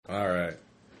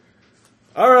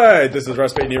Alright, this is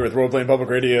Russ Payton here with Role Playing Public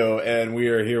Radio, and we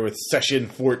are here with Session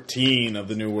 14 of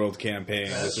the New World Campaign.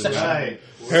 That's this is right.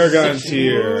 Paragon's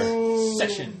here.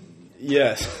 Session.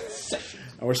 Yes.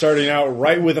 And we're starting out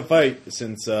right with a fight,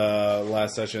 since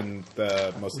last session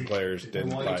most of the players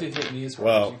didn't I want fight. you to hit me as hard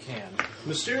as you can.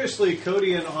 Mysteriously,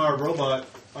 Cody and our robot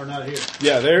are not here.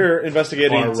 Yeah, they're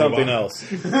investigating Our something robot. else.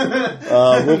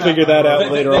 We'll figure that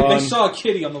out later on. They saw a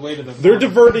kitty on the way to the... They're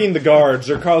diverting the guards.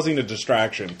 They're causing a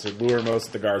distraction to lure most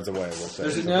of the guards away, we'll say.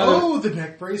 There's the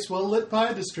neck brace well lit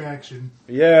by distraction.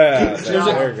 Yeah, There's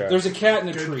there you go. a cat in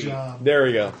a Good tree. job. There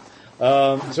we go.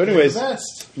 So anyways,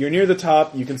 Best. you're near the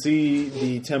top. You can see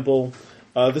the temple.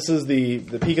 This is the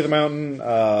peak of the mountain.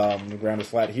 The ground is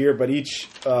flat here, but each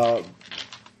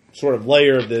sort of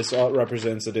layer of this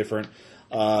represents a different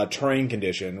terrain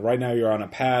condition. Right now you're on a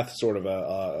path, sort of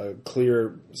a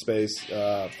clear space,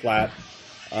 flat.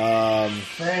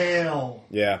 Fail.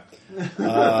 Yeah.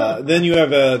 Then you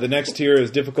have the next tier is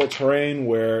difficult terrain,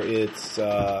 where it's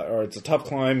a tough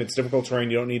climb. It's difficult terrain.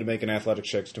 You don't need to make an athletics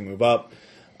check to move up.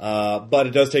 But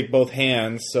it does take both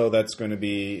hands, so that's going to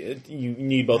be... You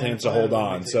need both hands to hold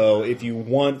on. So if you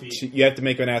want to... You have to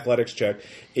make an athletics check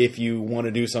if you want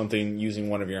to do something using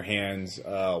one of your hands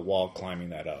while climbing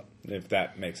that up, if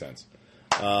that makes sense.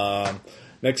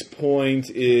 Next point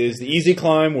is the easy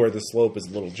climb, where the slope is a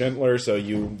little gentler, so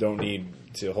you don't need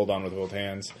to hold on with both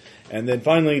hands. And then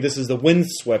finally, this is the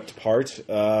windswept part,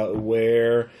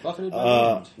 where... Buffeted by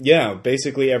the wind. Yeah,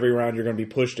 basically every round you're going to be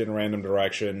pushed in a random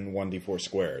direction, 1d4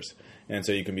 squares. And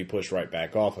so you can be pushed right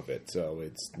back off of it. So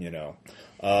it's,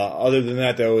 other than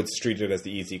that, though, it's treated as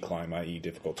the easy climb, i.e.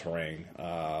 difficult terrain,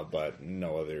 but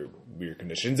no other weird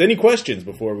conditions. Any questions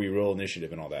before we roll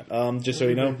initiative and all that? Just so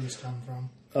you know, Babies come from?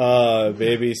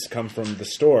 babies come from the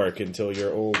stork until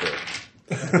you're older.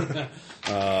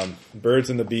 Birds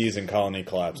and the bees in colony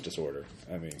collapse disorder.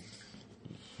 I mean,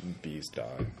 bees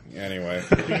die. Anyway.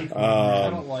 I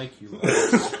don't like you.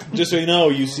 Just so you know,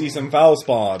 you see some foul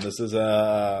spawn. This is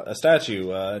a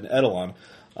statue, an Eidolon.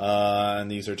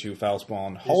 And these are two foul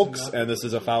spawn hulks, and this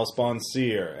is a foul spawn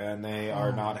seer, and they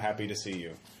are not happy to see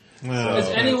you. Is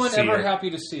anyone ever happy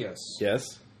to see us?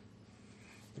 Yes?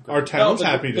 Our town's No,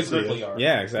 happy to see Grizzly us. are.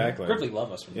 Yeah, exactly. Grizzly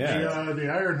love us. Yeah. The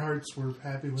Ironhearts were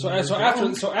happy with So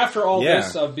it. after all Yeah.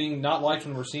 this of being not liked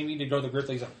when we're seeing me, to go to the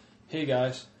Grizzlies, hey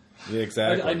guys, Yeah,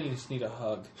 exactly. I just need a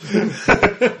hug.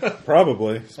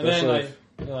 Probably. And then Especially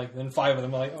then five of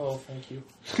them are like, oh, thank you.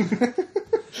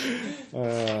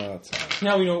 that's fine.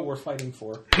 Now we know what we're fighting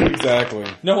for. Exactly.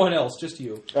 No one else, just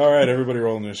you. All right, everybody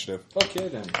roll initiative. Okay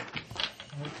then.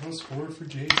 +4 for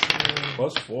Jason.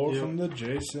 +4 from the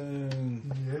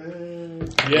Jason.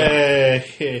 Yeah.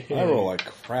 Yay. I roll like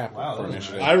crap Wow, for that was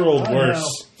initiative. I rolled I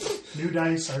worse. know. New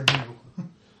dice are new.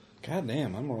 God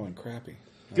damn, I'm rolling crappy.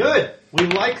 Good. We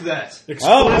like that.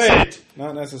 Oh, wait. Explicit.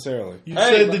 Not necessarily. You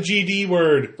Hey, said the GD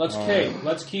word.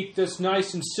 Let's keep this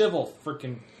nice and civil,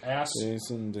 freaking ass.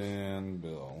 Jason, Dan,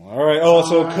 Bill. All right.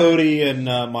 Also, Cody and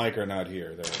Mike are not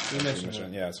here. You mentioned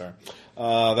it. Yeah, sorry.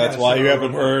 That's why you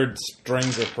haven't heard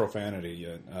strings of profanity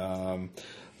yet.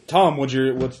 Tom, what's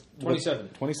 27.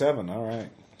 27. All right.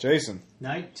 Jason,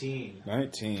 19.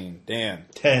 19. Dan,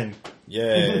 10.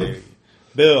 yay.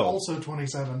 Bill, Also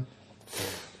 27.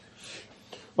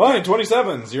 fine.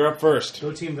 27s. You're up first.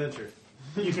 Go Team Venture.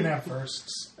 You can have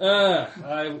firsts.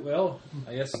 I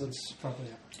guess let's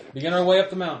begin our way up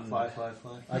the mountain. Fly.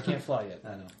 I can't fly yet.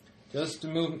 I know. Just to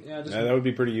move. Yeah, just Yeah, that would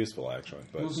be pretty useful, actually,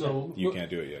 but So- you can't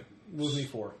do it yet. move me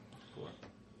 4.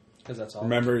 Because that's all.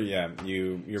 Remember, your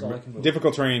all I can move.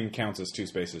 difficult terrain counts as 2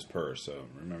 spaces per, so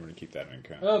remember to keep that in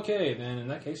account. Okay, then in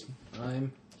that case,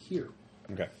 I'm here.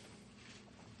 Okay.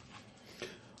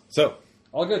 So,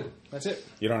 All good. That's it.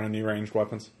 you don't have any ranged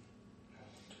weapons?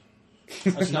 That's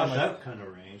It's not not my. that kind of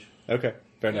range. Okay,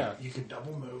 fair Yeah. enough. You can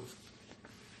double move.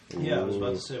 Yeah, I was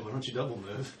about to say, why don't you double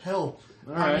move? Hell,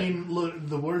 Alright. I mean, look,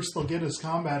 the worst they'll get is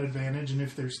combat advantage, and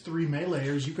if there's 3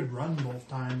 meleeers, you could run both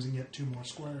times and get 2 more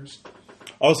squares.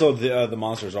 Also, the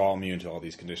monsters are all immune to all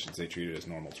these conditions. They treat it as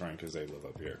normal terrain because they live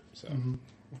up here. So,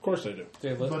 Of course I do.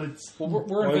 They live- But it's... Well, we're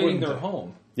Why invading wouldn't their they?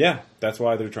 home. yeah, that's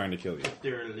why they're trying to kill you.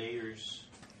 There are layers.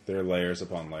 There are layers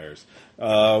upon layers.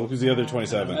 Who's the other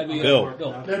 27? That'd be Bill.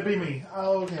 Bill. That'd be me.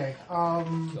 Okay.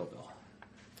 Bill.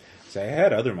 See, I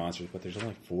had other monsters, but there's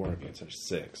only 4 of you instead of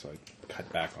 6, so I cut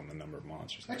back on the number of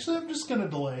monsters. Actually, I'm just going to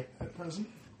delay at present.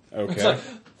 It's Okay. like,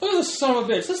 look at this son of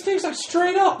a bitch. This thing's like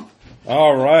straight up.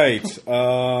 All right.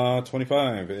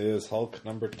 25 is Hulk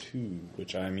number 2,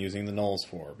 which I'm using the nulls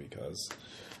for because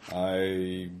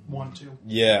I... Want to.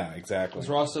 Yeah, exactly. Because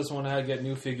Ross doesn't want to get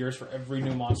new figures for every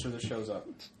new monster that shows up.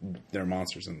 There are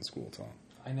monsters in the school, Tom.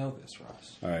 I know this,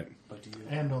 Ross. All right. But do you?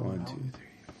 And on the 1, 2, mountain. 3,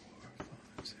 4,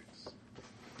 5, 6,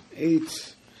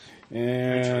 8.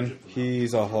 And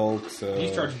he's a Hulk, so...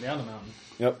 He's charging down the mountain.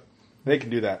 Yep. They can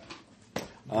do that.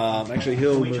 Actually,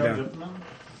 he'll Can we move charge down. up the mountain?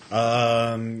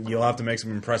 You'll have to make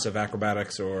some impressive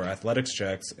acrobatics or athletics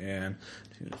checks, and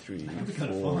 2, 3, That'd be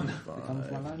kinda 4, fun. 5.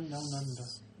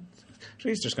 So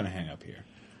he's just going to hang up here.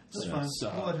 That's fine.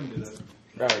 I'll let him do that.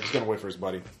 All right, he's going to wait for his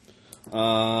buddy.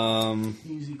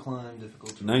 Easy climb,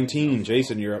 difficult terrain. 19.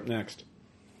 Jason, you're up next.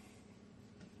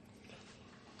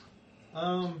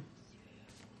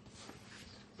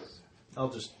 I'll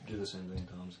just do the same thing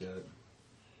Tom's got.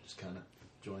 Just kind of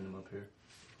join him up here.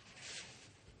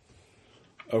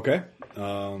 Okay.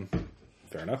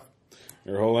 Fair enough.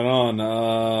 You're holding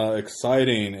on.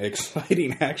 Exciting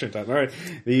action time. All right.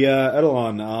 The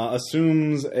Eidolon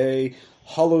assumes a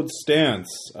hollowed stance.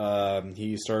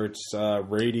 He starts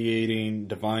radiating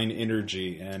divine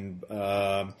energy, and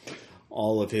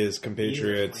all of his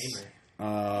compatriots...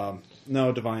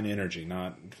 no, divine energy,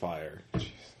 not fire. Jeez.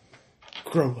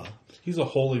 Grow up. He's a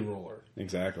holy roller.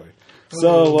 Exactly.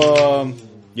 So,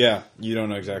 yeah, you don't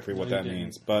know exactly what that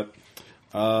means, but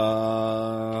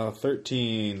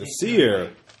 13, the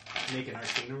seer. Make an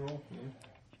Arcana roll?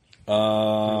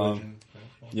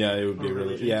 Yeah, it would be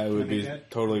religion. Yeah, it would be Okay.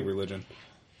 totally religion.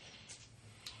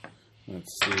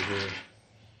 Let's see here.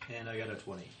 And I got a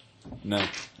 20. No,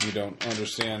 you don't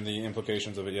understand the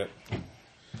implications of it yet.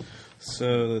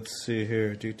 So let's see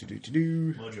here.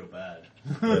 Mojo bad.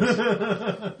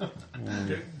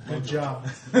 Good job.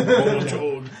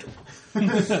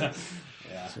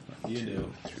 Yeah, you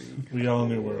knew. We all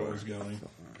knew where it was going.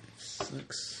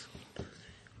 6.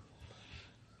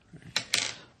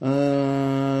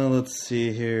 Let's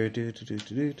see here.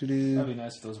 That'd be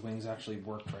nice if those wings actually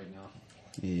worked right now.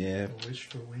 Yeah. I wish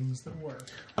for wings that work.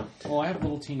 Oh, I have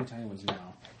little teeny tiny ones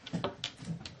now.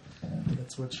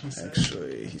 That's what she said.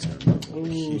 Actually, he's going to move over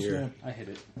here. I hit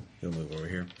it. He'll move over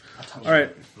here. All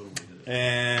right.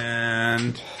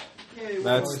 And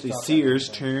that's the seer's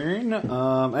turn.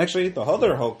 Actually, the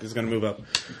other Hulk is going to move up.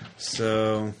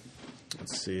 So,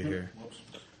 let's see here.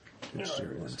 1, 2,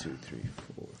 3, 4,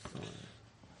 5,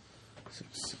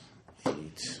 6, 8. 1,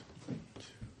 2,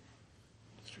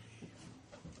 3,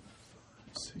 4,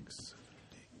 5, 6,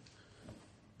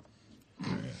 7, 8.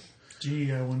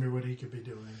 Gee, I wonder what he could be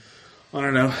doing. I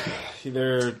don't know.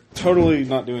 They're totally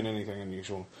not doing anything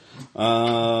unusual.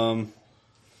 Dan.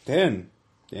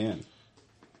 Yeah,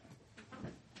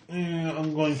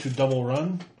 I'm going to double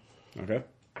run. Okay.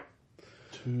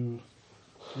 2,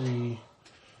 3,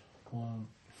 1,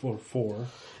 4.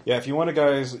 Yeah, if you want to,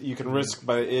 guys, you can risk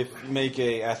make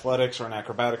a athletics or an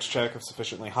acrobatics check if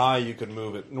sufficiently high. You could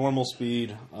move at normal speed.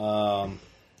 In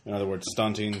other words,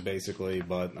 stunting, basically.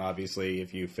 But obviously,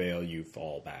 if you fail, you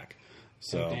fall back.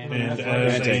 So, And And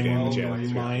as take a damage, yeah, that's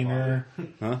minor,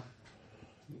 Huh?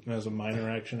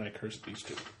 action, I curse these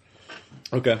two.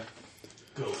 Okay.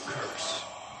 Go curse.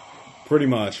 Pretty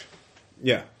much.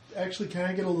 Yeah. Actually, can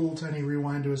I get a little tiny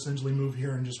rewind to essentially move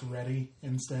here and just ready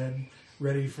instead?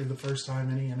 Ready for the first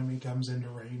time any enemy comes into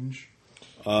range.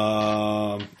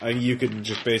 You could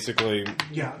just basically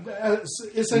Yeah,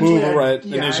 essentially. move I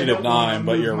initiative don't wanna 9,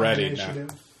 but move you're my ready initiative.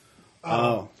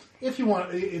 Oh. If you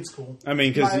want, it's cool. I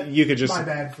mean, because you could just my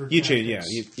bad for you change. Yeah,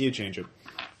 tactics. you change it.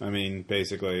 I mean,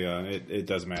 basically, it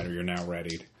doesn't matter. You're now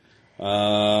readied.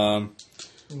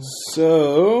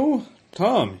 So,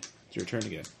 Tom, it's your turn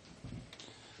again.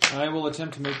 I will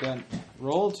attempt to make that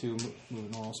roll to move at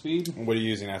normal speed. What are you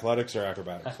using? Athletics or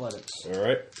acrobatics? Athletics. All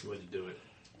right. Way to do it.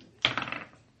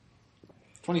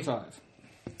 25.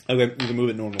 Okay, you can move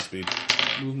at normal speed.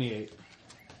 Move me 8.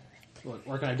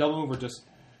 Or can I double move or just...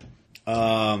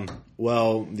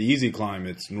 Well, the easy climb,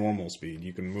 it's normal speed.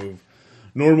 You can move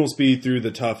normal speed through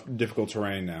the tough, difficult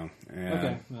terrain now. And,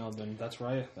 Okay, well then that's where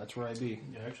I be.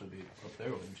 You'd actually be up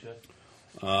there, wouldn't you?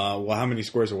 well, how many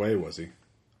squares away was he?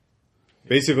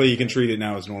 Basically, you can treat it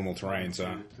now as normal terrain. So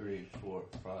 1, 2, 3, 4,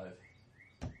 5.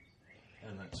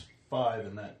 And that's 5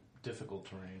 in that difficult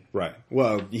terrain. right.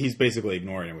 Well, he's basically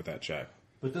ignoring it with that check.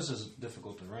 But this is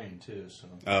difficult terrain, too, so...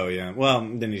 Oh yeah. Well,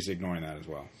 then he's ignoring that as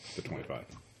well. The 25.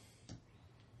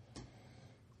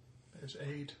 There's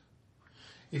 8.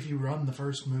 If you run the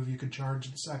first move, you could charge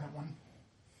the second one.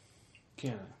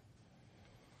 Can I?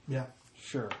 Yeah.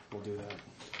 Sure, we'll do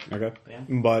that. Okay. Yeah.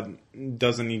 But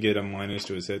doesn't he get a minus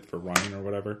to his hit for running or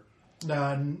whatever?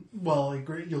 Well,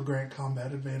 you'll grant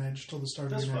combat advantage till the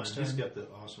start That's of your fine. next He's turn. got the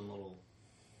awesome little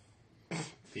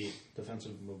feat,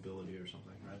 defensive mobility or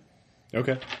something, right?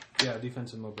 Okay. Yeah,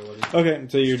 defensive mobility. Okay,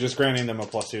 so you're just granting them a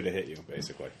 +2 to hit you,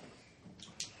 basically.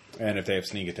 And if they have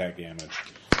sneak attack damage,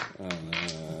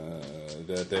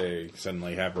 that they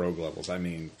suddenly have rogue levels. I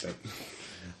mean, that,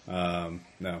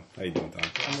 no. How you doing,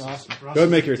 Tom? I'm awesome. Go ahead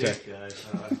and make your Dick, attack. guys.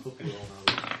 I hope you all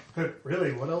know that.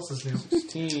 Really? What else is new?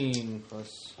 16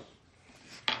 plus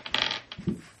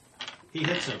He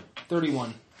hits him.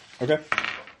 31. Okay.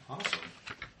 Awesome.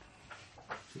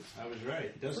 I was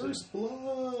right. He does it. First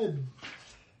blood.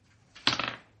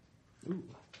 Ooh.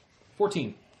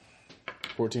 14.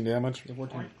 14 damage? Yeah,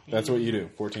 14. That's what you do.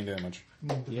 14 damage.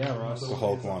 Yeah, Ross. The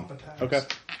Hulk one. Okay.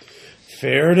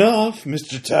 Fair enough.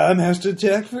 Mr. Time has to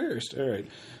attack first. All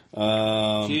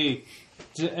right. Gee.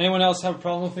 Did anyone else have a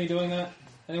problem with me doing that?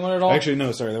 Anyone at all? Actually,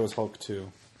 no. Sorry, that was Hulk 2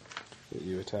 that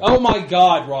you attacked. Oh my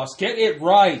God, Ross. Get it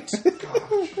right.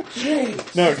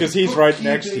 Jeez. No, because he's right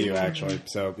next to you, actually.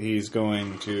 So he's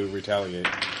going to retaliate.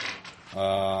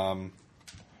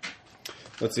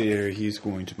 Let's see here. He's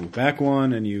going to move back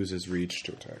one and use his reach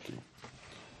to attack you.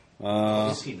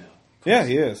 Is he now? Yeah,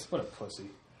 he is. What a pussy.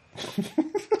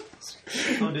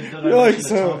 Oh, did I You're like mention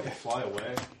so- that Tom could fly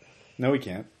away? No, he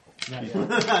can't. Not yet.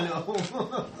 I know.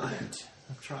 I'm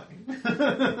trying.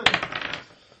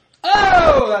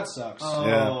 Oh, that sucks.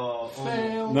 Oh,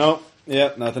 Fail. Nope.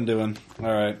 Yep, nothing doing.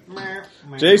 All right.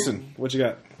 Jason, what you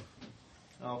got?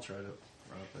 I'll try to run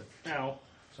up there. Ow.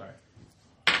 Sorry.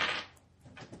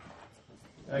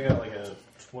 I got like a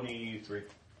 23.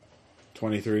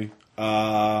 23.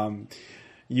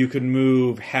 You can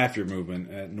move half your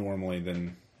movement normally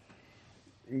than...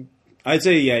 I'd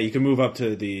say, yeah, you can move up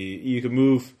to the... You can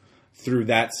move through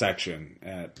that section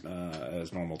at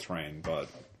as normal terrain, but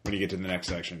when you get to the next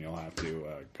section, you'll have to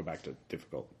go back to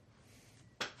difficult.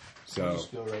 So, I'll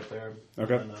just go right there.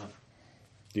 Okay. And,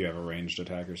 do you have a ranged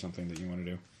attack or something that you want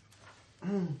to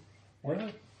do? Where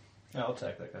did yeah, I'll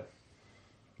attack that guy.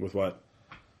 With what?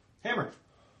 Hammer.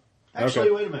 Actually,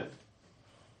 Okay. wait a minute.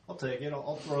 I'll take it.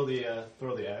 I'll throw the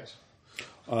axe.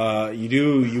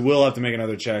 You will have to make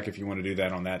another check if you want to do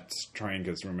that on that terrain,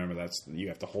 because remember, you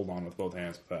have to hold on with both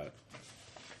hands with that.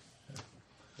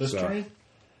 This So- terrain?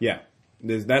 Yeah.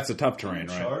 That's a tough terrain,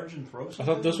 right? Charge and throw I something?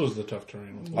 thought this was the tough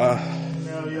terrain.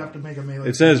 No, you have to make a melee.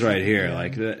 It says right here,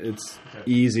 like, it's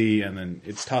easy, and then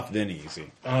it's tough, then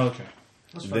easy. Oh, okay.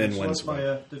 That's then fine. So wins what's my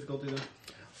one. difficulty then?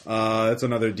 It's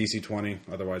another DC 20,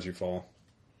 otherwise you fall.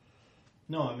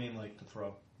 No, I mean like to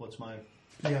throw. What's my...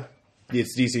 Yeah.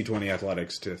 It's DC 20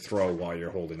 athletics to throw while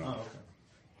you're holding on.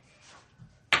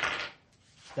 Oh, okay.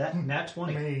 That nat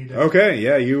 20. Made. Okay,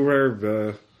 yeah, you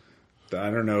were, I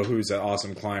don't know who's an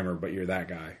awesome climber, but you're that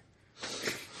guy.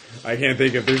 I can't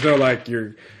think of, there's no, like,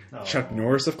 you're Chuck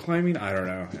Norris of climbing? I don't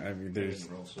know. I mean, there's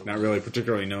not really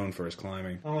particularly known for his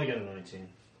climbing. I only got a 19.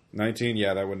 19,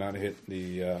 yeah, that would not hit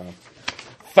the,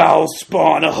 foul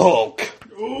spawn Hulk.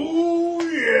 Oh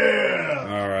yeah.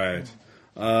 All right.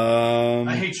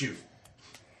 I hate you.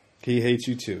 He hates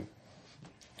you too.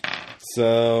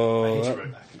 So, I hate you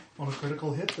right back. On a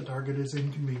critical hit, the target is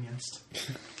inconvenienced.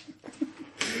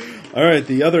 all right,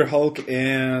 the other Hulk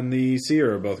and the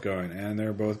Seer are both going, and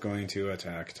they're both going to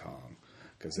attack Tom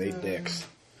because they dicks.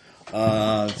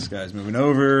 This guy's moving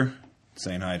over,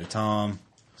 saying hi to Tom.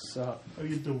 What's up? How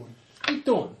you doing? How you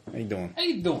doing? How you doing? How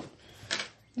you doing?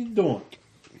 What you doing?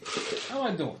 How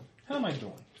am I doing? How am I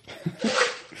doing?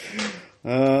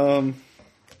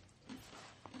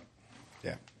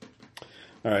 Yeah.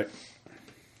 All right.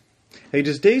 Hey,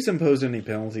 does Daze impose any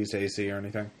penalties to AC or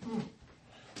anything?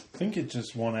 I think it's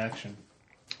just one action.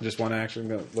 Just one action?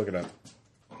 Go look it up.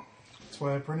 That's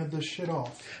why I printed this shit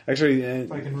off. Actually,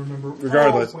 If I can remember.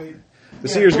 regardless, Oh, wait. the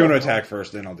Yeah, Seer's going to well, attack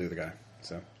first, then I'll do the guy.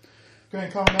 So,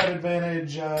 Going combat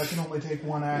advantage. Can only take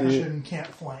one action. Can't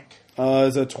flank.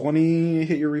 is a 20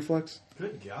 hit your reflex?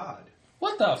 Good God.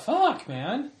 What the fuck,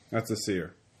 man? That's the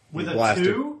Seer. With You a blasted.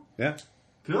 2? Yeah.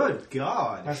 Good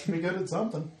God. Has to be good at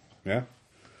something. Yeah.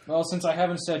 Well, since I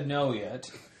haven't said no yet,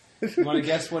 you want to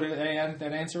guess what that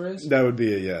answer is? That would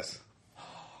be a yes.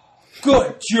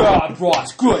 Good job,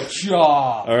 Ross. Good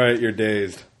job. All right, you're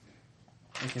dazed.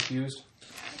 I'm confused.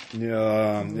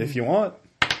 If you want,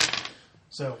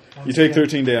 So you take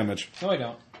 13 damage. No, I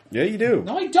don't. Yeah, you do.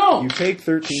 No, I don't. You take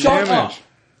 13 Shut damage. up.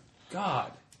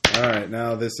 God. All right,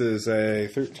 now this is a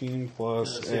 13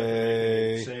 plus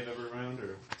a... Save every round,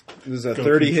 or... This is a Go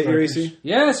 30 to hit your strikers. AC?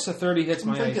 Yes, a 30 hits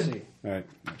my I'm thinking- AC. All right.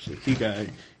 Actually, he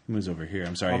moves over here.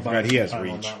 I'm sorry. I I'll buy forgot he has time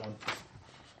on reach. that one.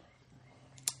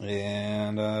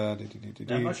 And,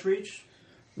 That much reach?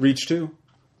 Reach 2.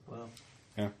 Well,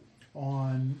 Yeah.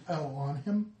 on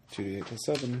him. 2d8 plus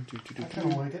 7. I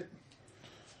kind of like it.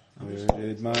 Where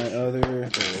did my other... There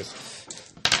it is.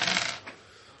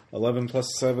 11 plus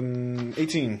 7,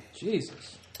 18.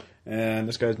 Jesus. And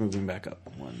this guy's moving back up.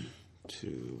 1,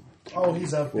 2, Oh,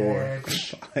 he's up 4, there.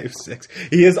 5, 6.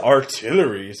 He is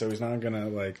artillery, so he's not gonna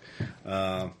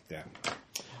yeah.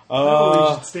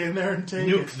 Oh, we should stand there and take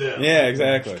Nuke it. them. Yeah,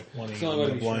 exactly. One the only way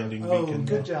to be blinding Oh, beacon.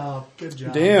 good job. Good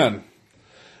job. Dan.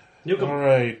 Nuke them. All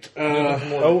right.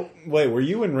 Oh, wait. Were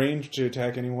you in range to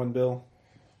attack anyone, Bill?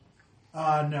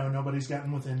 No, nobody's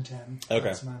gotten within 10. Okay.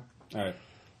 That's not. All right.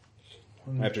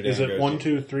 After Dan Is it goes, 1,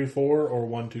 2, 3, 4 or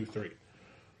 1, 2, 3?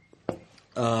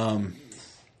 Well,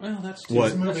 that's two.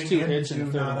 What? That's two hits Into, and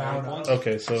a third not of out my of. points.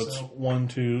 Okay, so it's So- 1,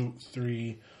 2,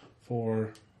 3, 4,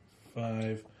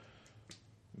 5,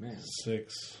 Man,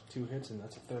 6. 2 hits and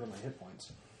that's a third of my hit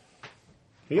points.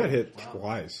 He got hit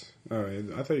twice. Oh,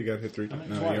 I thought you got hit 3 times.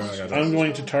 No, twice. you only got I'm hit.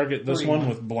 going to target this 3. one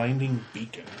with blinding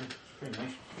beacon. Pretty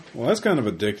much. Well, that's kind of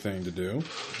a dick thing to do.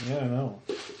 Yeah, I know.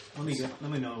 Let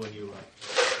me know when you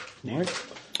What?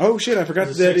 Oh shit! I forgot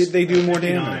that they do more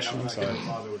damage. I'm I'm not sorry. going to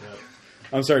bother with that.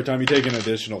 I'm sorry, Tom. You take an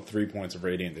additional 3 points of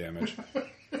radiant damage.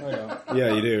 Oh, yeah.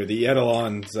 Yeah, you do. The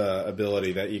Eidolon's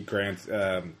ability that he grants,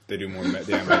 they do more damage.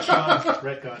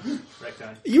 Retcon.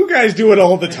 You guys do it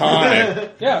all the time.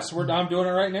 Yes, I'm doing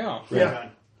it right now.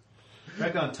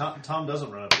 Retcon. Tom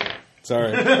doesn't run up there.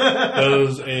 Sorry.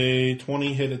 Does a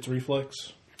 20 hit its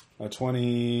reflex? A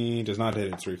 20 does not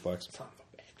hit its reflex.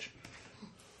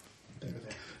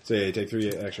 So yeah, you take 3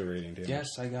 extra radiant damage. Yes,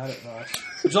 I got it, boss.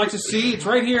 Would you like to see? It's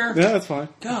right here. Yeah, that's fine.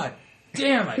 God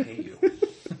damn, I hate you.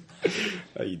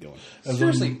 How you doing?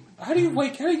 Seriously, how do you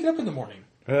get up in the morning?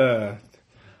 I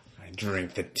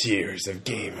drink the tears of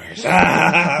gamers.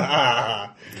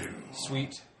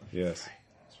 Sweet. Yes.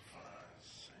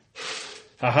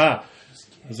 Haha.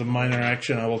 As a minor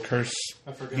action, I will curse.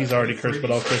 He's already cursed, but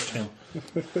I'll curse him.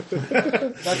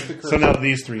 That's the curse. So now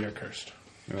these 3 are cursed.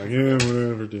 You're like, yeah,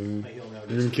 whatever, dude.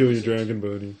 You're gonna kill your dragon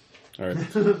buddy. All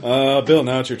right. Bill,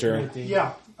 now it's your turn.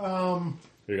 Yeah.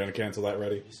 You're gonna cancel that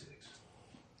ready?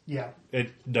 Yeah.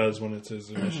 It does when it's his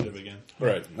initiative again.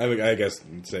 Right. I guess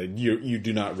I'd say you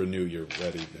do not renew your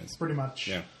readiness. Pretty much.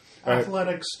 Yeah. All right.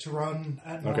 Athletics to run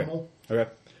at Okay. normal. Okay.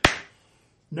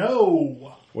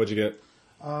 No. What'd you get?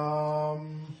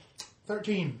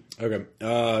 13.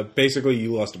 Okay. Basically,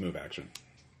 you lost a move action.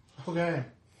 Okay.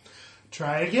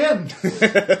 Try again.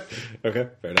 Okay.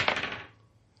 Fair enough.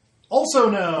 Also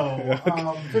no.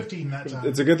 15 that time.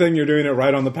 It's a good thing you're doing it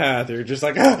right on the path. You're just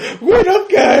like, wait up,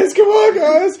 guys! Come on,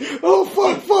 guys! Oh,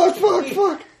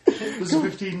 fuck! Does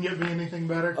 15 give me anything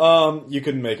better? You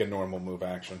can make a normal move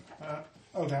action.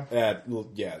 Okay.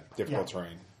 Difficult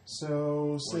terrain.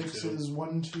 So 6 is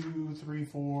 1, 2, 3,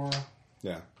 4,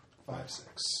 Yeah. 5,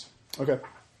 6. Okay.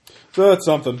 So that's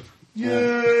something.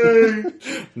 Yay!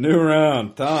 New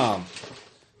round, Tom.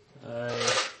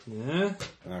 Yeah.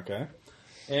 Okay.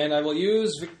 And I will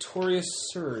use Victorious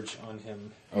Surge on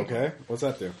him. Okay. What's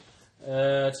that do?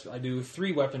 I do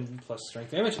 3 weapon plus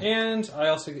strength damage, and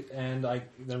I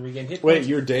then regain hit Wait, points.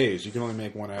 you're dazed. You can only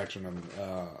make one action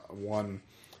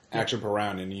per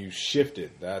round, and you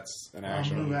shifted. That's an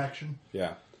action. Move action.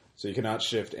 Yeah. So you cannot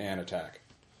shift and attack.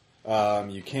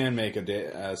 You can make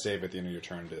a save at the end of your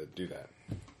turn to do that.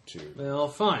 Well,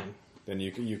 fine. Then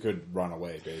you could run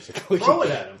away, basically. Throw it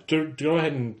at him. Go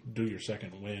ahead and do your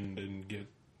second wind and get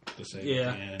the save.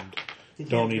 Yeah. And He can't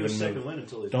don't do a even second move. win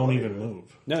until he's Don't bloody, even right?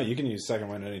 move. No, you can use second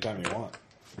wind anytime you want.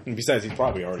 And besides, he's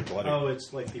probably already bloody. Oh,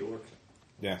 it's like the orc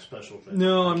Yeah. special thing.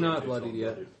 No, I'm You not can't do bloodied till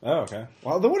yet. bloodied. Oh, okay.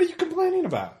 Well, then what are you complaining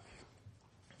about?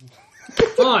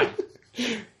 Fine.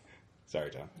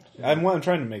 Sorry, Tom. I'm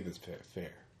trying to make this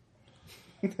fair.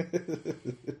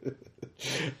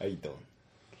 How you doing?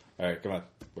 All right, come on.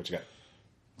 What you got?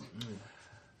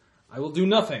 I will do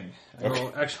nothing. I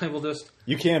Okay. will just...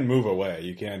 You can move away.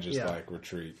 You can just Yeah.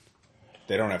 retreat.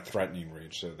 They don't have threatening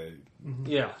reach, so they.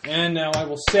 Yeah, and now I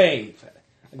will save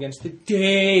against the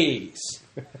daze.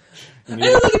 Hey,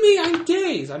 look at me, I'm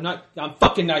dazed. I'm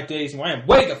fucking not dazed anymore. I am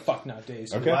way the fuck not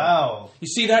dazed. Okay. Wow. You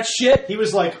see that shit? He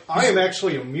was like, I am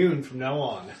actually immune from now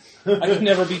on. I can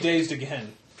never be dazed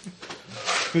again.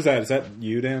 Who's that? Is that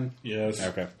you, Dan? Yes.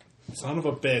 Okay. Son of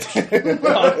a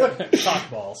bitch. Cock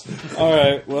balls. All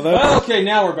right. Well, that's. Well, okay,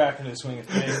 now we're back in the swing of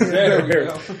things. There we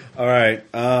go. All right.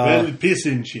 Well, piss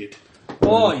and shit.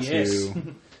 Oh, yes.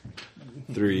 2,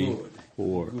 3, Good.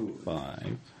 4,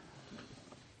 5.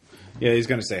 Yeah, he's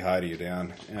going to say hi to you,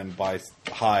 Dan. And by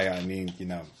hi, I mean,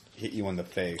 hit you in the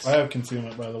face. I have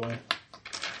concealment, by the way.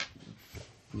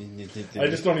 I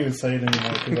just don't even say it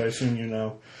anymore because I assume you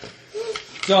know.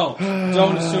 Don't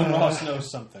assume Ross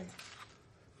knows something.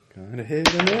 Gonna hit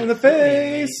him in the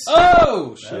face.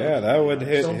 Oh, shit. Yeah, that would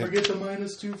hit Don't him. forget the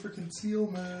 -2 for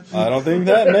concealment. I don't think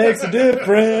that makes a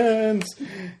difference.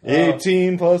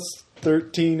 18 plus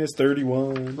 13 is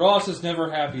 31. Ross is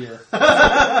never happier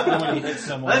when he hits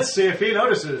someone. Let's see if he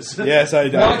notices. Yes, I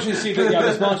do. Well, actually, see,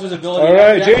 this monster's ability... All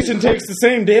right, Jason takes the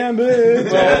same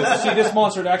damage. Well, see, this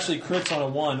monster actually crits on a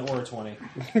 1 or a 20.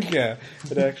 Yeah,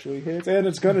 it actually hits. And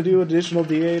it's going to do additional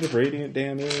D8 of radiant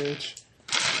damage.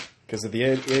 Because of the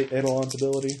Eidolon's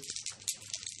ability.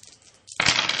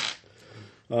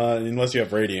 Unless you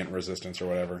have radiant resistance or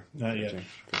whatever. Not yet.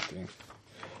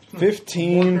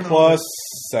 15 plus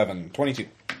 7. 22.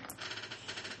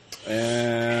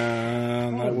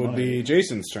 And that would be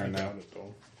Jason's turn now.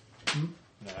 No,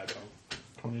 I don't.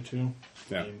 22?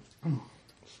 Yeah.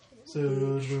 So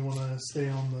do we want to stay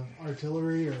on the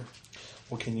artillery or?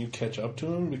 Well, can you catch up to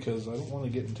him? Because I don't want to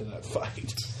get into that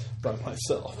fight by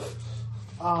myself.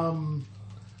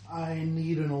 I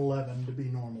need an 11 to be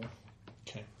normal.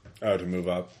 Okay. Oh, to move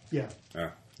up? Yeah.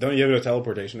 Don't you have a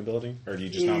teleportation ability? Or do you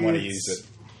just not want to use it?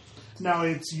 No,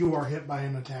 it's you are hit by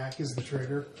an attack is the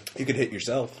trigger. You could hit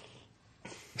yourself.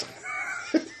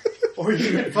 Or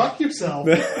you can fuck yourself.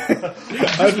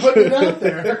 Just putting it out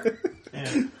there.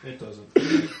 And it doesn't.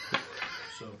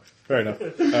 So, Fair enough.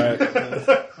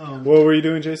 All right. What were you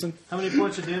doing, Jason? how many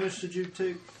points of damage did you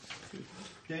take,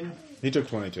 Daniel? He took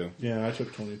 22. Yeah, I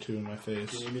took 22 in my Do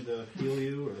face. you need me to heal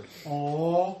you, or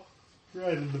Oh,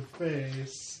 right in the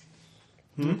face.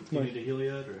 do you need to heal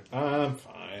yet, or? I'm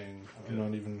fine. I'm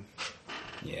not even...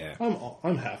 Yeah.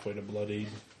 I'm halfway to bloodied.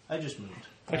 I just moved.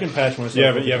 I can patch myself.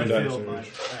 Yeah, but up you I haven't done failed my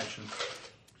surge. action,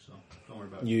 so don't worry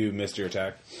about it. You missed your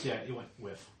attack. Yeah, it went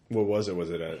whiff. What was it? Was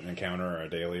it an encounter or a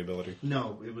daily ability?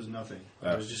 No, it was nothing.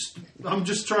 Oh. I'm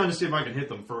just trying to see if I can hit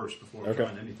them first before Okay.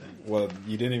 trying anything. Well,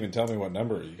 you didn't even tell me what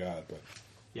number you got, but...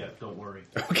 Yeah, don't worry.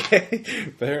 Okay,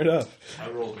 fair enough. I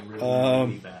rolled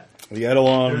really bad. The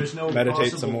Eidolon There's no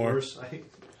meditates some possible more. worse.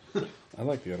 I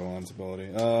like the Eidolon's ability.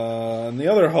 And the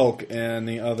other Hulk and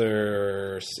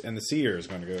the Seer is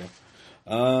going to go.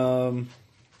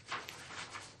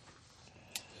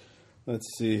 Let's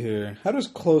see here. How does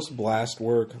close blast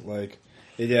work? Like,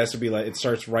 it has to be like it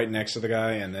starts right next to the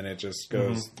guy, and then it just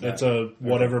goes. It's a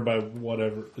whatever by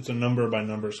whatever. It's a number by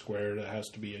number square that has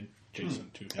to be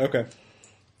adjacent to him. Okay,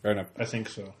 fair enough. I think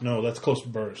so. No, that's close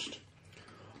burst.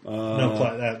 No,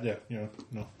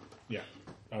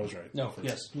 I was right. No,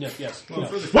 yes. Well, No.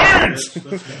 for the Words!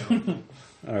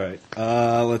 All right.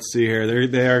 Let's see here.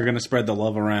 They are going to spread the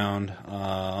love around.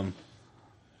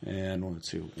 And let's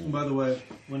see. By the way,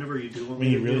 whenever you do, I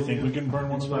mean, you really think we can burn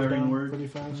one of those inspiring down word pretty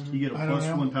fast? You get a I don't plus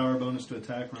know. 1 power bonus to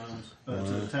attack rounds.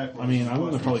 To attack rolls, I mean, I'm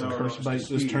plus gonna probably 1 power curse bonus bite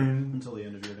to this speed turn. until the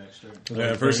end of your next turn.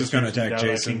 Yeah, first it's going to attack I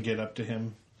Jason. can get up to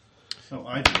him. Oh,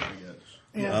 I do,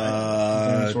 I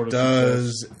guess. Sort of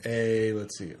Does a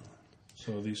let's see,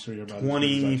 So these three are about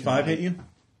 25 hit you?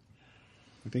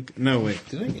 I think. No, wait.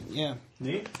 Did I get? Yeah.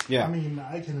 Neat. Yeah. I mean,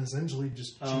 I can essentially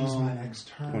just choose my next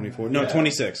turn. 24. No, Yeah.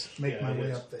 26. Make my way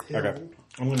yes. up the hill. Okay.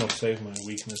 I'm going to save my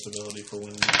weakness ability for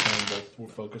when we can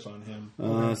both focus on him.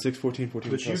 6, 14, 14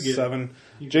 But plus you get- 7.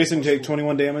 you get Jason, plus take 4.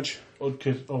 21 damage. Plus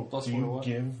do one or you what?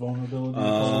 give vulnerability?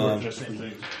 Um, or just Same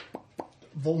thing.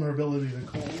 Vulnerability to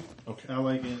cold. Okay.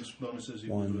 Ally gains bonuses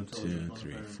equal to 1, intelligence 2,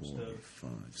 3, modifier 4, instead. 5,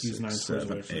 He's 6, 9 squares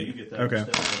 7, away, so 8. you get that Okay.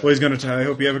 instead of that. Well, he's going to tie. I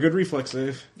hope you have a good reflex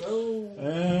save.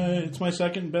 It's my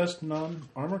second best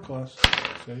non-armor class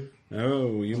save.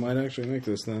 Oh, you might actually make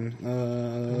this then.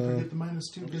 Don't forget the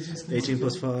 -2 business. 18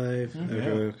 plus 5.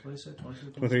 Okay. What is it?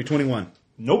 22? 23, 21.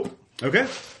 Nope. Okay.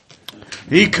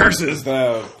 He curses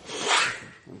the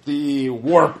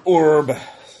warp orb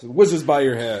whizzes by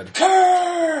your head.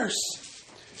 Curse!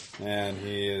 And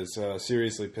he is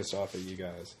seriously pissed off at you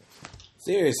guys.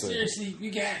 Seriously. Seriously,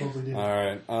 you got it. Overdid.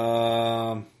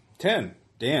 All right. 10.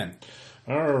 Dan.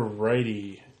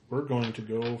 Alrighty. We're going to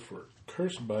go for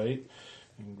Curse Bite.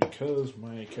 And because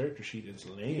my character sheet is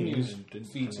lame use and didn't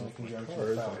feats turn in off my conjunction cards,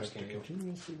 with I powers, have to can't you?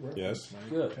 continuously Yes. reference my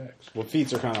Good. attacks. Well,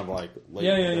 feats are kind of like late.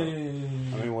 Yeah.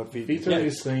 I mean, what feet? Feet are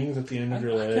these things at the end of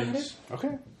your I got legs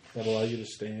Okay. that allow you to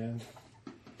stand.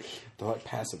 They're like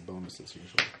passive bonuses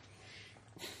usually.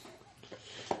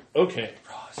 Okay.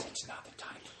 Ross, it's not the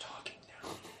time for talking now.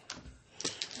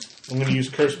 I'm going to use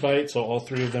Curse Bite, so all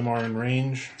three of them are in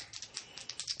range.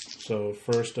 So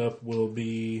first up will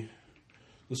be...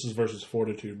 This is versus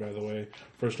Fortitude, by the way.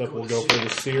 First up, we'll go for the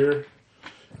Seer.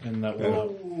 And that will...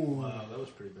 Wow, that was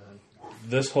pretty bad.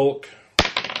 This Hulk.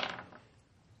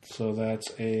 So that's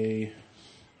a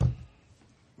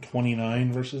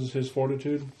 29 versus his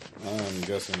Fortitude. I'm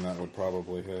guessing that would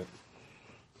probably hit.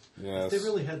 Yes. If they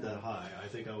really had that high, I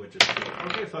think I would just go,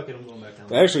 okay, fuck it, I'm going back down.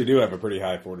 They actually do have a pretty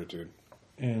high fortitude.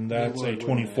 And that's Yeah, a what-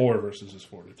 24 versus his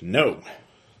Fortitude. No.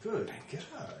 Good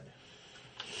God.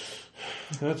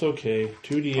 That's okay.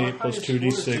 2d8 plus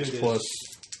 2d6 plus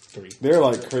 3. They're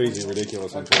like crazy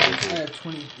ridiculous on I 42. had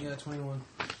 20. Yeah, 21.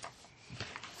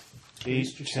 8,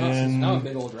 Now 10, a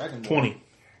big old dragon. 20.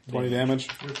 20 damage,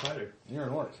 You're a fighter. You're an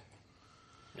orc.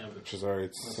 Yeah, but which is alright.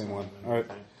 It's the that's same not one. even Alright,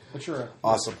 anything. But you're a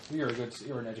awesome. You're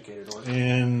an educated orc.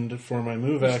 And for my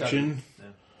move Just action, Yeah.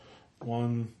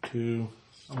 1, 2,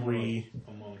 3,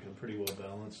 I'm monk. I'm pretty well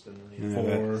balanced. And Yeah.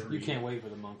 then 4, You can't wait for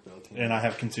the monk though. Can you? and I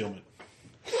have concealment.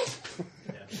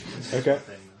 Yeah. Okay.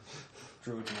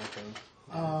 Druid's my thing.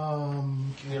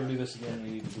 If we ever do this again, we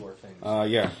need to do our thing.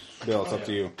 Yeah, Bill, it's up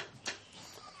to you.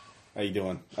 How you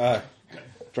doing?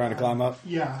 Trying to climb up?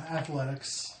 Yeah,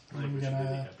 athletics. I think I'm we should do the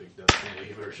gonna epic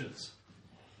Destiny versions.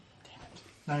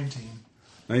 19.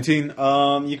 19.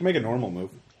 You can make a normal move.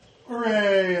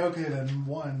 Hooray! Okay then,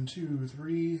 1, 2,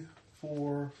 3,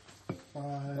 4, 5.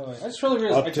 Oh, I just really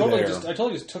realized Up I to totally there.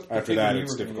 just took the After figure that, you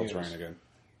it's were gonna difficult use. terrain again.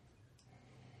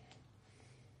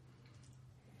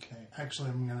 Okay, actually,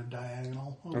 I'm gonna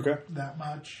diagonal. Over Okay. That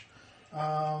much.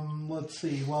 Let's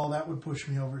see. Well, that would push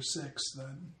me over 6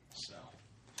 then. So,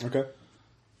 Okay.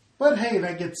 but hey,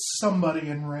 that gets somebody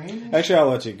in range. Actually, I'll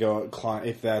let you go climb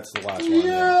if that's the last one.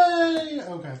 Yeah. Yay!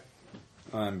 Okay.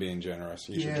 I'm being generous.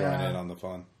 You should Yeah. join in on the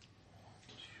fun.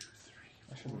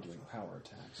 I should be doing power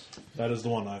attacks. That is the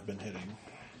one I've been hitting.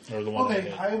 Or the one I Okay,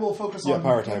 hit. I will focus Yeah, on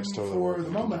power him attacks totally for work the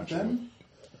with moment them, actually.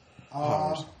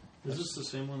 then. Is this the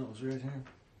same one that was right here?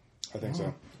 I think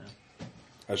so.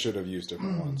 I should have used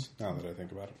different ones, now that I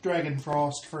think about it. Dragon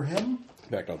Frost for him. In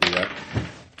fact, I'll do that.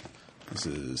 This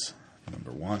is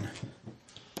number 1.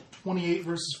 28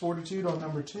 versus Fortitude on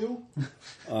number 2.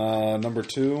 Number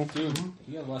 2. Dude,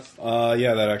 you got less.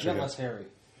 Yeah, that You actually got hits. less hairy.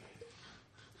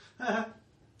 Bad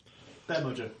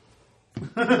mojo.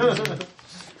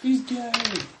 He's gay.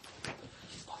 He's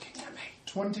looking at me.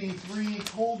 23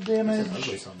 cold Ugly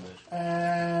damage. son of a bitch.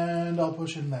 And I'll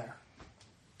push him there.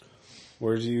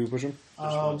 Where do you push him?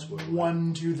 one square away.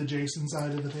 1 to the Jason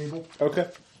side of the table. Okay,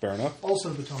 fair enough. Also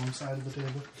the Tom side of the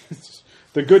table.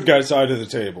 The good guy side of the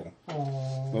table.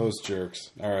 Oh. Those jerks.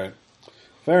 All right.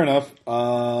 Fair enough. Wait,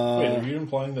 are you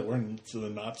implying that we're the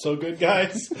not so good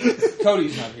guys?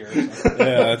 Cody's not here. So.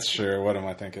 Yeah, that's sure. What am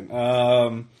I thinking?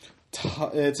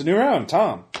 It's a new round.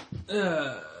 Tom.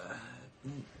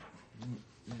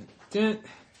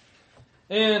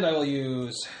 And I will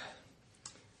use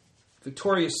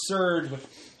Victorious Surge with,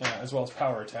 as well as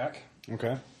Power Attack.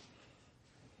 Okay.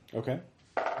 Okay.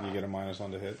 You get a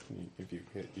 -1 to hit. If you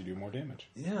hit, you do more damage.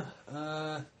 Yeah.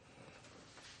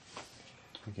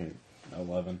 Okay.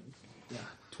 11. Yeah.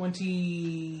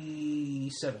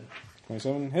 27.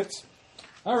 27 hits.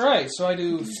 Alright, so I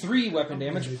do 3 weapon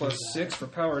damage plus 6 for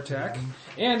Power Attack.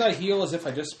 And I heal as if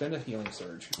I just spent a Healing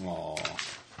Surge. Aw.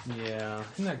 Yeah.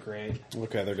 Isn't that great?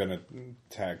 Okay, they're gonna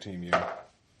tag team you.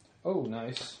 Oh,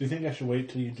 nice. Do you think I should wait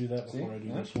till you do that before See? I do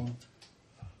Yeah. this one?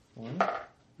 1.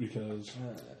 Because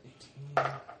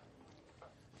 18.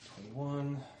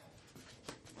 21.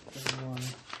 31.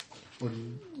 what do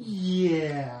you?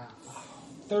 Yeah.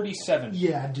 37.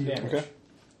 Yeah, dude. damage. Okay.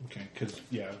 Okay, because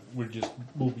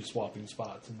we'll be swapping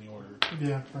spots in the order.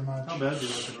 Yeah, pretty much. How bad do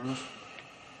you looking around?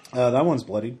 That one's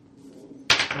bloodied.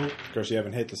 Of course, you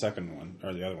haven't hit the second one,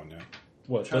 or the other one yet.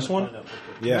 What, Trying this to one? find out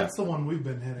what Yeah. That's the one we've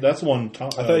been hitting. That's the one. Tom,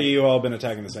 I thought you all been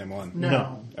attacking the same one.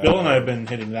 No. Bill and I have been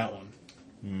hitting that one.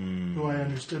 Who I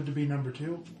understood to be number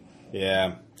 2.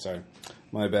 Yeah, sorry.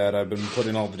 My bad. I've been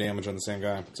putting all the damage on the same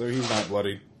guy. So he's not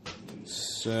bloody.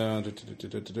 So, 20,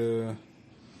 Okay.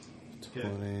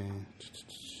 74.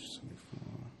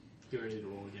 Get ready to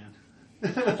roll again.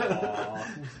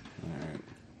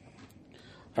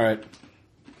 Alright.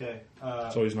 Okay.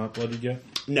 So he's not bloodied yet?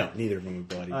 No, neither of them are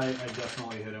bloody. I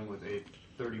definitely hit him with a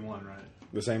 31, right?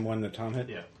 The same one that Tom hit?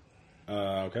 Yeah.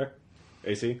 Okay.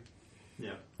 AC?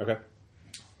 Yeah. Okay.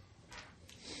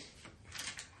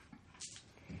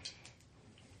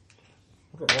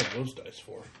 What are all those dice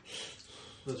for?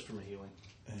 That's for my healing.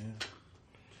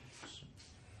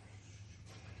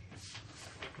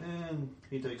 And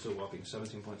he takes a whopping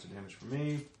 17 points of damage from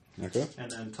me. Okay. And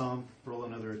then Tom, roll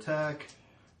another attack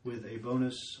with a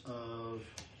bonus of...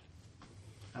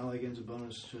 Ally gains a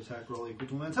bonus to attack roll equal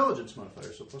to my intelligence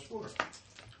modifier, so +4.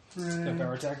 Can I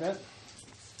Power Attack that?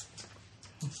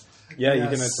 Yeah, you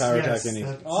Yes, can power yes, attack any.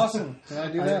 that's- Awesome. Can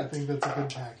I do I that? think that's a good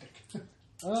tactic.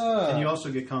 And you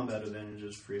also get combat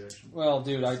advantages free action. Well,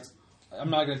 dude, I'm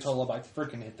not going to tell him I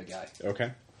freaking hit the guy.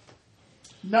 Okay.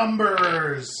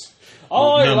 Numbers!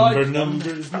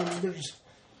 Numbers.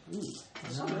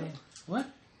 That's not bad. What?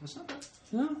 That's not bad.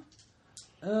 No?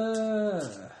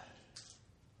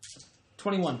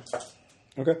 21.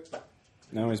 Okay.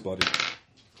 Now he's bloody.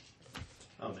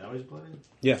 Oh, now he's bloody?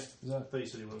 Yeah. Is that, I thought you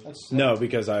said he was. that's, No,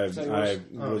 because I that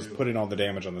was putting all the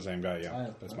damage on the same guy. Yeah,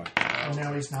 Oh. that's fine. And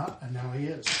now he's not, and now he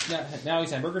is. now he's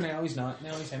hamburger. Now he's not.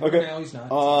 Now he's hamburger. Okay. Now he's not.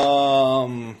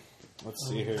 Let's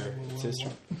see here. It's his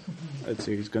turn. Let's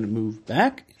see. He's going to move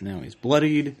back. Now he's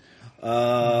bloodied.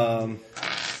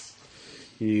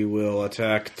 He will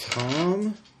attack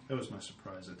Tom. That was my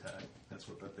surprise attack. That's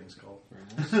what that thing's called.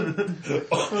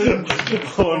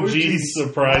 OMG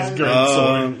surprise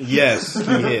greatsword. Yes, he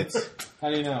hits. How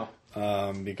do you know?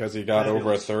 Because he got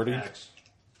over a 30. Axe.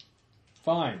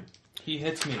 Fine. He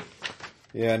hits me.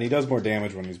 Yeah, and he does more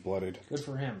damage when he's bloodied. Good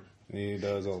for him. He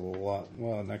does a lot.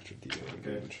 Well, an extra D8 of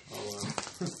damage.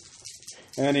 I'll,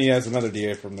 And he has another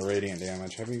D8 from the radiant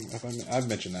damage. I've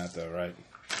mentioned that though, right?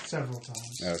 Several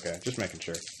times. Okay, just making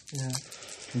sure. Yeah.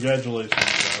 Congratulations,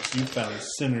 Josh. You found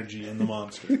synergy in the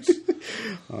monsters.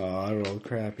 Oh, I rolled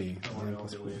crappy. I'll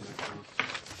delete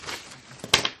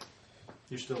it.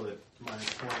 You're still at minus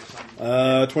 20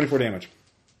 something? 24 damage.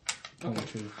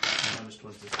 22. Minus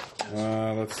 20.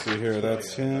 Let's see here.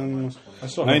 That's him. I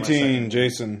still have my 19, second.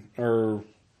 Jason. Or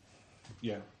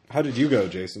Yeah. how did you go,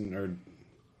 Jason? Or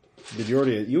did you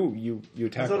already? You I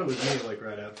attacked? thought it was me, like,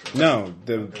 right after. No,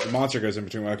 the monster goes in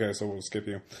between. Okay, so we'll skip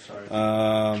you. Sorry.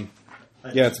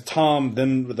 Yeah, it's Tom,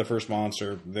 then the first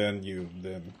monster, then you,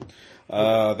 then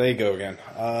they go again.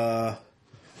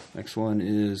 Next one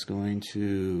is going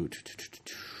to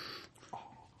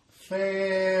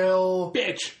Fail.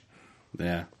 Bitch.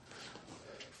 yeah.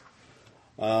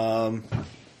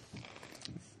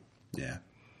 Yeah.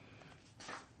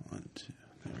 1, 2.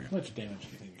 There we go. How much damage do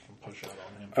you think you can push out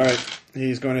on him? All right,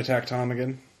 he's going to attack Tom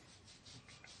again.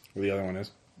 Well, the other one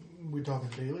is. We talking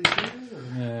daily here?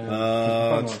 Or?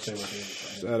 Probably won't say what it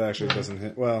is, right? That actually doesn't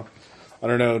hit. Well, I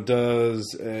don't know.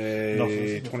 Does a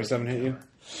Nothing. 27 hit you?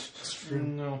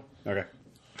 No, Okay.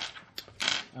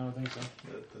 I don't think so.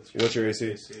 That's What's your AC?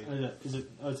 Is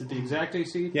it the exact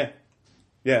AC? Yeah.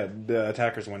 Yeah, the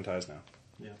attacker's win ties now.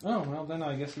 Oh, well, then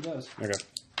I guess he does. Okay.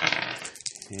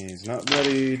 He's not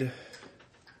bloodied.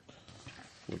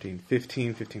 14,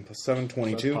 15 plus 7, So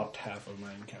 22. I've popped half of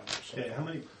my encounters. So Okay, how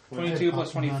many? 22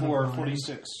 plus None of 24, mine.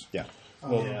 46. Yeah.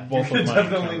 Well, Yeah. both You of my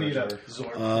definitely need a encounters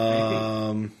Zork.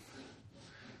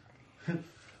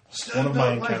 one of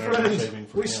my my encounters are friends. saving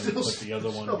for We him, still but the other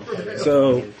one prevail.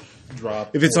 So,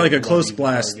 drop. if it's like a close bloody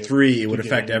blast target 3, it would to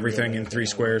get affect any everything real in 3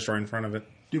 anything squares right in front of it.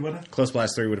 Do what? Close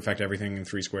blast 3 would affect everything in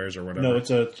 3 squares or whatever. No, it's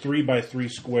a 3x3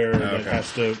 square that Okay.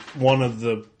 has to. One of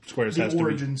the squares The has to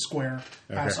origin square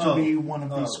has Okay. to be one of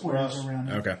these squares Ross. around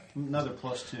it. Okay. Another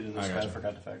plus 2 to this I guy. gotcha. I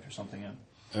forgot to factor something in.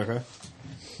 Okay.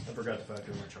 I forgot to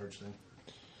factor in my charge thing.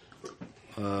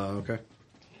 Okay.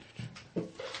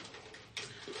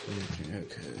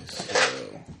 Okay, so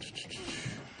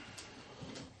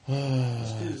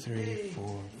 3,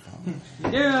 4,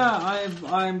 5. Yeah,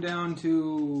 I'm down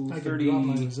to I can drop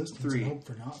my resistance 33. and hope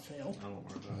for not fail. I don't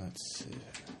worry about it. Let's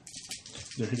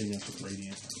see. They're hitting us with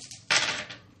radiant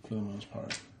for the most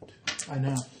part. I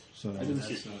know. So I didn't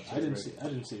see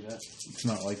that. it's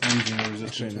not like losing the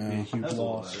resistance would be a no. huge That's a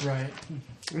loss. lot. Right.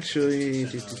 Actually,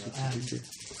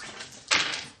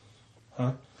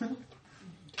 Huh? How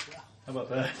about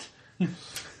that?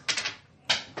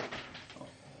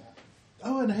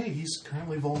 Oh, and hey, he's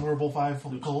currently vulnerable 5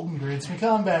 cold and grants me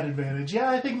combat advantage. Yeah,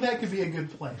 I think that could be a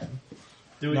good plan.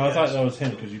 Do it No, I thought guys. that was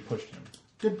him because you pushed him.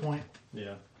 Good point.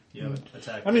 Yeah. Yeah,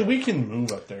 attack. I mean, we can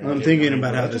move up there. and I'm get thinking him,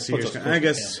 about but how that this just puts year's us going. I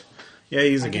close guess. to him. Yeah,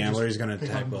 he's a I can gambler. just He's going to pick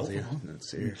attack on both both of you. of them. Let's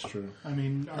see here. It's true. I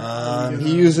mean,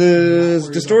 He uses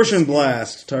Distortion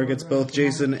Blast. Targets both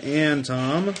Jason and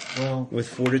Tom Well, with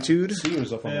Fortitude.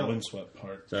 Seer's up on Fail. the windswept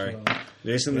part. Sorry. So,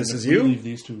 Jason, this and is if we you. leave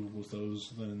these two with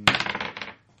those, then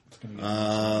it's going to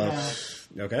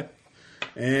get Okay.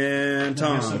 And So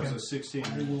Tom. it's a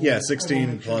 16. Yeah,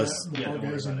 16 plus. The Yeah, ball don't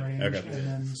worry goes in about it. range Okay. and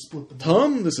then split the ball.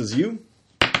 Tom, this is you.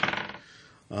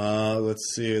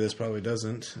 Let's see. This probably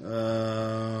doesn't.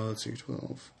 Let's see.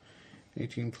 12.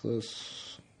 18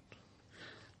 plus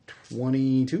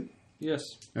 22. Yes.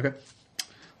 Okay.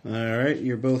 All right.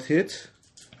 You're both hit.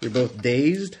 You're both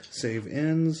dazed. Save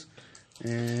ends.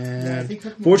 Yeah, I And think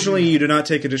that- fortunately, you do not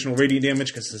take additional radiant damage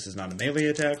because this is not a melee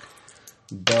attack.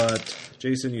 But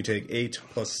Jason, you take 8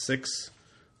 plus 6,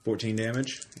 14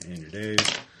 damage, and you're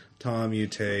dazed. Tom, you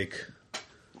take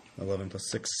 11 plus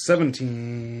 6,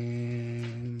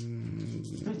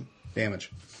 17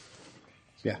 damage.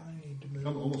 Yeah.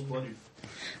 I'm almost bloody.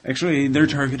 Actually, they're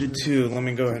targeted too. Let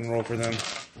me go ahead and roll for them.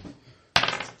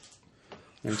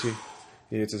 19.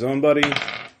 He hits his own buddy,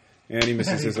 and he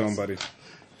misses his own buddy.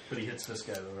 But he hits this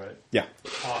guy, though, right? Yeah.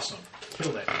 Awesome.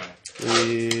 Kill that guy. Oh,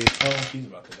 he's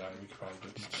about to die. We could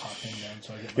probably just pop him down.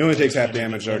 So I get He only takes half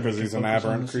damage though because he's an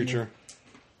aberrant creature.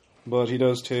 But he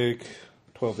does take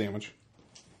 12 damage.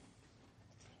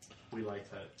 We like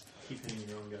that. Keep hitting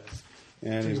your own guys.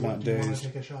 And he's not Do you want dazed. to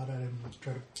take a shot at him and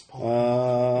try to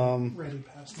pull him ready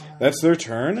past the line? That's their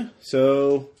turn.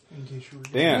 So, In case you were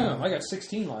damn. I got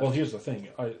 16 lives. Well, here's the thing.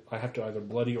 I have to either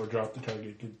bloody or drop the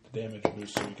target, get the damage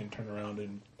boost, so we can turn around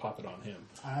and pop it on him.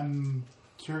 I'm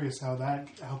curious how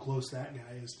close that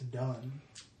guy is to done.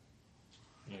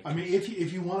 Yeah, I mean, if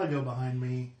you want to go behind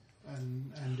me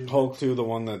and do Hulk 2, the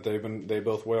one that they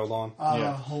both wailed on.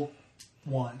 Yeah. Hulk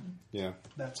 1. Yeah.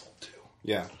 That's Hulk 2.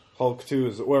 Yeah. Hulk 2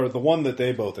 is where the one that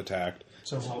they both attacked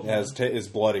So Hulk is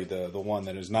bloody. The one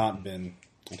that has not been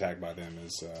attacked by them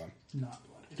is not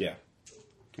bloody. yeah.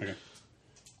 Okay.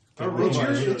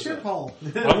 It's your call.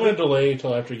 I'm going to delay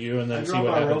till after you, and then see drop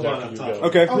what my happens robot after you on go. top.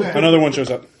 Okay. Okay. Another one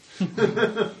shows up.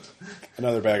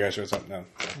 Another bad guy shows up. No.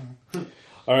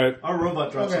 All right. Our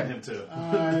robot drops Okay. on him too.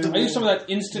 I used some of that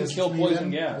instant This kill is me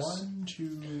poison then. gas. 1,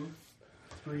 2,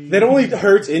 3. That only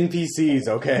hurts NPCs.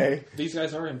 Okay. These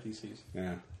guys are NPCs.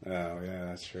 Yeah. Oh yeah,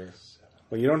 that's true.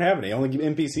 Well, you don't have any. Only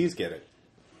NPCs get it.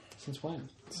 Since when?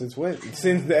 Since when?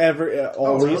 Since the ever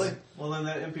always. Really? Well, then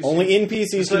that NPC Only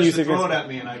NPCs can use it throw it against. at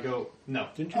me, and I go no.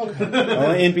 Didn't you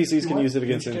Only NPCs can use it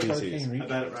against take NPCs. arcane I reach?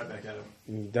 bat it right back at him.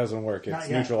 It doesn't work. It's Not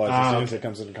yet. neutralized as soon as okay. it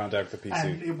comes into contact with the PC.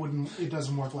 And it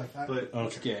doesn't work like that. But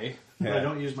It's gay. I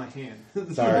don't use my hand.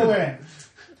 Sorry. Okay,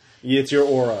 It's your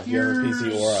aura, your Here's-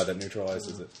 PC aura that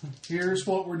neutralizes it. here's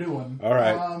what we're doing. All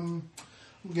right. I'm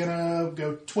gonna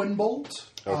go Twin Bolt.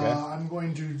 Okay. I'm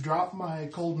going to drop my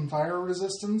cold and fire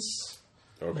resistance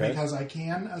Okay. because I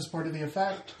can as part of the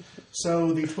effect.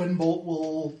 So the Twin Bolt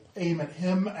will aim at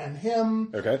him and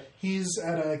him. Okay. He's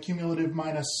at a cumulative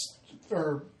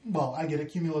I get a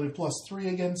cumulative +3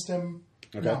 against him.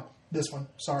 Okay. No, this one.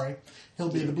 Sorry. He'll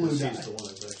be the blue guy. He's the one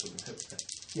that's actually been hit with it.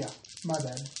 Yeah, my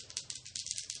bad.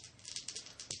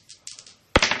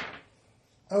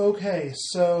 Okay,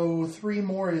 so 3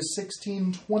 more is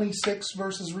 16, 26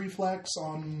 versus reflex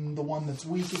on the one that's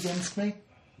weak against me.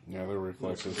 Yeah, they're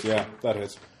reflexes. Yeah, that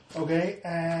hits. Okay,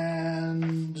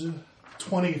 and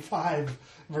 25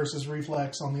 versus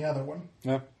reflex on the other one.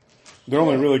 Yeah. Their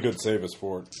only really good save is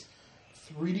for it.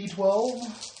 3d12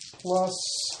 plus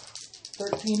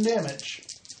 13 damage.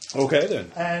 Okay,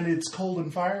 then. And it's cold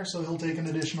and fire, so he'll take an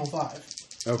additional 5.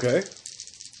 Okay.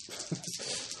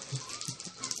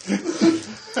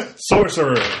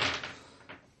 Sorcerer.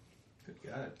 Good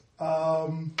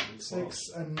God. 6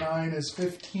 and 9 is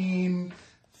 15.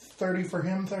 30 for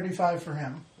him, 35 for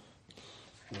him.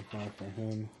 35 for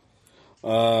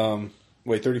him.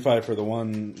 Wait, 35 for the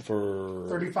one for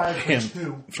 35 for Him.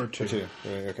 2. For two. two.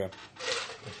 Right, okay.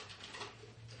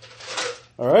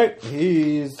 All right,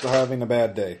 he's having a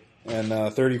bad day, and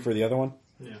 30 for the other one.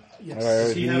 Yeah. Yes. All right,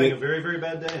 Is he having a very, very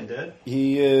bad day and dead?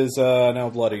 He is now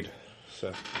bloodied.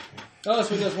 So. Oh,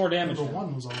 so he does more damage. Number now.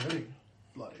 1 was already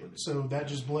bloodied, so that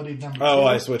just bloodied number 2. Oh,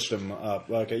 I switched them up.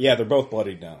 Okay, yeah, they're both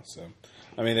bloodied now. So,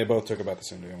 I mean, they both took about the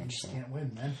same damage. So. Can't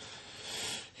win, man.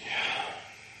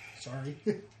 Sorry.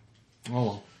 Oh,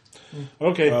 well.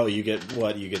 Okay. Oh, you get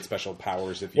what? You get special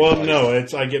powers if you. Well, bloody no, someone.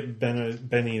 it's I get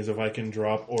Benny's if I can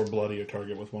drop or bloody a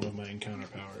target with one of my encounter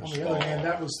On powers. the other hand,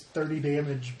 that was 30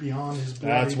 damage beyond his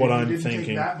bloody. That's what and I'm it didn't thinking.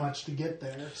 take that much to get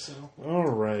there, so... All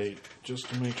right, just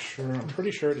to make sure. I'm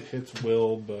pretty sure it hits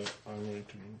Will, but I'm going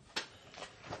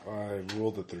to. I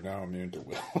ruled that they're now immune to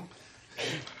will.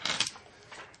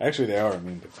 Actually, they are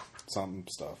immune to some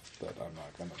stuff that I'm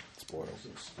not going to spoil.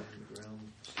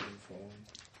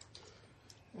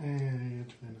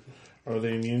 And Are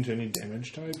they immune to any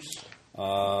damage types?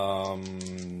 No,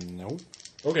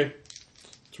 Okay,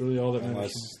 that's really all that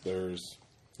unless matters. there's.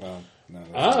 Well, no.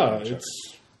 that's Ah, not check.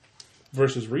 it's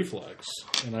versus reflex,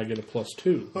 and I get a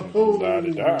 +2.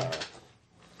 Da-da-da.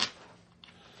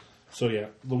 So yeah,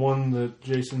 the one that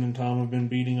Jason and Tom have been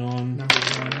beating on,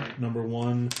 number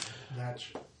one. that's...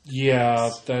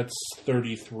 Yeah, that's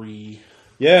 33.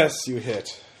 Yes, you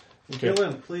hit. Okay, Kill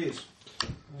him, please.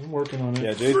 I'm working on it.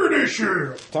 Yeah, Jay,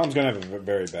 Finisher! Tom's gonna have a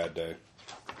very bad day.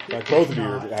 Like both of you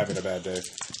are having a bad day.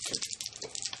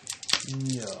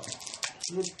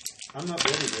 I'm not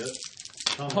ready yet.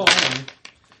 Oh, man.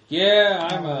 Yeah,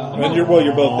 I'm And you're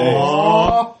both dazed.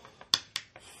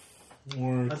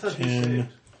 Or I thought you 10, saved.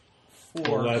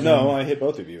 11. No, I hit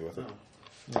both of you with it.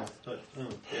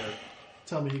 Yeah.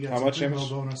 Tell me you guys How much have damage?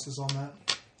 bonuses on that.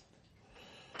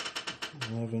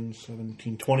 11,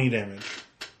 17, 20 damage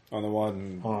On the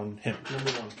one, on him.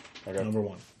 Number 1. I got Number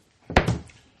one.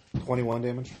 21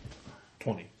 damage.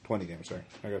 20. 20 damage. Sorry,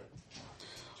 I got.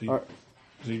 So All right.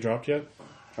 Has he dropped yet?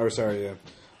 Oh, sorry. Yeah.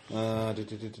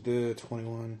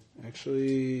 21.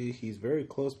 Actually, he's very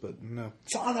close, but no.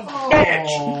 Son of a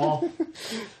bitch!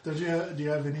 Do you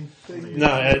have anything? No,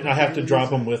 I have to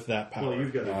drop him with that power. Well,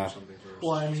 you've got to do something first.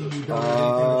 Well, I mean, you don't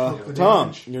have anything to Tom,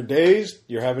 damage. you're dazed.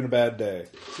 You're having a bad day.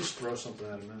 Just throw something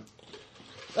at him,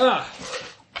 man.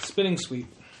 Spinning sweep.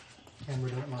 Hammer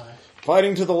don't lie.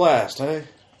 Fighting to the last, eh?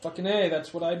 Fucking A,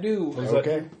 that's what I do.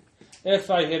 Okay.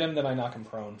 If I hit him, then I knock him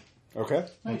prone. Okay.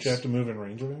 Don't you have to move in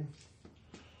range of him?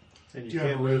 And Do you you have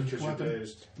can't a move ranged because you're weapon?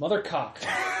 dazed. Mother cock.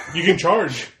 You can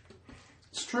charge.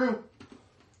 It's true.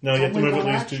 No, you have to Only move at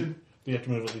one least action. two. You have to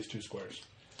move at least 2 squares.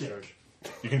 Charge.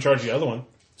 You can charge the other one.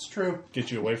 It's true.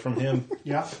 Get you away from him.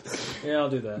 Yeah. Yeah, I'll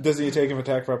do that. Does he take him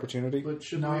attack for opportunity? But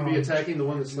shouldn't No. we be attacking the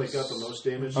one that's like got the most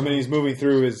damage? I mean, he's moving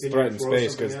through his Can you threatened throw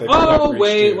space something because at they him? both Oh, reach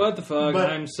wait, two. what the fuck? But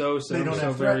I'm so they don't so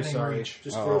have very threatening sorry. reach.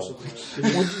 Just Oh. throw something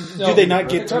at him. Do they not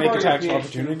get to make Cover attacks of your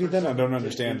opportunity then? I don't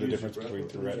understand the Use difference your between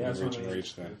breath threat Yeah, and that's reach what and I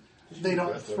reach then. They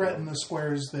don't threaten the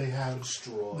squares they have.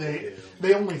 Destroy They him.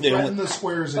 they only They threaten only- the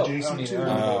squares Oh, adjacent I to don't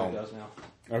them. know Oh. what it does now.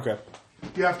 Okay.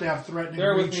 You have to have threatening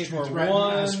Bear with me reach to for threaten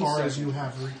as 1 far as second. you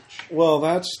have reach. Well,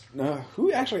 that's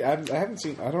who actually I haven't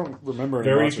seen. I don't remember any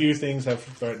Very monsters few things have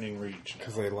threatening reach.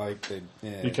 because they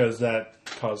yeah. Because that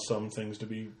caused some things to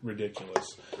be ridiculous.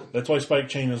 That's why Spike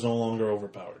Chain is no longer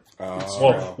overpowered.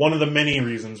 Well, one of the many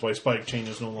reasons why Spike Chain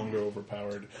is no longer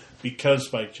overpowered, because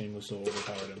Spike Chain was so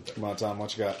overpowered in there. Come on, Tom,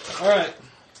 what you got? All right.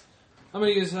 I'm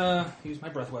going to use my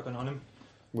breath weapon on him.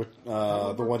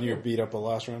 The one you beat up the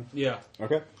last round? Yeah.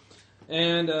 Okay.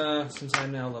 And since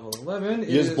I'm now level 11,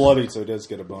 He is bloodied, so he does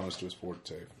get a bonus to his fort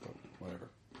save, but whatever.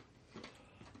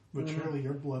 But surely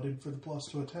you're blooded for the plus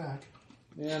to attack.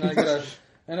 And I get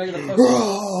a plus.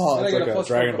 Oh, and I it's get like a a plus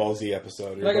Dragon 4 Ball Z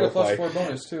episode. And I get a plus 4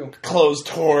 bonus too. Clothes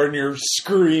torn, you're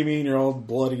screaming, you're all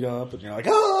bloodied up, and you're like,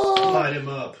 oh! Light him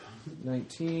up.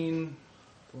 19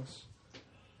 plus.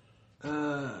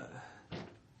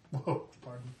 Whoa,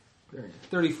 pardon.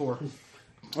 34.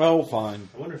 Oh, fine.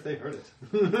 I wonder if they heard it.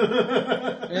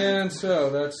 And so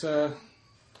that's and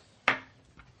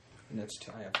that's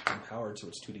I have empowered, so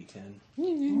it's 2d10.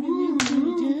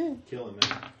 Kill him,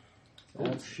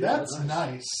 man. That's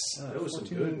nice. That was some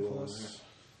 14 good rolling plus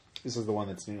This is the one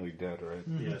that's nearly dead, right?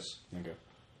 Yes. Okay.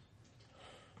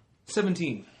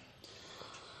 17.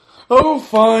 Oh,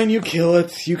 fine, you kill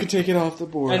it. You can take it off the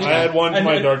board. And- I add 1 to And-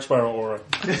 my and- Dark Spiral aura.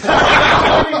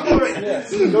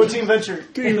 Go Team Venture.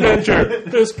 Team Venture,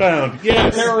 fist pound.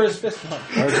 Yes. Terrorist fist pump.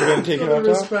 Aren't you going to take it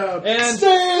off top?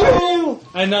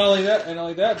 And not only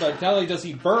that, but not only does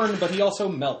he burn, but he also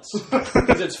melts.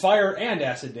 Because it's fire and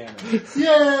acid damage.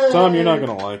 Yay! Tom, you're not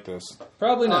going to like this.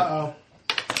 Probably not. Uh-oh.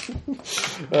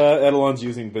 Edelon's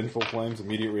using Vengeful Flame's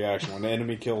immediate reaction. When the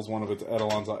enemy kills one of its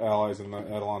Edelon's allies in the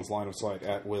Edelon's line of sight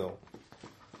at will.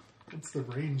 What's the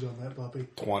range on that puppy?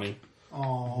 20. Aww.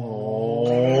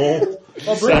 Oh,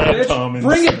 bring Sad it, Tom bitch. and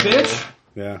Bring it, Snow. bitch.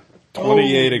 Yeah.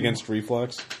 28 against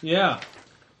reflex. Yeah.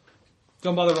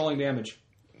 Don't bother rolling damage.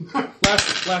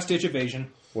 Last ditch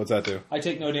evasion. What's that do? I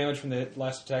take no damage from the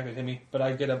last attack that hit me, but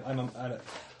I get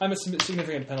I'm a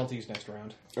significant penalties next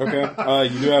round. Okay.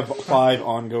 You do have 5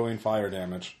 ongoing fire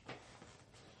damage.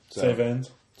 So, Save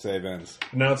ends. Save ends.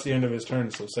 Now it's the end of his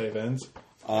turn, so save ends.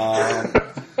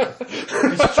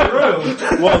 It's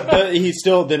true. Well, he's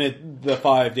still the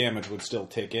 5 damage would still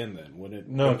tick in then, wouldn't it?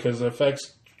 No, because the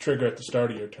effects trigger at the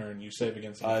start of your turn. You save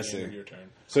against them I at the see. end of your turn.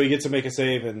 So he gets to make a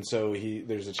save, and so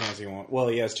there's a chance he won't. Well,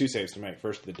 he has 2 saves to make.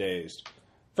 First, the dazed.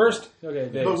 First, okay,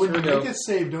 Dave. But when here you we make go. a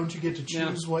save, don't you get to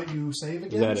choose what you save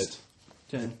Is against?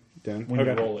 that it? 10. 10? When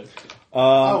you roll it.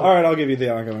 All right, I'll give you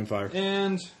the ongoing fire.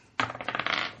 And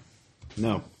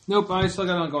No. nope, I still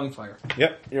got ongoing fire.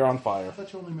 Yep, you're on fire. I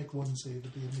thought you only make one save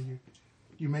at the end of your...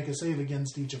 You make a save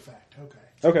against each effect.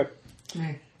 Okay.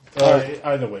 Okay.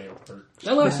 Either way, it'll hurt.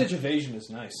 That last ditch evasion is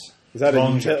nice. Is that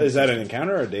Long is that an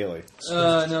encounter or a daily?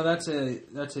 No, that's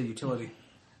a utility.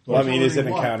 Well, I mean, is it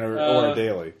an What? encounter or a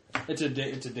daily? It's a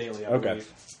daily. I Okay.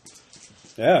 believe.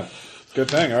 Yeah. Good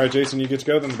thing. All right, Jason, you get to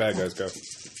go, then the bad guys go.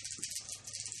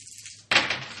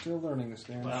 Still learning this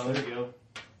damn Wow, shit. there you go.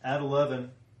 Add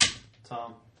 11,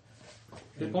 Tom.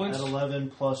 Hit points? Add 11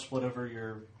 plus whatever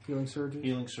your Healing surges.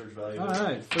 healing surge value All is.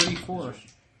 right, 34.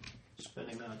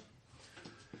 Spending that.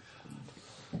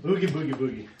 Boogie, boogie,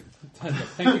 boogie.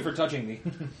 Thank you for touching me.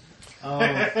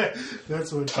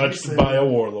 That's what she Touched said. by a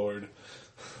warlord.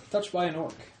 Touched by an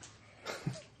orc.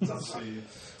 Let's see.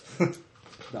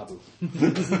 Dabu.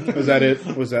 Was that it?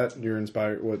 Was that your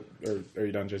inspired? What? Or are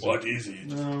you done, Jason? What is it?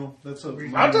 No, that's a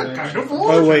Not that kind of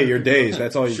war. Oh wait, you're dazed.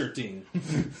 That's all you. 13.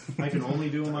 I can only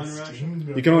do a minor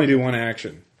action. You can only do one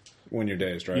action when you're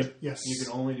dazed, right? Yep. Yes. You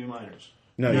can only do minors.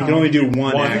 No, you can only do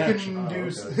one One action. You can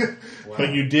do. Okay.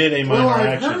 But you did a minor Well, I've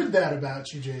action. heard that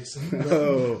about you, Jason. but-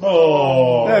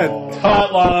 Oh,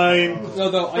 hotline. No,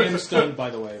 though I am stunned, by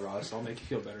the way, Ross. I'll make you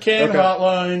feel better. Can Okay.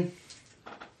 hotline.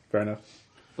 Fair enough.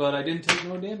 But I didn't take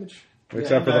no damage.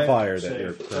 Except for the fire that Safe.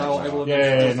 you're So I will.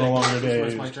 Yay, still no take longer damage. So it's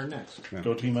dazed. my turn next.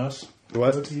 Go team us.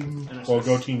 What? Team- Well,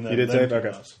 go team them. You did then save? team Okay.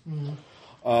 us.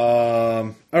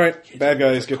 All right, bad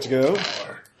guys get to go.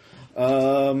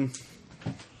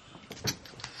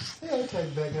 Yeah, I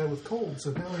tagged that guy with cold,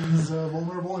 so now he's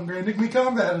vulnerable and granting me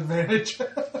combat advantage.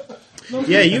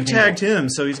 Yeah, you tagged him,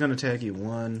 so he's going to tag you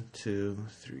 1, 2,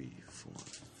 3, 4,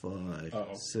 5,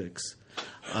 Uh-oh. 6.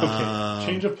 Okay,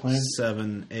 change of plan.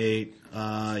 7, 8.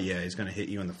 Yeah, he's going to hit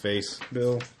you in the face,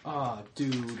 Bill. Ah,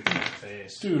 dude.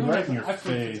 Face. Dude, You know, right in your I've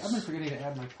face. been forgetting to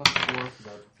add my +4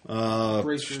 for the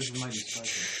bracers and my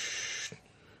disciples.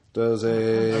 Does I'm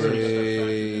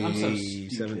so a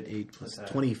stupid. 7, 8 plus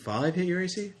 25 hit your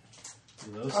AC?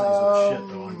 Those things are shit,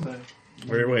 though, aren't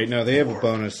they? Wait, no, they have a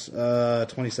bonus.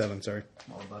 27, sorry.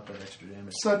 All about that extra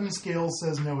damage. Sudden skill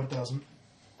says no, it doesn't.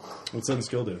 What's sudden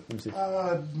skill do? Let me see.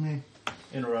 Me.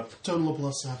 Interrupt. Total of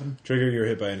 +7. Trigger, you're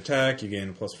hit by an attack. You gain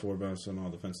a +4 bonus on all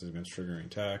defenses against triggering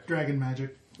attack. Dragon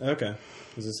magic. Okay.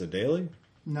 Is this a daily?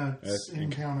 No, it's That's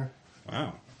encounter.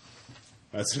 Wow.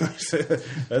 That's nice.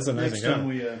 That's a nice Next time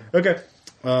encounter. we, Okay.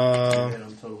 again,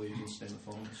 I'm totally using stand the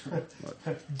phone.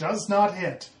 Does not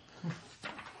hit.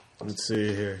 Let's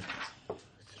see here.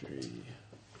 3.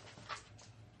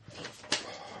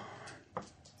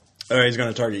 All right, he's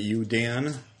going to target you,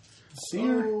 Dan.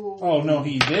 Seer? Oh, no,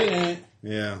 he didn't.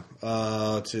 Yeah.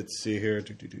 Let's see here.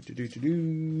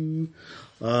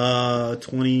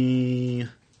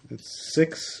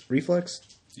 26 reflex.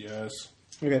 Yes.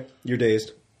 Okay, you're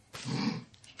dazed.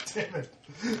 Damn it.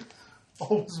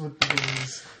 Always with the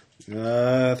days.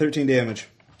 13 damage.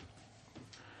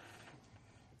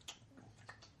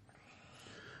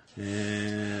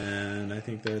 And I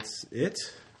think that's it.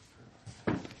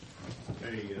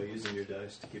 There you go, using your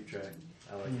dice to keep track.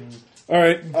 I like it. All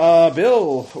right,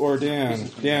 Bill or Dan?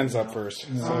 Dan's up first.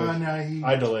 No, he,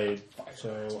 I delayed.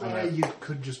 So you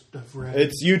could just have read.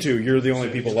 It's you two. You're the only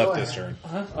people left Go this ahead.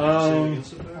 turn.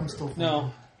 I'm still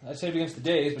No, I saved against the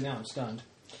days, but now I'm stunned.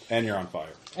 And you're on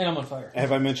fire. And I'm on fire.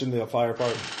 Have I mentioned the fire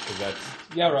part? 'Cause that's...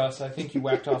 Yeah, Russ, I think you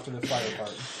whacked off to the fire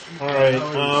part. all right.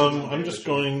 I'm just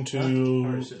going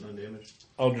Already to sitting on damage.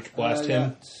 Eldritch Blast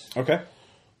him. got Okay.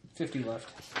 50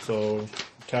 left. So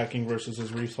attacking versus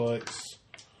his reflex.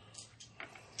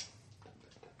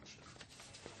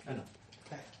 I know.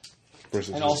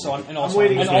 Versus And also, his- and I'm also,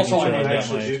 waiting and for also, making I'm sure I when I got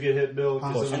actually undamaged. do get hit, Bill.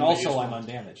 'cause And I'm also, gonna I'm use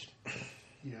undamaged.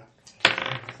 Yeah.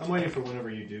 I'm waiting for whenever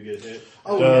you do get hit.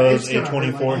 Oh, Does it's a gonna hurt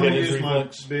 24 my- I'm hit gonna his use my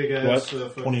reflex? big ass What?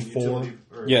 fucking 24? utility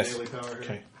or Yes. daily power here.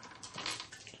 Okay.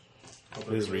 I'll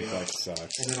put His it reflex sucks.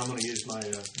 And then I'm going to use my.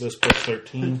 This plus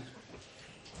 13.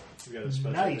 We got a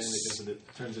special Nice. thing that gives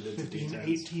it, turns it into 15, D10s.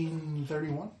 18,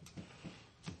 31.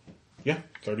 Yeah,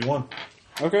 31.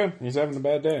 Okay, he's having a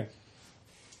bad day.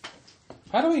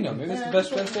 How do we know? Maybe it's the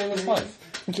best day of his life.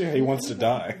 Yeah, he wants to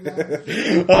die. He's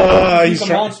he's a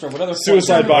trying... monster. What other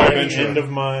Suicide by End adventure. of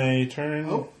my turn.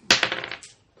 Oh.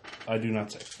 I do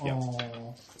not save. Yeah.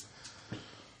 Oh.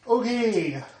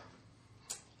 Okay.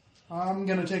 I'm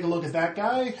going to take a look at that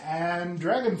guy and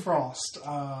Dragon Frost.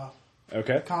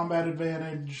 Okay. Combat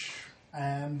advantage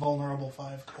and vulnerable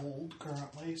 5 cold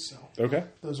currently, so Okay.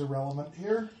 those are relevant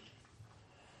here.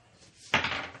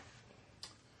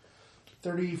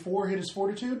 34 hit his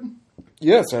fortitude.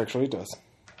 Yes, actually, it does.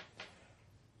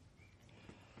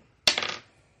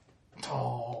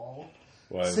 Oh.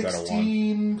 Well, is that a 1?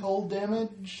 16 cold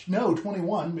damage. No,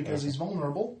 21 because he's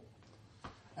vulnerable.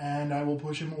 And I will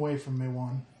push him away from me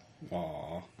 1.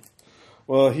 Aw.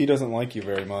 Well, he doesn't like you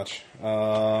very much.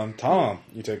 Tom,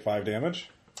 you take 5 damage.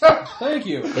 Thank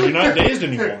you. But you're not dazed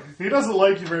anymore. He doesn't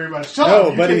like you very much. Tom, No,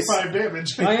 you but take he's- 5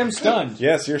 damage. I am stunned.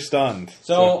 Yes, you're stunned.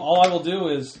 So all I will do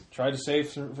is try to save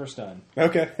for stun.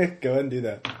 Okay, go ahead and do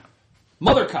that.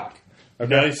 Mothercock.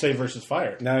 Okay. Now you say versus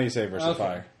fire. Now you say versus Okay.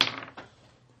 fire.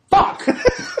 Fuck!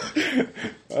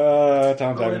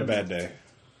 Tom's having a bad day.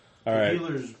 All right,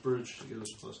 Healer's Brooch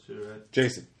gives us +2, right?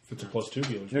 Jason, If it's a plus 2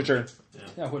 healer. your turn.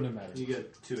 Yeah, it wouldn't have mattered. You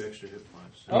get 2 extra hit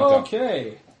points.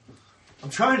 Okay. I'm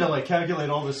trying to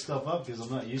calculate all this stuff up because I'm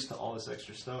not used to all this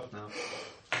extra stuff now.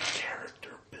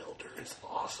 Character builder is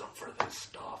awesome for this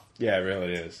stuff. Yeah, it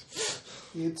really is.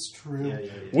 It's true. Yeah.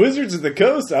 Wizards of the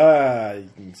Coast. You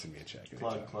can send me a check.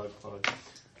 Plug.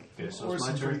 Okay, so Or it's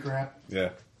my some free turn. crap. Yeah,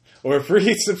 or a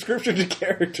free subscription to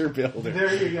Character Builder.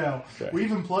 There you go. Okay. We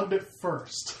even plugged it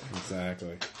first.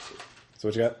 Exactly. So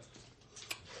what you got?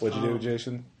 What'd you do,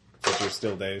 Jason? Since you're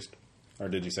still dazed. Or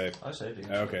did you save? I saved it.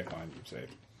 Okay, fine. You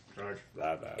saved. Charge.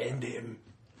 Blah, blah, blah. End him.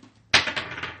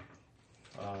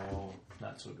 Oh,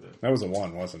 not so good. That was a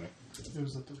 1, wasn't it? It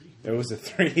was a 3. It was a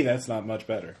 3. That's not much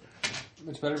better.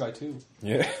 It's better by 2.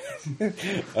 Yeah.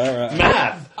 All right.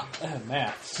 Math!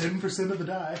 Maths. 10% of the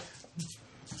die.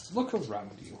 Look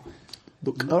around you.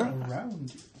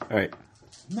 Around you. All right.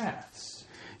 Maths.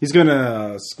 He's going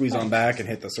to squeeze on back and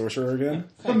hit the sorcerer again.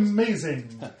 Amazing.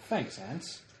 Thanks,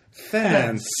 Ants.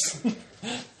 Fence.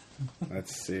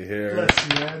 Let's see here. Bless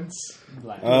you, Ants.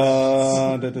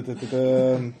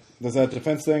 Does that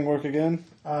defense thing work again?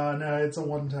 No, it's a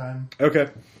one-time. Okay.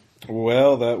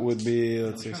 Well, that would be,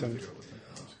 let's see,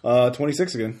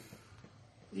 26 again.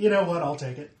 You know what? I'll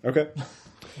take it. Okay.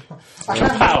 I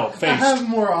have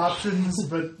more options,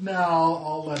 but now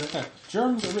I'll let it.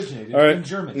 Germs originated All right. in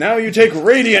Germany. Now you take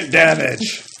radiant damage,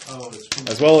 It's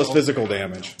as well as physical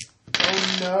damage.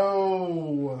 Oh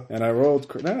no! And I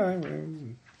rolled... No, I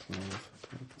rolled 12,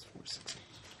 4, 6,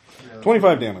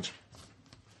 25 damage.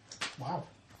 Wow,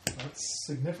 that's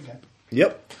significant.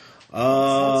 Yep.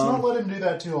 Let's not let him do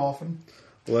that too often.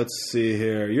 Let's see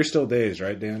here. You're still dazed,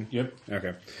 right, Dan? Yep.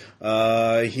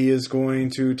 Okay. He is going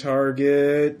to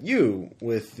target you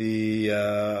with the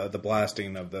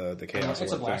blasting of the chaos.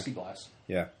 It's a orb thing. blasty blast.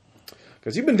 Yeah.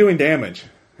 Because you've been doing damage,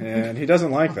 and he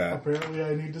doesn't like that. Apparently,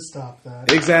 I need to stop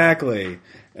that. Exactly.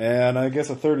 And I guess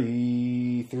a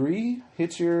 33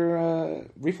 hits your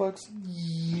reflex?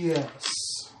 Yes.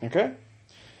 Okay.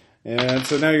 And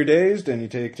so now you're dazed, and you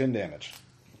take 10 damage.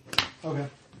 Okay.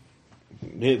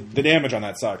 The damage on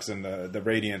that sucks, and the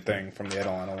radiant thing from the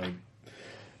Eidolon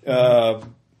only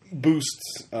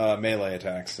boosts melee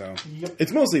attacks. So Yep.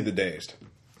 it's mostly the dazed.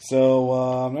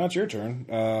 So now it's your turn,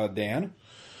 Dan.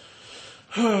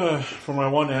 For my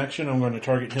one action, I'm going to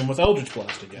target him with Eldritch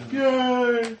Blast again.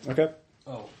 Yay! Okay.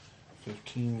 Oh.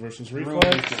 15 versus Room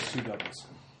reflex. gets 2 doubles.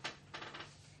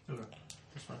 Okay.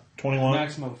 That's fine. 21.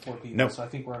 Maximum of 4 people, Nope. so I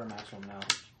think we're at our maximum now.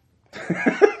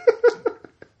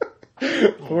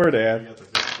 Poor You Dan. got the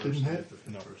fifth Didn't person, hit? the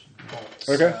fifth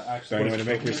person. Okay. Actually, So anyone to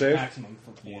make your save? Maximum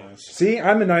for 4. Yes. See,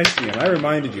 I'm a nice DM. I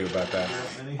reminded you about that.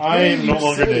 I am no you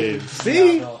longer saved. dazed.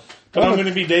 See? So, But I'm going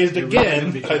to be dazed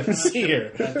again by the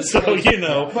seer. So, you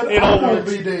know, But it I all will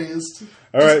works. be dazed.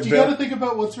 All right, You Bill. got to think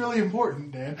about what's really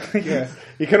important, Dan. Yeah.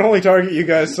 He can only target you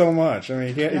guys so much. I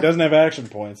mean, he doesn't have action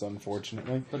points,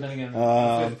 unfortunately. but then again,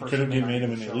 Um, the fifth person could have may not made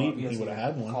him even an show elite up. if he has would to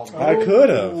have had one. call them. I could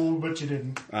have. Oh, but you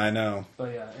didn't. I know.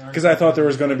 But yeah, Because I thought there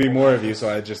was going to be more of you,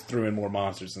 so I just threw in more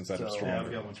monsters instead of So, stronger. yeah,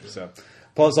 we got one too. So,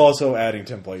 plus, also adding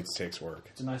templates takes work.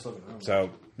 It's a nice looking room. So,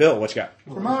 Bill, what you got?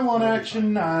 For my one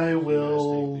action, I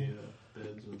will Take the,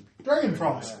 beds and Dragon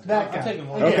Frost. That guy. I'm taking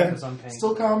one Okay. because I'm paying.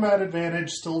 Still combat advantage,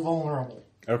 still vulnerable.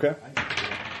 Okay. I don't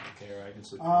care. I can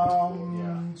sleep.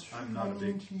 Um, I'm not a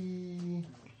big 20,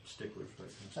 stickler for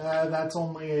that kind of stuff. that's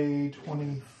only a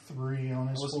 23 on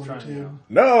his I wasn't trying to 42.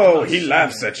 No, he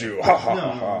laughs at you. Ha ha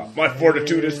ha ha. My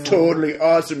fortitude is totally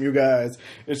awesome, you guys.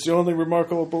 It's the only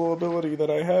remarkable ability that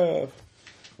I have.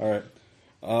 All right.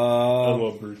 I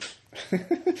love brutes.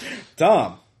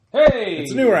 Tom, Hey!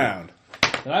 it's a new round.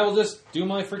 Then I will just do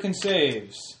my freaking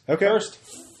saves. Okay. First,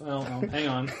 hang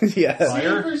on. Yes.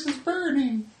 Fire. Versus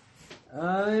burning.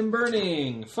 I'm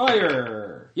burning.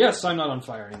 Fire. Yes, I'm not on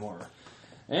fire anymore.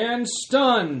 And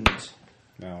stunned.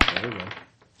 No, there we go.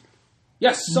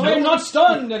 Yes, I am not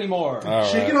stunned anymore. All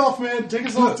Shake right. it off, man. Take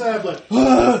a salt tablet.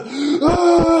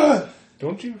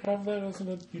 Don't you have that as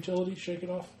a utility? Shake it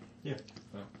off? Yeah.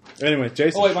 Anyway,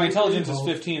 Jason. Oh wait, my intelligence is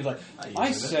 15. It's like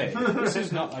I say, this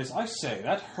is not. I say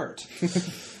that hurt.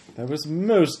 That was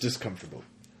most discomfortable.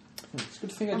 It's a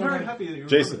good thing I I'm don't very have. happy that you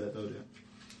Jason. remember that, though, Dan.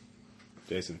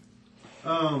 Jason,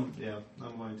 Yeah,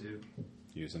 I'm going to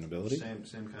use an ability.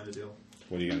 same kind of deal.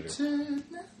 What are you going to do? Turn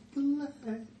out the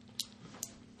light.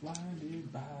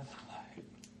 Blinded by the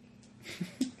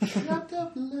light. Wrapped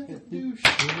up like a douche.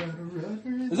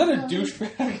 Is that a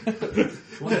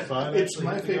douchebag? 25. It's actually,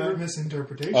 my I think favorite I-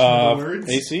 misinterpretation of the words.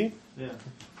 AC? Yeah.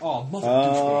 Oh, mother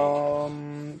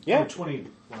douchebag. Yeah. Oh, 20.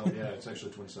 Well, yeah, it's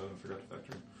actually 27. I forgot to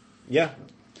factor in. Yeah.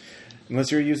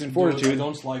 Unless you're using I fortitude.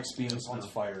 don't like being on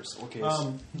fires. Okay.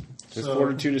 Because So-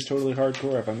 fortitude is totally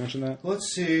hardcore, if I mentioned that.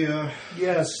 Let's see.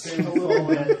 Yes, a little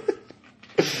bit.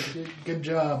 Good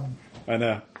job. I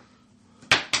know.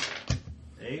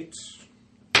 8,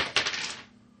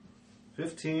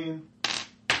 15,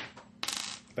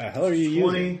 The hell are you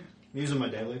 20. using? I'm using my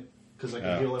daily because I can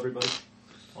Oh. heal everybody.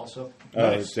 Also, Oh,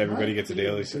 Nice. so everybody Right. gets a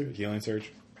daily healing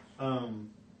surge? so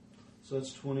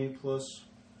that's 20 plus.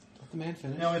 Let the man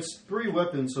finish. Now it's 3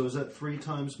 weapons, so is that 3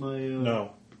 times my?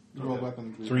 No. Roll Okay.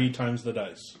 weapon. 3 times the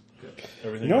dice.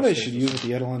 Everything You know what I else should stays use with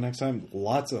the Eidolon next time?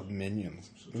 Lots of minions.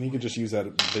 And you could just use that.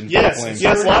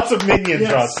 Yes, lots of minions,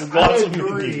 Yes, Russ. I Lots of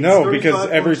agree. minions. No, 35 because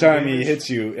every points of time he damage. hits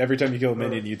you, every time you kill a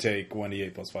minion, you take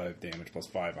 1d8 plus 5 damage plus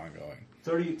 5 ongoing.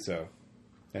 30, So,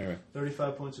 anyway,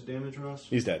 35 points of damage, Ross.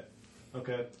 he's dead.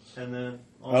 Okay, and then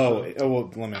Oh, also,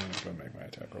 well, let me go make my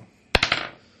attack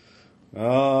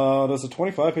roll. Does a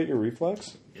 25 hit your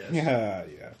reflex? Yes. Yeah,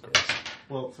 of course.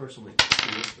 well, first let me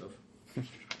do this stuff.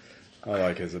 I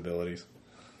like his abilities.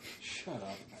 Shut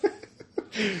up.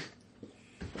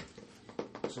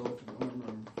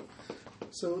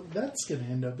 So that's going to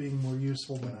end up being more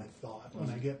useful than I thought when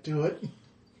I get to it.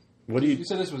 What do you? You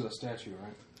said this was a statue,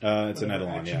 right? It's an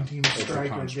Eidolon, Action yeah. Team It's a Striker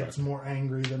construct. gets more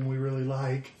angry than we really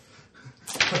like.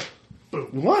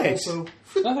 What? Also,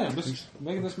 Nothing. I'm just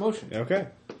making this motion. Okay.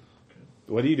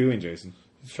 What are you doing, Jason?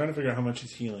 He's trying to figure out how much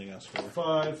he's healing us for.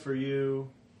 5 for you.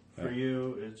 For Yeah.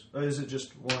 you, it's is it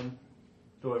just one?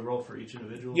 Do I roll for each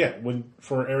individual? Yeah,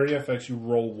 for area effects, you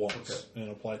roll once Okay.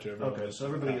 and apply to everyone. Okay, so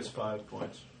everybody gets 5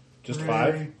 points. Just Hooray.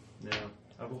 5 Yeah,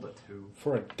 I rolled a 2.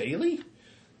 for a daily.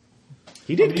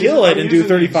 He did I'm kill using- it I'm and do using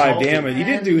the 35 exalted. damage. He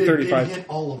did and do it 35. hit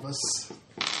all of us.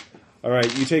 All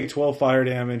right, you take 12 fire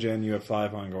damage and you have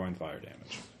 5 ongoing fire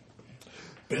damage.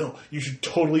 Bill, you should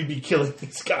totally be killing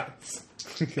these guys.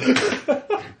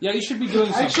 Yeah, you should be doing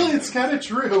something. Actually, it's kind of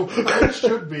true. It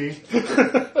should be.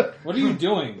 What are you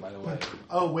doing, by the way?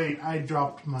 Oh, wait, I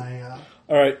dropped my...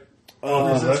 All right. The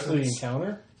rest of the Resistance.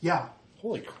 encounter? yeah,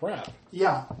 Holy crap.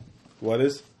 yeah. What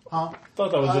is? Huh? I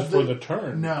thought that was just for the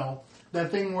turn. No. That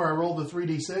thing where I rolled a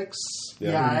 3d6,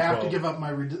 Yeah, yeah, I have to 3d12. give up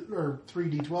my... or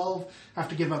 3d12, I have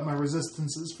to give up my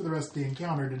resistances for the rest of the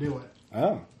encounter to do it.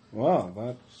 Oh, well,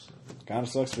 that kind of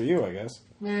sucks for you, I guess.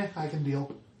 I can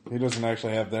deal. He doesn't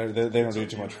actually have that. They don't do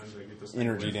too much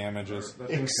energy damages. That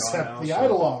thing's gone Except now, the so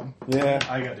Eidolon. Yeah.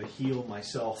 I got to heal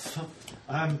myself.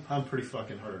 I'm pretty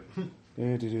fucking hurt.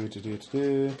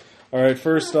 All right,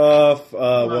 first off,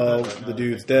 well, that right now, the I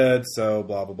dude's think. dead, so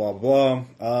blah, blah, blah, blah,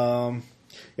 blah.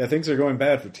 Yeah, things are going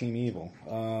bad for Team Evil.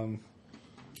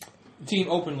 Team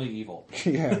openly evil.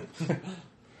 Yeah.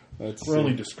 Let's We're see.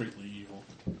 only discreetly evil.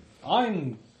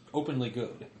 I'm openly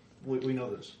good. We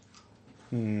know this.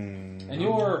 And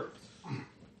you're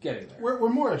getting there. We're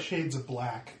more a Shades of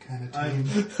Black kind of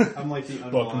team. I'm like the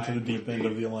Welcome to the unaligned deep with end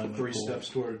of the alignment 3 pool. steps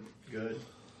toward good.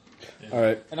 All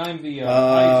right. And I'm the.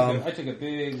 Um, I took a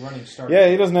big running start. Yeah,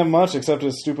 he doesn't have much except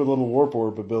his stupid little warp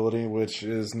orb ability, which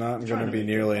is not going to be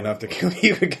nearly enough to kill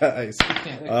you guys.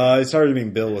 It's hard to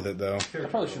being Bill with it, though. I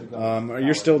probably should have gone. Are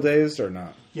you still dazed or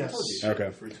not? Yes. Okay.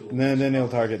 And then he'll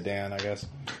target Dan, I guess.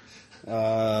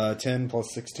 10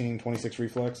 plus 16, 26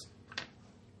 reflex.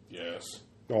 Yes.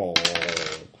 Oh,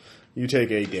 you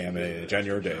take 8 damage on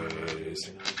your days.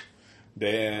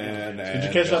 Dan. Did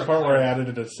you catch that part where I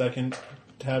added a second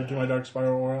tab to my Dark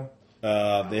Spiral aura?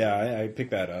 Yeah, I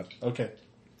picked that up. Okay.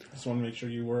 Just want to make sure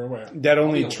you were aware. That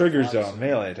only I'll be triggers able to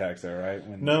melee attacks, though, right?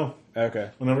 When- No. Okay.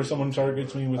 Whenever someone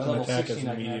targets me with At an level attack as 16 an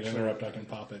I can immediate actually- interrupt, I can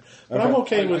pop it. But Okay. I'm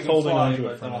okay I with can holding fly, on to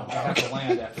but it for then now. I have to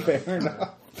land after. Fair that.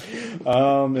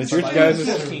 enough. It's your By guys.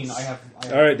 level 15, I have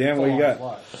All right, Dan, what you full-on got?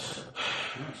 fly.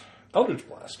 Eldritch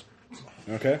Blast.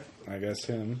 Okay, I guess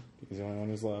him. He's the only one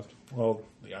who's left. Well,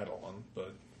 the idle one,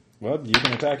 but Well, you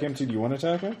can attack him too. Do you want to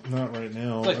attack him? not right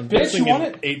now. Like, I'm bitch, guessing you want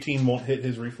if it? 18 won't hit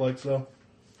his reflex, though.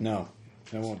 No,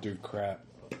 that won't do crap.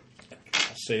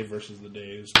 Save versus the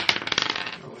dazed.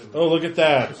 Oh, look at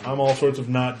that. I'm all sorts of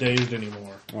not dazed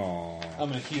anymore. Aww. I'm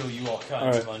going to heal you all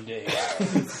kinds of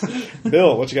undays.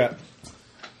 Bill, what you got?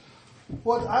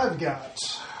 What I've got.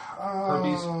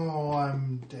 Herpes. Oh,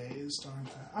 I'm dazed, aren't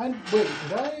I?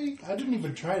 Wait, I didn't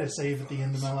even try to save at the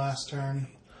end of my last turn.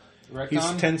 He's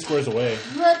Retcon? 10 squares away.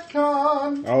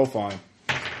 Retcon! Oh, fine.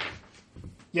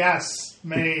 Yes,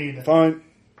 made. Fine.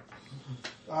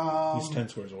 He's 10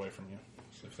 squares away from you,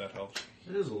 if that helps.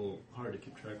 It is a little hard to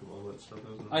keep track of all that stuff,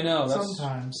 isn't it? I know.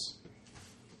 Sometimes.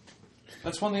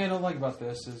 That's one thing I don't like about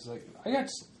this is like I got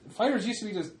fighters used to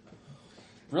be just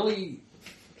really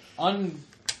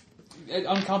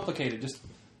uncomplicated, just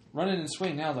run in and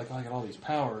swing. Now like I got all these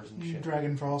powers and shit.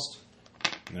 Dragon Frost.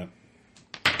 Yep.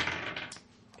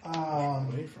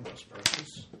 Away from us,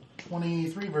 precious.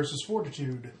 23 versus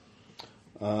Fortitude.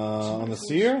 On the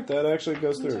seer, that actually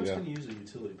goes through. Sometimes Yeah. can you use a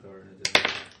utility power in a day?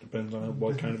 Depends on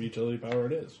what kind of utility power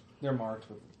it is. They're marked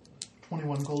with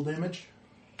 21 cold damage.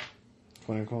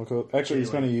 20 cool. Actually, he's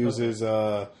going to use his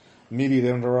immediate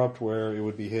interrupt, where it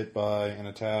would be hit by an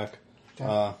attack.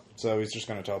 Okay. So he's just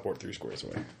going to teleport 3 squares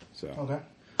away. So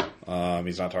Okay.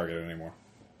 he's not targeted anymore.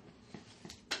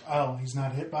 Oh, he's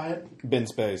not hit by it? Bin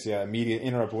space, yeah. Immediate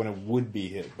interrupt when it would be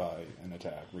hit by an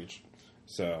attack reached.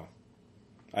 So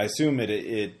I assume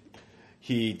it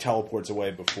he teleports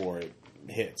away before it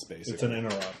hits, basically. It's an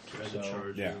interrupt. As a So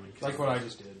charge. yeah. Like what I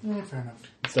just did. Yeah, fair enough.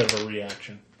 instead of a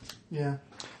reaction. Yeah.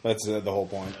 That's the whole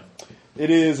point. It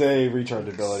is a recharge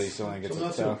ability, so I So gets I'm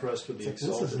not it so down. impressed with the It's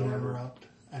like, this is exalted an armor. interrupt,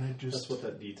 and it That's just... what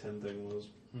that D10 thing was.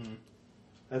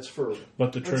 That's for...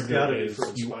 But the That's trigger gotta be is for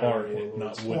you inspiring are hit,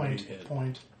 warlords. not would be hit.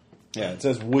 Point. Yeah, it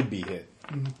says would be hit.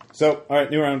 So, all right,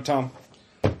 new round, Tom.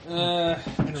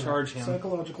 Charge him.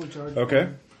 Psychologically charged. Okay.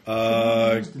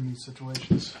 Used in these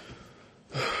situations.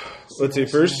 Let's see.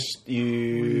 First, Where you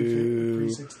you.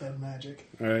 3/6 that magic.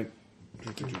 All right.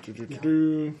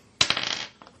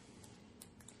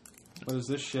 What is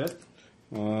this shit?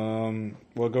 Well,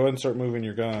 go ahead and start moving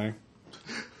your guy.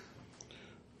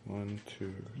 1,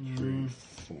 2, 3,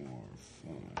 4,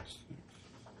 5, 6.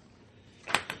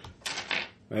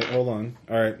 Wait, hold on.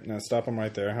 All right, now stop him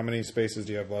right there. How many spaces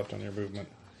do you have left on your movement?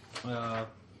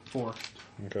 4.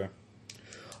 Okay.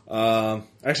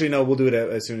 Actually, no. We'll do it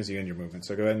as soon as you end your movement.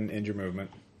 So go ahead and end your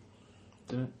movement.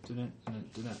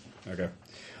 Okay.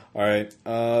 All right.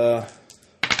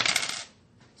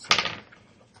 So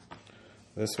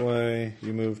this way,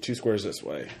 you move 2 squares this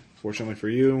way. Fortunately for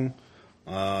you,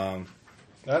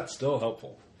 That's still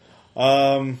helpful.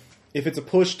 if it's a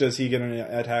push, does he get an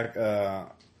attack of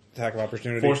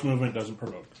opportunity? Force movement doesn't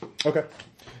provoke. Okay.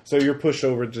 So you're pushed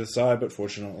over to the side, but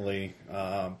fortunately,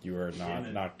 you are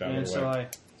not knocked out And of the way.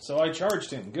 so I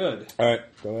charged him. Good. All right.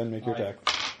 Go ahead and make your All right.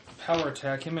 attack. Power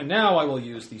attack him, and now I will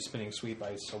use the spinning sweep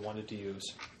I so wanted to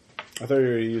use. I thought you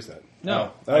were going to use that.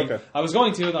 No. Oh, okay. I was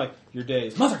going to, like, your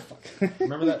days. Motherfucker.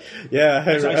 Remember that? Yeah.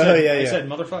 So I said, Oh, yeah, I yeah. said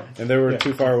motherfucker. And they were Yeah.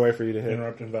 too far away for you to hit.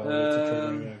 Interrupt invalidates a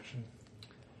triggering action.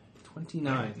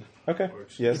 29. Okay.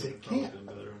 Yes. It can't. Been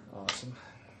better. Awesome.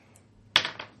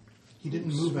 He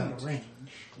didn't move out of range.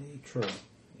 True.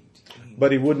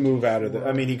 But he would move out of the.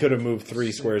 I mean, he could have moved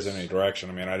 3 squares in any direction.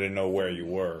 I mean, I didn't know where you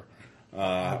were,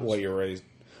 what you were raised.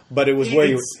 But it was where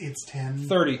you. It's 10.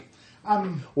 30.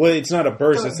 Well, it's not a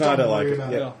burst. It's not a Don't like. worry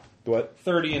about Yeah. it. What?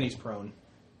 30 and he's prone.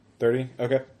 30.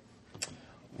 Okay.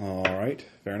 All right.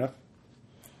 Fair enough.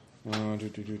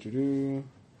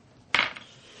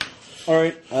 All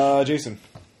right, Jason.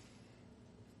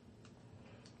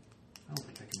 I don't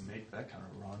think I can make that kind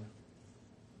of run.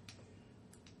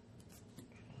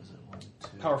 Was it 1,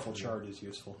 2, Powerful 3, charge is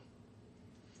useful.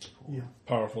 Yeah.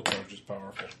 Powerful charge is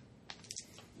powerful.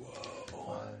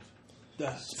 5,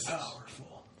 That's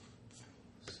powerful.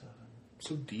 7.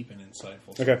 So deep and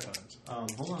insightful Okay. sometimes.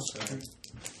 Hold on a second.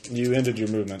 You ended your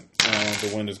movement.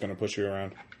 The wind is going to push you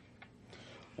around.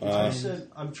 I said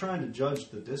I'm trying to judge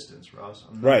the distance, Ross.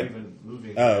 I'm not Right. even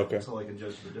moving Okay. until I can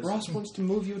judge the distance. Ross wants to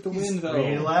move you with the wind, though.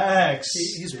 Relax.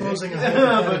 He's posing a But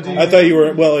hypothetical. I thought you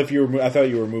were. Well, if you were, I thought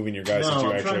you were moving your guy No, since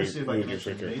you I'm trying to see actually if I moved can your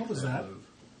actually figure. make What was that? move.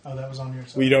 Oh, that was on your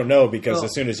side. Well, you don't know because Well,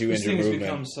 as soon as you these end your things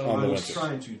movement become so- on I the was winter.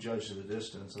 trying to judge the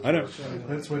distance. I know.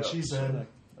 That's what she said.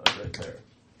 Right there.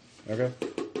 Okay.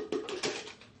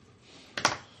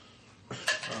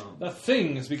 The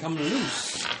thing has become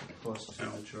loose. Plus 2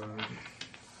 charge.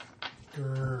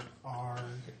 Grr, arg.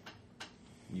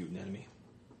 Mutant enemy.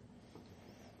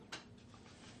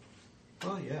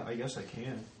 Well, yeah, I guess I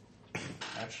can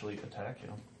actually attack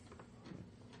him.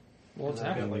 Well, I've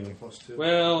attack got him. like a plus 2.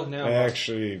 Well, now.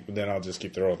 Actually, then I'll just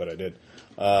keep the roll that I did.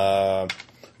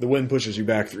 The wind pushes you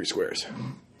back 3 squares.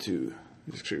 2.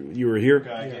 You were here.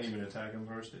 I can't even attack him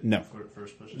first. No.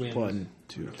 First pushes. Wind. 1,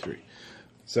 2, 3.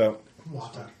 So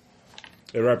Wata.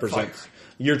 it represents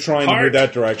you're trying to move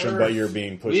that direction, but you're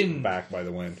being pushed Wind. back by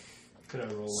the wind. Could I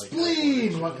roll like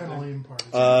Spleen! What kind of lame part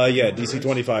is that? Yeah, DC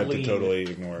 25 to Lean. totally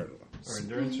ignore it. or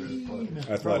endurance or athletics?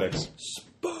 Athletics.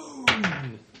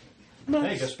 Spoon!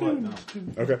 Hey, guess what? No.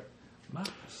 Okay. My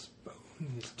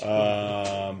spoon is Yeah.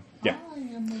 I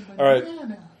am a All right.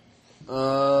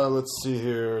 banana. Let's see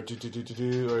here.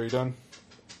 Are you done?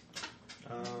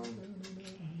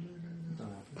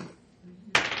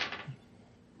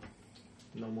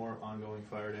 No more ongoing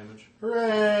fire damage.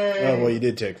 Hooray! Oh, well, you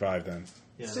did take 5 then.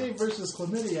 Yeah, Save versus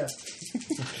chlamydia.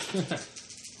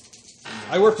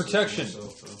 I wear protection. So,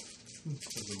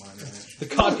 as a minor action. The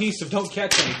codpiece of don't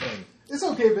catch anything. It's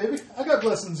okay, baby. I got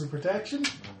blessings of protection.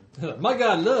 My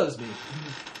God loves me.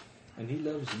 And he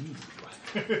loves you.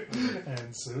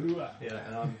 And so do I. Yeah,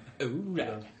 and I'm Ooh,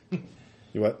 right. done.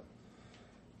 You what?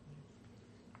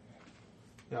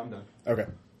 Yeah, I'm done. Okay.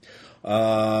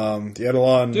 The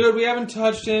Eidolon. Dude, we haven't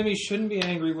touched him. He shouldn't be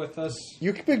angry with us.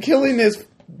 You've been killing his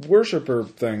worshiper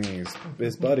thingies,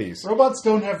 his buddies. Robots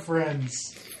don't have friends.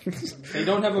 They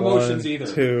don't have emotions 1, either.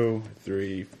 2,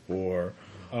 3, 4.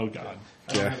 Oh, God.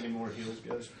 I don't Yeah. have any more heals,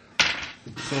 guys.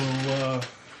 So,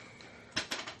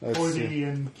 Let's For see. the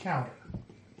encounter.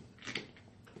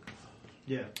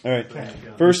 Yeah. All right. Okay.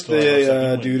 First, Still have the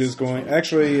second dude wings. is going.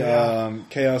 Actually,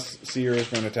 Chaos Seer is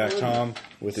going to attack Tom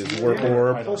with his warp I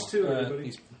orb. don't Plus 2, everybody.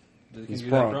 He's He's do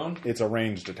that prone. It's a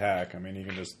ranged attack. I mean, he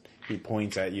can just he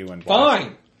points at you and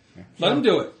Fine. Let him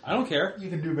do it. I don't care. You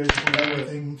can do basically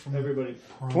everything from Everybody.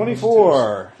 prone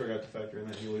 24. Forgot to factor in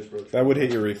that he always broke. That would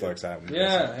hit your reflex out.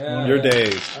 Yeah. You're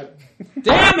dazed.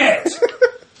 Damn it!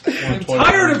 I'm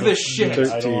tired of this shit.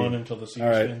 13. Idle on until the seer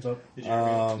All right. stands up. Yeah,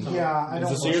 I Is don't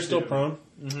the seer still prone?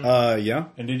 Yeah.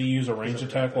 And did he use a ranged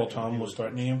attack while Tom was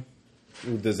threatening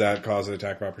him? Does that cause an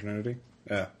attack of opportunity?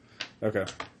 Yeah. Okay.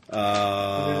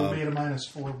 But it'll be at a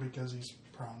 -4 because he's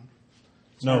prone.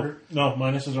 No,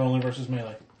 minuses are only versus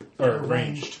melee. Or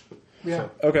ranged. Yeah,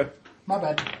 Okay. my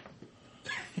bad.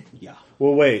 Yeah.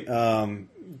 Well, wait.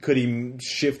 Could he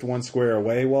shift one square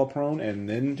away while prone and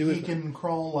then do He it? can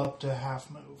crawl up to half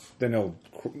move. Then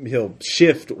he'll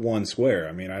shift one square.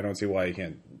 I mean, I don't see why he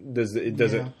can't. Does it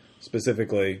Yeah.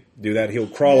 specifically do that? He'll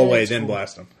crawl Yeah, away, it's then cool.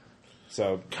 blast him.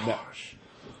 So Gosh.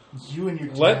 You and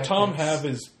your Let Tom tactics. have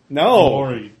his no,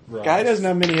 glory rise. guy doesn't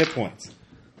have many hit points.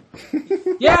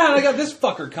 Yeah, and I got this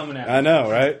fucker coming at me. I know,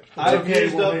 right? I've okay,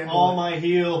 used we'll up handle all it. my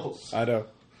heals. I know.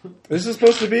 This is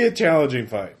supposed to be a challenging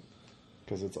fight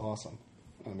because it's awesome.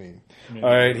 I mean, all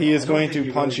right, he is going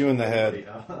to punch you in the head.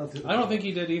 I don't think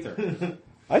he did either.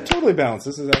 I totally balanced.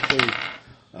 This is actually.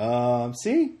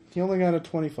 See, he only got a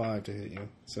 25 to hit you,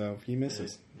 so he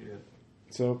misses. Yeah.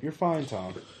 So you're fine,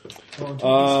 Tom. Well,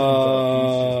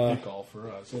 until he pick all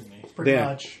for us, isn't he? Pretty Dan.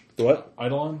 much. What?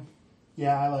 Eidolon?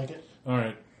 Yeah, I like it. All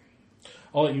right.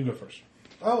 I'll let you go first.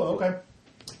 Oh, okay.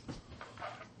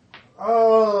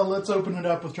 Oh, let's open it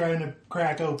up with trying to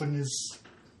crack open his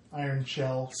iron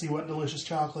shell. See what delicious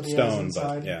chocolate he has Stone,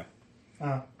 inside. but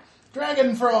yeah.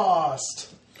 Dragon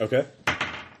Frost! Okay.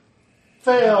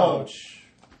 Fail!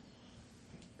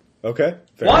 Okay.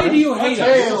 Fair Why enough. do you hate us?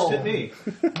 Fail! Hit me.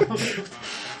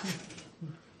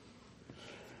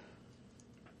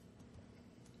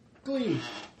 Glee.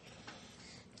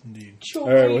 Indeed. All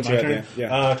right, what you My got, turn. Dan?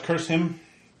 Yeah. Curse him.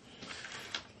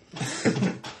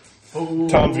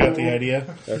 Tom's got the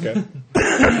idea. Okay.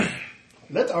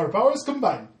 Let our powers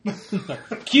combine.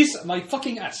 Kiss my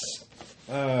fucking ass.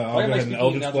 I'll Why go am I ahead and speaking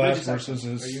Eldritch now? Blast Are versus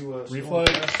his you, still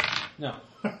reflex. No.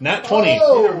 Nat 20.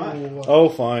 Oh! Oh,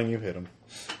 fine. You hit him.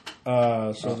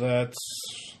 So that's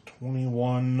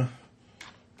 21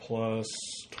 plus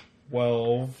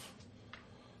 12.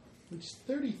 Which is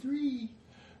 33.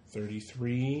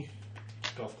 33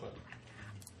 Golf club.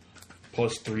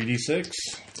 plus 3d6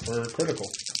 for critical.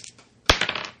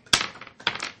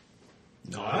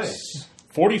 Nice.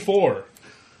 44.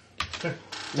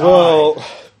 Well,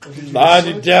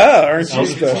 la-di-da, aren't you?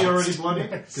 Is he already bloody?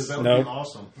 Because that would Nope. be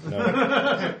awesome.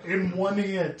 In one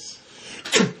hit.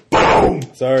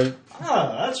 Sorry.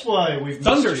 That's why we've missed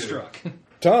Thunderstruck.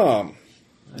 Tom.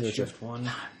 I shift one.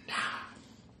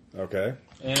 Okay.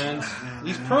 And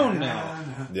he's prone now.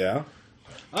 Yeah.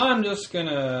 I'm just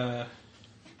gonna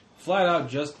flat out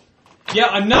just... Yeah,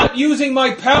 I'm not using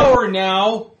my power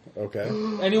now. Okay.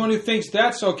 Anyone who thinks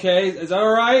that's okay, is that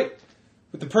alright?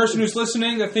 With the person who's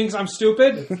listening that thinks I'm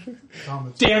stupid? Tom,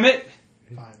 it's Damn it!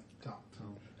 fine. Tom.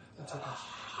 That's okay.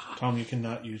 Tom, you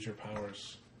cannot use your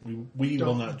powers. We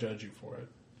will not judge you for it.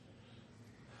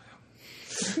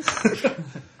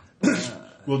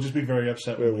 We'll just be very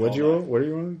upset. Wait, when we what'd all you die. roll? What are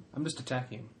you rolling? I'm just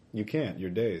attacking him. You can't.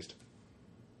 You're dazed.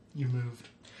 You moved.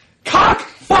 Cock!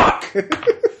 Fuck!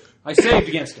 I saved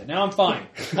against it. Now I'm fine.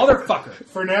 Motherfucker.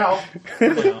 For now.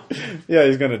 No. Yeah,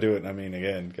 he's gonna do it. I mean,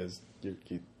 again, because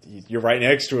you're right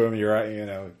next to him. You're right. You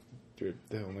know, you're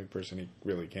the only person he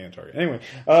really can target. Anyway,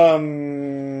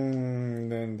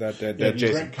 then that You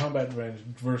Jason. grant combat advantage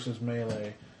versus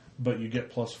melee, but you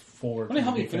get +4. Let me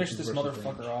help you finish defenses this versus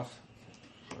motherfucker range. off.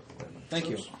 Thank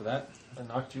you for that. I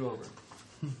knocked you over.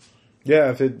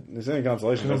 Yeah, if it's any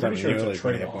consolation, it I'm doesn't have pretty sure it's a nearly as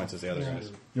many hit trade-off. points as the other Yeah.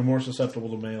 guys. You're more susceptible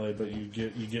to melee, but you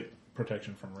get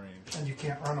protection from range. And you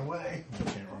can't run away. You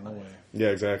can't run away. Yeah,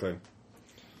 exactly.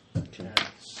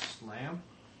 Slam.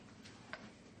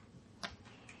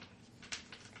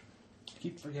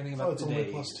 Keep forgetting about Oh, it's the only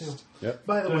days. +2. Yep.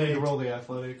 By the Do I need way, to roll the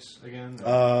athletics again?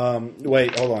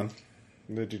 Wait, hold on.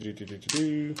 But you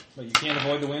can't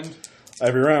avoid the wind?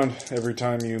 Every round, every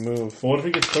time you move. Well, what if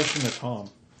he gets pushed into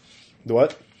Tom? The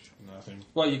what? Nothing.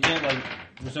 Well, you can't, like,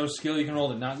 there's no skill you can roll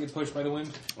to not get pushed by the wind?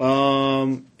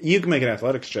 You can make an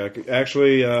athletics check.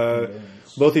 Actually,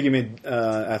 both of you made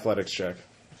athletics check.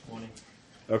 20.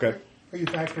 Okay. are you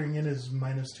factoring in his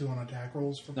 -2 on attack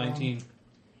rolls for prone? 19.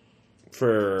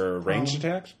 For ranged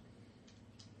attacks?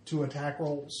 2 attack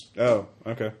rolls. Oh,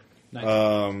 okay.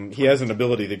 He has an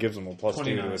ability that gives him a +2 to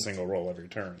 29. a single roll every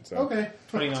turn. So. Okay.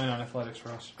 29 on athletics for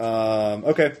us.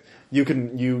 Okay.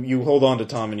 You hold on to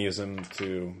Tom and use him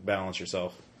to balance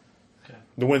yourself. Okay.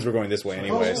 The winds were going this way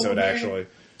anyway, so it actually...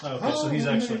 Oh, okay, so he's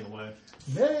actually in the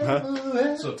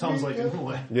way. So Tom's like in the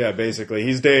way. Yeah, basically.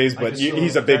 He's dazed, I but can still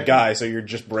he's a big attack guy, so you're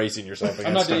just bracing yourself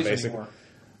I'm not against him, dazed basically. anymore.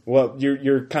 Well,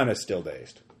 you're kind of still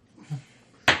dazed.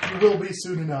 You will be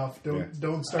soon enough.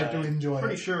 Don't start to enjoy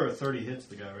Pretty it. sure a 30 hits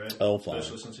the guy, right? Oh, fine.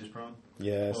 Especially since he's prone.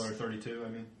 Yes. Or 32, I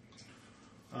mean.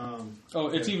 Oh,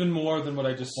 it's okay. even more than what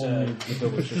I just Only said. the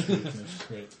delicious weakness.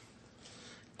 Great.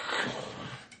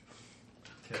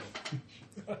 Okay.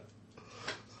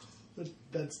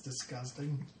 That's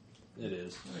disgusting. It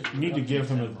is. You need to give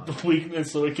him a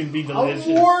weakness so it can be I'm delicious.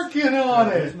 working on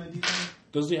Where's it. my D10?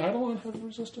 Does the Eidolon have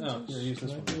resistance? Oh, here, use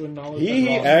this one. He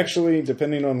actually,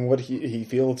 depending on what he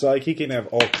feels like, he can have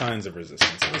all kinds of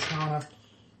resistances. Arcana.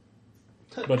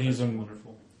 But he's That's a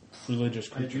wonderful. religious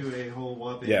I creature. do a whole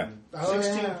whopping Yeah.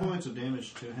 16 yeah. points of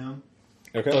damage to him.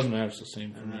 Okay. Doesn't matter. It's the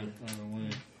same for me. Mhm. Either way.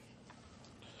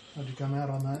 How'd you come out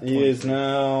on that? He is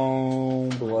now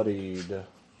bloodied.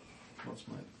 What's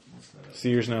that?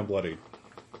 Seer's now bloodied.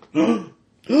 One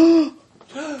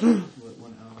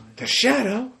The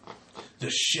shadow. The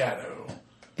shadow.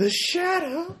 The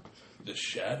shadow. The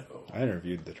shadow. I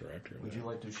interviewed the director. Would you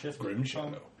like to shift Grim it?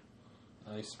 shadow.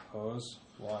 I suppose.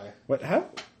 Why? What? How?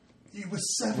 He was With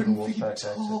 7 a feet wolfpack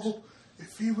tall.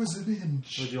 If he was an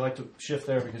inch. Would you like to shift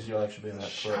there because you'll actually be in that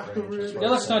threat range? as well? Yeah,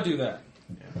 let's not do that.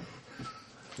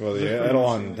 Well, the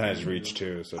Eidolon has reach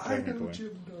too, so I know technically.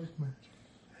 Jim Dark Magic.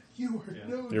 You are Yeah.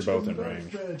 no You're both Jim in Dark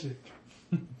range. Magic.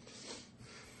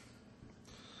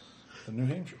 The New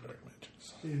Hampshire Dark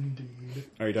Magics. Indeed.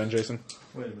 Are you done, Jason?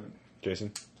 Wait a minute.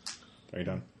 Jason? Are you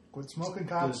done? Quit smoking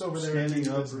cops Does over there. and standing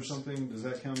do up or business. something, does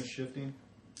that count as shifting?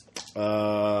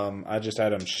 I just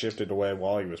had him shifted away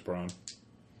while he was prone.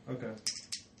 Okay.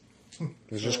 He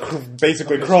was just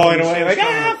basically Okay, crawling so away he's like,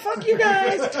 trying fuck you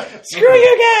guys! Screw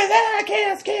you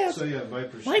guys! Chaos! So yeah,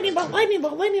 Viper's Lightning bolt!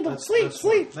 That's-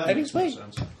 Sleep! That makes more sleep!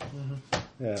 sense.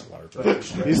 Yeah, large.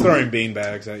 He's throwing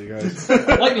beanbags at you guys.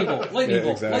 Lightning bolt! Lightning Yeah,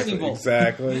 bolt! exactly. Lightning bolt!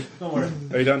 Exactly. Don't worry.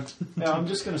 Are you done? Yeah, I'm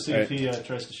just going to see Right. if he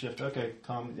tries to shift. Okay,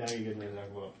 Tom, now you give me an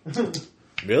attack blow.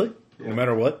 Really? Yeah. No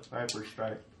matter what? Viper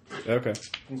strike. Okay.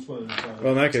 That's what it's called.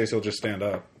 Well, in that case, he'll just stand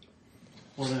up.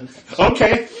 Well then,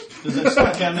 Okay. does that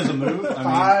still count as a move?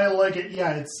 I like it.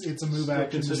 Yeah, it's a move Still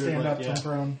action to considered stand like- up yeah. from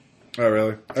prone. Oh,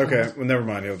 really? Okay. Well, never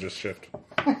mind. He'll just shift.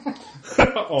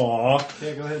 Aw.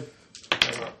 yeah, go ahead.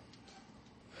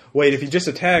 Wait, if he just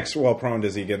attacks while prone,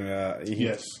 does he get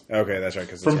Yes. Okay, that's right.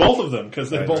 Cause From it's- both of them, because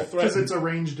they Right, both right. Because threaten. it's a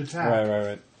ranged attack.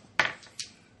 Right.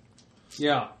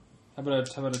 Yeah. How about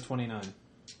a 29?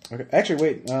 Okay. Actually,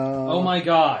 wait. Oh my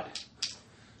god.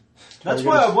 That's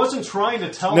why I wasn't trying to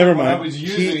tell Never him what I mind. was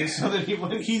using so that he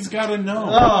wouldn't. He's got to know.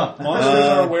 Ah. Monsters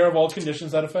are aware of all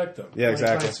conditions that affect them. Yeah, Like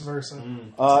exactly. Vice versa.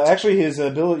 Actually, he has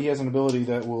an ability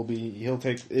that will be. He'll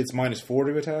take. It's -4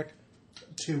 to attack.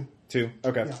 2. 2.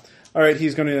 Okay. Yeah. All right.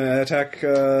 He's going to attack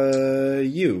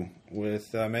you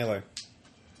with melee.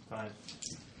 Fine.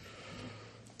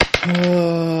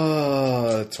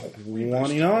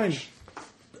 29.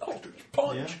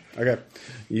 Punch. Yeah. Okay.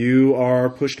 You are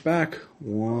pushed back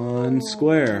 1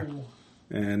 square,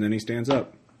 and then he stands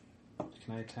up.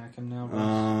 Can I attack him now?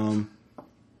 Bro?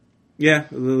 Yeah,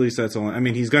 at least that's all. I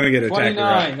mean, he's going to get attacked.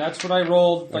 29. That's what I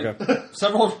rolled like Okay.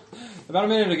 about a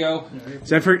minute ago.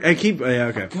 I keep. Yeah,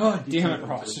 okay. God damn it,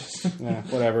 Ross. Yeah,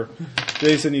 whatever.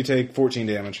 Jason, you take 14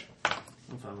 damage.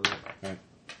 I'm fine with it. Right.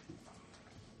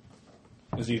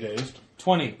 Is he dazed?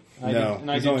 20. No,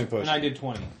 he's only pushed. And I did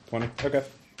 20. 20. Okay.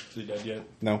 Is he dead yet?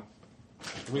 No.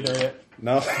 Are we there yet?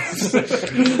 No.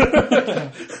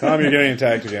 Tom, you're getting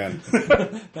attacked again.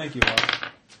 Thank you, Ross.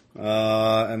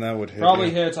 And that would hit. Probably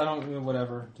you. hits. I don't.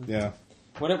 Whatever. Yeah.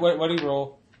 What do you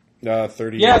roll?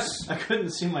 30. Yes. I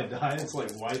couldn't see my die. It's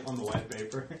like white on the white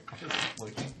paper. Just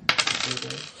looking.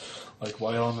 Like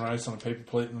white on rice on a paper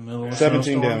plate in the middle of a 17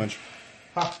 snowstorm? damage.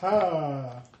 Ha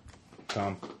ha.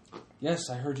 Tom, Yes,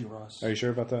 I heard you, Ross. are you sure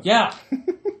about that? Yeah.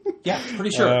 Yeah, pretty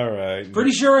sure. All right.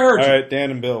 Pretty sure I heard All you. right, Dan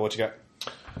and Bill, what you got?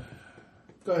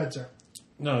 Go ahead, sir.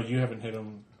 No, you haven't hit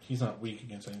him. He's not weak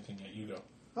against anything yet. You go.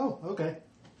 Oh, okay.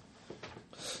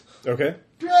 Okay.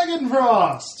 Dragon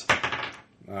Frost!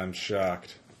 I'm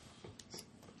shocked.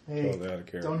 Hey, Totally out of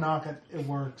character. don't knock it. It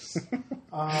works.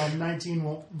 19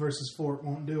 won't, versus Fort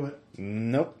won't do it.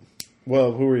 Nope.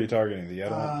 Well, who were you targeting? The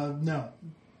Eidolon? No.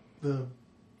 The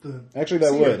Actually,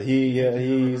 that Seer. would.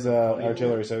 He's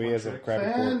artillery, so he has a crappy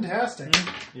fort. Fantastic.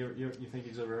 You think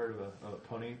he's ever heard of a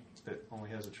pony that only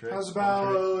has a trick? How's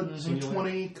about Singular?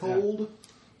 20 cold?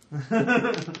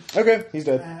 Okay, he's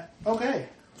dead. Okay.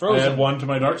 Frozen. Add 1 to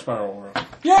my Dark Spiral aura.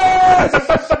 Yes!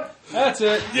 That's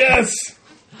it. Yes!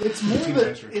 It's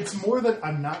more that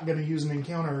I'm not going to use an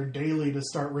encounter daily to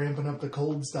start ramping up the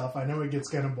cold stuff. I know it gets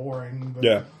kind of boring. But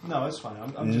Yeah. No, it's fine.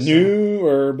 I'm just New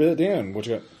or Dan? What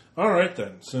you got? Alright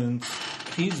then, since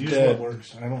he's Use dead, what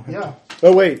works. I don't have Yeah.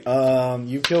 Oh wait,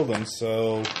 you killed him,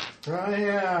 so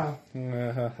Yeah.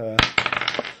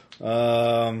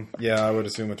 yeah, I would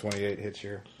assume a 28 hits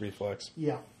your reflex.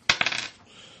 Yeah.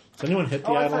 Does anyone hit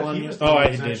the I thought Eidolon he yet? was the Oh, one I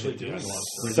who's did actually hit the doing Eidolon.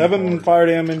 this. 7 fire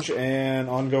damage and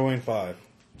ongoing 5.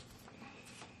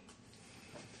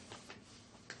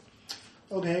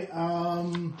 Okay.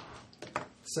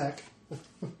 Sec.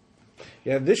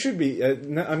 Yeah, this should be.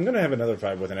 I'm going to have another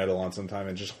fight with an Eidolon sometime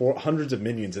and just hundreds of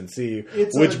minions and see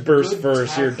It's a which bursts good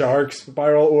first, your tactic. Dark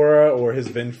Spiral Aura or his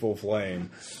Vengeful Flame.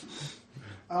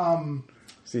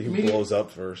 See who Immediate- blows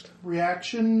up first.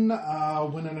 Reaction.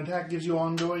 When an attack gives you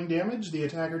ongoing damage, the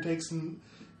attacker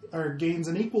gains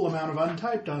an equal amount of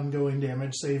untyped ongoing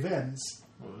damage, save ends.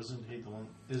 Well, isn't he the one?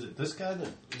 Is it this guy that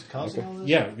is causing all this?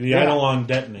 Yeah, the Yeah. Eidolon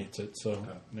detonates it, so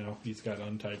now he's got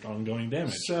untyped ongoing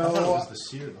damage. So, I thought it was the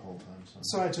seer the whole time.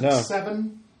 so I took No.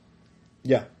 7.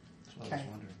 Yeah. That's what I was Okay.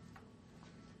 wondering.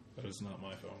 That is not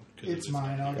my phone. 'cause It's it is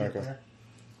mine. not I'll get Okay. there.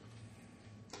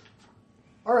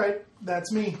 All right,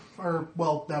 that's me. Or,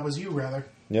 well, that was you, rather.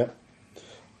 Yep.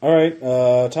 All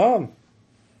right, Tom.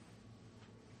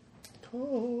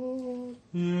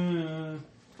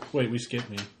 Wait, we skipped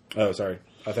me. Oh, sorry.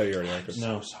 I thought you already acted.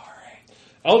 No, sorry.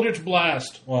 Eldritch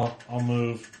Blast. Well, I'll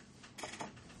move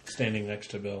standing next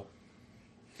to Bill.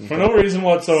 For no reason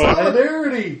whatsoever.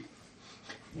 Solidarity!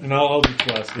 And I'll Eldritch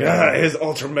Blast. Yeah, his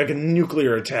Ultra Mega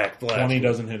Nuclear Attack blast. 20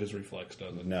 doesn't hit his reflex,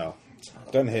 does it? No.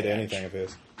 Doesn't hit anything of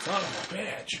his. Son of a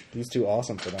bitch. He's too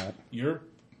awesome for that. You're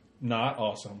not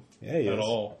awesome. Yeah, he at is.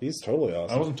 all. He's totally I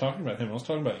awesome. wasn't talking about him. I was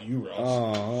talking about you, Ross.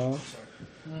 Aww.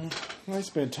 I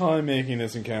spent time making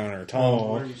this encounter. Tom.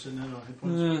 Aw. Where are you sitting at on hit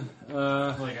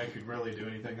points? Like I could really do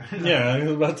anything. Yeah, I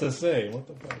was about to say. What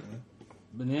the fuck,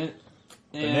 man?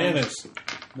 Bananas.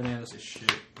 Bananas. This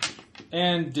shit.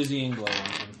 And dizzying glow on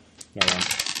him. No one.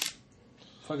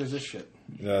 Fuck is this shit?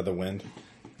 The wind.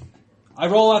 I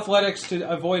roll athletics to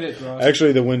avoid it, Ross.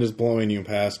 Actually, the wind is blowing you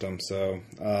past him, so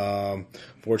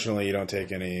fortunately you don't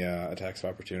take any attacks of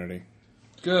opportunity.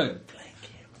 Good.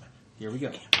 Here we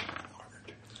go.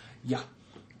 Yeah.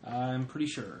 I'm pretty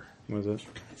sure. What is this?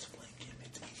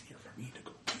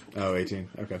 Oh, 18.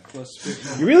 Okay. Plus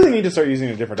 15. You really need to start using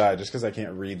a different die just because I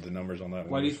can't read the numbers on that one.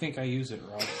 Why do you think I use it,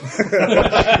 Ross?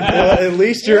 Well, at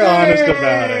least you're honest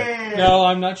about it. No,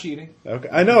 I'm not cheating. Okay.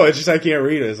 I know, it's just I can't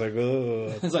read it. It's like,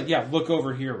 ugh. It's like, yeah, look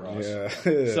over here, Ross.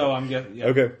 Yeah. So I'm getting, yeah,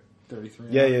 Okay. 33.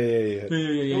 Yeah. Yeah, But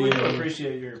we do yeah.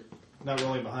 appreciate your not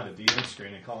rolling behind a DM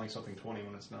screen and calling something 20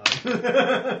 when it's not.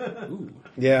 Ooh.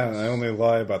 Yeah, I only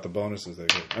lie about the bonuses they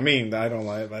get. I mean, I don't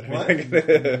lie about What?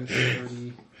 anything.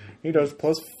 30, He does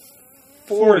plus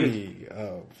 40.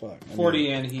 Oh, fuck. I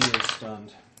 40 and he is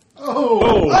stunned.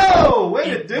 Oh,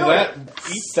 way to do it!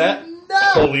 Eat that,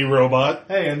 holy robot.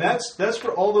 Hey, and that's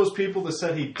for all those people that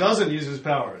said he doesn't use his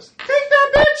powers. Take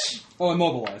that, bitch! Oh,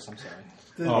 immobilized, I'm sorry.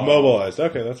 Immobilized.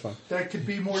 Okay, that's fine. That could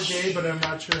be more gay, but I'm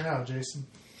not sure how, Jason.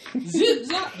 Zip,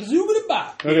 zap, zoobity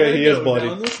bop. Okay, he is bloody.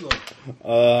 Down this look. I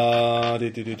I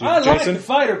like Jason? the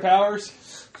fighter powers.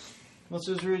 What's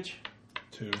his reach?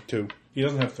 2. He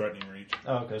doesn't have threatening reach.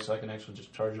 Oh, okay, so I can actually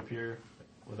just charge up here.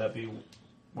 Would that be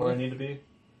where I need to be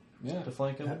Yeah, to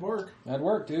flank him? That'd work. that'd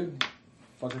work, dude.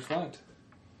 Fucker's flanked.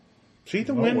 See,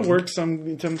 the No, it wind wouldn't. works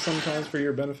sometimes for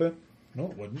your benefit. No,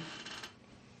 it wouldn't.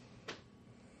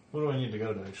 Where do I need to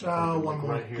go to actually? flank him? One Like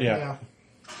more. right here. Yeah.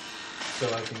 So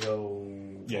I can go.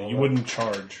 Yeah, all you up. wouldn't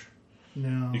charge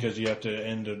No. because you have to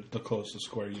end the closest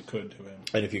square you could to him.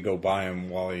 And if you go by him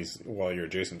while you're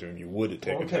adjacent to him, you would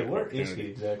take Okay, attack of where is he opportunity.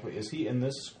 exactly? Is he in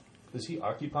this? Is he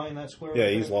occupying that square? Yeah,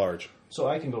 right he's there? large. So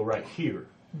I can go right here.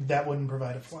 That wouldn't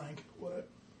provide a flank, would it?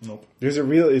 Nope. Is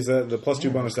that the plus 2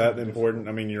 bonus that important?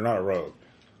 I mean, you're not a rogue.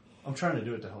 I'm trying to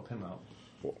do it to help him out.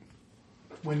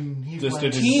 When he Just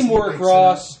flanks, did he Teamwork, picks it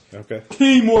Ross. Okay.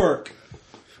 Teamwork.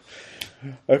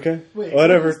 Okay. up. Wait,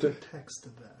 Whatever. what is the text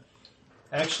of that?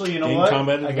 Actually, you know Gain what?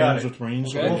 combat I got advantage it. with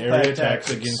ranged Okay. and area Wolfpack attacks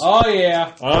tactics. against. Oh,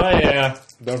 yeah. Oh yeah.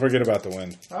 Don't forget about the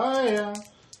wind. Oh, yeah.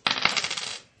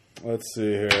 Let's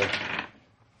see here.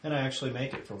 And I actually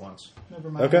make it for once.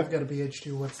 Never mind. Okay. I've got a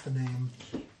BH2. What's the name?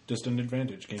 Distant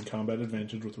advantage. Gain combat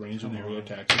advantage with ranged and area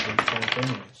attacks against all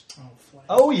enemies. Oh, flank.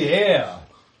 Oh yeah,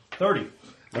 30.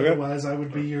 Okay. Otherwise, I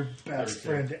would be your best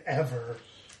friend ever.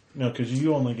 No, because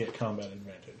you only get combat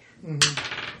advantage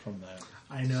from that.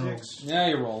 I know. 6. Yeah,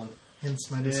 you're rolling.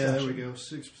 Hence my Yeah, discussion. there we go.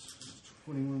 6.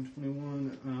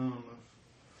 21.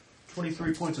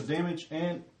 23 points of damage,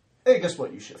 and hey, guess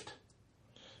what? You shift.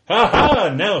 Ha ha!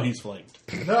 Now he's flanked.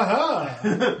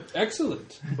 Aha!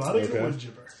 Excellent. Body Okay. wood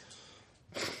jibber.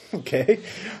 Okay.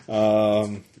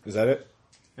 Is that it?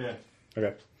 Yeah.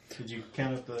 Okay. Did you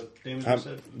count up the damage you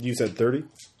said? You said 30?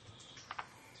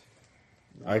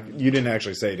 You didn't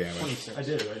actually say damage. 26. I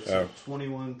did, right? So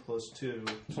 21 plus 2,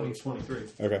 so 23.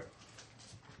 Okay.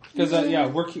 Because,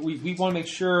 we want to make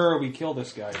sure we kill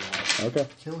this guy now. Okay.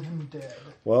 Kill him dead.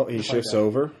 Well, he shifts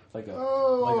over. Like a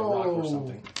rock or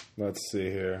something. Let's see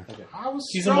here. I was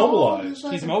He's strong immobilized. as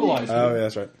I He's could immobilized. Oh, yeah,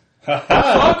 that's right.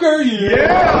 Fucker,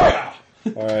 yeah!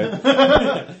 All right.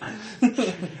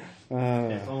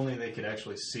 If only they could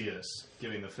actually see us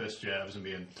giving the fist jabs and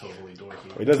being totally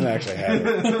dorky. He doesn't actually have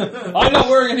it. I'm not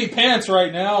wearing any pants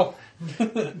right now.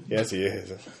 Yes, he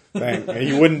is.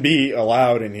 He wouldn't be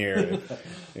allowed in here if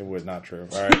it was not true.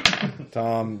 All right.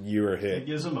 Tom, you were It hit.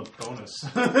 gives them a bonus.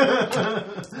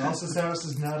 Ross's house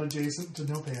is not adjacent to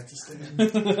no pants stand.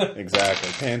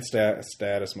 Exactly. Pants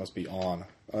status must be on.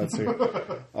 Let's see.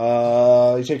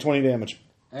 You take 20 damage.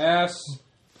 Ass.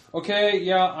 Okay,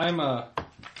 yeah, I'm Gonna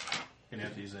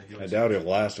have to use that healing. I doubt it'll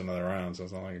last another round, so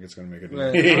it's not like it's going to make a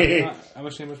difference. How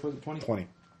much damage was it? 20? 20.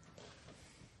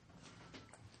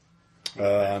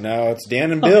 Now it's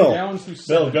Dan and Bill. Down to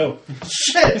Bill, 7. go.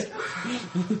 Shit!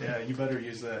 Yeah, you better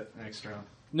use that next round.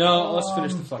 No, let's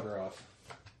finish the fucker off.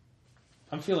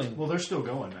 I'm feeling... Well, they're still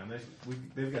going, man.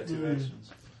 They've got 2 actions.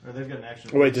 Or they've got an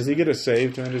action. Wait, does he get a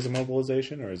save to end his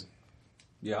immobilization, or is?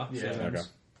 Yeah. Yeah. Okay.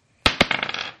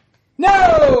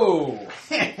 No!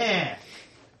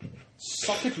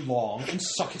 Suck it long and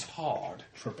suck it hard.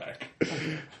 For back.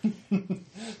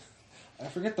 I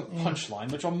forget the punchline,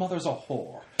 but your mother's a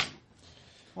whore.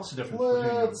 What's the difference between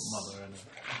your mother and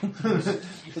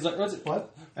Is that, what's it?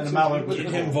 What? and a mallard? Keep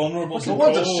him vulnerable The to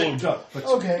one's a cold. shaped up. But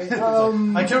Okay,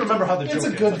 I can't remember how the it's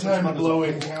joke a good is. time to Like, blow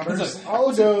it's encounters. It's like-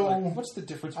 I'll go... What's the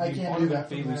difference I between can't Barnum do and that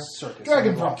from Bailey's there. circus? Dragon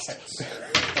and Frost. Rockets?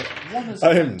 One is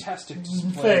I a am- fantastic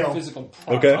display Fail. of physical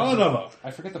prowess. Okay. Oh, no.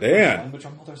 I forget the Dan. punchline, but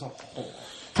your mother's a whore.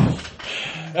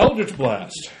 Eldritch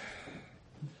Blast.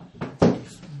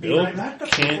 Bill Like that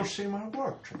doesn't can't. foresee my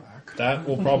work, Trebek. That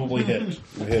will probably hit.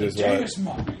 The hit is Day what? is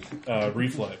mine.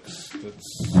 Reflex.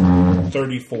 That's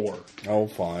 34. Oh,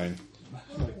 fine.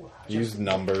 Use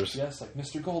numbers. Yes, like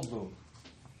Mr. Goldblum.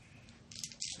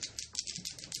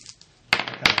 I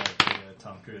kind of like the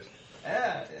Tom Cruise.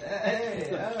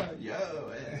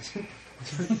 Yo.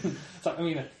 So, I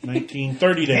mean, 19,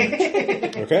 30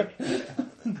 damage. Okay.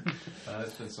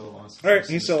 It's been so long since All right, I've he's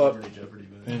seen still up. Celebrity Jeopardy,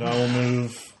 but- And I will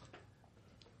move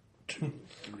 2,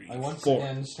 3, I once 4.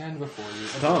 again stand before you.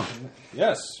 Tom.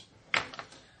 Yes.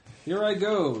 Here I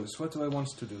goes. What do I want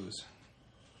to do?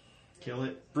 Kill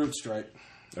it. Brute strike.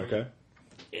 Okay.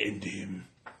 End him.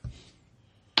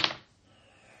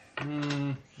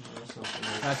 No, that's not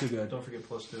good. Not too good. Don't forget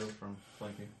 +2 from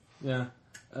flanking. Yeah.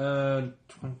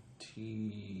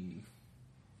 25.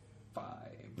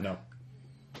 No.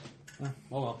 Oh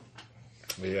well.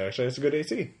 He actually has a good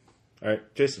AC. All right,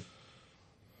 Jason.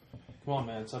 Come on,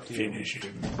 man. It's up to you. Finish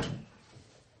him.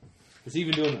 Is he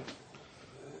even doing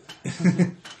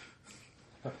it?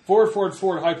 Forward,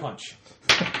 high punch.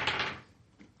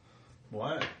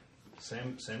 What?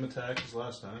 Same attack as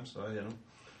last time, so I hit him.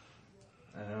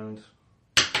 And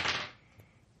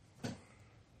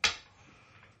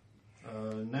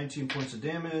 19 points of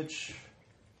damage.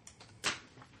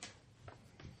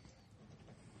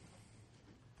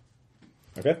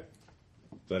 Okay.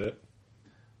 Is that it?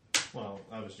 Well,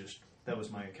 that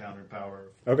was my encountered power.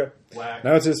 Okay. Whack,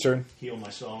 Now it's his turn. heal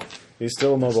myself. He's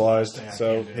still immobilized, That's the so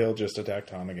last thing I can do. he'll just attack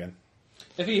Tom again.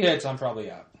 If he hits, I'm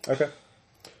probably out. Okay.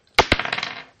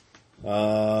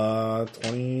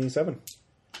 27.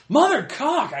 Mother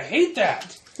cock! I hate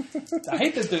that. I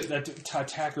hate that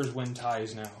attackers win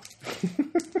ties now.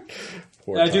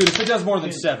 Poor Tom. Dude, if it does more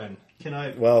than 7. Can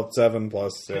I? Well, 7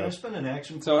 plus Can I yeah. spend an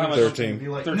action? So how much? 13. Be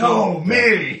like, 13. no,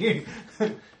 me.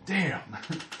 Damn.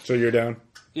 So you're down.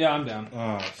 Yeah, I'm down.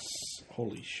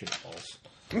 Holy shit balls.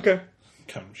 Okay.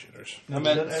 Cum shitters. Now, I'm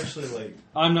does at- that actually like?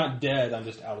 I'm not dead. I'm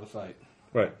just out of the fight.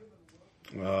 Right.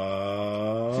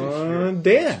 Dan.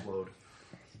 Explode.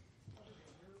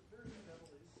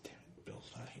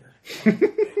 Bill's not here.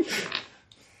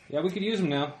 Yeah, we could use him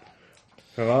now.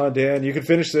 Come on, Dan. You can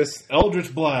finish this.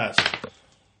 Eldritch Blast.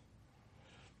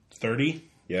 30?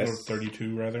 Yes. Or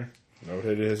 32, rather. No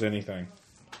hit is anything.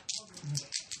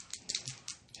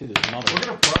 Hit his mother. We're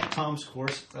gonna prop Tom's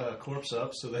corpse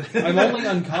up so that I'm only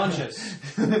unconscious.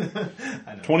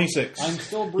 I know. 26. I'm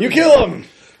still You breathing. kill him!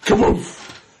 Kaboof!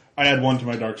 I add 1 to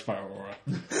my Dark Spiral aura.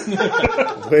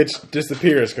 Which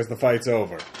disappears because the fight's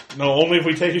over. No, only if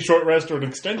we take a short rest or an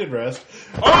extended rest.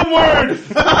 Onward!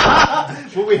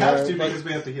 Well, we have to because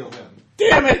we have to heal him.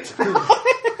 Damn it!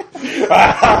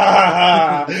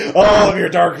 All of your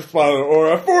Dark Spiral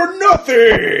aura for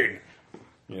nothing!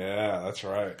 Yeah, that's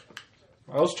right.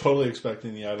 I was totally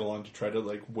expecting the Eidolon to try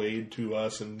to wade to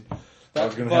us, and I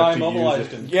was going to Well, have I to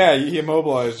immobilized use it. him. Yeah, he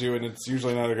immobilized you, and it's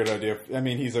usually not a good idea. I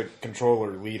mean, he's a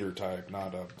controller leader type,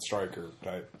 not a striker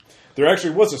type. There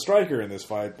actually was a striker in this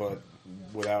fight, but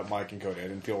without Mike and Cody, I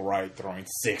didn't feel right throwing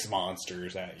 6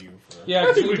 monsters at you. For Yeah,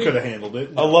 I think we could have handled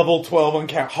it. a level 12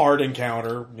 hard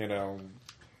encounter,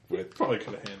 with Probably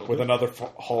could have handled with it. another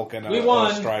Hulk and We a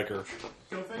won. striker.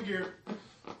 Go figure.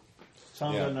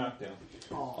 Tom's Yeah. got knocked down.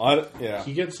 Yeah.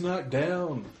 He gets knocked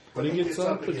down, but he gets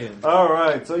up again. All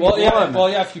right, so Well, you yeah. won. Well,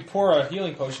 yeah. If you pour a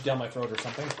healing potion down my throat or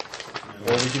something.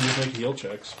 Or we can just make heal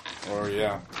checks. Or you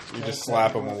just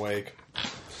slap him awake.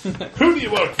 Who do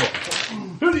you work for?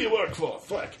 Who do you work for?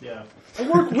 Fuck. Yeah. I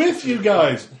work with you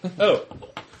guys. Oh.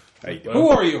 Who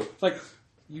are you? It's like,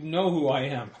 you know who I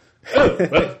am. Oh,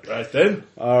 well, right then.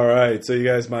 All right, so you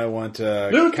guys might want to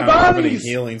Loot the count how many bodies!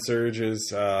 healing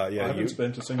surges. I Yeah, haven't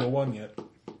spent a single one yet.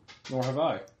 Nor have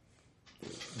I.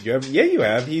 you have. Yeah, you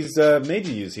have. He's made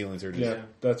you use healing surges. Yeah,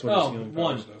 that's what Oh, his healing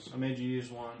one. powers does. I made you use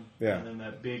one. Yeah. And then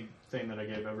that big thing that I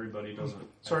gave everybody doesn't.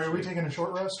 Sorry, are we taking a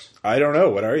short rest? I don't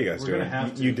know. What are you guys We're doing? gonna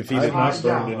have to. You I defeated. have not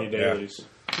Yeah. burned any dailies.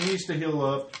 He needs to heal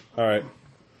up. All right.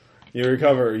 You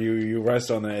recover. You rest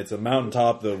on that. It's a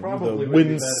mountaintop. The Probably would be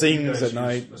wind better if you sings guys at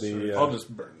night. used a The I'll just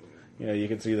burn. you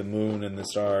can see the moon and the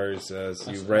stars as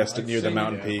you rest near the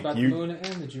mountain peak. About the You moon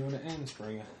and the June and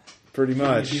spring. pretty How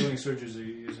many much. healing surges are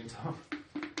you using, Tom?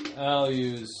 I'll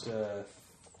use 3.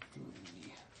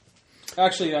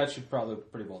 Actually, that should probably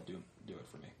pretty well do it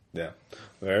for me. Yeah.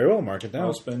 Very well. Mark it down.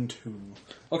 I'll spend 2.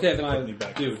 Okay, then I Put me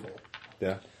back do. to full.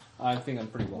 Yeah. I think I'm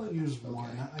pretty well. I'll use one.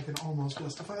 I can almost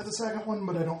justify the second one,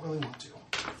 but I don't really want to.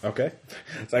 Okay.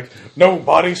 It's like,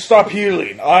 nobody stop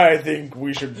healing. I think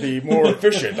we should be more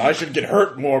efficient. I should get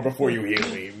hurt more before you heal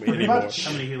me anymore. much.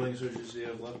 How many healing surges do you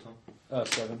have left, Tom?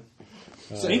 7.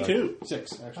 Me too.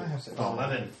 6, actually. I have 6.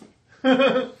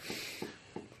 11.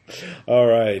 All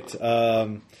right.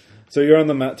 So you're on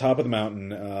the top of the mountain,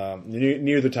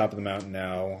 near the top of the mountain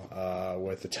now,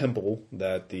 with the temple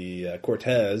that the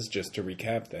Cortez, just to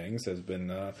recap things, has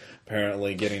been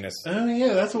apparently getting us. Oh,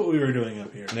 yeah, that's what we were doing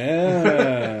up here.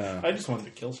 Yeah. I just wanted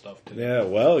to kill stuff today. Yeah,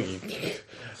 well, you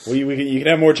can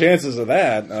have more chances of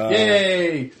that.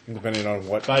 Yay! Depending on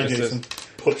what. Bye, this is. Jason.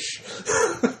 Push.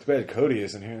 Too bad Cody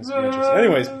isn't here. That's interesting.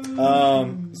 Anyways,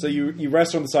 so you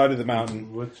rest on the side of the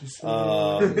mountain. What you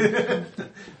say?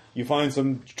 You find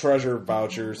some treasure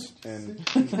vouchers, and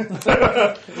We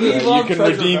you love can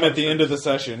treasure redeem at vouchers the end of the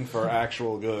session for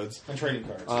actual goods. and trading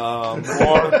cards.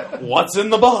 Or what's in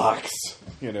the box?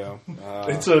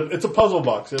 It's a puzzle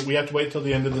box. We have to wait till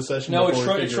the end of the session. No, it's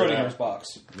before we figure it Schrodinger's out.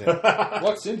 box. Yeah,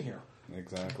 What's in here?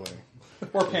 exactly.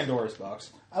 Or Pandora's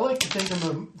box. I like to think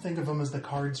of them as the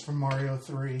cards from Mario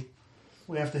 3.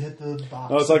 We have to hit the box.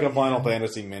 No, it's like a Final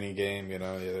Fantasy mini game.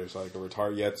 There's like a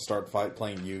retard. You have to start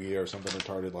playing Yu-Gi-Oh or something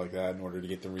retarded like that in order to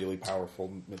get the really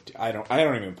powerful. I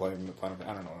don't even play Final.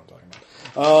 I don't know what I'm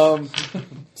talking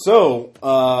about.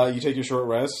 So you take your short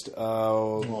rest.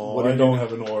 What I don't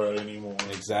have an aura anymore.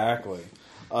 exactly?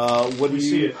 What do We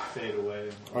see you? it fade away.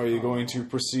 Are you going to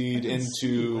proceed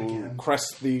into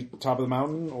crest the top of the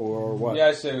mountain or what? Yeah,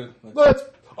 I say. Let's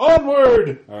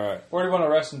onward. All right. Or do you want to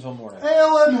rest until morning?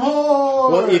 Alan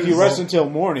Horn! Well, if you rest until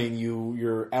morning,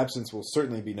 your absence will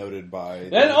certainly be noted by.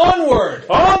 Then onward!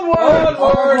 Onward!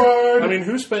 Onward! I mean,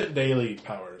 who spent daily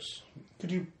powers?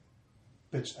 Could you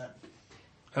bitch that?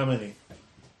 How many?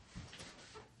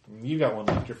 You got one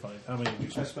left. You're fine. How many did you I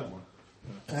spend? spent one.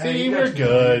 See, you we're guys-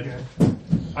 good.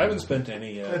 I haven't spent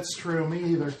any yet. That's true. Me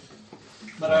either.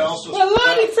 But I also. Well,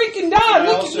 Lonnie freaking died! I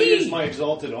Look also at used me! my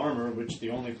exalted armor, which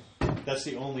that's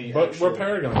the only. But actual, we're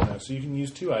Paragon now, so you can use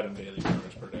 2 item daily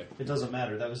powers per day. It doesn't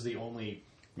matter. That was the only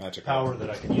Magic power that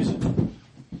I can use it.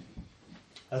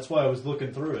 That's why I was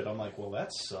looking through it. I'm like, well,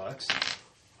 that sucks.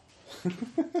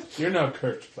 You're now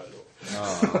cursed, by the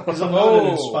way. Because I'm not an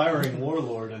inspiring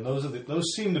warlord, and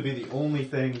those seem to be the only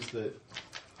things that.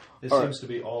 It All seems to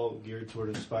be all geared toward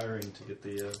inspiring to get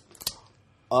the.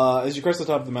 As you crest the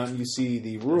top of the mountain, you see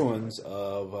the ruins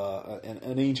of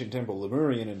an ancient temple,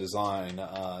 Lemurian in design.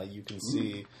 You can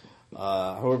see,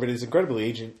 however, it is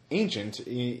incredibly ancient,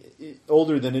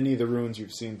 older than any of the ruins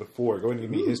you've seen before. Go ahead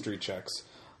and give me history checks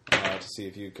to see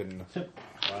if you can.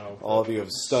 Wow. All of you have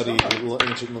studied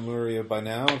ancient Lemuria by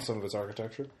now and some of its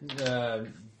architecture. Yeah,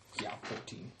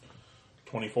 14.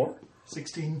 24.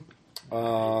 16.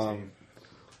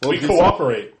 We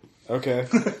cooperate. Okay.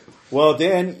 Well,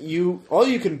 Dan, all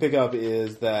you can pick up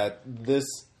is that this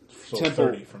So temple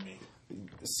 30 for me.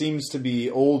 seems to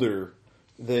be older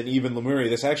than even Lemuria.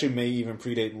 This actually may even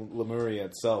predate Lemuria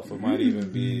itself. It might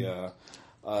even be...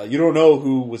 you don't know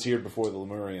who was here before the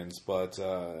Lemurians, but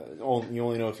you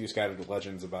only know a few scattered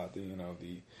legends about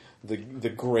the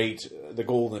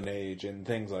golden age and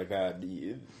things like that.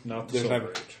 Not the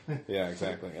silver age. Yeah,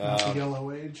 exactly. The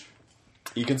Yellow Age.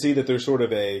 You can see that there's sort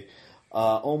of a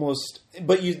almost,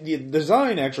 but the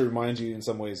design actually reminds you in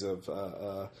some ways of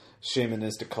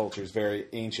shamanistic cultures, very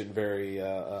ancient, very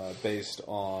based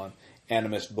on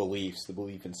animist beliefs, the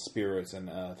belief in spirits and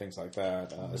things like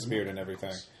that, spirit and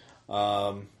everything.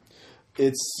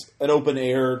 It's an open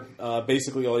air.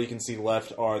 Basically, all you can see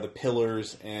left are the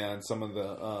pillars and some of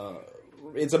the.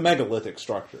 It's a megalithic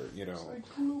structure,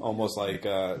 almost like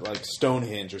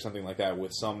Stonehenge or something like that,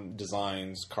 with some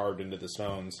designs carved into the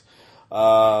stones.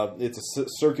 It's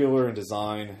circular in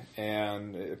design,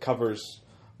 and it covers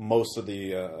most of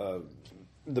the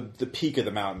peak of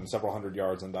the mountain, several hundred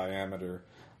yards in diameter.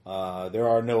 There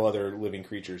are no other living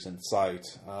creatures in sight.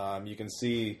 You can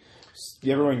see.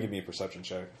 Everyone, give me a perception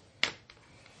check.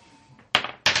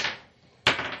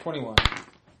 21.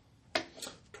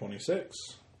 26.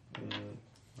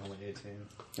 Only 18.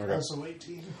 Okay. Also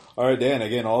 18. All right, Dan.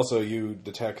 Again, also you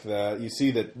detect that you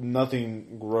see that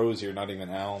nothing grows here, not even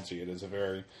algae. It is a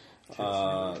very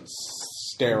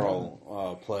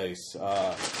sterile place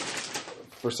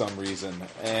for some reason,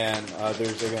 and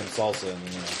there's again salsa in the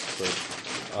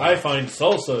fridge. I find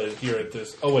salsa here at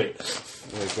this. Oh wait,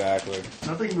 Exactly.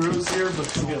 Nothing grows here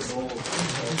but Bowl.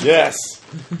 Yes.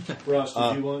 Ross,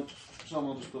 did you want some?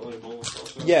 I'll just put like a bowl of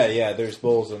salsa. Yeah. There's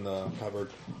bowls in the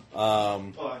cupboard. I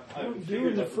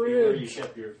figured that would be where you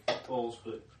kept your bowls,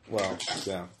 but Well,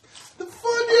 yeah. the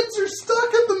Funyuns are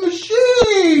stuck in the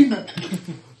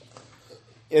machine!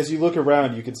 As you look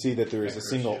around, you can see that there is a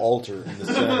single altar in the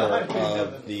center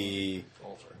of the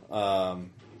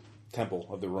temple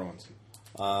of the ruins.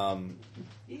 And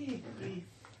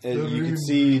you can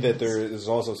see that there is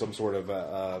also some sort of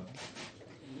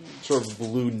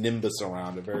blue nimbus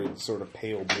around it, very sort of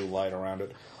pale blue light around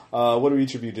it. What do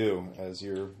each of you do as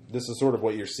this is sort of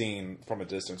what you're seeing from a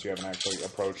distance. You haven't actually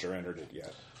approached or entered it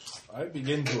yet. I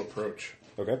begin to approach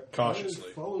Okay.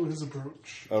 cautiously. Follow his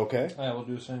approach. Okay. I will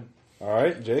do the same. All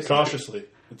right, Jason. Cautiously.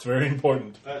 It's very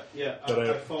important. I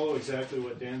follow exactly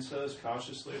what Dan says.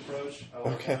 Cautiously approach. I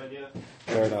like Okay. that idea,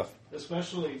 Fair enough.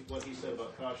 especially what he said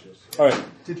about cautious. All right.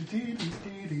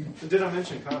 Did I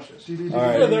mention cautious? All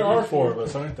Yeah, right. there are 4 of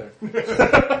us, aren't there?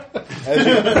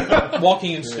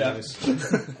 Walking in steps.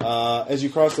 As you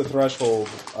cross the threshold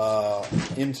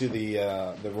into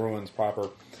the ruins proper,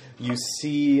 you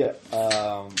see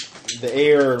the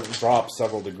air drop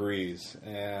several degrees,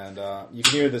 and you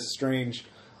can hear this strange,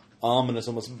 ominous,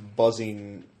 almost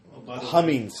buzzing,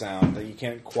 humming sound that you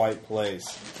can't quite place.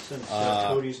 Since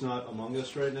Cody's not among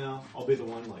us right now, I'll be the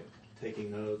one like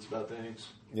taking notes about things.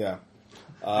 Yeah.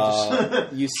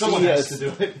 You Someone see has to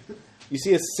do it. You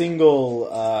see a single.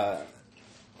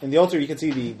 In the altar, you can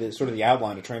see the sort of the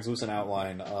outline, a translucent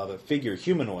outline of a figure,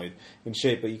 humanoid in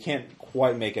shape, but you can't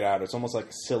quite make it out. It's almost like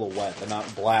a silhouette, but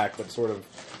not black, but sort of,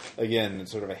 again,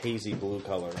 sort of a hazy blue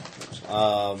color.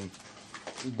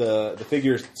 The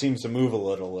figure seems to move a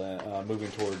little, moving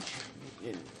towards,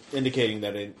 indicating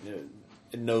that it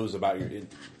knows about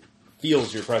it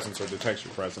feels your presence or detects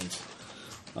your presence,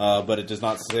 but it does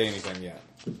not say anything yet.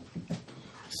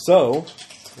 So,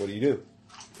 what do you do?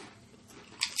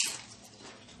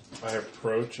 I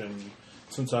approach, and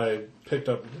since I picked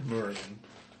up Lemurian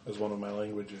as one of my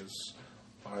languages,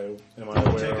 am I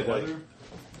aware of like?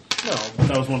 No,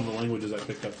 that was one of the languages I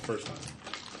picked up the first time.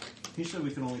 He said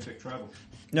we can only pick tribal.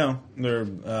 No, they're.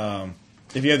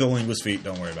 If you have the linguist feat,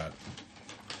 don't worry about it.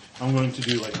 I'm going to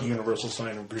do like a universal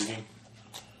sign of greeting.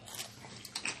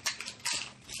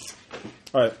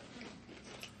 All right.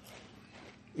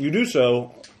 You do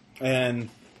so, and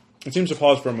it seems to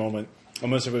pause for a moment,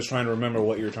 almost if it was trying to remember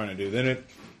what you were trying to do.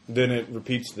 Then it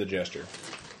repeats the gesture.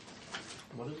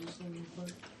 What is this thing you play?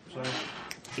 Sorry.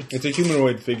 It's a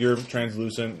humanoid figure,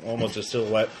 translucent, almost a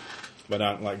silhouette, but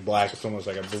not like black. It's almost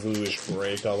like a bluish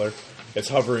gray color. It's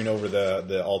hovering over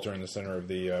the altar in the center of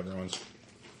the ruins.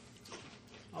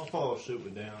 I'll follow suit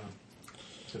with Dan.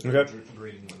 Okay.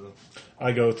 Greeting with them.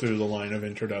 I go through the line of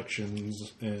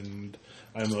introductions, and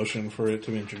I motion for it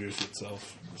to introduce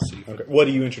itself. Okay. What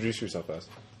do you introduce yourself as?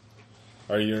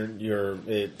 Or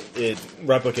it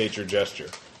replicates your gesture.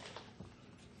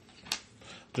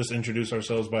 Just introduce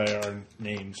ourselves by our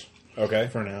names. Okay.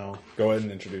 for now. Go ahead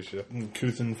and introduce you.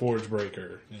 Kuthin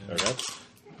Forgebreaker. And Okay.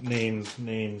 names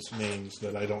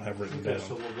that I don't have written Okay, down.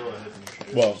 so we'll go ahead and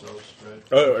introduce Well, ourselves, right?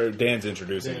 Oh, or Dan's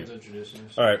introducing Dan's you. introducing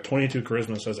us. All right. 22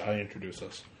 charisma says I introduce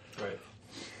us. Right.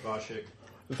 Vashik.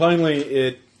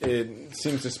 Finally, it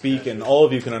seems to speak, and all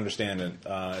of you can understand it.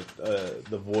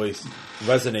 The voice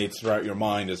resonates throughout your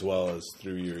mind as well as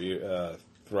through your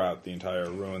throughout the entire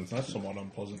ruins. That's a somewhat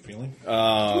unpleasant feeling.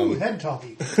 Ooh, head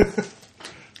talkie.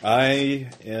 I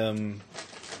am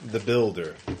the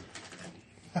builder.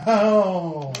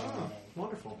 Oh. Ah,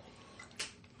 wonderful.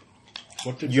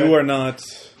 What did You are not.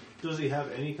 Does he have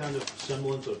any kind of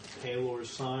semblance of Palor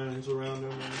signs around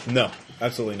him? No,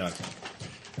 absolutely not.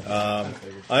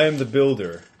 I am the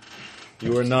builder.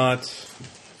 You are not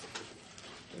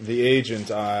the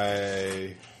agent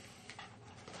I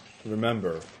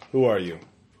remember. Who are you?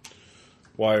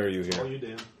 Why are you All here? you,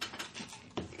 Dan.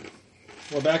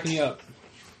 We're backing you up.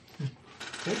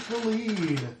 Take the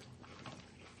lead.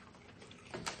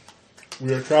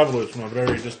 We are travelers from a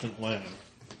very distant land.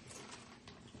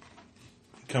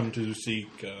 Come to seek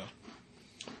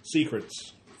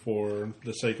secrets for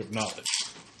the sake of knowledge.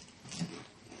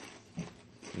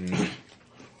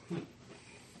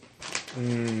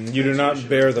 You do not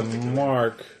bear the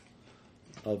mark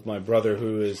of my brother,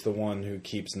 who is the one who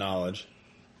keeps knowledge.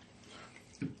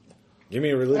 Give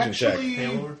me a religion check. Actually,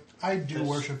 Palor? I do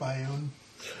worship Ione.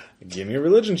 Give me a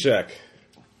religion check.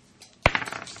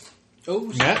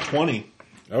 Oh, Nat 20.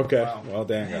 Okay. Wow. Well,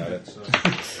 Dan got it. So,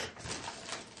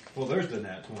 well, there's the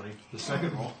nat 20. The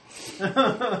second roll.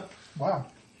 Wow.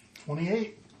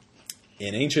 28.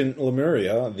 In ancient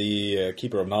Lemuria, the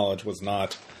keeper of knowledge was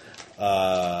not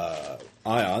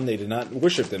Ion. They did not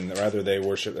worship them. Rather, they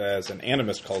worship, as an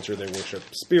animist culture, they worship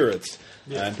spirits.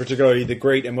 Yeah. And particularly the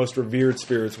great and most revered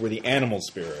spirits were the animal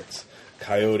spirits.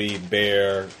 Coyote,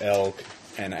 bear, elk,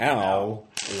 and owl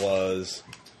was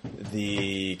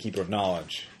the keeper of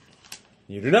knowledge.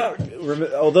 You do not,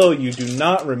 although you do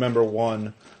not remember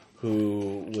one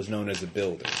who was known as a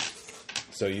builder.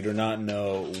 So you do not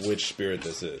know which spirit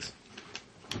this is.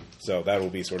 So that will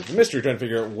be sort of a mystery, trying to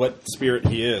figure out what spirit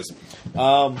he is.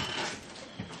 What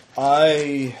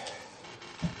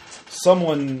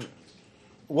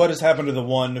has happened to the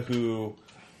one who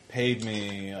paid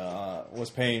me, was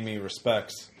paying me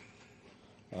respects?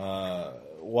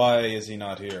 Why is he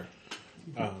not here?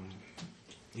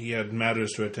 He had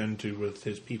matters to attend to with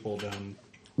his people down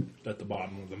at the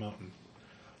bottom of the mountain.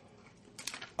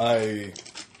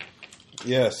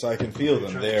 Yes, I can feel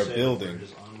them. Trying They to are say building. they're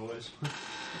his envoys.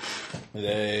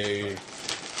 They...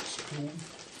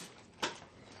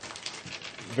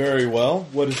 Very well.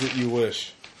 What is it you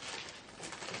wish?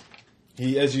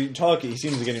 As you talk, he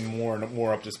seems to be getting more and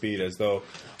more up to speed, as though...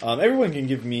 everyone can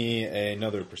give me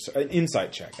another an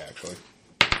insight check, actually.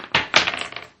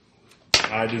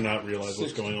 I do not realize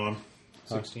what's going on.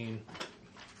 16.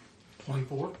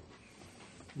 24.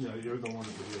 No, you're the one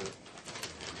that would do it.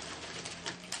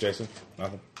 Jason?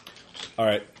 Nothing? All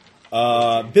right.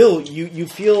 Bill, you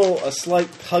feel a slight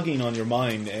tugging on your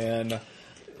mind, and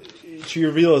to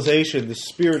your realization, the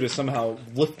spirit is somehow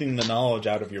lifting the knowledge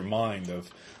out of your mind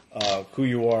of who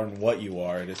you are and what you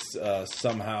are. It is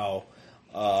somehow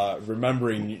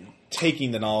remembering,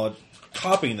 taking the knowledge,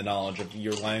 copying the knowledge of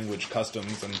your language,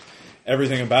 customs, and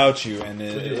everything about you, and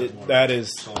it is.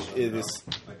 I can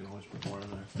always put more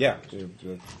in there. Yeah,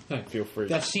 feel free.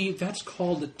 That's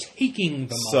called taking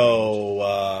the mind.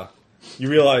 So you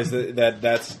realize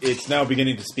that it's now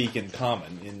beginning to speak in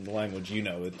common, in the language you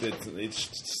know. It's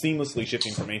seamlessly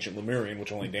shifting from ancient Lemurian,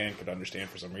 which only Dan could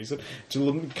understand for some reason,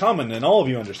 to common, and all of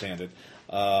you understand it.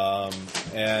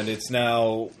 And it's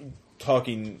now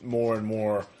talking more and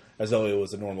more as though it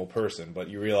was a normal person, but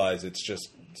you realize it's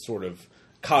just sort of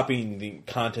copying the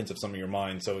contents of some of your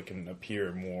mind so it can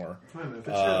appear more. If it's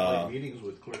had meetings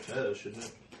with Cortez, shouldn't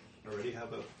it already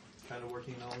have a kind of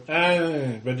working knowledge?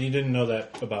 But he didn't know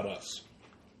that about us.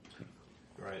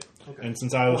 Right. Okay. And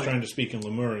since I was trying to speak in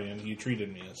Lemurian, he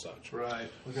treated me as such. Right.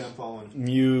 Okay, I'm following.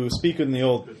 You speak in the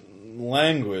old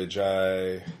language.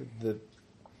 I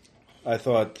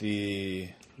thought the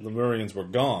Lemurians were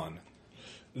gone.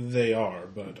 They are,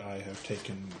 but I have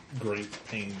taken great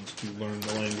pains to learn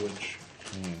the language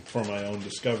for my own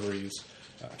discoveries.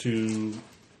 To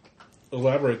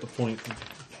elaborate the point, the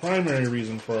primary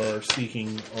reason for our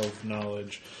seeking of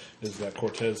knowledge is that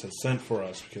Cortez has sent for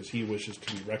us because he wishes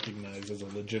to be recognized as a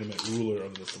legitimate ruler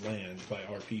of this land by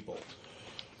our people.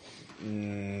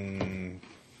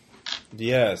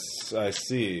 Yes, I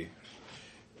see.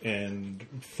 And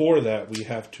for that, we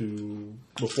have to,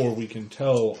 before we can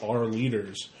tell our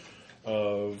leaders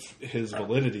of his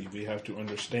validity, we have to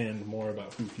understand more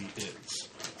about who he is.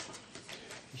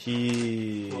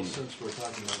 Well, since we're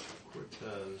talking about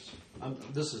Cortez,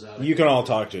 this is out of You can all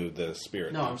talk to the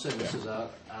spirit. No, I'm saying this is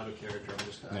out of character. I'm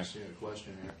just asking a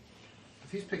question here.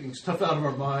 If he's picking stuff out of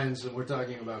our minds and we're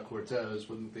talking about Cortez,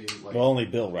 wouldn't be like Well, only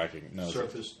Bill knows.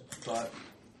 surface thought?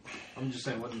 I'm just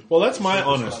saying. Well, that's my surface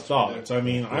honest thoughts. be I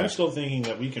mean, I'm still thinking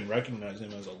that we can recognize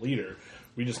him as a leader.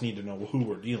 We just need to know who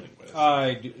we're dealing with.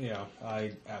 I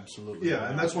absolutely. Yeah,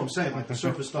 and that's what I'm saying. Like the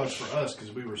surface thoughts for us,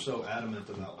 because we were so adamant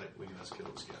about like, let's kill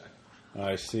this guy.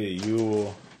 I see.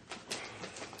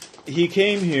 He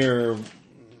came here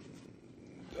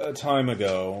a time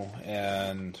ago,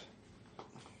 and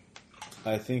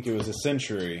I think it was a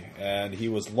century, and he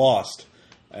was lost.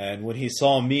 And when he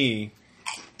saw me,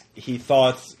 he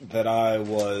thought that I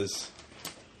was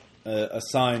a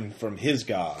sign from his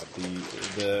god,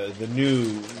 the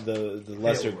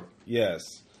lesser. Palor. Yes,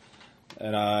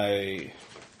 and I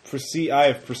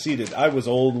have proceeded. I was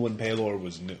old when Palor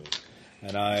was new,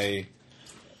 and I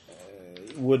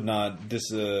would not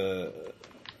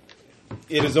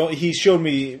he showed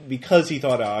me, because he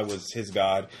thought I was his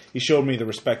god, he showed me the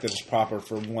respect that is proper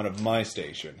for one of my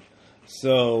station.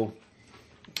 So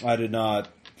I did not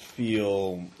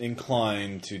feel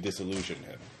inclined to disillusion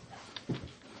him.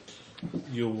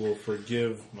 You will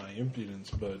forgive my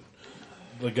impudence, but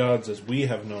the gods as we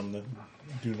have known them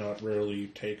do not rarely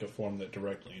take a form that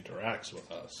directly interacts with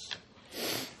us.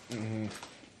 Mm-hmm.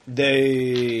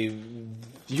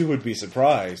 You would be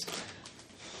surprised.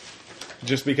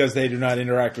 Just because they do not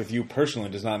interact with you personally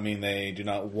does not mean they do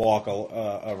not walk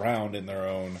around in their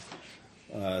own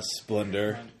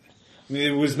splendor. I mean,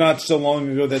 it was not so long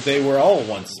ago that they were all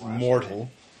once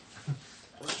mortal.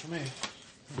 Works for me.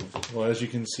 Well, as you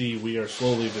can see, we are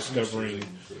slowly discovering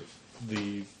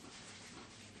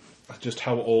just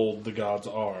how old the gods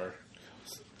are.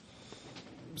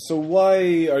 So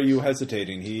why are you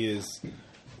hesitating? He is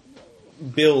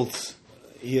built.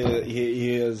 He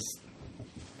is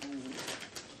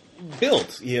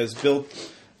built. He has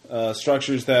built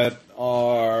structures that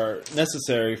are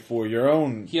necessary for your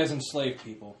own. He has enslaved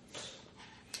people,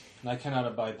 and I cannot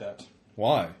abide that.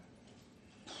 Why?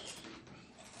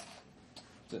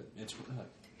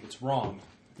 It's wrong.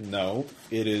 No,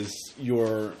 it is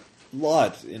your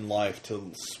lot in life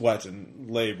to sweat and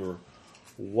labor.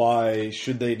 Why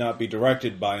should they not be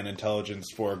directed by an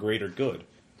intelligence for a greater good?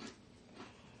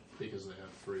 Because they have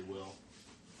free will.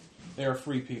 They are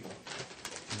free people.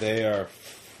 They are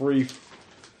free,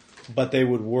 but they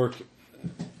would work.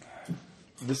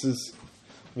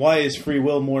 Why is free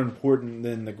will more important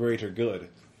than the greater good?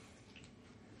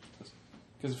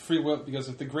 Because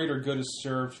if the greater good is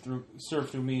served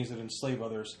through means that enslave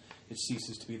others, it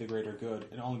ceases to be the greater good.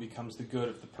 It only becomes the good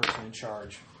of the person in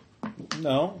charge.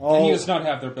 No, And he does not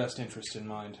have their best interest in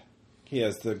mind. He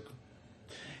has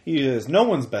no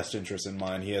one's best interest in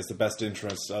mind. He has the best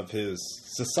interests of his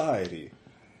society.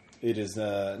 It is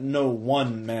no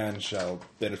one man shall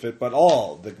benefit, but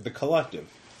all, the collective.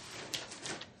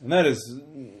 And that is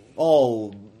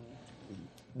all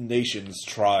nations,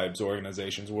 tribes,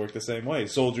 organizations work the same way.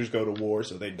 Soldiers go to war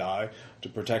so they die to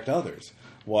protect others.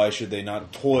 Why should they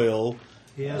not toil?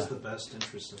 He has the best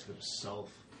interests of himself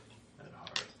at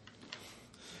heart.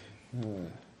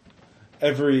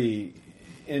 Every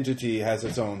entity has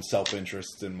its own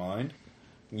self-interests in mind.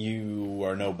 You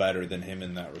are no better than him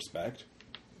in that respect.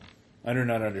 I do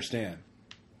not understand.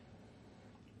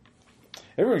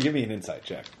 Everyone give me an insight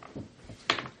check.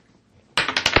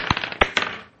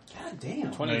 God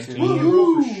damn. 22.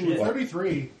 Woo!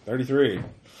 33. 33.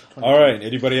 All right.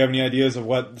 Anybody have any ideas of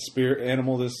what spirit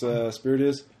animal this spirit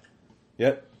is?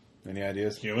 Yet? Any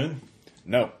ideas? Human?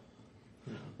 No.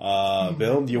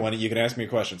 Bill, you can ask me a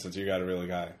question since you got a really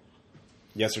guy.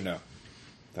 Yes or no?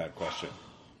 Type question.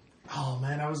 Oh,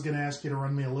 man, I was going to ask you to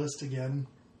run me a list again.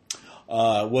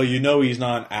 Well, you know he's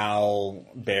not owl,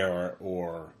 bear,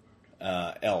 or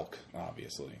elk,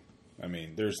 obviously. I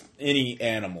mean, there's any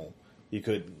animal you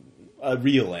could... A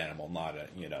real animal, not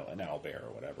an owl, bear,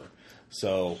 or whatever.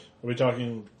 So...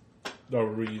 Are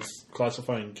we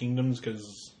classifying kingdoms?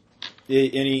 Because...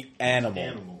 Any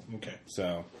animal. Okay.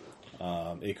 So,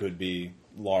 it could be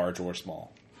large or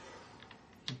small.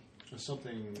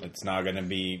 Something... It's not going to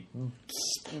be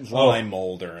slime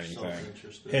mold or anything.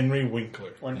 Self-interested. Henry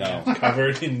Winkler. Or an No. ant.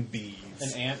 Covered in bees.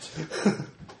 An ant.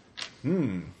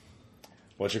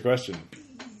 What's your question?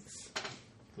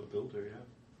 The builder, yeah.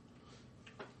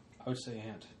 I would say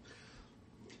ant.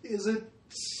 Is it...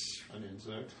 An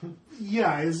insect.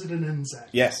 Yeah, is it an insect?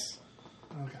 Yes.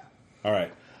 Okay. All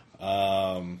right.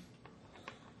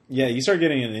 Yeah, you start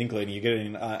getting an inkling. You get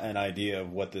an idea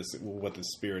of what this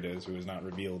spirit is, who has not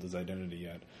revealed his identity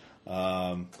yet.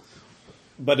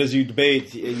 But as you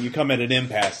debate, you come at an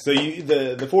impasse. So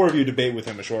the four of you debate with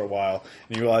him a short while,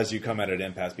 and you realize you come at an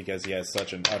impasse because he has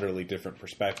such an utterly different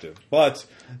perspective. But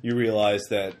you realize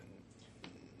that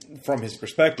from his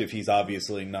perspective, he's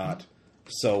obviously not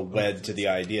so wed to the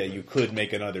idea. You could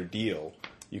make another deal.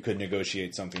 You could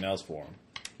negotiate something else for him.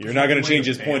 You're not going to change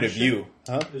his point of view.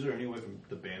 Huh? Is there any way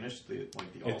to banish the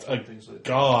It's awful a things that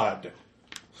god.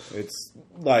 It's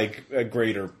like a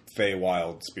greater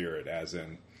Feywild spirit, as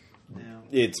in Yeah.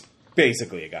 it's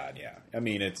basically a god. Yeah, I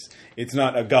mean it's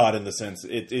not a god in the sense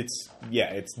it's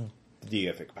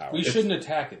deific power. We shouldn't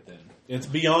attack it then. It's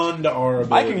beyond our I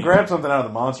ability. can grab something out of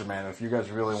the monster man if you guys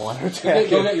really want to attack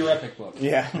Go it. get your epic book.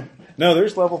 Yeah, no,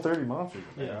 there's level 30 monsters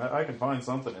in there. I can find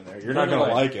something in there. You're not going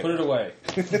to like it. Put it away.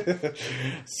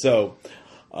 So.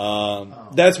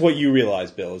 That's what you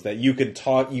realize, Bill, is that you can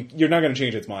talk. You're not going to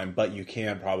change its mind, but you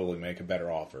can probably make a better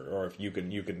offer, or if you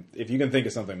can think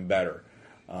of something better,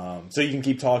 so you can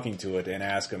keep talking to it and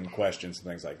ask them questions and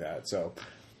things like that. So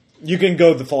you can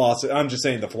go the philosophy. I'm just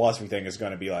saying the philosophy thing is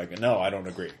going to be like, no, I don't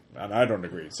agree, and I don't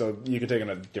agree. So you can take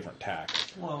a different tack.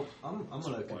 Well, I'm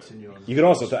going to continue on. You can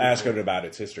also ask it about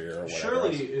its history or whatever.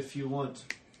 Surely, else.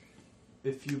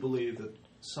 if you believe that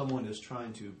someone is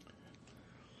trying to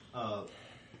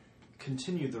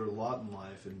continue their lot in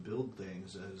life and build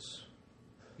things as,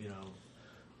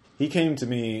 He came to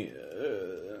me.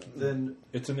 then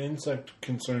It's an insect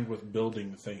concerned with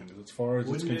building things. As far as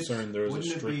it's Wouldn't it- concerned, there is a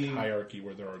wouldn't it strict be- hierarchy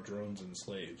where there are drones and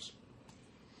slaves.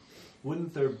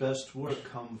 wouldn't their best work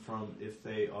come from if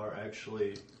they are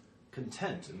actually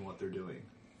content in what they're doing?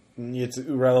 It's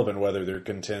irrelevant whether they're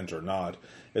content or not.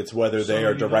 It's whether So they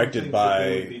are you don't directed think by. that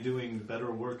they would be doing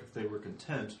better work if they were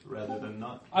content rather than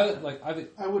not.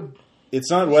 I would. It's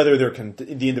not whether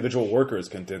the individual worker is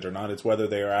content or not. It's whether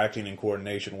they are acting in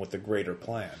coordination with the greater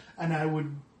plan. And I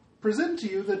would present to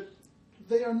you that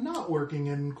they are not working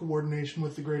in coordination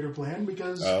with the greater plan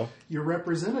because your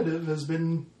representative has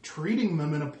been treating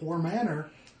them in a poor manner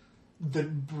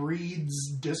that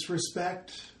breeds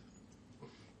disrespect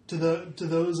to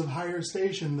those of higher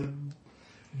station,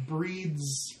 that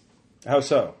breeds. How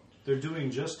so? They're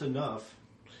doing just enough.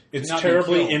 It's not be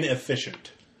terribly killed.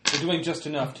 inefficient. They're doing just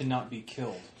enough to not be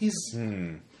killed. He's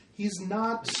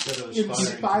not Instead of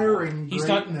inspiring He's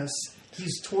not- greatness.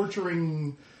 He's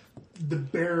torturing the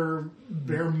bare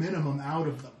minimum out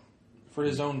of them. For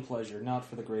his own pleasure, not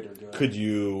for the greater good. Could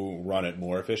you run it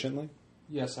more efficiently?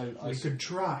 Yes, I We could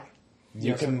try.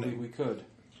 You yes, I can believe we could.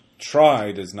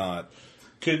 try does not.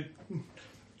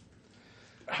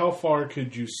 How far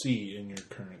could you see in your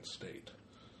current state?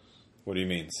 What do you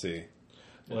mean? See,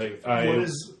 Like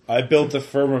I built the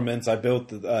firmaments. I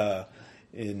built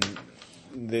in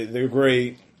the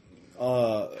great.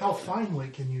 How finely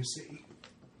can you see?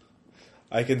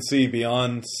 I can see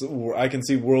beyond. I can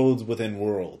see worlds within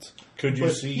worlds. Could you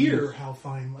But see here, how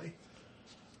finely?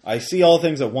 I see all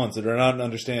things at once. I do not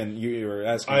understand. You were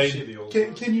asking.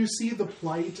 Can you see the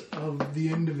plight of the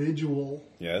individual?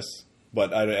 Yes,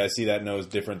 but I see that no is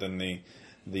different than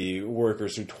the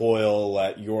workers who toil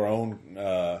at your own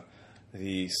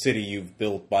the city you've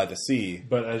built by the sea.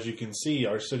 But as you can see,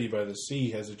 our city by the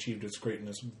sea has achieved its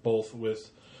greatness both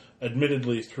with,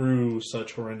 admittedly through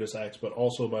such horrendous acts, but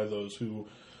also by those who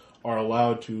are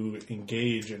allowed to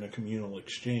engage in a communal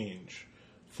exchange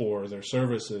for their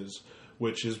services,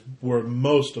 which is where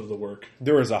most of the work.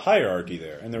 There is a hierarchy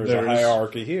there, and there is a There's-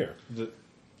 hierarchy here.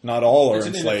 Not all are It's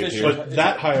an enslaved inefficient- here. But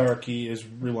that hierarchy is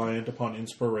reliant upon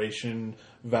inspiration,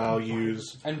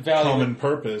 values, And value. common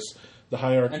purpose. The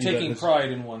hierarchy And that taking is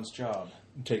pride in one's job.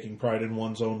 taking pride in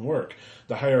one's own work.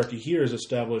 The hierarchy here is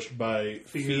established by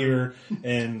fear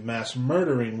and mass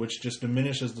murdering, which just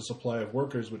diminishes the supply of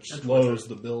workers, which slows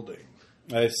the building.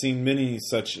 I've seen many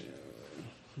such.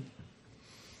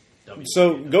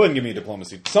 So go ahead and give me a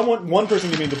diplomacy. One person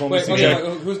give me a diplomacy check.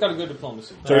 Who's got a good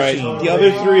diplomacy? All right, the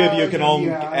other three of you can all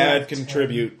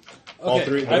contribute. All Okay,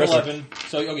 three. I have 11.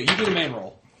 So, okay, you do the main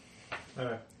roll.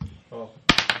 Okay. Well,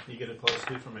 you get a plus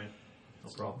 2 for me. No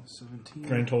problem. 17.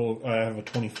 Grand total, I have a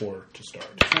 24 to start.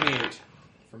 28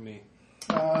 for me.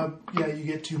 Yeah, you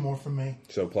get 2 more from me.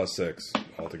 So plus 6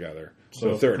 altogether.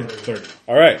 So 30. 30.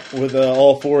 All right, with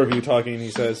all four of you talking,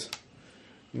 he says,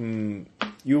 your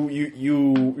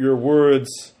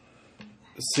words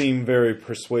seem very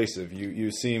persuasive.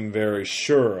 You seem very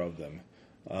sure of them,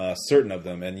 certain of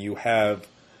them, and you have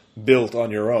built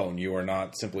on your own. You are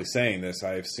not simply saying this.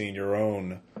 I have seen your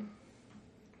own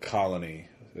colony,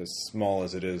 as small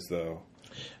as it is, though.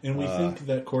 And we think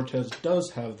that Cortez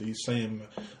does have these same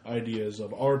ideas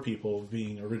of our people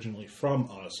being originally from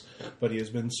us, but he has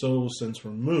been so since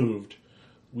removed,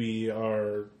 we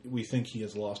think he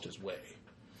has lost his way.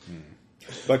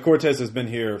 But Cortez has been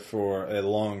here for a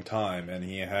long time, and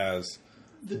he has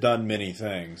done many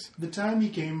things. The time he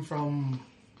came from,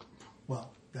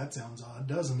 well, that sounds odd,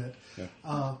 doesn't it?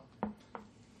 Yeah.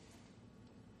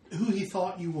 Who he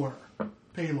thought you were,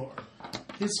 Paylor.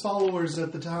 His followers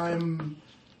at the time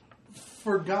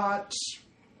forgot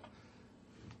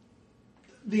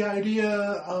the idea.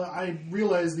 I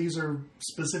realize these are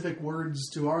specific words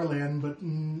to our land, but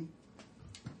and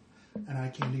I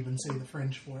can't even say the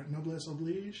French for it. Noblesse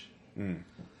oblige.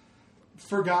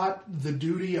 Forgot the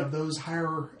duty of those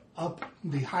higher up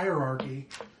the hierarchy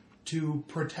to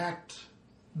protect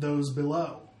those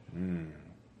below.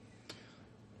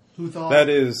 Who thought That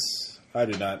is, I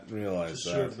did not realize To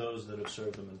that. serve those that have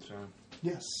served them in turn.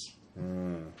 yes.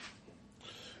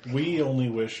 We only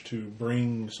wish to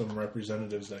bring some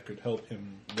representatives that could help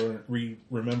him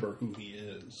remember who he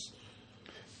is.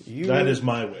 That is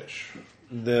my wish.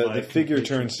 The figure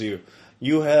turns to you.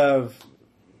 You have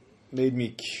made me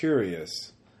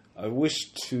curious. I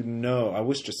wish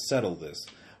to settle this,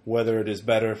 whether it is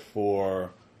better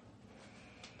for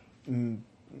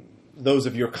those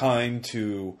of your kind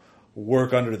to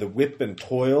work under the whip and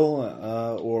toil,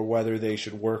 or whether they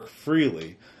should work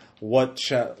freely. What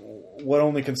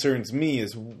only concerns me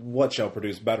is what shall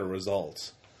produce better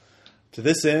results. To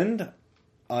this end,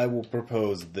 I will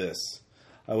propose this.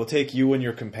 I will take you and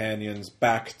your companions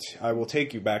I will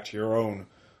take you back to your own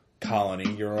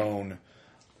colony, your own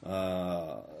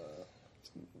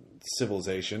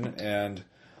civilization, and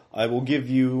I will give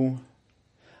you...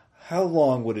 How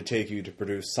long would it take you to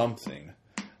produce something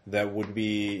that would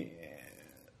be...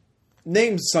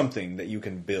 Name something that you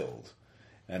can build.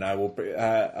 And I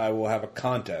will have a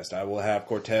contest. I will have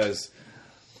Cortez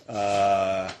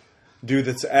do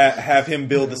this. Have him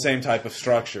build the same type of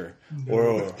structure.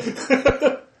 Or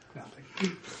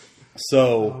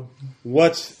so,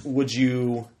 what would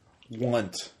you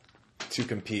want to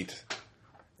compete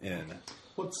in?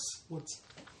 What's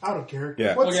out of character?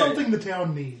 Yeah. What's something the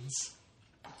town needs?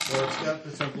 Well, it's got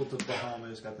the temple to Bahamut,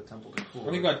 it's got the temple to Kor.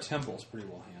 I think about temples pretty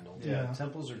well handled. Yeah,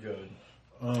 temples are good.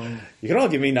 You can all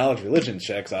give me knowledge religion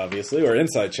checks, obviously, or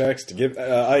insight checks to give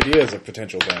ideas of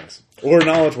potential things. Or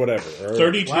knowledge whatever. Or,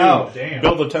 32. Wow, damn.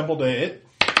 Build a temple to it.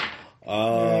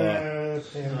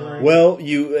 Well,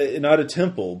 you not a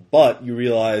temple, but you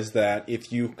realize that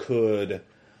if you could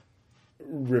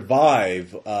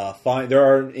revive, there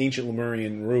are ancient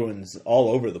Lemurian ruins all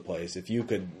over the place. If you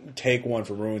could take one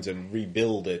from ruins and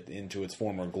rebuild it into its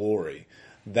former glory,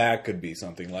 that could be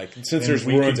something like, since there's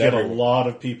we could ruins get everywhere. a lot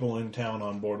of people in town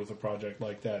on board with a project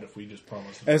like that if we just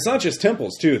promise them. And it's not just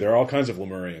temples, too. There are all kinds of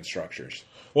Lemurian structures.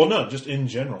 Well, no, just in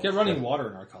general. Get running water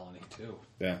in our colony, too.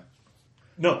 Yeah.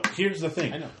 No, here's the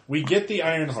thing. I know. We get the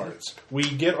Iron Hearts. We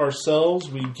get ourselves.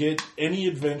 We get any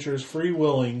adventurers,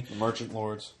 free-willing, Merchant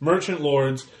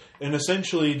lords. and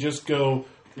essentially just go,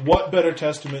 what better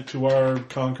testament to our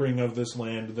conquering of this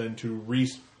land than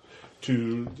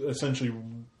to essentially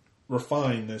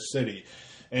refine this city.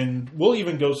 And we'll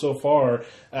even go so far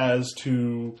as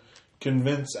to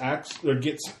convince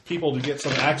get people to get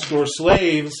some Axtor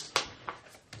slaves,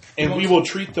 and we will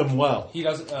treat them well. He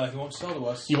doesn't. He won't sell to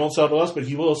us. He won't sell to us, but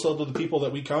he will sell to the people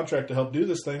that we contract to help do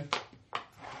this thing.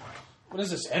 What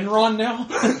is this, Enron now?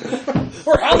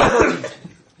 We're Halliburton!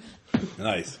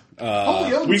 Nice.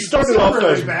 We started off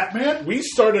as Batman. We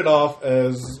started off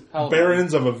as Halliburton.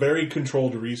 barons of a very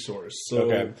controlled resource. So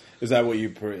Okay. Is that what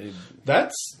you...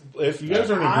 that's, if you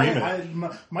guys are in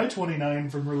agreement. My 29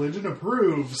 from religion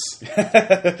approves.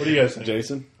 What do you guys think?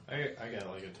 Jason? I got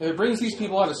like If it brings these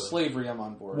people out of slavery, I'm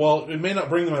on board. Well, it may not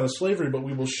bring them out of slavery, but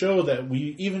we will show that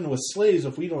we, even with slaves,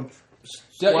 if we don't...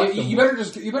 You better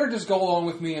just go along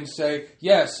with me and say,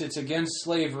 yes, it's against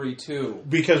slavery, too.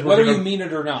 Because whether you mean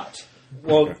it or not.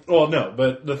 Well, no,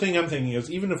 but the thing I'm thinking is,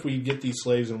 even if we get these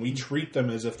slaves and we treat them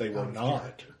as if they were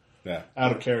not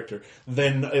out of character,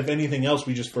 then if anything else,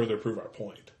 we just further prove our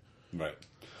point. Right.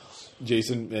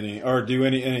 Jason, do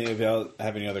any of y'all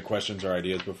have any other questions or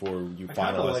ideas before you I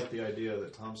kind of finalize? like the idea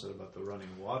that Tom said about the running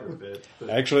water bit. But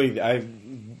Actually,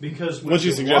 because once you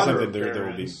with the suggest water something, there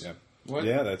will be. barons, Yeah. What?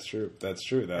 Yeah, that's true. That's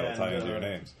true. That'll tie into your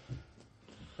names.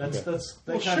 That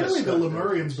Well, kind of surely the stuff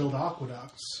Lemurians build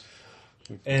aqueducts.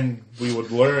 And we would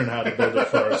learn how to build it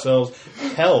for ourselves.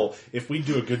 Hell, if we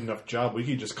do a good enough job, we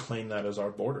could just claim that as our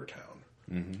border town.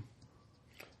 Mm-hmm.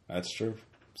 That's true.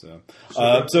 So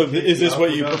is this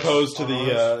what you propose to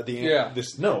the Yeah.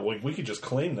 this? No, we could just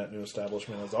claim that new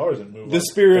establishment as ours and move The on.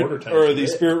 spirit, or the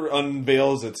spirit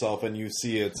unveils itself, and you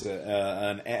see it's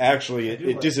actually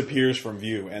it disappears from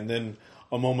view, and then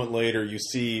a moment later you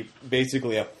see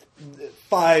basically a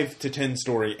 5 to 10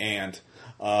 story ant.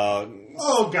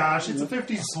 Oh gosh, it's a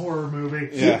 50s horror movie.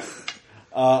 Yeah,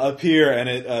 appear, and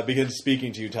it begins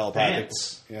speaking to you telepathically.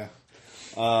 Ants. Yeah.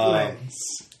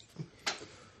 Let's.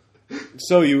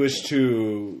 So you wish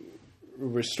to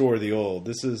restore the old.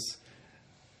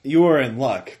 You are in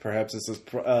luck. Perhaps this is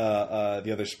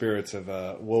the other spirits have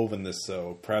woven this.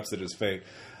 So perhaps it is fate.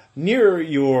 Near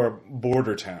your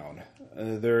border town,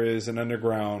 there is an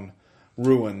underground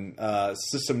ruin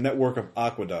system network of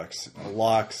aqueducts,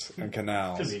 locks, and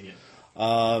canals. Convenient.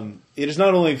 It is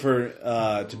not only for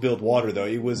to build water, though.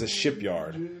 It was a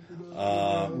shipyard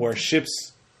where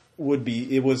ships would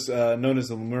be. It was known as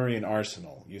the Lemurian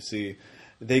Arsenal. You see,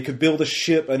 they could build a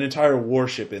ship, an entire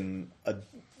warship in a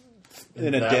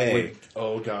day.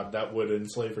 That would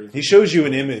end slavery. He shows you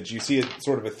an image. You see it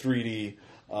sort of a 3D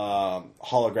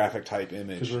holographic type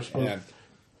image. Because we're supposed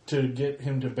to get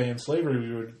him to ban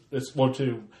slavery,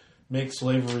 to make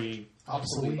slavery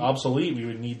obsolete, we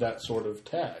would need that sort of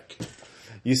tech.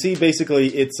 You see, basically,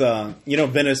 it's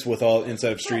Venice with all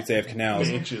inside of streets they have canals.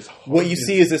 What you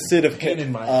see is a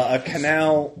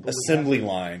canal assembly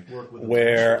line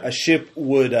where a ship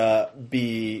would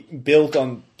be built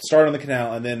start on the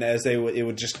canal, and then it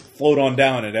would just float on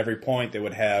down at every point. They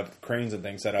would have cranes and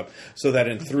things set up so that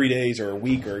in 3 days or a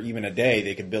week or even a day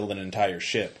they could build an entire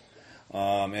ship.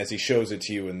 As he shows it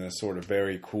to you in this sort of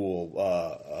very cool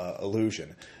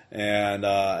illusion. And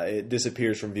it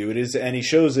disappears from view. And he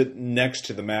shows it next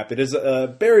to the map. It is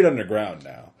buried underground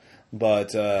now.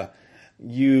 But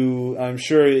I'm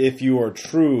sure if you are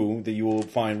true, that you will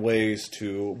find ways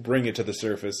to bring it to the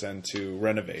surface and to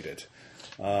renovate it.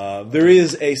 There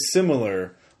is a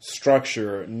similar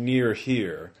structure near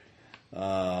here.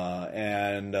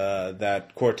 And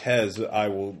that Cortez, I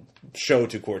will show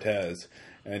to Cortez,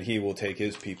 and he will take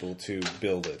his people to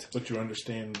build it. But you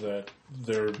understand that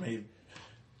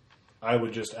I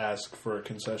would just ask for a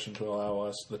concession to allow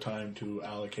us the time to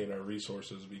allocate our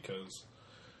resources, because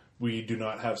we do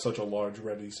not have such a large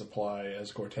ready supply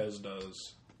as Cortez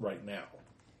does right now.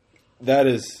 That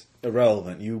is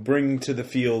irrelevant. You bring to the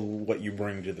field what you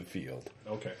bring to the field.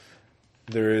 Okay.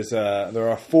 There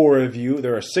are 4 of you.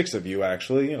 There are 6 of you,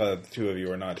 actually. 2 of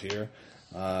you are not here,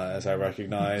 as I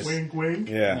recognize. Wink, wink.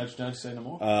 Yeah. Don't say no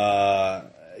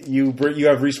more. You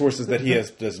have resources that he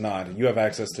does not. You have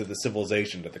access to the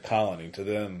civilization, to the colony, to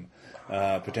them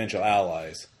potential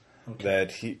allies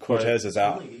that Cortez is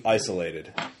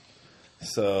isolated.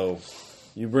 So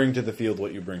you bring to the field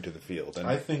what you bring to the field. And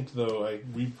I think, though,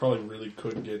 we probably really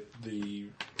could get the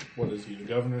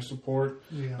governor's support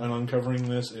on uncovering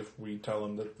this if we tell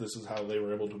him that this is how they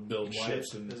were able to build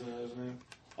ships. Isn't that his name?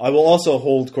 I will also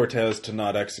hold Cortez to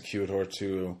not execute or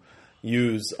to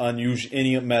use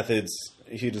any methods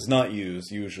he does not use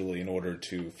usually in order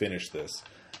to finish this.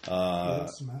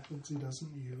 Yes, methods he doesn't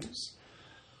use.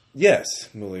 Yes,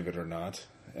 believe it or not.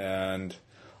 And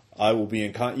I will be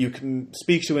in you can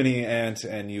speak to any ant,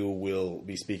 and you will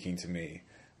be speaking to me.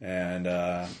 And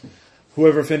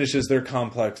whoever finishes their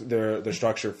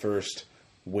structure first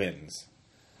wins.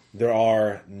 There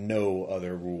are no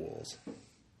other rules.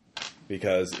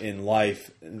 Because in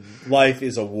life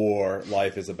is a war,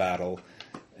 life is a battle.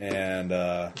 And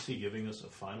is he giving us a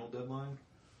final deadline?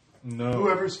 No.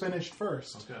 Whoever's finished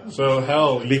first. Okay. So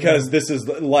hell, because this is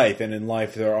life, and in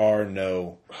life there are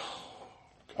no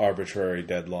arbitrary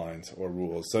deadlines or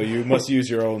rules. So you must use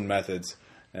your own methods.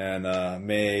 And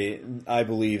I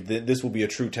believe that this will be a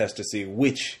true test to see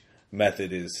which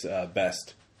method is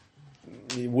best.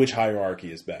 Which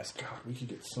hierarchy is best? God, we could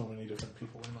get so many different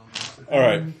people in on this. All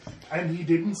right. And he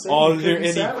didn't say Are he there couldn't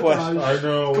any sabotage questions? I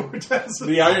know. Cortez.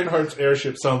 The Iron Heart's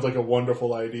airship sounds like a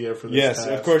wonderful idea for this Yes, task.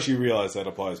 of course you realize that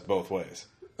applies both ways.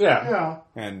 Yeah. Yeah.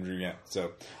 And yeah,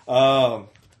 so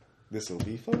this will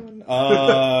be fun.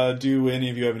 Do any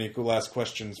of you have any last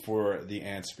questions for the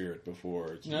ant spirit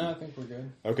before? No, I think we're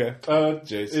good. Okay.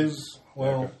 Jason.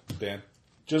 Dan.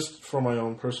 Just for my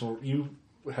own personal, you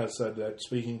have said that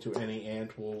speaking to any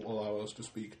ant will allow us to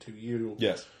speak to you.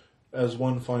 Yes. As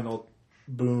one final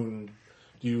boon,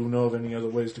 do you know of any other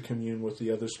ways to commune with the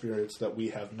other spirits that we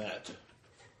have met?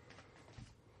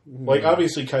 Like,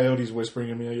 obviously, Coyote's whispering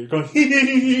in me. You're going,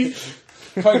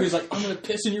 Coyote's like, I'm going to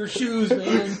piss in your shoes,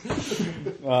 man.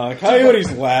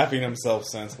 Coyote's laughing himself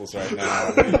senseless right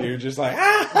now. You're just like,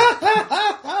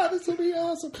 this will be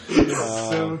awesome.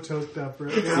 So choked up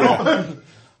right now.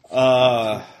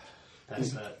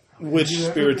 That's that. Which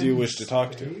spirit do you wish to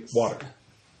talk to? Water.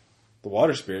 The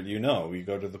water spirit, you know. We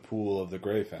go to the pool of the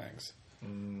Grey Fangs.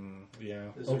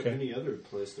 Yeah. Is there any other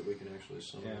place that we can actually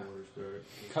summon a water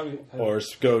spirit? Or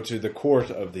go to the court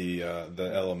of the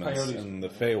elements Coyotes. in the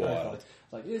Feywild.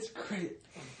 Like, it's great.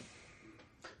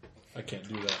 I can't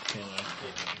do that, can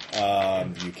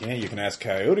I? You can. You can ask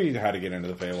Coyote how to get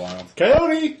into the Feywild.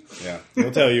 Coyote! Yeah,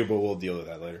 he'll tell you, but we'll deal with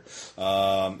that later.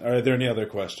 Are there any other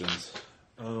questions?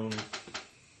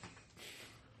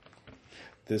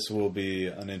 This will be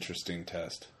an interesting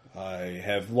test. I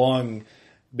have long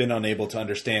been unable to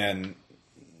understand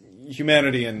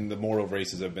humanity, and the moral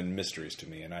races have been mysteries to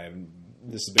me, and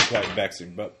this has been quite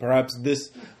vexing. But perhaps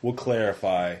this will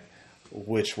clarify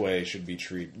which way should be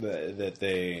treated, that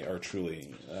they are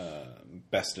truly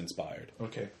best inspired.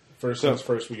 Okay. First things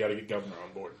first, we got to get Governor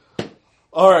on board.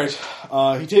 All right.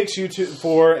 He takes you to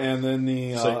 4, and then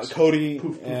the Cody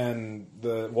and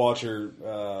the Watcher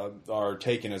are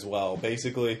taken as well.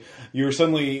 Basically, you're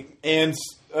suddenly ants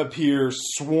appear,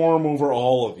 swarm over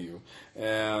all of you,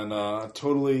 and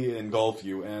totally engulf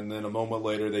you. And then a moment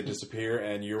later, they disappear,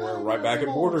 and you're right back at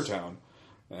Border Town.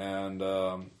 And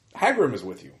Hagrim is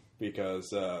with you because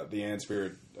the ant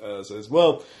spirit says,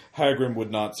 "Well, Hagrim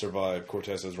would not survive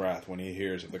Cortez's wrath when he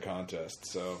hears of the contest."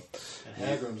 So, and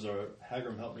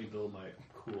Hagrim helped me build my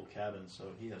cool cabin, so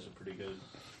he has a pretty good.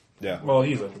 Yeah. Well,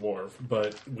 he's a dwarf,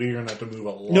 but we're going to have to move a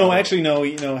lot. No, actually, no.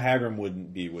 Hagrim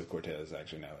wouldn't be with Cortez,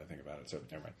 actually, now that I think about it. So,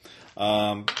 never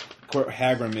mind.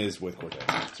 Hagrim is with Cortez.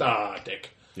 Ah, dick.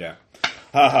 Yeah.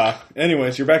 Haha.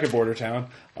 Anyways, you're back at Border Town.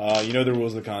 You know the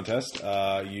rules of the contest.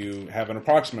 You have an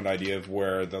approximate idea of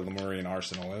where the Lemurian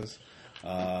arsenal is.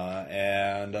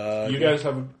 And you guys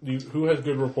have... Who has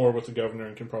good rapport with the governor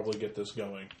and can probably get this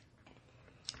going?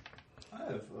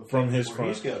 From his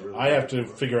front. Really I have to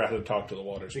figure out how to talk to the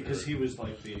water spirit. Because he was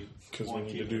like the... Because we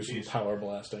need to do some power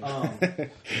blasting. All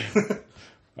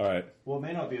right. Well, it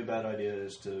may not be a bad idea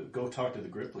is to go talk to the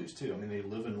Gripleys, too. I mean, they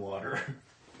live in water.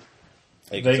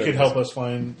 They could help us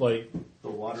find, like... The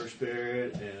water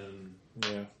spirit and...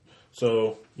 Yeah.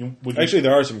 So, actually,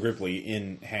 there are some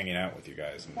Gripply hanging out with you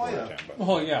guys in Border Town. But...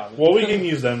 Oh, yeah. Well, we can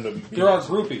use them to... There are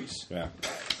groupies. Yeah.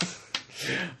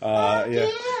 Yeah.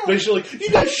 Basically, you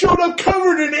guys showed up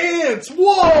covered in ants!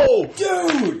 Whoa!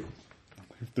 Dude!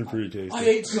 They're pretty tasty. I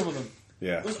ate some of them.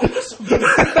 Yeah. It was awesome.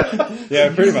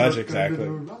 Yeah, pretty much, exactly.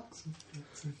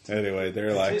 Anyway,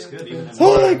 they're like, tastes good, even in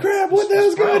holy crap, what the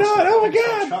hell's going on? Oh my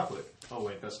god! Chocolate. Oh,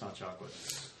 wait, that's not chocolate.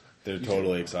 They're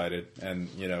totally excited. And,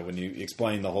 when you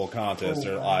explain the whole contest,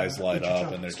 their eyes light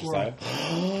up and they're just like,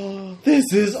 oh,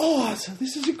 this is awesome.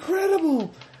 This is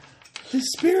incredible. This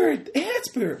spirit, ant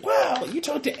spirit. Wow, you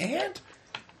talked to Ant?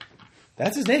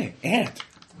 That's his name, Ant.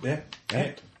 Yeah.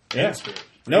 Ant. Ant spirit.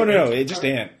 No, it's just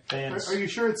Ant. Are you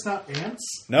sure it's not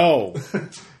ants? No.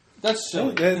 That's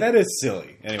silly. That is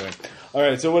silly. Anyway. All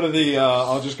right, so what are the...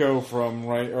 I'll just go from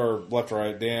right or left to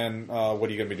right. Dan, what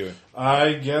are you going to be doing?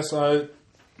 I guess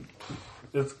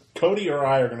it's Cody or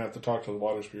I are going to have to talk to the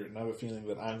water spirit, and I have a feeling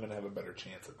that I'm going to have a better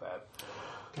chance at that.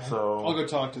 Okay. So I'll go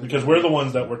talk to the because we're the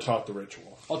ones that were taught the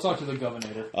ritual. I'll talk to the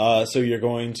governor. So you're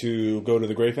going to go to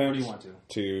the Grey Fangs? What do you want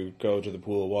to? To go to the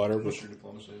pool of water? What's your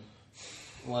diplomacy?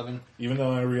 11. Even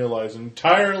though I realize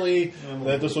entirely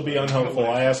that this will be unhelpful,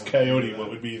 I asked Coyote what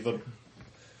would be the...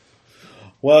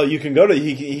 Well, you can go to...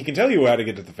 He can tell you how to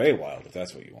get to the Feywild, if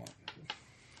that's what you want.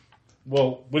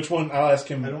 Well, which one... I'll ask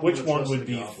him which one would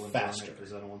be faster.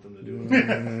 Because I don't want them to do it.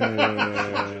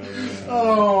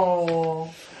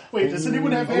 Oh... Wait, does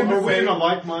anyone have Hand of Fate?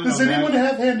 Does anyone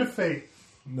have Hand of Fate?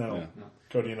 No.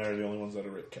 Cody and I are the only ones that are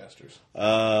Rip casters.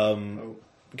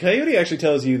 Coyote actually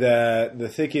tells you that the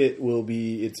thicket will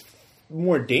be... It's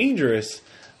more dangerous,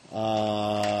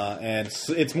 and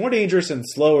it's more dangerous and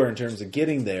slower in terms of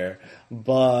getting there.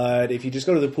 But if you just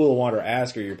go to the pool of water,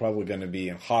 ask her, you're probably going to be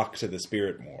in hock to the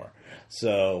spirit more.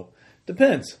 So,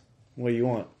 depends what you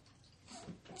want.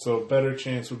 So, better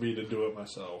chance would be to do it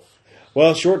myself.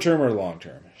 Well, short term or long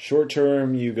term. Short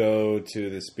term, you go to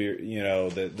the spirit.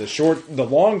 The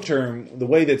long term, the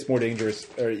way that's more dangerous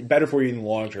or better for you in the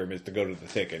long term is to go to the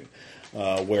thicket,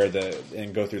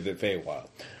 and go through the Feywild.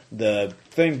 The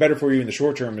thing better for you in the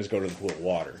short term is go to the pool of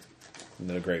water,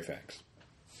 the Grey Fangs.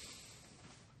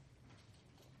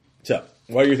 So,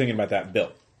 while you're thinking about that,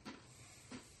 Bill,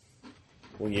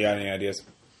 you got any ideas,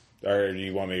 or do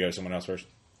you want me to go to someone else first?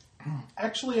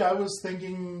 Actually, I was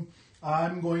thinking.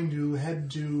 I'm going to head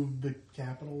to the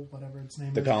capital, whatever its name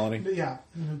is. The colony? Yeah,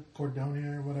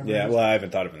 Cordonia or whatever. Yeah, well, I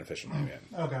haven't thought of an official name yet.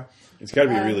 Okay. It's got to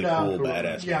be a really cool,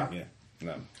 badass name. Yeah.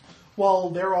 No. While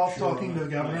they're off talking to the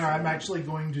governor, I'm actually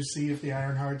going to see if the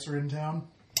Ironhearts are in town.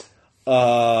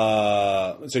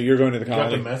 So you're going to the You got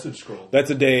colony. the message scroll. That's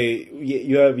a day.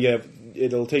 You have.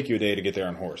 It'll take you a day to get there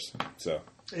on horse. So.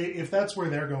 If that's where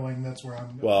they're going, that's where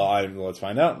I'm going. Well, let's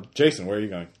find out. Jason, where are you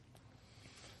going?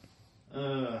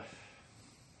 No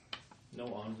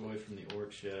envoy from the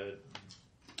orcs yet.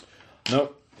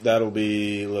 Nope, that'll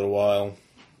be a little while.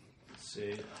 Let's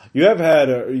see. You have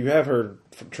heard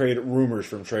rumors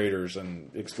from traders and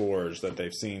explorers that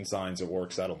they've seen signs of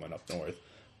orc settlement up north,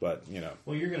 but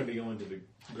Well, you're going to be going to the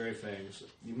Grey Fangs.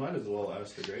 You might as well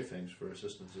ask the Grey Fangs for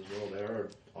assistance as well. They are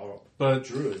all But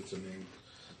druids. I mean,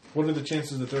 what are the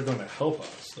chances that they're going to help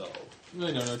us, though?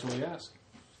 Really don't know until we ask.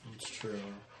 It's true.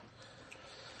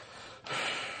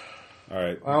 all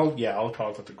right. I'll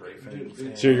talk with the Grey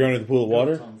Fangs. So you're going to the pool of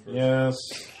water? Yes.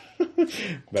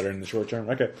 Better in the short term.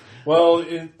 Okay. Well,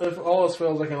 if all else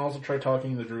fails, I can also try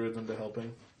talking the druids into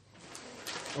helping.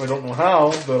 I don't know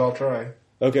how, but I'll try.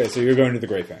 Okay, so you're going to the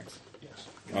Grey Fangs. Yes.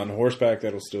 On horseback,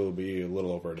 that'll still be a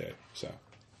little over a day. So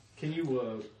can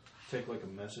you take like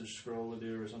a message scroll with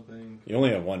you or something? you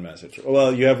only have one message.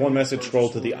 Well, you have one message scroll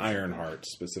to the Ironheart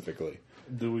specifically.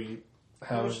 Do we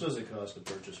How have... much does it cost to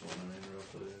purchase one? I mean,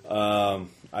 roughly.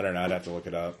 I don't know. I'd have to look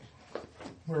it up.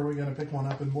 Where are we going to pick one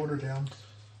up in Bordertown?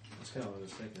 That's kind of what I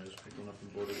was thinking. Just pick one up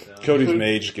and board it down. Cody's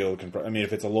mage guild can.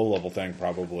 If it's a low level thing,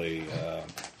 probably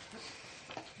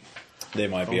they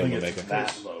might be able to make it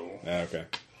that low. Okay.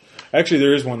 Actually,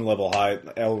 there is one level high,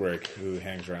 Elric, who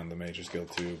hangs around the mages guild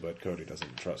too, but Cody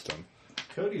doesn't trust him.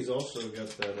 Cody's also got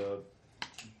that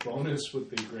bonus with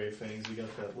the Grey Fangs. He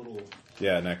got that little.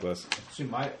 Yeah, necklace. So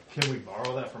can we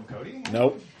borrow that from Cody?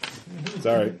 Nope.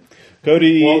 Sorry.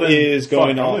 Cody is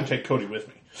going I'm on. going to take Cody with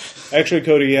me. Actually,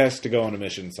 Cody has to go on a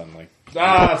mission suddenly.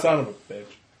 Son of a bitch.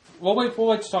 We'll wait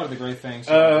to start with the Grey Fangs.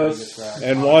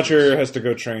 And Watcher has to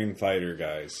go train fighter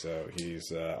guys, so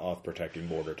he's off protecting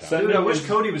Border Town. Dude, I wish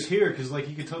Cody was here because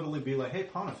he could totally be like, "Hey,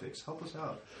 Pontifex, help us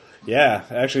out." Yeah,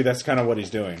 actually, that's kind of what he's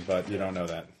doing, but you don't know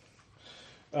that.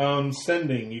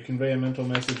 Sending. You convey a mental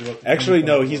message about... Actually,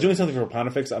 no, he's doing something for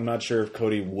Pontifex. I'm not sure if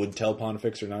Cody would tell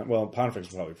Pontifex or not. Well, Pontifex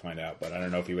will probably find out, but I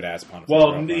don't know if he would ask Pontifex.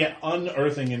 Well,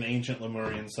 unearthing an ancient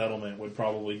Lemurian settlement would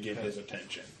probably get his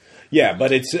attention. Yeah,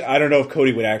 but I don't know if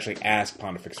Cody would actually ask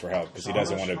Pontifex for help, because he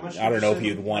doesn't want to... I don't know if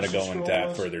he would want to go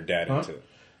into further debt into it.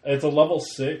 It's a level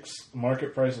 6,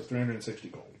 market price of 360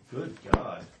 gold. Good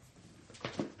God.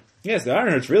 Yes, the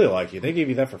Ironhearts really like you. They gave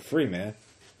you that for free, man.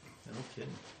 No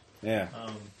kidding. Yeah.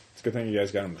 It's a good thing you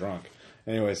guys got him drunk.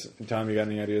 Anyways, Tom, you got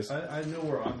any ideas? I know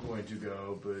where I'm going to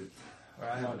go, but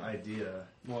I have an idea.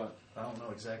 What? I don't know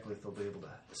exactly if they'll be able to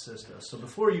assist us. So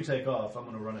before you take off, I'm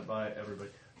going to run it by everybody.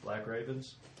 Black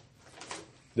Ravens?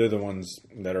 They're the ones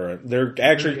that are... They're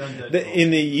actually... Undead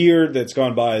in the year that's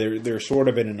gone by, they're sort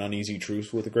of in an uneasy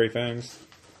truce with the Grey Fangs.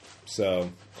 So...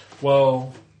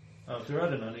 Well... if they're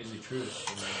at an uneasy truce...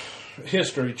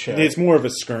 History check. It's more of a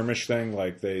skirmish thing.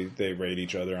 Like, they raid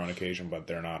each other on occasion, but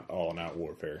they're not all-out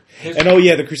warfare. And,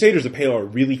 the Crusaders of Palor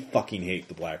really fucking hate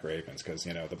the Black Ravens, because,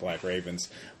 the Black Ravens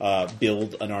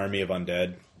build an army of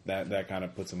undead. That kind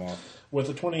of puts them off. With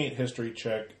a 28 history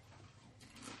check,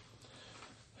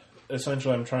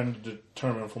 essentially I'm trying to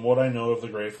determine from what I know of the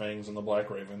Grey Fangs and the Black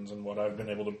Ravens and what I've been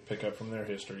able to pick up from their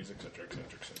histories, etc., etc.,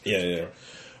 etc.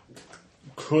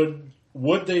 Yeah.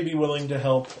 Would they be willing to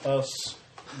help us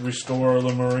restore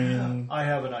Lemurian I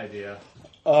have an idea.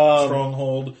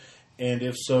 stronghold? And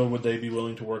if so, would they be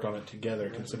willing to work on it together,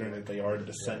 considering that they are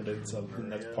descendants of,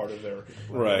 and that's part of their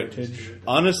heritage?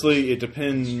 Honestly, it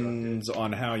depends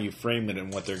on how you frame it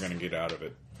and what they're going to get out of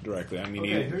it directly. I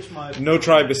mean, no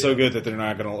tribe is so good that they're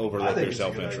not going to overlook their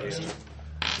self-interest.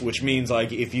 Which means,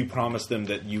 if you promise them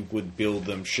that you would build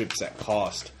them ships at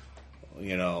cost,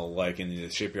 like in the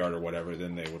shipyard or whatever,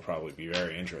 then they would probably be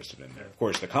very interested in there. Of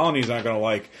course, the colony's not going to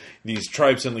like these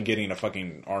tribes suddenly getting a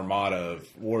fucking armada of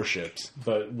warships.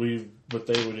 But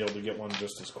they would be able to get one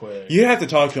just as quick. You have to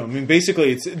talk to them. I mean,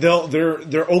 basically,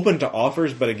 they're open to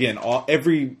offers, but again,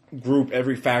 every group,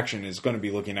 every faction is going to be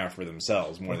looking out for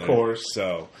themselves more than course.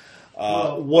 So,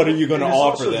 what are you going to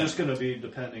offer them? It's also just going to be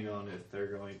depending on if they're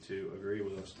going to agree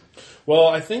with us. Well,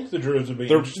 I think the Druids would be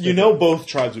interested. Both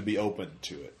tribes would be open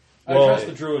to it. I trust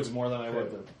the Druids more than I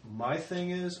would them. My thing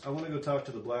is, I want to go talk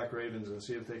to the Black Ravens and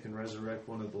see if they can resurrect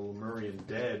one of the Lemurian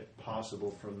dead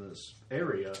possible from this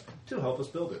area to help us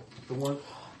build it.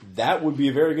 That would be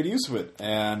a very good use of it,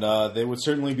 and they would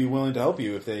certainly be willing to help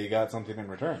you if they got something in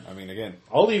return. I mean, again,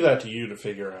 I'll leave that to you to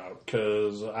figure out,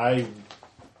 because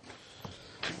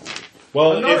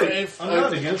Well, I'm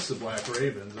not against the Black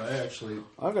Ravens. I actually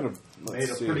I'm gonna made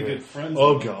a pretty good friend.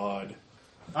 Oh God.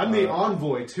 I'm the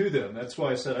envoy to them. That's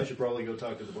why I said I should probably go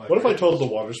talk to the Black What if I Ravens. told the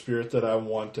water spirit that I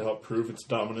want to help prove its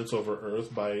dominance over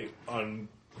Earth by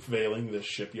unveiling this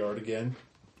shipyard again?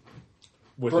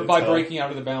 With its By help? breaking out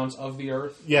of the bounds of the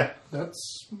earth. Yeah.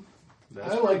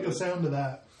 I like the sound of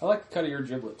that. I like the cut of your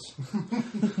giblets.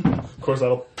 Of course,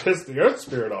 that'll piss the Earth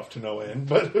spirit off to no end,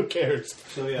 but who cares?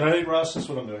 So yeah, Right? Ross, that's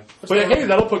what I'm doing. But hey,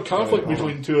 that'll put conflict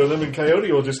between the two of them, and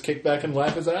Coyote will just kick back and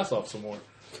laugh his ass off some more.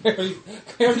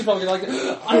 Coyote's probably like,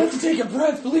 I have to take a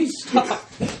breath, please stop.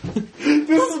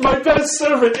 This is my best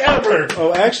servant ever!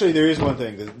 Oh, actually, there is one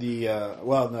thing.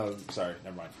 Well, no, sorry,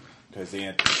 never mind. Because the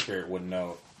anti-spirit wouldn't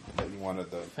know that you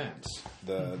wanted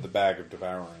the bag of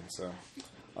devouring. So,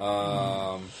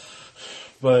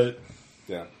 But,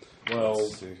 yeah. well,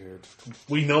 Let's see here.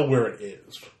 we know where it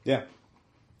is. Yeah,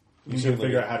 You can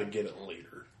figure out how to get it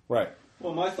later. right.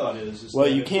 Well, my thought is Well,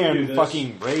 that you if we do can this-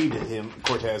 fucking raid him,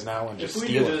 Cortez, now and just If we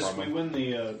steal do it this, from we him. win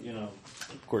the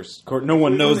Of course, no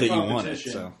one we knows win that the you want it.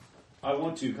 competition. So, I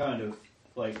want to kind of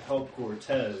like help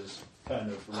Cortez kind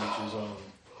of reach his own.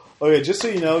 okay, just so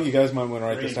you know, you guys might want to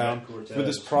write this Raid down at Cortez for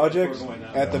this project. before going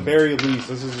out. At the very least,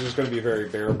 this is just going to be a very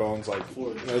bare bones. Like,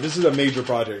 this is a major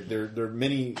project. There are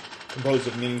many composed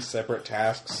of many separate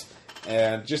tasks.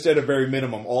 And just at a very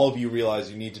minimum, all of you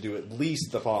realize you need to do at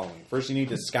least the following. First, you need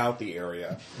to scout the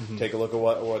area, take a look at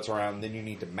what's around. Then you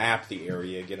need to map the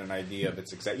area, get an idea of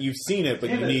its exact. You've seen it,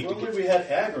 but you need to. We had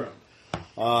Agram.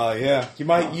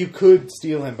 Yeah, you could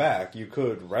steal him back. You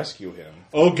could rescue him.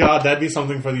 Oh god, that'd be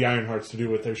something for the Ironhearts to do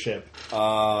with their ship. There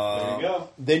you go.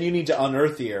 Then you need to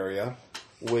unearth the area,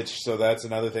 so that's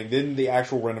another thing. Then the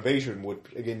actual renovation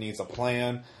needs a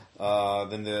plan.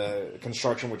 Then the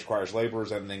construction, which requires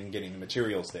laborers, and then getting the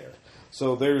materials there.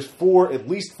 So there's at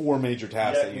least four major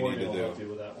tasks that you need to do.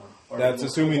 With that one. That's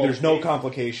assuming there's no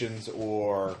complications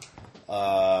or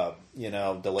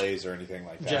delays or anything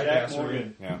like that. Jack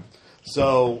Morgan, Yeah.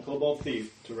 So Cobalt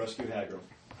Thief, to rescue Hagram.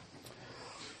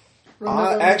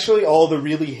 actually, all the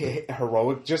really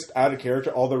heroic, just out of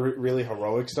character, all the really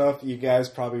heroic stuff, you guys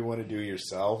probably want to do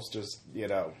yourselves. Just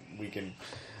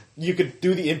you could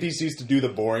do the NPCs to do the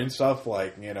boring stuff,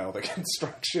 like, the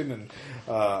construction and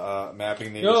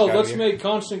mapping the... Let's make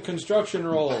constant construction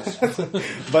rolls.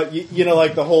 But,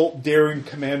 like the whole daring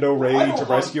commando raid to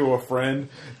rescue a friend,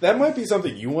 that might be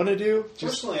something you want to do.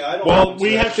 Personally, I don't Well, want we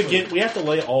to have actually, to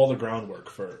lay all the groundwork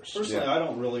first. Personally, I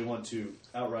don't really want to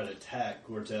outright attack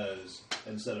Cortez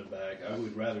and set him back. I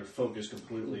would rather focus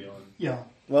completely on... Yeah.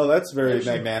 Well, that's very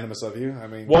magnanimous of you. I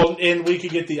mean... Well, and we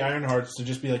could get the Ironhearts to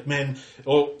just be like, man,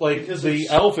 Because the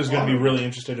elf is going to be really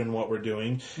interested in what we're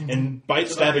doing, and bite,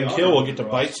 stab, and kill will get to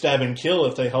bite, stab, and kill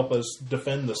if they help us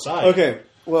defend the site. Okay,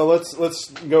 well, let's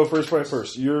go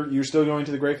first. You're still going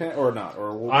to the Grey Fan, or not?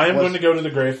 Or I'm going to go to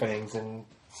the Grey Fangs and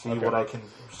see what I can...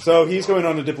 So he's going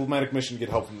on a diplomatic mission to get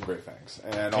help from the Grey Fangs,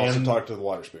 and also talk to the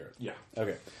Water Spirit. Yeah.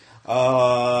 Okay.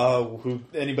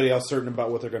 Anybody else certain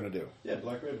about what they're going to do? Yeah,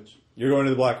 Black Ravens. You're going to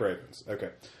the Black Ravens. Okay.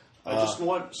 I just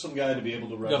want some guy to be able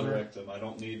to resurrect them. I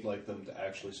don't need them to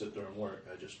actually sit there and work.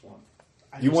 I just want...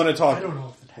 Want to talk... I don't know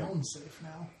if the town's safe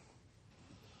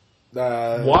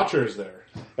now. Watchers there.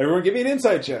 Everyone give me an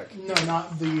insight check. No,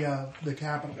 not the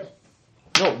capital.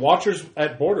 No, Watchers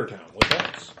at Border Town with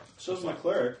us. So is my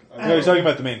cleric. No, he's talking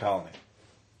about the main colony.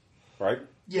 Right?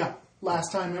 Yeah.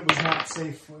 Last time it was not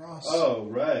safe for us. Oh,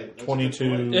 right. That's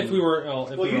 22. If we were...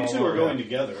 Well, you two are going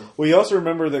together. Well, you also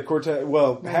remember that Cortez...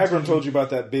 Well, Hagram told you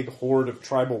about that big horde of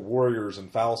tribal warriors in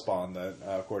Foulspawn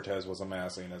that Cortez was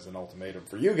amassing as an ultimatum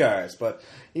for you guys, but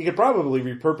he could probably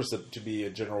repurpose it to be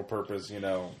a general purpose,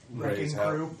 Wrecking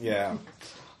crew. Yeah.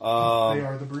 They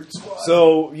are the brute squad.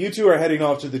 So, you two are heading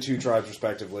off to the two tribes,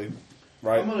 respectively,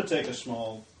 right? I'm going to take a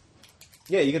small...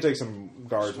 Yeah, you can take some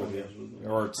guards with you. guys with me.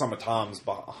 Or some of Tom's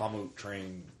Bahamut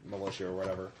trained militia or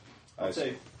whatever. I'll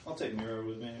take Mira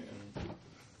with me. And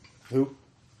Who?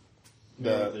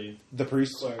 Mira, The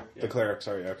priest? cleric, yeah. The cleric,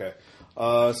 sorry, okay.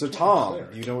 So Tom,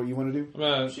 you know what you want to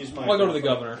do? She's my I'll go to the girlfriend.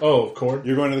 governor. Oh, of course.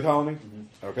 You're going to the colony?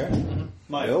 Okay.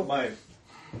 Bill?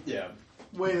 Yeah.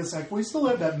 Wait a sec. We still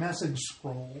have that message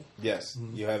scroll. Yes,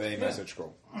 you have a message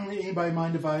scroll. Anybody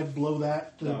mind if I blow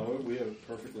that to No, we are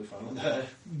perfectly fine with that.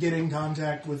 get in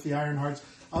contact with the Ironhearts?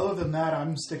 Other than that,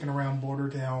 I'm sticking around Border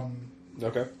Town.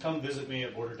 Okay. Come visit me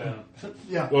at Border Town.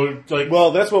 Yeah.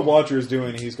 Well, that's what Watcher is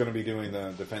doing. He's going to be doing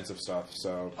the defensive stuff.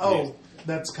 So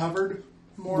That's covered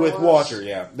more with or less? Watcher,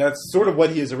 yeah. That's sort of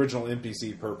what his original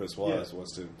NPC purpose was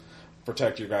to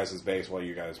protect your guys' base while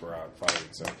you guys were out fighting.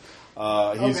 So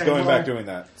he's going back doing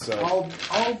that. So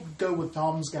I'll go with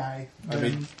Tom's guy.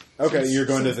 You're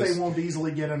going to this. They won't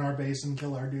easily get in our base and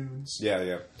kill our dudes.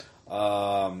 Yeah.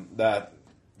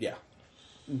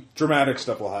 dramatic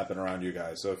stuff will happen around you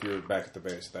guys. So if you're back at the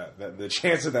base, that the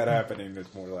chance of that happening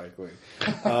is more likely.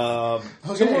 So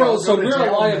we're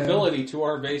a liability to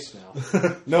our base now.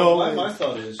 No, my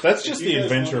thought is that's just the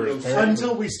adventure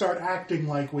until we start acting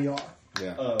like we are.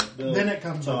 Yeah. Bill, then it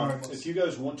comes Tom, regardless. if you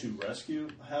guys want to rescue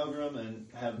Halgrim and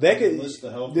have enlist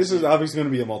the help, this is obviously going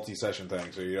to be a multi-session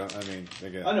thing. So you don't. I mean,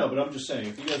 again, I know, but I'm just saying.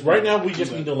 If you guys right now, we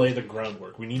just need to lay the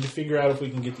groundwork. We need to figure out if we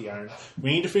can get the iron.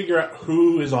 We need to figure out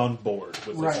who is on board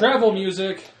with this. Travel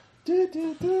music.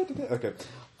 Okay.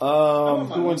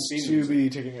 Who wants to be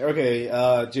taking?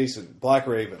 Okay, Jason. Black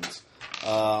Ravens.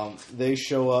 They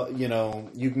show up. You know,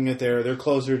 you can get there. They're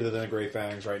closer to the Grey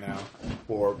Fangs right now,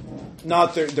 or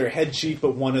not their head chief,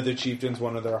 but one of the chieftains,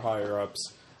 one of their higher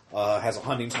ups, has a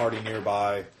hunting party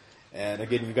nearby. And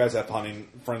again, you guys have hunting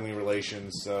friendly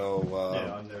relations,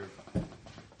 so I'm there.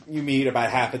 You meet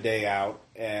about half a day out,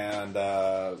 and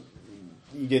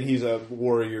again, he's a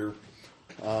warrior,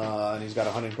 and he's got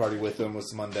a hunting party with him with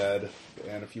some undead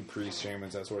and a few priests,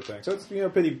 shamans, that sort of thing. So it's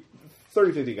pretty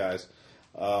 30-50 guys.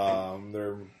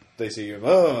 They see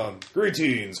him.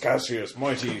 Greetings, Cassius,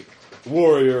 mighty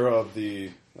warrior of the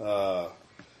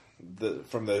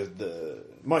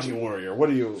mighty warrior. What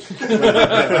are you?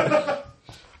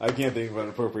 I can't think of an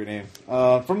appropriate name.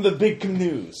 From the big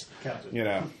canoes, you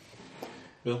know,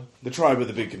 Bill, the tribe of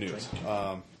the big canoes.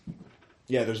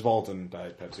 Yeah, there's Vault and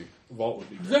Diet Pepsi. Vault would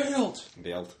be great.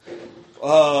 Veiled.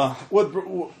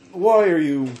 Why are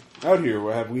you out here?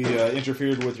 Have we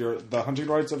interfered with the hunting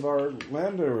rights of our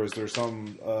land, or is there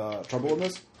some trouble in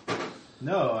this?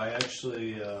 No, I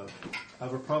actually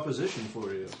have a proposition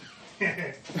for you.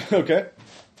 Okay.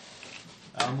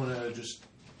 I'm gonna just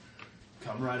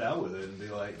come right out with it and be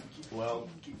like, well,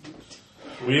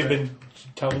 we have been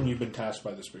telling you've been tasked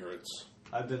by the spirits.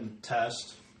 I've been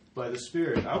tasked by the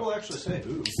spirit. I will actually say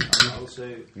who. I will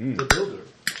say the builder.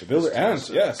 The builder, and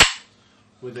yes,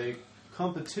 with a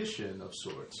competition of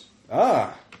sorts.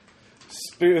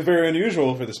 Very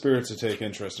unusual for the spirits to take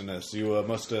interest in this. You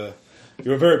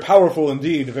you are very powerful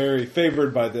indeed, very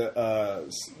favored by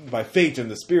by fate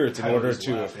and the spirits in order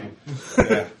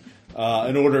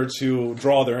to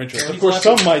draw their interest. Of course,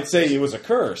 some might say it was a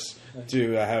curse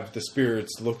to have the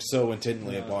spirits look so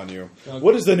intently upon you.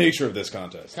 What is the nature of this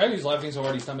contest? Coyote's laughing so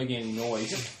hard he's not making any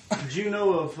noise. Do you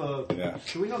know of...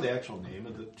 Do we know the actual name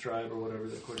of the tribe or whatever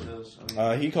that Cortez...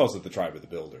 He calls it the tribe of the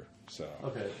builder. So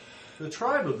okay. The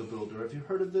tribe of the builder, have you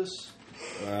heard of this?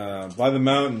 By the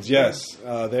mountains, yes.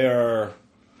 They are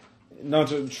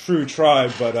not a true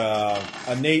tribe, but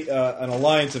an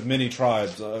alliance of many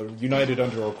tribes, united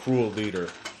under a cruel leader.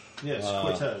 Yes,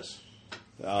 Cortez.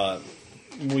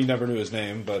 We never knew his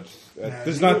name, but that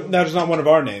is not one of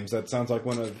our names. That sounds like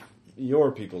one of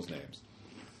your people's names.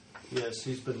 Yes,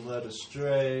 he's been led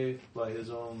astray by his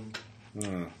own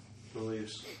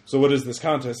beliefs. So what is this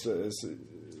contest?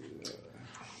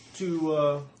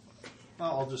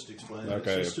 I'll just explain it.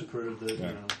 Okay. It's just to prove that, you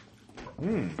know...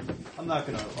 I'm not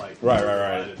going to, Right.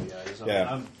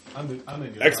 I'm in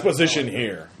good Exposition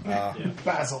here.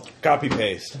 Basil. Copy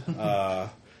paste. All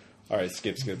right,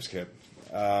 skip. He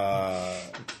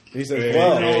says,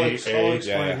 I'll explain.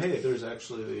 Hey, there's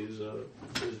actually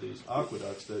these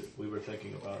aqueducts that we were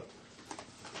thinking about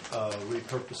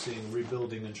repurposing,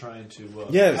 rebuilding, and trying to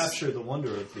capture the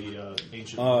wonder of the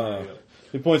ancient area.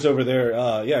 He points over there.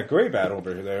 Greybat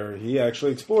over there. He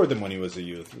actually explored them when he was a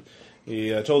youth.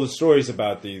 He told us stories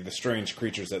about the strange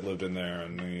creatures that lived in there,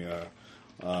 and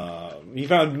he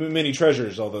found many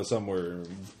treasures, although some were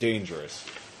dangerous.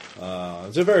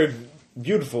 It's a very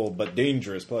beautiful but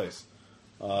dangerous place.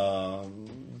 So,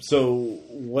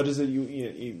 what is it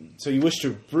so you wish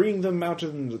to bring them out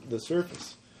to the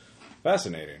surface?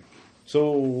 Fascinating.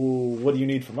 So, what do you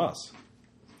need from us?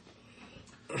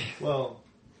 Well,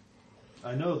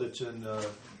 I know that in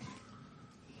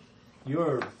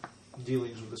your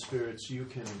dealings with the spirits, you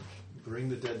can bring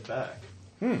the dead back.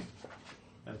 And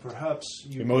perhaps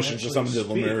you emotions of some of the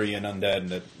Lemurian undead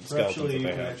that skeletons that they you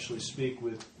have. can actually speak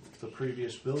with the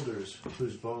previous builders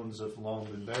whose bones have long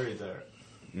been buried there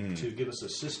to give us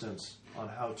assistance on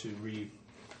how to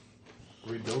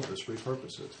rebuild this,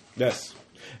 repurpose it. Yes.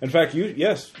 In fact,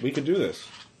 we could do this.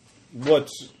 What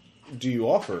do you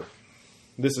offer?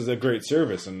 This is a great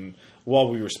service, and while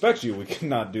we respect you, we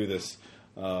cannot do this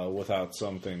without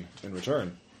something in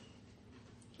return.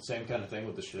 Same kind of thing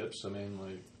with the ships. I mean,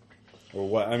 or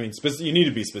what? I mean, you need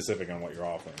to be specific on what you're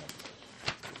offering.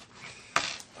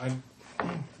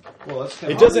 Well, that's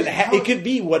kind it doesn't. It could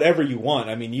be whatever you want.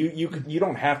 I mean, you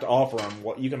don't have to offer them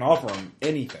what you can offer them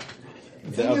anything.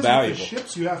 The thing is, with the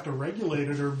ships, you have to regulate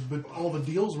it, but all the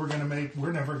deals we're going to make, we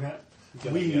are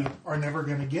never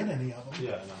going to get any of them.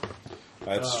 Yeah, I know.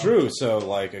 That's true. So,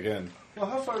 like, again, Well,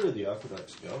 how far did the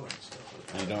aqueducts go and stuff like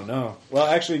that? you don't know. Well,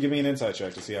 actually, give me an insight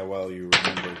check to see how well you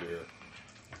remember your...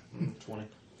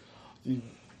 20.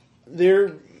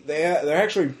 They're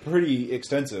actually pretty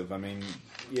extensive. I mean,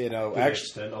 Did they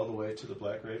extend all the way to the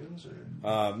Black Ravens?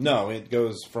 Or? No, it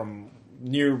goes from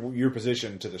near your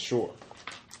position to the shore.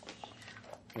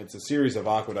 It's a series of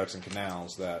aqueducts and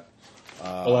canals that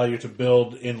allow you to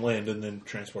build inland and then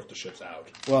transport the ships out.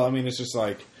 Well, I mean, it's just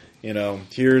like,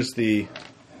 here's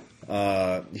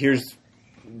here's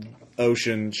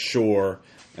ocean, shore,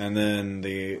 and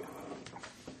then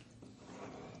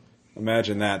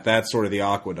imagine that's sort of the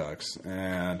aqueducts.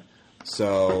 And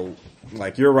so,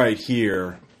 like, you're right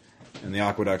here, and the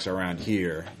aqueducts are around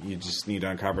here. You just need to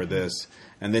uncover this.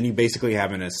 And then you basically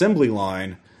have an assembly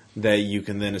line that you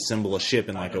can then assemble a ship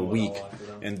in like a week,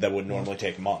 and that would normally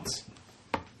take months.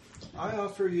 I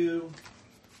offer you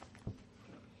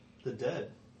the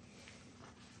dead.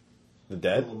 The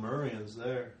dead? The Lemurians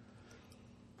there.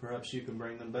 Perhaps you can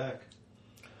bring them back.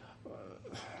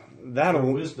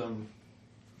 That'll wisdom.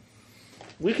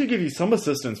 We could give you some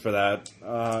assistance for that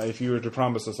if you were to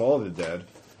promise us all the dead.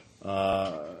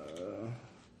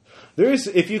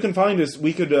 If you can find us,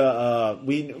 we could.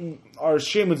 Our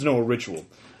shamans know a ritual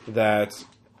that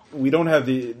we don't have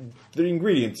the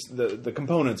ingredients. The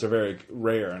components are very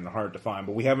rare and hard to find,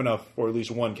 but we have enough for at least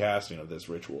one casting of this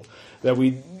ritual that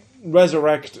we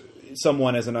resurrect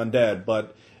someone as an undead,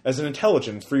 but as an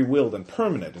intelligent, free-willed, and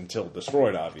permanent until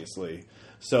destroyed, obviously.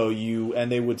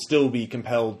 And they would still be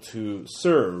compelled to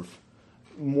serve,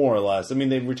 more or less. I mean,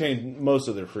 they retained most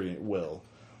of their free will.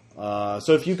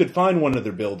 So if you could find one of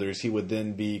their builders, he would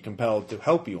then be compelled to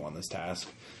help you on this task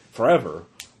forever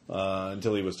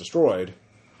until he was destroyed.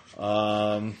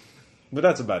 But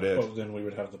that's about it. Well, then we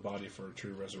would have the body for a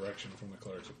true resurrection from the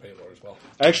clerics of Palor as well.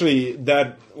 Actually,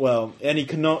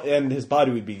 and his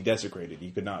body would be desecrated. He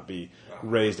could not be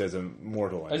raised as a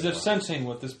mortal anymore. As if sensing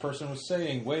what this person was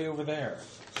saying way over there.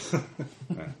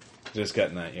 Just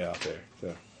cutting that you off there.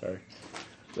 So, sorry.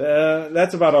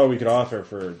 That's about all we could offer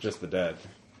for just the dead.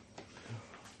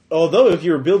 Although, if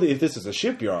this is a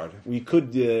shipyard, we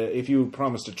could, if you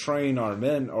promise to train our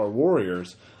men, our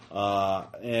warriors,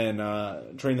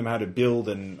 and train them how to build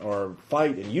or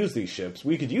fight and use these ships,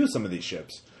 we could use some of these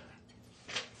ships.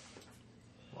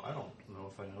 Well, I don't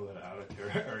know if I know that out of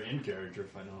character or in character.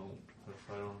 If I don't.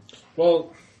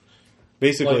 Well,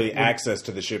 basically, access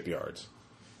to the shipyards.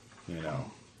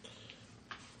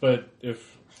 But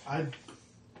if I'd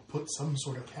put some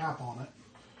sort of cap on it.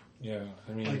 Yeah,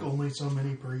 I mean, like only so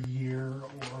many per year,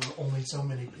 or only so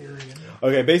many period.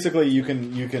 Okay, basically you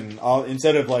can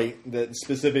instead of like the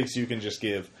specifics, you can just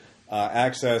give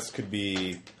access could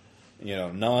be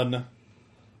none,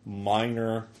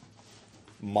 minor,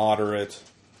 moderate,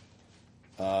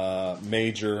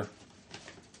 major,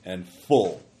 and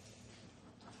full.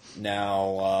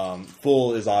 Now,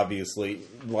 full is obviously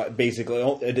basically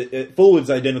full is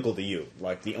identical to you,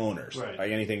 like the owners, right.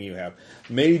 Like anything you have.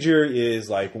 Major is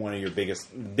like one of your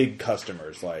big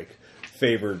customers, like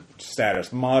favored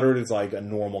status. Moderate is like a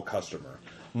normal customer.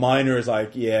 Minor is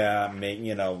like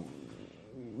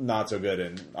not so good,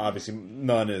 and obviously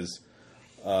none is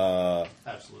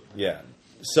absolutely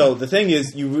So the thing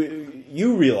is,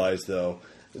 you realize though,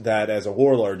 that as a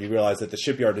warlord, you realize that the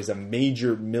shipyard is a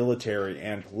major military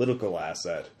and political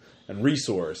asset and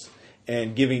resource,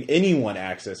 and giving anyone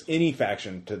access, any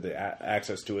faction to the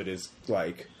access to it is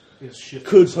like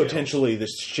could potentially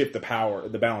shift the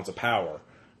balance of power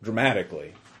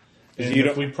dramatically. And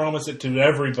if we promise it to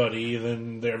everybody,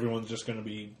 then everyone's just going to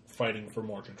be fighting for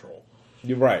more control.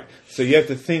 You're right. So you have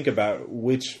to think about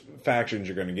which factions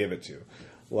you're going to give it to.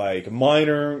 Like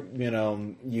minor,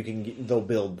 they'll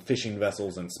build fishing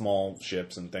vessels and small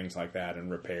ships and things like that, and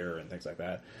repair and things like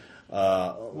that.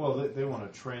 Well, they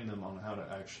want to train them on how to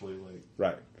actually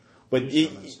right, but use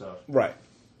them and stuff. Right.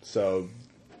 So,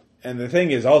 and the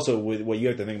thing is also with what you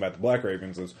have to think about the Black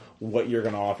Ravens is what you're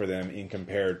going to offer them in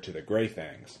compared to the Grey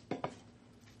Fangs.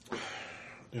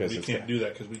 We can't do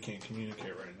that because we can't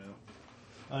communicate right now.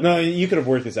 No, you could have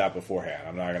worked this out beforehand.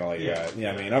 I'm not going to let you.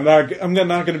 I mean, I'm not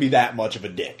going to be that much of a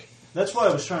dick. That's why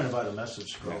I was trying to buy the message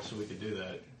scroll so we could do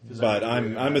that. But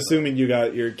I'm assuming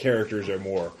your characters are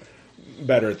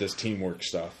better at this teamwork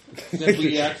stuff. Did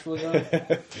we actually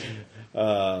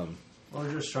are?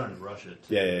 We're just trying to rush it.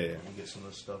 Yeah. And get some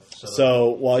of this stuff set up. So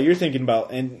while you're thinking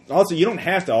about, and also you don't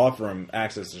have to offer them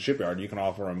access to the shipyard. You can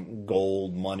offer them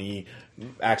gold, money,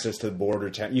 access to the border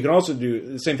town. You can also do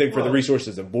the same thing for the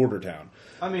resources of border town.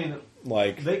 I mean,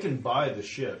 like they can buy the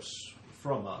ships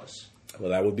from us. Well,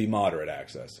 that would be moderate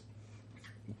access,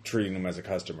 treating them as a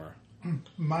customer.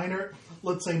 Minor,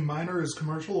 let's say minor is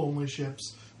commercial only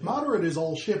ships. Moderate is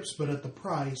all ships, but at the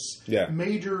price. Yeah.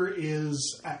 Major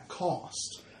is at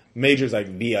cost. Major's like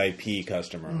VIP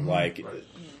customer. Like,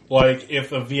 Like,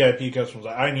 if a VIP customer's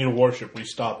like, I need a warship, we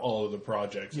stop all of the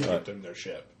projects and get them their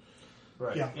ship.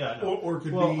 Right. Yeah. I know. Or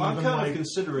could well, be I'm even kind like of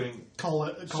considering call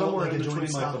it somewhere like in a joint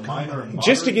between like stock the minor company. and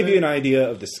just to give you an moderate idea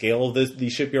of the scale of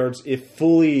these shipyards, if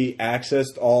fully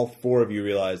accessed, all four of you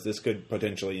realize this could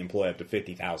potentially employ up to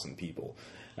 50,000 people.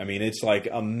 I mean, it's like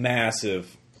a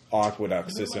massive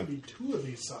aqueduct There system. might be two of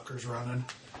these suckers running.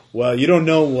 Well, you don't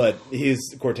know what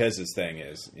his Cortez's thing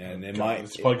is, and it might.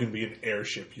 It's probably going to be an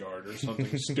airship yard or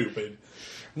something stupid.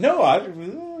 No,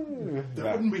 That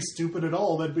wouldn't be stupid at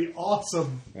all. That'd be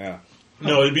awesome. yeah.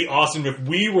 No, it'd be awesome if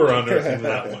we were unearthing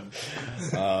that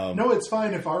one. No, it's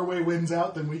fine. If our way wins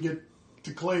out, then we get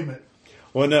to claim it.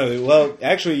 Well, no. Well,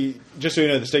 actually, just so you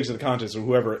know, the stakes of the contest,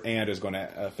 whoever and is going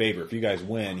to favor. If you guys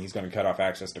win, he's going to cut off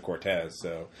access to Cortez.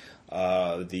 So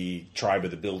the tribe of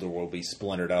the Builder will be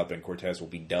splintered up, and Cortez will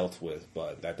be dealt with.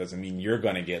 But that doesn't mean you're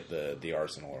going to get the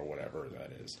arsenal or whatever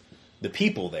that is. The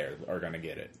people there are going to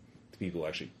get it. The people who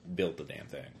actually built the damn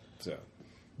thing. So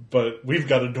But we've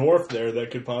got a dwarf there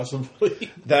that could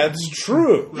possibly... that's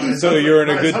true. So you're in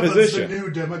a good Someone's position. The new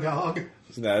demagogue.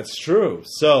 That's true.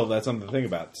 So that's something to think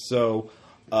about. So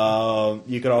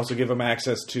you could also give them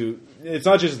access to. It's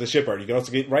not just the shipyard. You can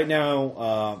also get right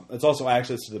now. It's also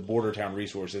access to the border town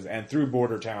resources, and through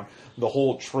border town, the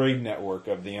whole trade network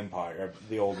of the empire, of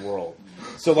the old world.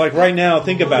 So, like right now,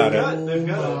 think about it. They've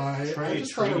got I a trade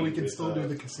just thought we treaty could with, still do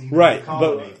the casino. Right,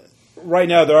 colony. but right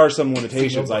now there are some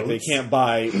limitations, like they boats. can't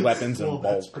buy weapons in Well,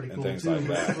 that's bulk pretty and cool things too. like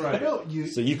that. Right. No,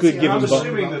 So you could give I'm them bu-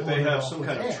 assuming that they have Off some with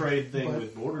kind of air, trade thing but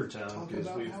with Border Town talk because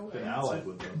about we've how been it allied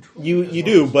with them. You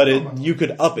do, but you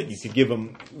could up it. You could give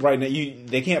them right now.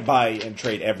 They can't buy and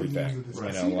trade everything.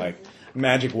 You know, like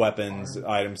magic weapons,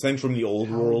 items, things from the old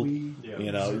world.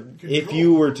 You know, if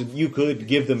you were to, you could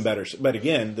give them better. But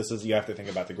again, you have to think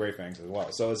about the Grey Fangs as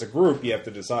well. So as a group, you have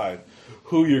to decide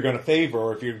who you're going to favor,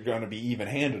 or if you're going to be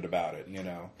even-handed about it. You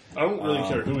know, I don't really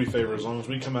care who we favor as long as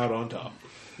we come out on top.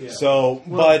 Yeah. So,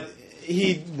 but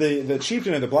the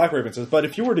chieftain of the Black Raven says, but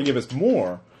if you were to give us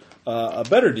more, a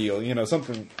better deal, you know,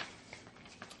 something,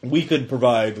 we could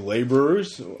provide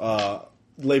laborers who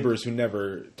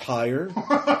never tire,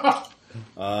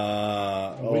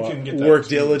 We can get that work too.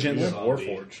 diligently. Yeah,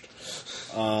 Warforged.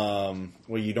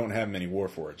 Well, you don't have many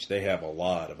Warforged. They have a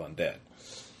lot of undead.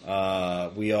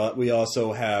 We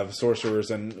also have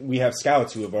sorcerers, and we have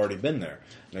scouts who have already been there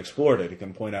and explored it. Who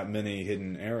can point out many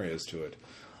hidden areas to it.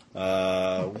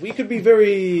 We could be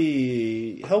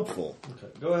very helpful. Okay,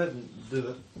 go ahead and do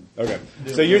that. Okay,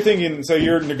 so you're thinking, so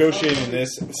you're negotiating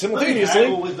this Haggle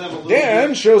simultaneously. with them a little Dan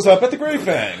bit. shows up at the Grey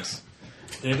Fangs.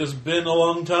 It has been a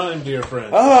long time, dear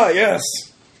friend. Ah, yes.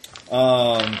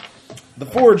 The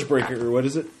Forge Breaker, what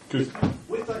is it?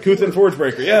 Kuthin Forge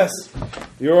Breaker, yes.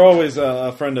 You're always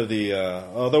a friend of the,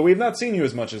 although we've not seen you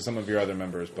as much as some of your other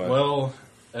members, but... Well,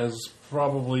 as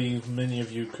probably many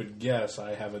of you could guess,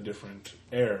 I have a different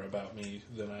air about me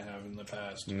than I have in the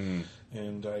past.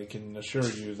 And I can assure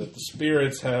you that the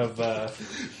spirits have...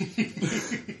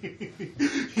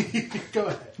 Go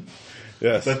ahead.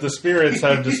 yes. that the spirits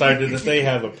have decided that they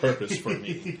have a purpose for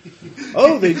me.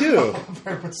 Oh, they do.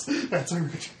 Purpose. That's a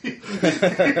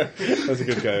That's a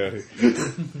good coyote.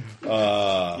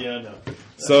 Yeah, no.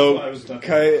 So, why I was talking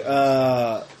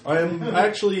I am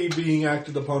actually being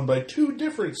acted upon by two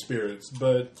different spirits,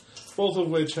 but both of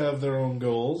which have their own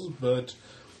goals, but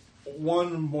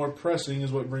one more pressing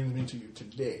is what brings me to you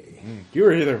today. you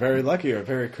were either very lucky or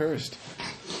very cursed,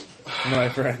 my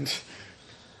friend.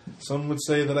 Some would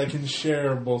say that I can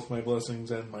share both my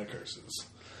blessings and my curses.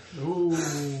 Ooh.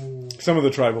 Some of the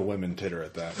tribal women titter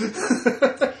at that.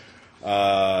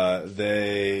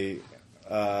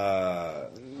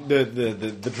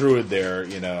 The druid there,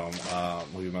 you know,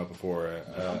 we met before,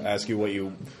 ask you what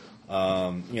you,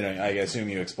 you know, I assume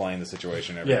you explain the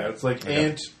situation. Yeah, it's like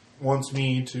Ant wants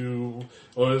me to,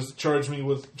 or has charged me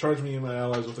and my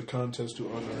allies with a contest to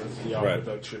unearth the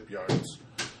Aqueduct shipyards.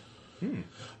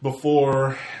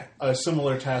 Before a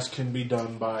similar task can be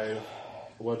done by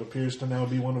what appears to now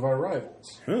be one of our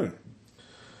rivals.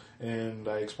 And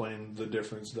I explained the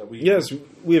difference that we... Yes,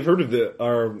 we have heard of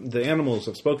the animals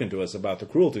have spoken to us about the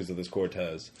cruelties of this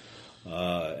Cortez,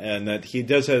 and that he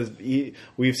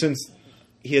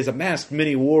has amassed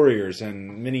many warriors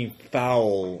and many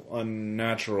foul,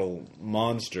 unnatural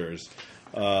monsters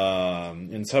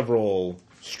in several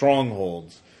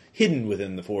strongholds hidden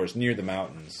within the forest near the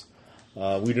mountains.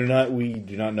 We do not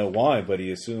know why, but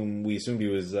we assumed he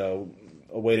was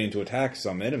waiting to attack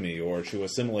some enemy or to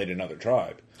assimilate another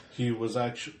tribe. He was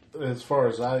actually, as far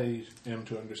as I am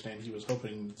to understand, he was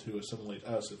hoping to assimilate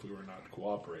us if we were not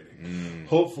cooperating.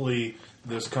 Hopefully,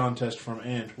 this contest from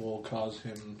Ant will cause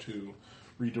him to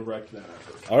redirect that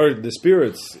effort. The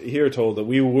spirits here told that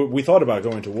we thought about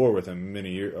going to war with him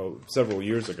several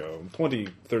years ago, 20,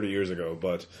 30 years ago,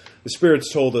 but the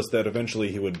spirits told us that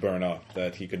eventually he would burn up,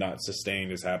 that he could not sustain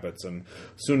his habits, and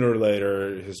sooner or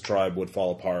later his tribe would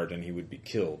fall apart and he would be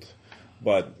killed.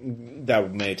 But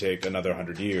that may take another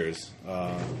 100 years.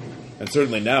 And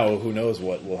certainly now, who knows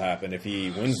what will happen if he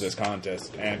wins this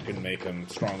contest and can make him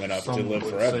strong enough to live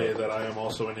forever. Some would say that I am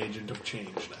also an agent of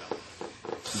change now.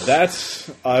 That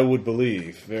I would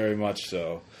believe, very much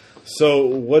so. So,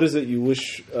 what is it you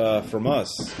wish from us?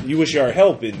 You wish our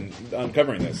help in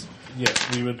uncovering this?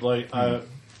 Yes, we would like. I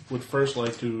would first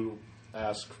like to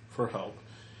ask for help,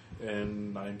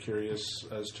 and I'm curious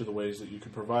as to the ways that you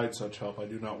could provide such help. I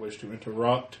do not wish to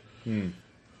interrupt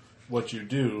what you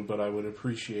do, but I would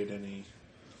appreciate any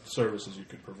services you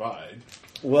could provide.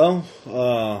 Well,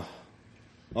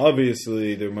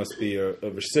 obviously there must be a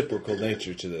reciprocal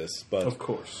nature to this, but of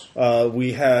course,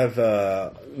 we have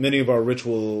many of our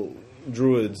ritual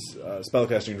druids,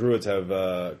 spellcasting druids,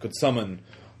 could summon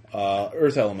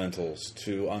earth elementals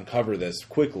to uncover this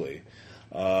quickly.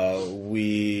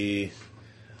 We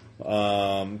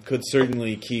could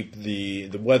certainly keep the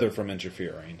weather from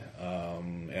interfering,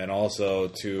 and also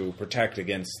to protect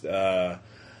against.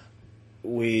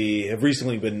 We have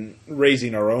recently been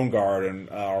raising our own guard and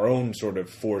our own sort of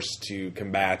force to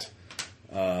combat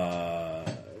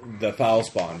the foul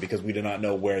spawn because we did not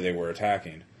know where they were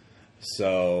attacking.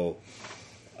 So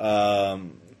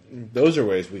those are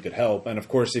ways we could help. And of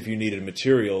course, if you needed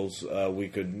materials, we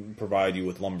could provide you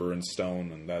with lumber and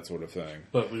stone and that sort of thing.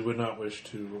 But we would not wish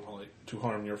to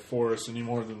harm your forest any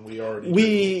more than we already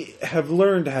We have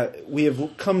learned we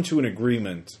have come to an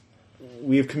agreement.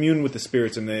 We have communed with the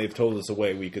spirits, and they've told us a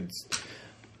way we could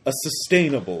a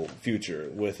sustainable future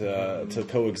with to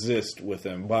coexist with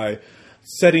them by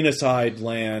setting aside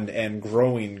land and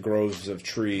growing groves of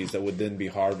trees that would then be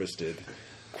harvested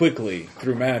quickly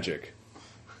through magic.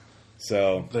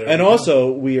 So, and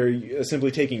also we are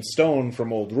simply taking stone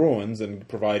from old ruins and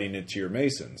providing it to your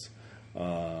masons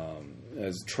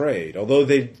as trade. Although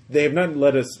they have not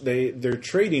let us, their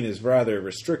trading is rather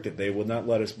restricted. They will not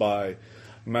let us buy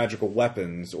magical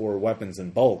weapons or weapons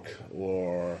in bulk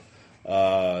or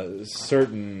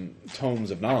certain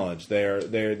tomes of knowledge. They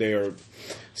are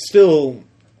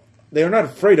not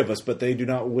afraid of us, but they do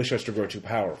not wish us to grow too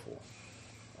powerful,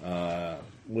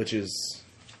 which is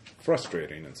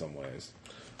frustrating in some ways.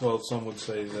 Well, some would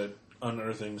say that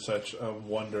unearthing such a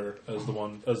wonder as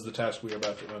the task we are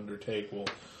about to undertake will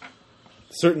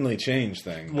certainly change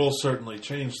things. Will certainly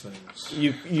change things.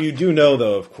 You do know,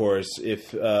 though, of course,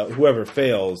 if whoever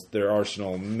fails, their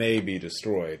arsenal may be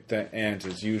destroyed. That Ant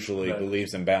usually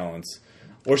believes in balance,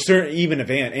 or even if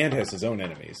Ant has his own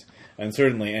enemies, and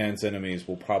certainly Ant's enemies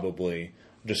will probably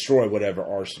destroy whatever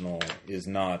arsenal is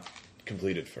not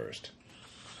completed first.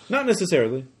 Not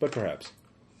necessarily, but perhaps.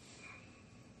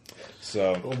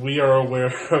 So we are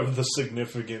aware of the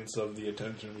significance of the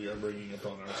attention we are bringing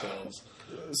upon ourselves.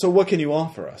 So what can you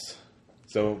offer us?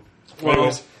 So,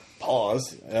 pause.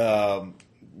 Or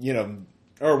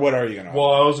what are you going to offer?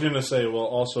 Well, I was going to say,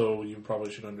 also, you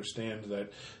probably should understand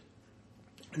that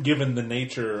given the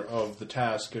nature of the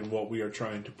task and what we are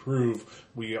trying to prove,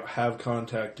 we have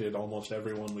contacted almost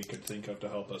everyone we could think of to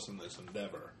help us in this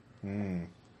endeavor.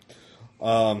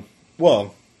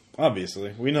 Well,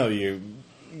 obviously, we know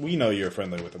you're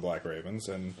friendly with the Black Ravens,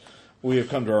 and we have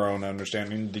come to our own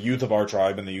understanding. The youth of our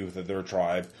tribe and the youth of their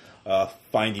tribe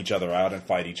find each other out and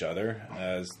fight each other,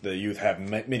 as the youth have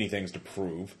many things to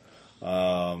prove.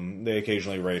 They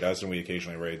occasionally raid us, and we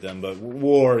occasionally raid them, but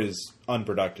war is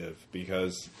unproductive,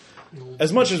 because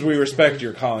as much as we respect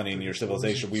your colony and your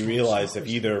civilization, we realize if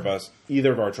either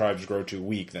of our tribes grow too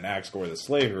weak, then Axgor the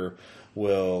Slaver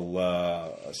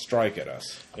will strike at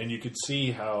us. And you could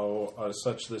see how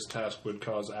such this task would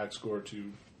cause Axgor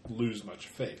to lose much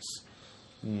face.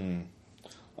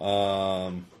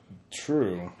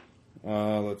 True.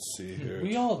 Let's see here.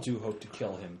 We all do hope to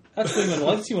kill him. That's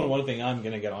one thing I'm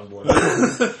going to get on board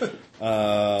with.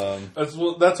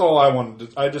 That's all I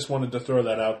wanted. I just wanted to throw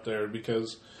that out there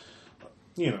because,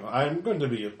 I'm going to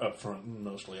be upfront and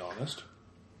mostly honest.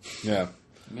 Yeah.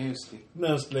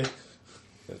 Mostly.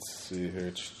 Let's see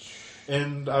here.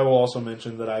 And I will also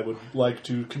mention that I would like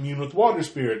to commune with Water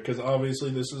Spirit, because obviously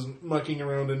this is mucking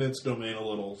around in its domain a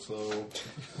little, so...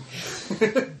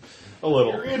 A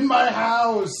little. You're in my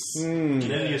house.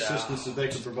 Any assistance that they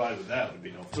can provide with that would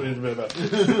be helpful.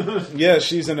 Yeah,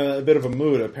 she's in a bit of a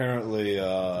mood. Apparently,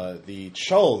 the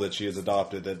Chull that she has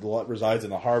adopted that resides in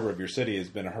the harbor of your city has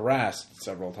been harassed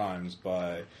several times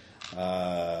by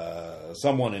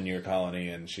someone in your colony,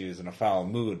 and she is in a foul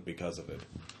mood because of it.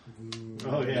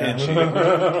 Oh,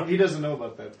 yeah. He doesn't know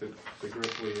about that, the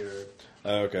Gripply or...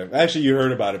 Okay. Actually, you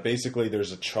heard about it. Basically,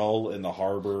 there's a Chull in the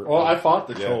harbor. Well, I fought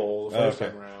the troll the first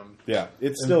time around. Yeah,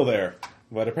 it's still there.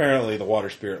 But apparently the water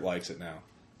spirit likes it now.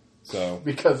 So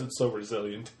Because it's so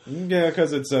resilient. yeah,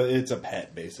 because it's a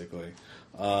pet, basically.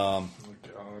 Oh,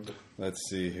 God. Let's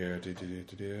see here.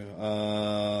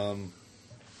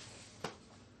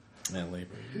 And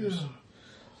labor use.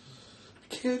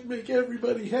 Can't make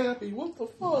everybody happy. What the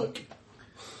fuck?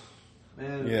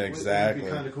 Man, Yeah, exactly. It would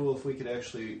be kind of cool if we could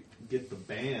actually get the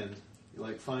band,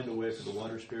 like find a way for the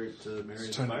water spirit to marry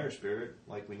the fire spirit,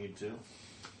 like we need to.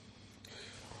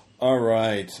 All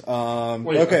right. Wait,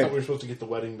 I okay. thought we were supposed to get the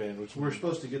wedding band. Which We're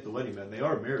supposed to get the wedding band. They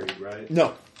are married, right?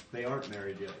 No. They aren't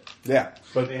married yet. Yeah.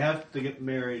 But they have to get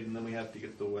married, and then we have to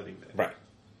get the wedding band. Right.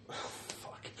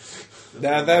 fuck.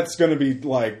 That's going to be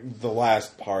like the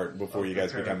last part before you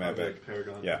guys become epic.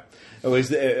 Paragon. Yeah. At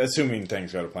least assuming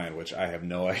things go to plan, which I have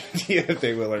no idea if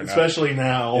they will or not. Especially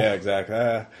now. Yeah,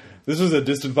 exactly. This was a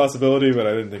distant possibility, but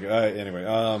I didn't think. Anyway,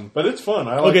 but it's fun.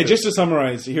 I like okay, it. just to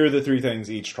summarize, here are the three things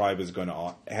each tribe is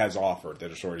has offered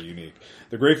that are sort of unique.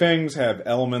 The Grey Fangs have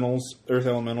elementals, earth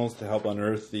elementals, to help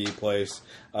unearth the place.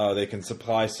 They can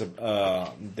supply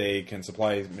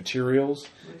materials,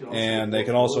 and they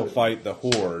can also fight the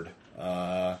horde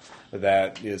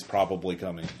that is probably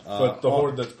coming. But the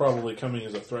horde that's probably coming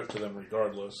is a threat to them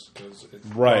regardless. Cause it's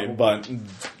right, but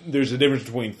there's a difference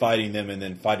between fighting them and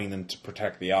then fighting them to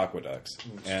protect the aqueducts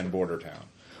and Border Town.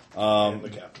 and the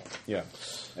capital. Yeah.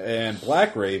 And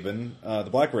Black Raven, the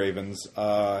Black Ravens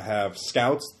have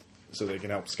scouts, so they can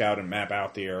help scout and map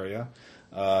out the area.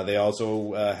 They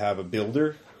also have a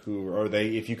builder,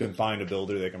 if you can find a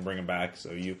builder, they can bring them back,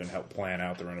 so you can help plan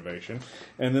out the renovation.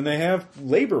 And then they have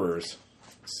laborers.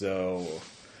 So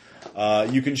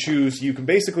you can choose. You can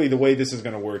basically, the way this is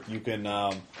going to work, you can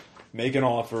make an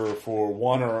offer for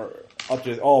one or up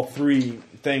to all three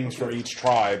things for each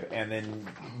tribe, and then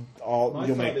My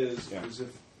thought is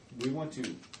if we want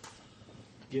to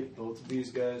get both of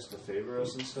these guys to favor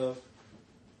us and stuff,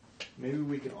 maybe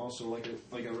we can also, like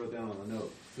I wrote down on the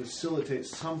note, facilitate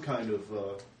some kind of.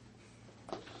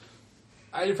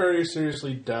 I very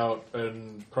seriously doubt a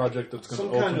project that's going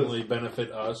to Some kind ultimately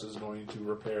benefit us is going to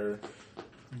repair.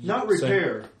 Not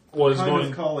repair. Was kind going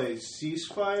of call a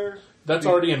ceasefire. That's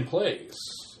already in place.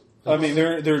 I mean,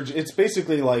 it's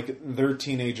basically like their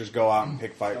teenagers go out and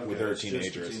pick fight with their it's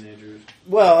just the teenagers.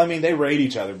 Well, Well, I mean, they raid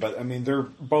each other, but I mean, they're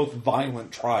both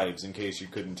violent tribes, in case you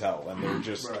couldn't tell, and they're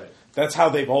just right. that's how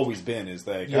they've always been. Is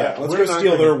they Yeah, let's we're go not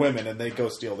steal gonna- their women, and they go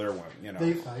steal their women. You know,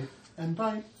 They fight and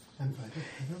fight and fight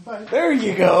and fight. there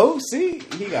you go. See,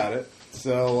 he got it.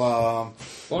 So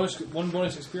One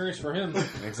bonus experience for him.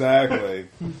 exactly.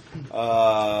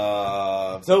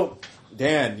 So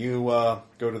Dan, you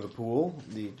go to the pool,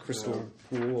 the crystal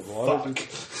pool of water.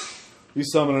 You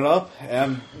summon it up,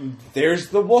 and there's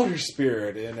the water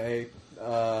spirit in a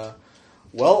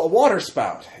water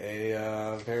spout.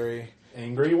 A very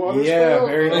Angry water yeah, spout?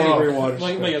 very angry water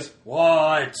Mike spout. goes,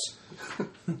 what?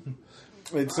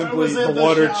 It's I simply was in the the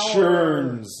water shower.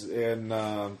 churns, and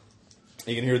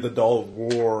you can hear the dull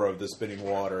roar of the spinning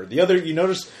water. You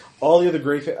notice all the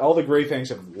Grey Fangs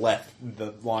have left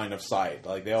the line of sight.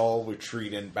 Like they all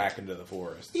retreat back into the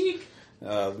forest,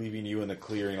 leaving you in the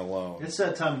clearing alone. It's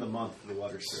that time of the month for the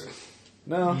water spirit.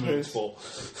 No, It's full.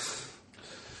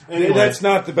 that's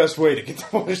not the best way to get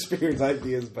the water spirit's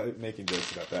ideas by making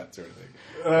jokes about that sort of thing.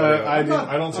 I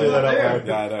don't say that out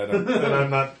loud. No. And I'm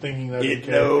not thinking that in It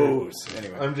character. knows.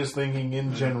 Anyway, I'm just thinking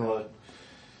in general.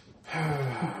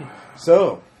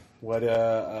 so what?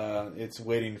 It's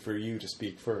waiting for you to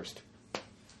speak first.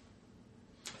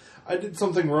 I did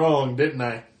something wrong, didn't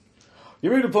I?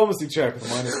 Give me a diplomacy check with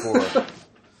 -4.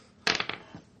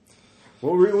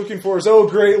 What were you looking for? Is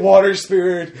great water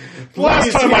spirit. Last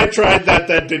Please time I do- tried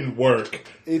that didn't work.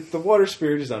 the water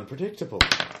spirit is unpredictable.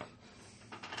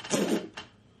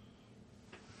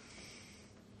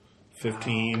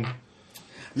 15.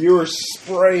 You are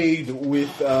sprayed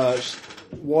with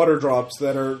water drops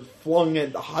that are flung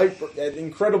at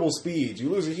incredible speeds. You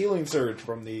lose a healing surge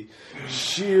from the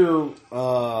sheer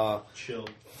Chill.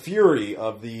 fury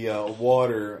of the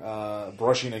water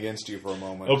brushing against you for a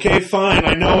moment. Okay, fine.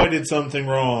 I know I did something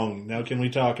wrong. Now can we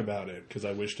talk about it? Because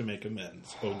I wish to make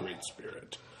amends. Oh, great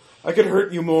spirit. I could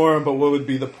hurt you more, but what would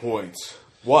be the point?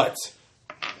 What?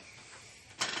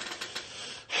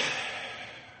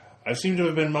 I seem to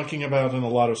have been mucking about in a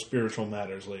lot of spiritual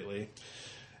matters lately.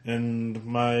 And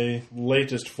my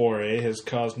latest foray has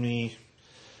caused me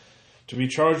to be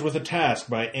charged with a task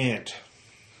by Ant.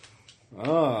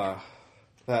 Ah,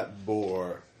 that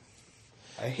boar.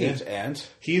 I hate Ant.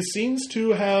 He seems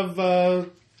to have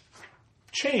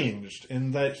changed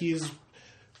in that he's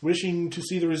wishing to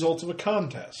see the results of a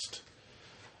contest.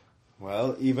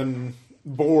 Well, even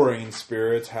boring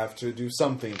spirits have to do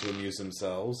something to amuse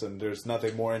themselves, and there's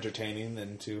nothing more entertaining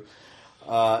than to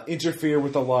interfere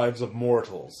with the lives of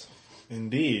mortals.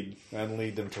 Indeed. And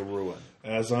lead them to ruin.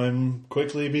 As I'm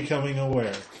quickly becoming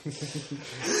aware.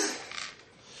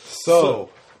 So,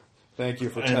 thank you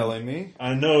for telling me.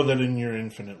 I know that in your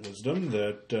infinite wisdom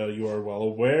that you are well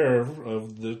aware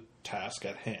of the task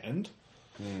at hand.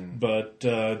 But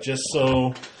just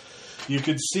so you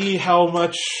could see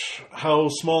how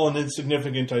small and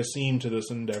insignificant I seem to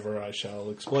this endeavor, I shall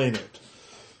explain it.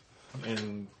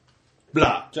 And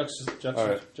blah.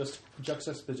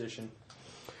 Juxtaposition.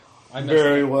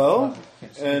 Very well.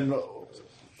 And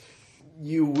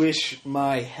you wish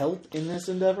my help in this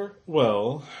endeavor?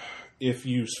 Well, if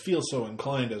you feel so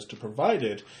inclined as to provide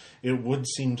it, it would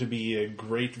seem to be a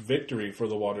great victory for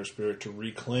the water spirit to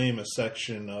reclaim a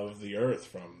section of the earth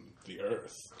from the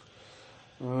earth.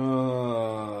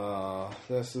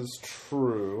 This is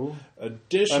true.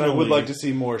 Additionally, and I would like to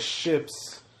see more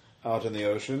ships out in the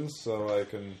ocean so I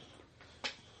can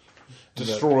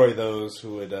destroy those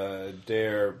who would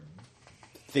dare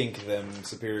think them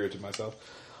superior to myself.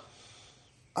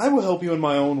 I will help you in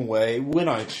my own way when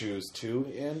I choose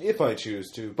to, and if I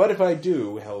choose to. But if I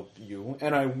do help you,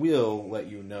 and I will let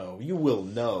you know, you will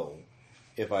know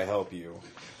if I help you,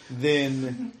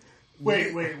 then...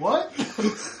 Wait, what?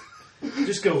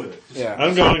 Just go with it. Yeah.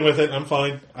 I'm going with it. I'm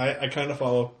fine. I kind of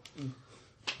follow.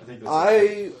 I think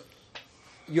that's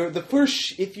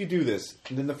if you do this,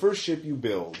 then the first ship you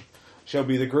build shall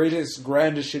be the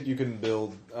grandest ship you can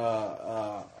build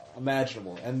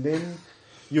imaginable. And then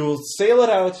you'll sail it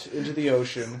out into the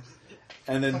ocean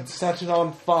and then set it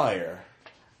on fire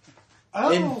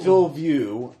in full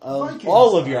view of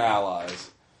all of your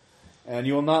allies. And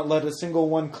you will not let a single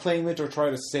one claim it or try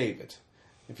to save it.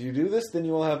 If you do this, then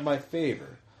you will have my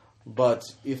favor. But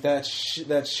if that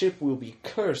ship will be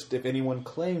cursed if anyone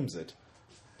claims it.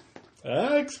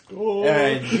 Excellent.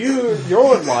 And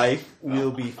your life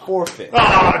will be forfeit.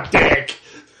 Ah, dick!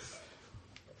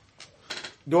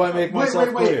 Do I make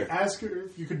myself clear? Ask her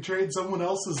if you could trade someone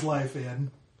else's life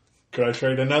in. Could I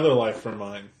trade another life for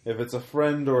mine? If it's a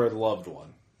friend or a loved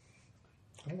one.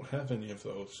 I don't have any of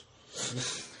those.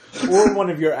 Or one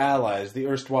of your allies, the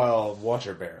erstwhile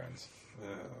water barons.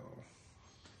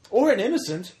 Or an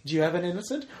innocent. Do you have an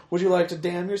innocent? Would you like to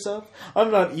damn yourself?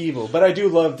 I'm not evil, but I do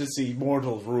love to see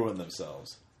mortals ruin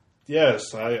themselves.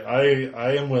 Yes,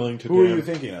 I am willing to Who are you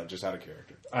thinking of, just out of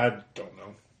character? I don't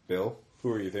know. Bill?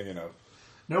 Who are you thinking of?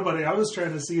 Nobody. I was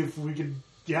trying to see if we could,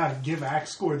 give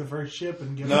Axcor the first ship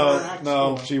and give her Axcor.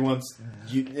 No, she wants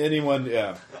anyone,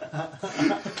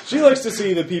 She likes to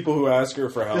see the people who ask her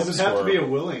for help. Doesn't have to be a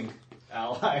willing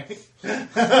ally.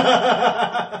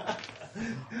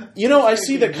 I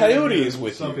see that Coyote is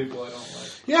with Some you. people I don't like.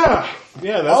 Yeah,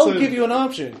 that's I'll give you an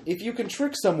option. If you can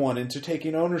trick someone into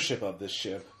taking ownership of this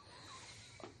ship,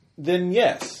 then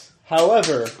yes.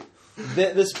 However,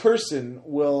 this person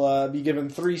will be given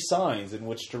 3 signs in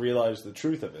which to realize the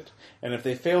truth of it. And if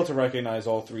they fail to recognize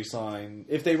all 3 signs,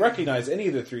 if they recognize any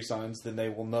of the 3 signs, then they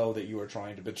will know that you are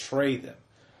trying to betray them.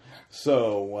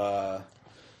 So,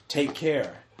 take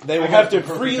care. They will have to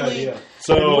freely and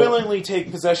willingly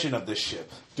take possession of this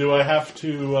ship. Do I have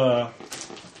to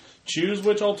choose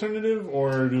which alternative,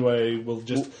 or will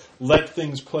just let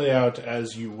things play out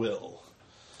as you will?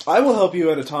 I will help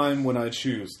you at a time when I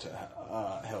choose to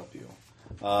help you.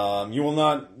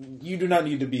 You do not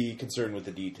need to be concerned with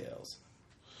the details.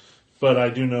 But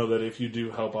I do know that if you do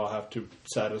help, I'll have to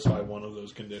satisfy one of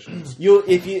those conditions.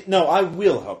 I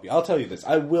will help you. I'll tell you this.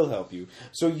 I will help you.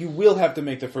 So you will have to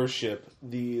make the first ship,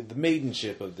 the maiden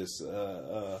ship of this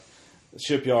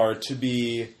shipyard, to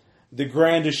be the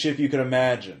grandest ship you can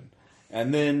imagine.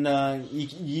 And then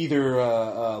either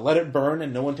let it burn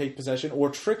and no one take possession,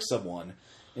 or trick someone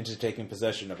into taking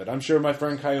possession of it. I'm sure my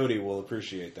friend Coyote will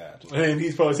appreciate that. And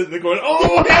he's probably sitting there going,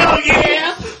 "Oh, hell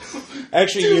yeah!"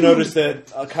 Actually, you noticed that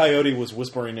Coyote was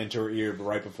whispering into her ear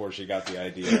right before she got the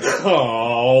idea.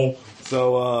 Oh.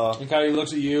 So, and Coyote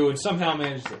looks at you and somehow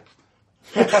manages it.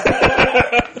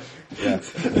 Yeah.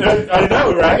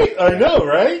 I know,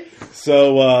 right?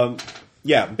 So,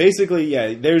 basically,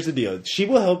 there's the deal. She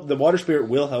will help, the water spirit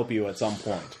will help you at some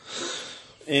point.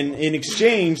 in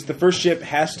exchange, the first ship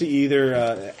has to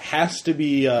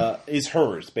is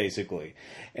hers basically,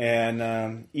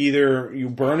 and either you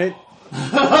burn it.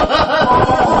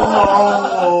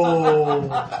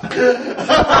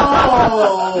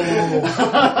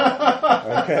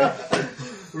 Okay.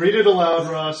 Read it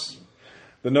aloud, Ross.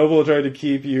 The noble who tried to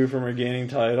keep you from regaining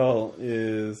title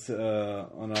is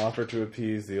an offer to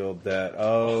appease the old debt.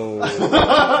 Oh.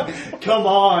 Come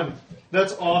on.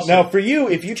 That's awesome. Now, for you,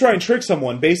 if you try and trick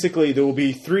someone, basically there will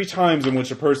be 3 times in which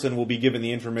a person will be given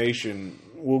the information,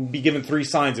 will be given 3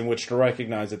 signs in which to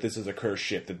recognize that this is a cursed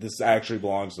ship, that this actually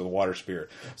belongs to the water spirit.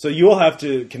 So you'll have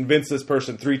to convince this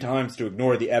person 3 times to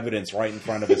ignore the evidence right in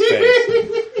front of his face.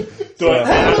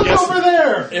 Over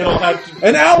there! It'll have to...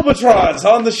 An albatross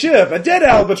on the ship! A dead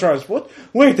albatross! What?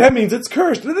 Wait, that means it's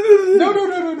cursed!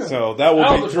 No. So that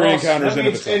will be 3 encounters that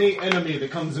into means the any enemy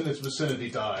that comes in its vicinity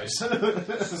dies.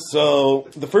 So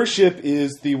the first ship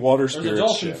is the water There's a spirit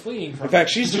dolphin ship. fleeing from In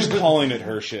fact, she's just calling it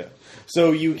her ship.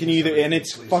 So you can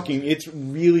it's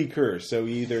really cursed. So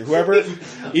either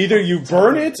you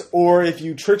burn it, or if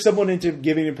you trick someone into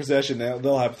giving it possession,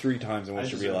 they'll have 3 times in which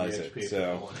to realize it.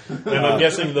 So, And I'm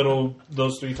guessing that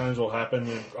those 3 times will happen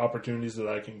with opportunities that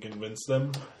I can convince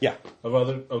them. Yeah. Of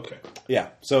other. Okay. Yeah.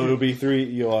 So it'll be 3.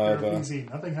 You'll have. Easy.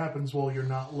 Nothing happens while you're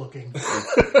not looking.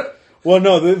 Well,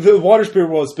 no, the water spirit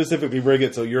will specifically rig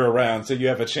it so you're around, so you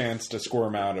have a chance to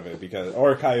squirm out of it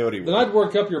or a coyote. Then I'd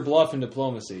work up your bluff and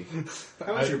diplomacy.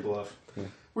 How's your bluff?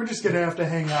 We're just going to have to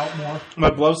hang out more. My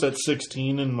bluff's at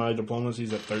 16 and my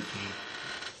diplomacy's at 13.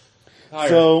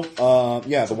 So,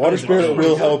 the water spirit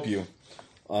will help you.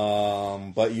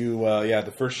 But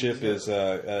the first ship has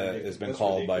been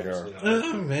called by her.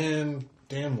 Man,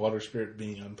 damn water spirit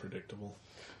being unpredictable.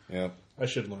 Yeah. I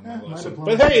should learn my lesson.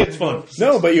 But hey, it's fun.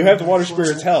 No, but you have the water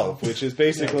spirit's help, which is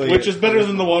basically... Which is better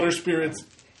than the water spirit's...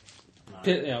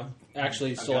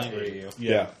 Actually still angry at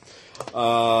you. Yeah.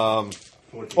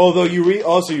 Although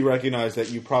you recognize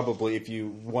that you probably, if you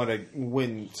want to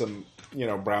win some,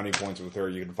 brownie points with her,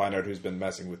 you can find out who's been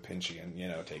messing with Pinchy and,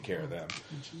 take care of them.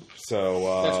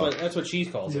 So that's what she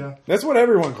calls it. That's what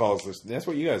everyone calls this. That's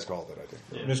what you guys called it, I think.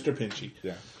 Yeah. Mr. Pinchy.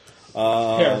 Yeah.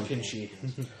 Hair Pinchy.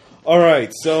 All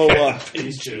right, so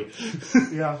Pinchy.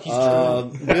 Yeah.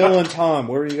 Bill and Tom,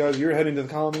 where are you guys? You're heading to the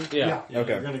colony? Yeah.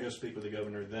 Okay. We're going to go speak with the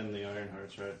governor, then the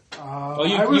Ironhearts, right? I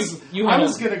was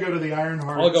going to go to the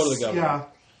Ironhearts. I'll go to the governor. Yeah.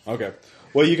 Okay.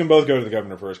 Well, you can both go to the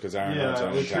governor first because Ironhearts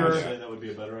I would town. say that would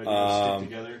be a better idea to stick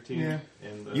together, team. Yeah.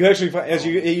 And, You actually, as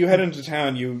you head into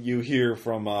town, you hear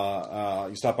from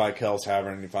you stop by Kel's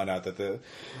Tavern and you find out that the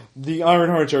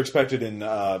Ironhearts are expected in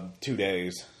 2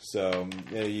 days. So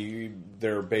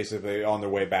they're basically on their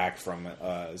way back from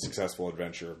a successful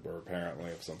adventure, or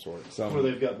apparently of some sort. where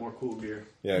they've got more cool gear.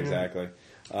 Yeah, exactly.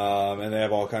 And they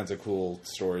have all kinds of cool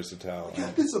stories to tell. We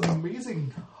got this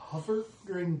amazing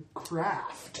hovering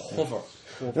craft.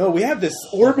 No, we have this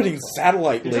orbiting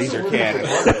satellite laser cannon.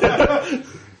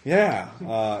 Yeah.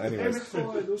 Anyways,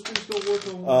 those things don't work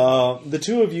on the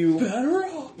 2 of you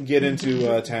get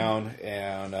into town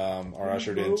and are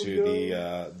ushered into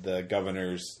the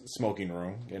governor's smoking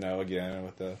room. Again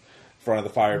with the front of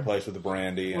the fireplace with the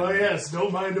brandy. And, Well, yes.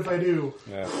 Don't mind if I do.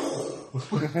 Yeah.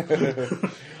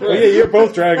 Well, yeah, you're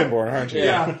both Dragonborn, aren't you?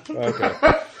 Yeah. Okay.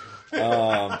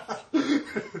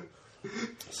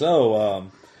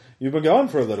 So, you've been gone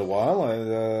for a little while.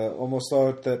 I almost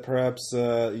thought that perhaps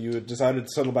you had decided to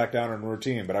settle back down in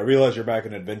routine, but I realize you're back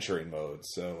in adventuring mode.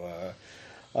 So,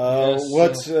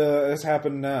 what has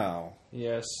happened now?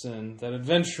 Yes, and that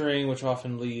adventuring, which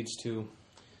often leads to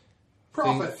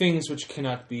things which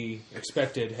cannot be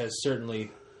expected, has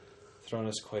certainly thrown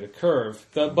us quite a curve,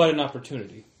 but an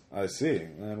opportunity. I see.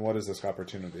 And what is this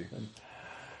opportunity?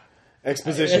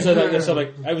 Exposition.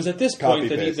 I was at this point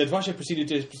that Vasha proceeded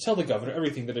to tell the governor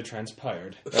everything that had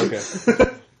transpired. Okay.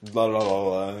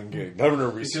 Okay. Governor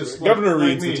reads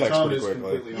the text Tom pretty is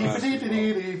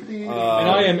quickly. And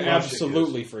I am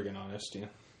absolutely friggin' honest. Yeah.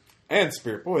 And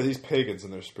spirit. Boy, these pagans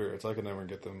and their spirits. I can never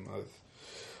get them. I've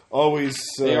always...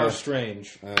 they are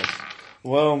strange.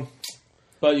 Well...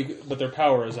 But their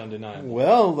power is undeniable.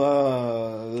 Well,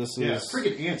 this is...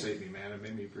 friggin' ants ate me, man. It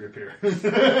made me reappear.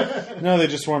 No, they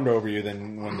just swarmed over you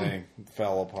then when they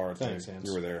fell apart. Thanks, ants.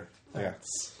 You were there.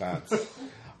 Bats. Yeah, bats.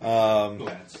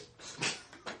 Bats.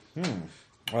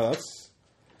 Well, that's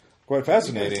quite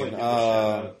fascinating.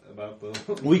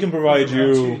 About We can provide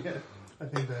you... I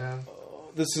think they have.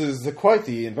 This is quite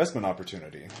the investment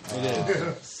opportunity. It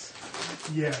is.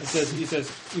 Yes. He says,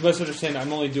 you must understand. I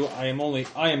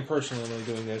am personally only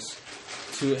doing this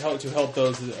to help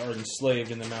those that are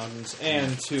enslaved in the mountains,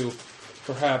 and to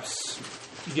perhaps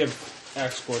give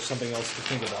Axe Corps something else to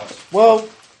think about. Well,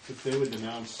 if they would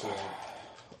denounce...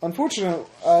 unfortunately,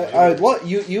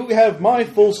 you have my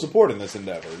full support in this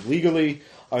endeavor. Legally,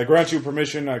 I grant you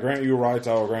permission, I grant you rights,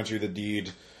 I will grant you the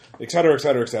deed, etc.,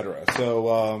 etc., etc.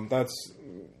 So that's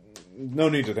no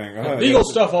need to think. Legal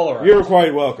stuff all around. You're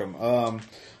quite welcome.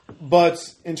 But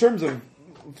in terms of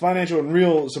financial and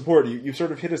real support, you've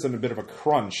sort of hit us in a bit of a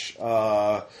crunch.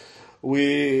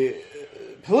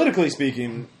 Politically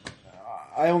speaking,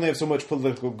 I only have so much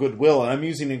political goodwill, and I'm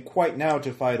using it quite now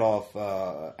to fight off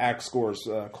Axe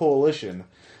Corps' coalition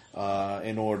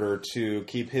in order to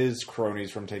keep his cronies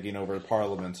from taking over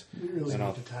Parliament. We really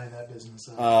need to tie that business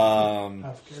up. Um,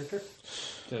 Out of character.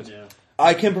 Yeah.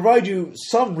 I can provide you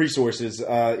some resources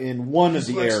in one of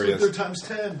the areas. Luthor times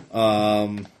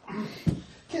 10.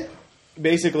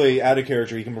 Basically, out of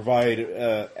character, you can provide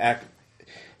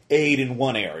aid in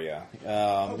one area.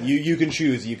 You can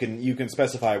choose. You can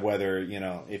specify whether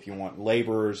if you want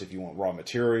laborers, if you want raw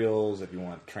materials, if you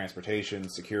want transportation,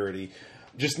 security.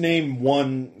 Just name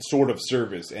one sort of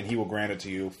service, and he will grant it to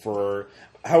you for.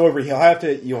 However, you'll have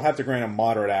to grant him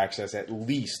moderate access at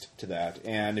least to that,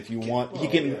 and if you want, he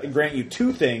can grant you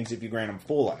two things if you grant him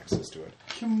full access to it.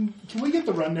 Can we get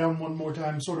the rundown one more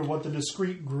time? Sort of what the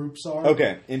discrete groups are.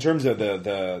 Okay, in terms of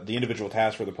the individual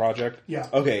tasks for the project. Yeah.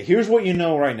 Okay, here's what you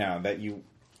know right now that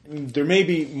there may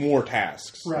be more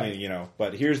tasks, right?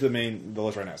 But here's the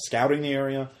list right now: scouting the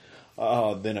area,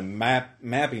 then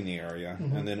mapping the area,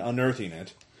 and then unearthing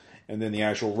it. And then the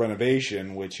actual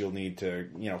renovation, which you'll need to,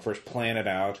 first plan it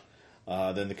out,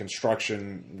 then the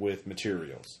construction with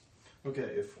materials. Okay,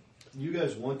 if you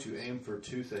guys want to aim for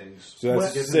two things, so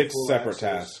that's 6 separate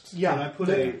tasks. Yeah.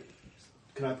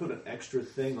 Can I put an extra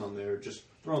thing on there? Just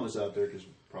throwing this out there because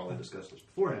we probably discussed this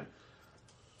beforehand.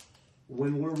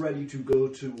 When we're ready to go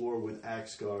to war with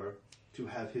Axgar, to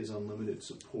have his unlimited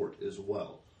support as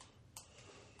well.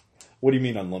 What do you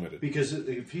mean unlimited? Because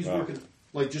if he's working,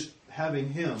 just having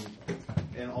him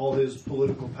and all his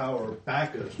political power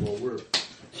back us while we're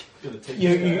going to take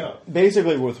this guy out.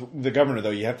 Basically, with the governor, though,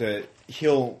 you have to.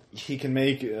 He can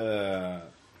make.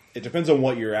 It depends on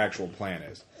what your actual plan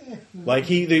is. Like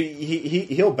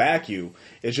he'll back you.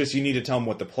 It's just you need to tell him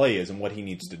what the play is and what he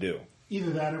needs to do.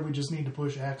 Either that, or we just need to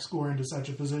push Axe Corps into such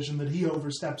a position that he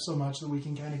oversteps so much that we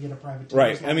can kind of get a private.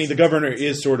 Right. I mean, the governor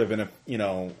is sort of in a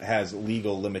has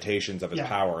legal limitations of his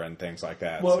power and things like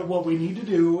that. Well, what we need to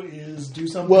do is do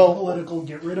something political,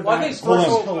 get rid of Axe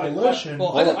Corps coalition.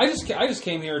 I just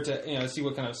came here to see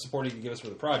what kind of support he can give us for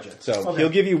the project. So he'll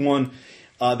give you one.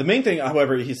 The main thing,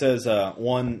 however, he says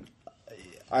one.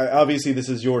 Obviously, this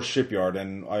is your shipyard,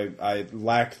 and I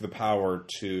lack the power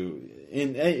to.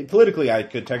 Politically, I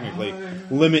could technically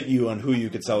limit you on who you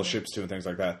could sell ships to and things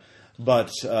like that.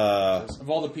 But of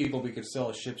all the people we could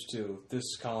sell ships to,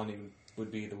 this colony would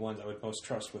be the ones I would most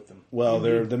trust with them. Well,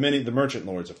 they're the merchant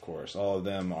lords, of course. All of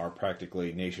them are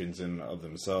practically nations in of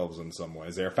themselves in some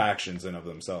ways. They're factions in of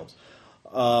themselves.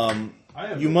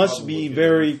 You must be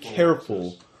very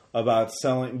careful about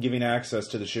giving access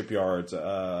to the shipyards,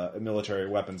 military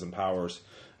weapons and powers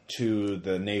to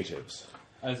the natives.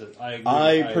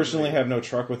 I personally have no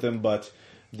truck with them, but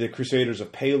the Crusaders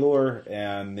of Palor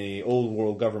and the Old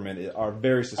World government are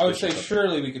very suspicious. I would say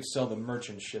surely we could sell the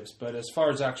merchant ships, but as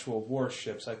far as actual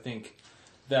warships, I think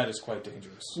that is quite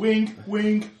dangerous. Wink,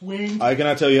 wink, wink. I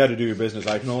cannot tell you how to do your business.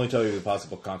 I can only tell you the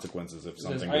possible consequences if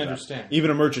something. I understand. Even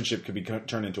a merchant ship could be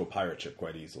turned into a pirate ship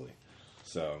quite easily.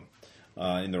 So.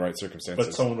 In the right circumstances.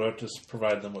 But someone would have to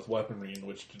provide them with weaponry in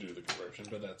which to do the conversion,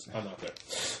 but I'm not there.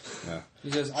 Yeah. He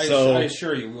says, I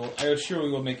assure you, we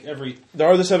will make every... There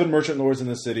are the 7 merchant lords in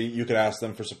the city. You could ask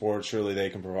them for support. Surely they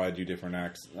can provide you different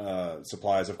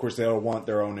supplies. Of course, they'll want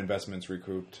their own investments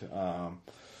recouped.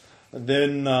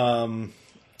 Then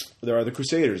there are the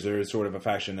Crusaders. They're sort of a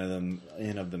faction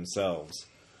in of themselves.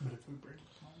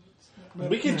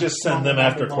 We could just send them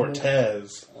after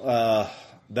Cortez.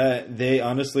 That they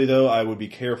honestly, though, I would be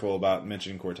careful about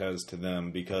mentioning Cortez to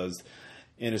them because,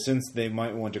 in a sense, they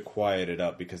might want to quiet it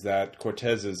up because that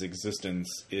Cortez's existence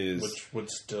is which would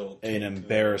still an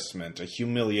embarrassment, a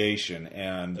humiliation,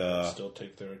 and still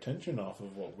take their attention off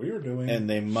of what we're doing. And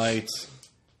they might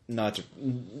not.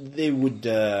 They would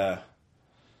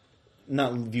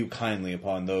not view kindly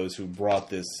upon those who brought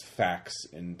this facts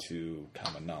into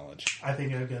common knowledge. I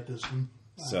think I got this one.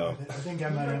 So I think I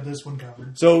might have this one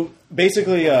covered. So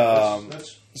basically,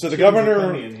 that's So the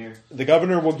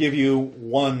governor will give you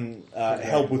one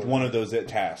help with one of those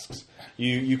tasks.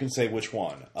 You can say which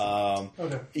one.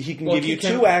 Okay. He can give you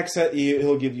two access.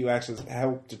 He'll give you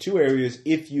help to 2 areas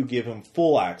if you give him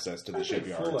full access to the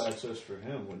shipyards. Full access for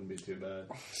him wouldn't be too bad.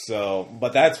 So,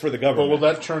 but that's for the government. But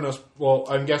will that turn us? Well,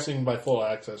 I'm guessing by full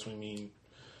access we mean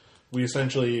we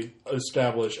essentially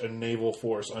establish a naval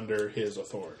force under his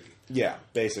authority. Yeah,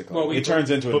 basically. It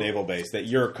turns into a naval base that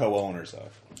you're co-owners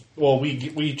of. Well,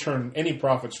 we turn any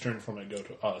profits turned from it go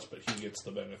to us, but he gets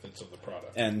the benefits of the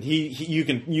product. And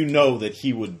you know that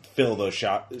he would fill those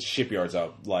shipyards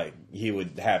up, like he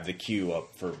would have the queue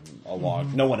up for a long.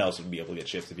 Mm-hmm. No one else would be able to get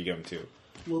ships if you give him 2.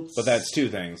 But that's 2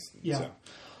 things. Yeah. So.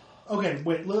 Okay,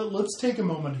 wait. Let's take a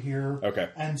moment here. Okay.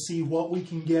 And see what we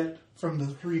can get from the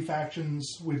 3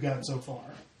 factions we've got so far.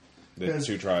 The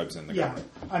 2 tribes and the government.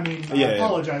 I mean, I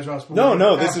apologize, Ross. But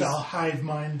no, this is a hive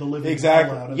mind the living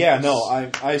exactly. Hell out of Yeah, this.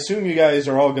 no, I assume you guys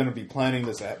are all going to be planning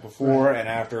this before and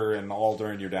after, and all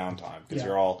during your downtime because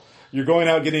you're going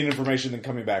out getting information and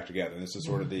coming back together. This is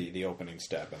sort of the opening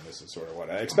step, and this is sort of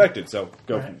what I expected. So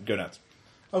go nuts.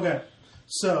 Okay,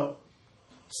 so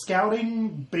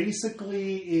scouting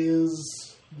basically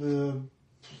is the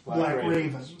Black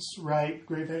Ravens, right?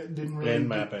 Didn't really and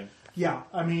mapping. Yeah,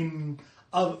 I mean.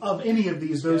 Of any of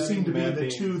these, those seem to be the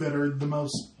 2 that are the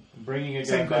most bringing a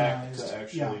guy back to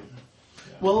actually. Yeah.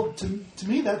 Well, to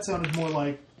me, that sounded more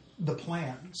like the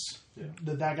plans. Yeah.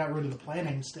 That got rid of the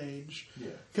planning stage. Yeah.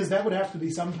 Because that would have to be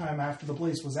sometime after the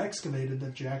place was excavated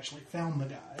that you actually found the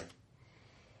guy.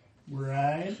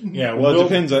 Right? Yeah. Well, it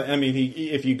depends. I mean,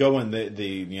 if you go in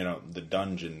the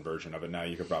dungeon version of it now,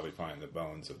 you could probably find the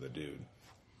bones of the dude.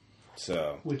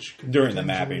 So during the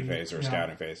mapping phase or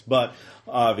scouting phase, but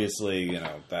obviously,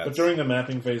 that's. But during the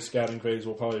mapping phase, scouting phase,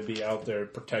 we'll probably be out there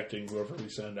protecting whoever we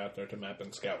send out there to map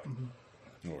and scout.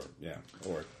 Mm-hmm.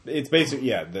 Or it's basically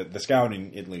the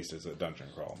scouting at least is a dungeon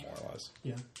crawl more or less.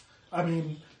 Yeah, I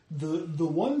mean the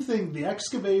one thing, the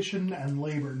excavation and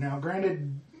labor. Now,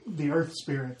 granted, the earth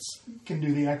spirits can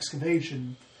do the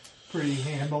excavation pretty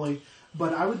handily.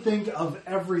 But I would think of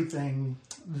everything,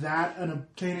 that and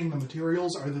obtaining the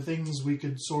materials are the things we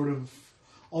could sort of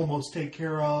almost take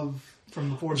care of from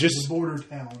the forces of Border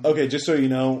Town. Okay, just so you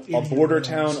know, a Border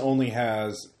Town only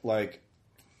has,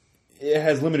 it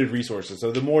has limited resources.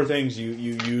 So the more things you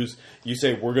use, you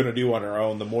say we're going to do on our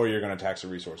own, the more you're going to tax the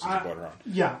resources of Border Town.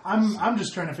 Yeah, I'm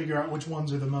just trying to figure out which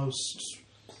ones are the most...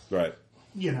 Right.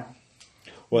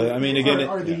 Well, I mean, again...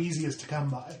 Are the easiest to come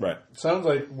by. Right. Sounds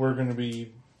like we're going to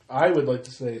be... I would like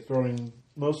to say throwing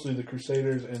mostly the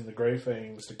Crusaders and the Grey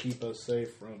Fangs to keep us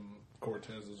safe from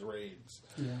Cortez's raids.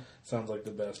 Yeah. Sounds like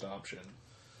the best option.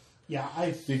 Yeah,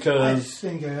 I think I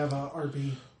have a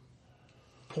RP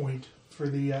point for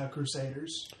the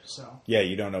Crusaders. So yeah,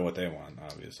 you don't know what they want,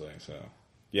 obviously. So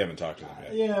you haven't talked to them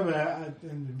yet. Yeah, but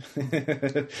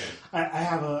I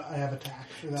have a tack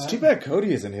for that. It's too bad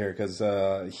Cody isn't here because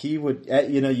he would.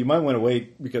 You might want to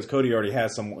wait because Cody already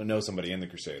has knows somebody in the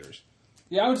Crusaders.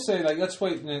 Yeah, I would say let's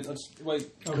wait.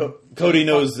 Cody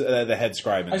knows the head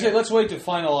scribe. I say let's wait to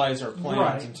finalize our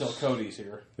plans until Cody's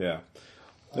here. Yeah,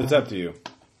 it's up to you.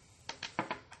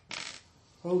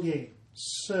 Okay,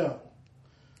 so.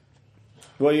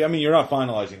 Well, I mean, you're not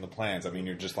finalizing the plans. I mean,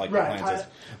 you're just like the plans.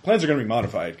 Plans are going to be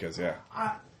modified because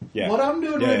what I'm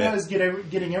doing right now is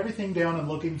getting everything down and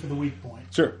looking for the weak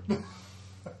points. Sure.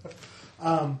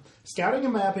 Scouting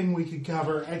and mapping we could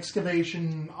cover.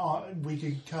 Excavation we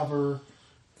could cover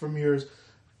from yours.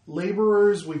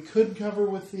 Laborers we could cover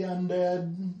with the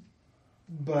undead,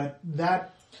 but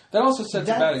that also sets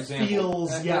a bad example.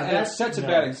 That sets a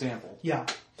bad example. Yeah.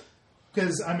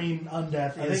 Because, I mean,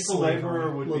 undeath I think the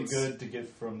laborer would be good to get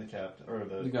from the captain or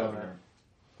the governor.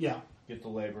 Yeah. Get the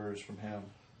laborers from him.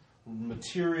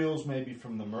 Materials maybe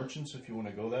from the merchants if you want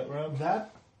to go that route.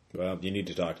 Well, you need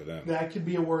to talk to them. That could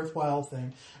be a worthwhile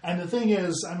thing. And the thing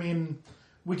is, I mean,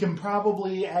 we can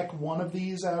probably hack one of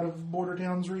these out of Border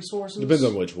Town's resources. Depends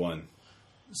on which one.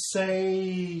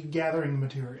 Say, gathering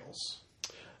materials.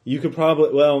 You could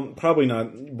probably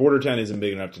not. Border Town isn't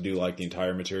big enough to do like the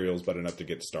entire materials, but enough to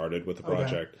get started with the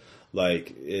project. Okay.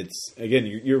 Like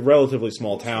you're a relatively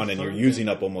small town, and you're using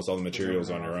up almost all the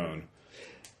materials on your own.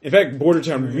 In fact, Border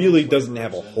Town really doesn't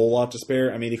have a whole lot to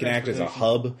spare. I mean, it can act as a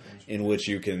hub in which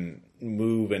you can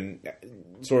move and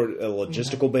sort of a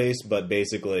logistical base, but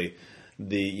basically,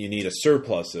 you need a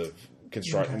surplus of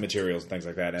materials and things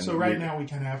like that. And so right now, we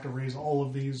kind of have to raise all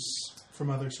of these. From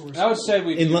other sources. I would say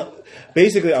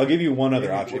basically, I'll give you one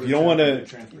other option. If you don't want to...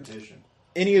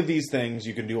 Any of these things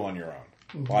you can do on your own.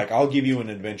 Like, I'll give you an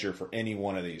adventure for any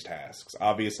one of these tasks.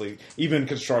 Obviously, even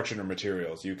construction or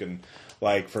materials. You can,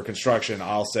 like, for construction,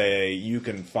 I'll say you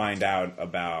can find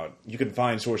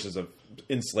sources of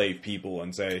enslaved people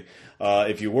and say,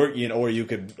 if you work, or you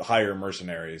could hire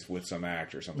mercenaries with some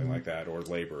act or something like that, or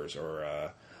laborers,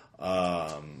 or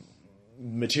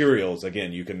materials.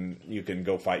 Again, you can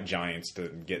go fight giants to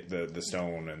get the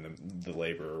stone and the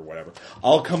labor or whatever.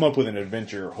 I'll come up with an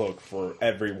adventure hook for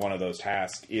every one of those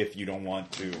tasks if you don't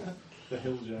want to. The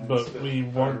hill giants, but we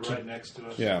want right next to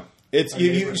us. Yeah. It's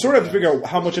you sort of have to figure out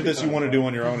how much of this you want to do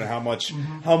on your own and how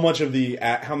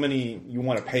many you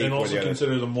want to pay and for. Also the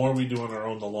consider the more we do on our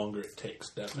own, the longer it takes.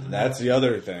 Definitely. That's the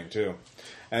other thing too.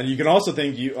 And you can also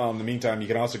think in the meantime you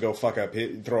can also go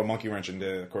throw a monkey wrench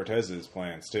into Cortez's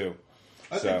plans too.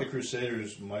 I think the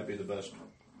Crusaders might be the best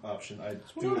option. I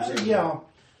do yeah.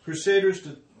 Crusaders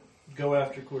to go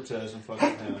after Cortez and fuck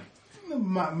with him.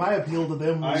 My appeal to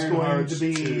them was going to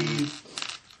be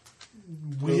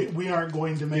we aren't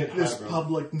going to make this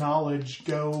public knowledge.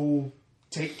 Go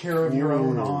take care of your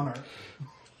own honor.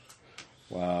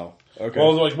 Wow. Okay.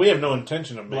 Well, like we have no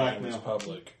intention of making this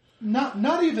public.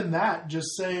 Not even that.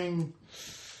 Just saying.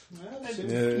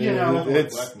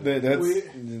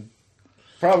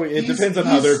 Probably it depends on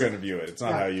how they're going to view it. It's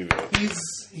not how you view it.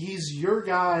 He's your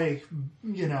guy.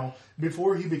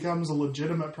 Before he becomes a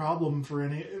legitimate problem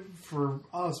for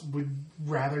us, we'd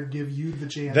rather give you the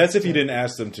chance. That's if you didn't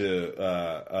ask them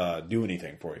to do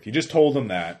anything for you. If you just told them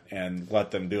that and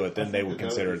let them do it, then they would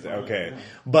consider it okay. Yeah.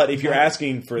 But if you're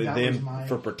asking for them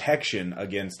for protection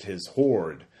against his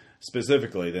horde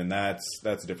specifically, then that's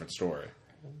a different story.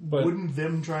 But wouldn't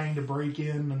them trying to break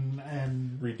in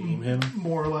and redeem him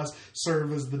more or less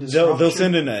serve as the disruption? They'll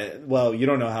send in you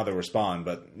don't know how they respond,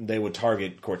 but they would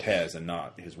target Cortez and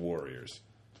not his warriors.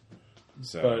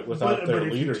 So, but without their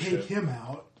leadership, if you take him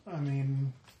out, I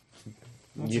mean,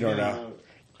 you don't know.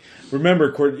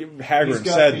 Remember, Hagrid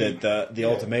said that the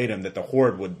ultimatum that the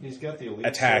horde would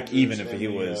attack even if he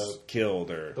was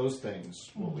killed or those things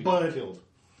will be killed.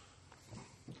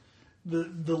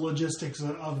 The logistics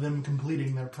of them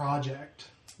completing their project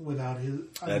without his...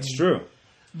 That's true.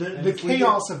 The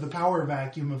chaos of the power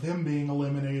vacuum of him being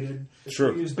eliminated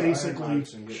is basically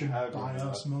should buy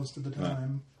us most of the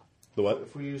time. The what?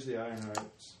 If we use the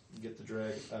Ironhearts, get the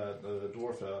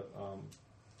dwarf out,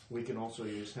 we can also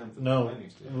use him for the mining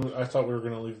stage. I thought we were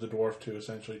going to leave the dwarf to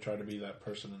essentially try to be that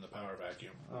person in the power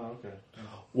vacuum. Oh, okay.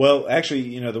 Well,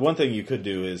 actually, the one thing you could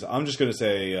do is, I'm just going to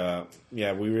say,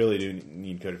 we really do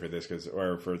need Cody for this,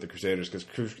 or for the Crusaders,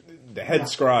 because the head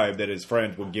scribe that his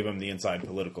friend would give him the inside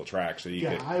political track, so you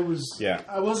could... I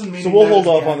wasn't meaning... So we'll hold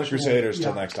off on the Crusaders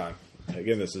till next time.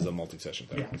 Again, this is a multi-session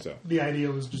thing. Yeah. So the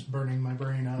idea was just burning my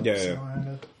brain out.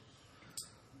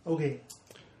 Okay.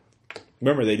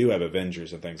 Remember, they do have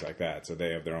Avengers and things like that, so they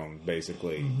have their own,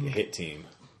 basically, hit team.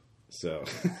 So,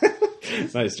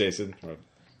 nice, Jason.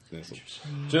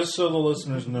 Just so the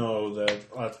listeners know that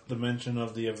at the mention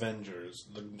of the Avengers,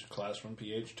 the class from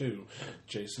PH2,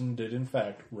 Jason did, in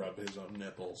fact, rub his own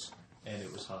nipples. And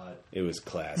it was hot. It was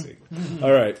classy.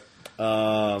 All right.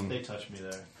 They touched me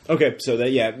there. Okay, so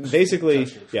basically,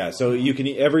 so you can,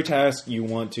 every task you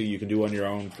want to, you can do on your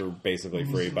own for basically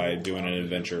free by doing an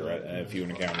adventure at a few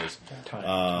encounters.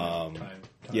 Time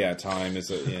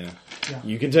is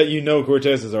You can tell,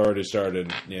 Cortez has already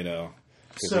started,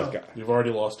 So, we've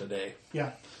already lost a day.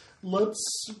 Yeah.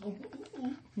 Let's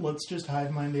just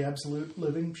hive mind the absolute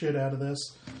living shit out of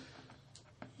this.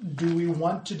 Do we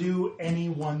want to do any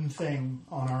one thing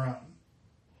on our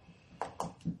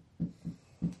own?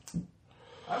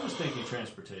 I was thinking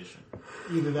transportation.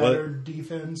 Either that or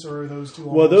defense, or those two.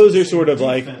 Well, those are sort of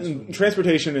like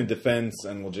transportation and defense,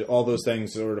 and all those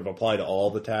things sort of apply to all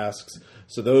the tasks.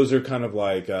 So those are kind of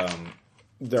like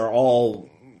they're all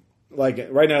like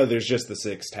right now. There's just the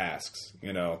 6 tasks,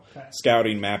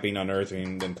 scouting, mapping,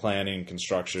 unearthing, then planning,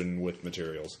 construction with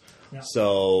materials. Yeah.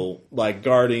 So like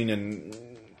guarding and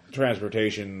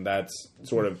transportation, that's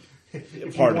sort of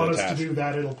if part you want of the us task. to do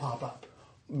that, it'll pop up.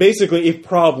 Basically, if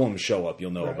problems show up,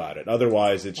 you'll know about it.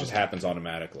 Otherwise, it just happens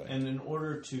automatically. And in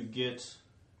order to get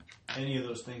any of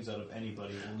those things out of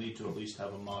anybody, we'll need to at least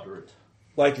have a moderate.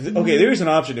 There's an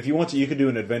option. If you want to, you could do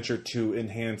an adventure to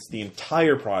enhance the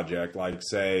entire project, like,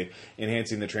 say,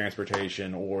 enhancing the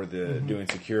transportation or the doing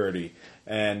security,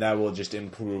 and that will just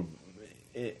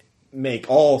make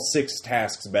all 6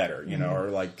 tasks better, or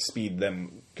like speed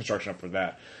them construction up for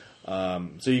that.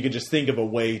 So you could just think of a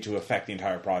way to affect the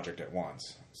entire project at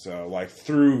once. So, like,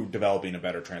 through developing a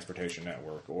better transportation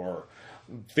network or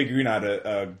figuring out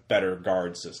a better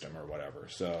guard system or whatever.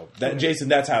 So, Jason,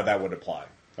 that's how that would apply.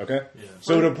 Okay? Yeah.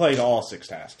 So it would apply to all 6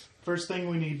 tasks. First thing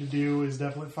we need to do is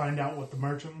definitely find out what the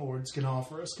Merchant Lords can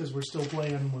offer us, because we're still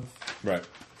playing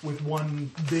with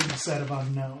one big set of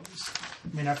unknowns. I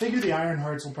mean, I figure the Iron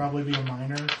Hearts will probably be a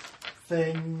minor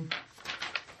thing.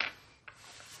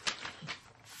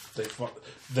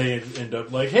 They end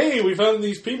up like, hey, we found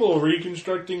these people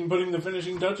reconstructing, putting the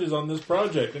finishing touches on this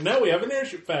project, and now we have an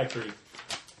airship factory.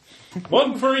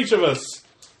 One for each of us.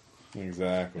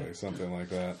 Exactly, something like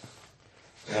that.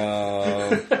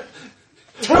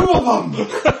 2 of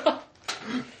them!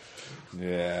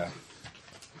 Yeah.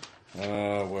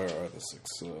 Where are the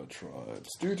 6 tribes?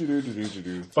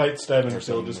 Fight, stab, and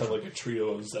kill just have like a trio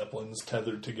of zeppelins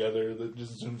tethered together that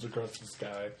just zooms across the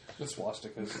sky. Just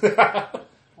swastikas.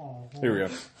 Here we go.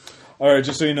 Alright,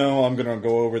 just so you know, I'm going to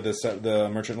go over the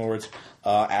Merchant Lords.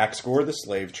 Axgor, the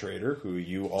slave trader, who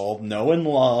you all know and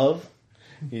love.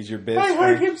 He's your best I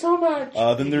heard him so much!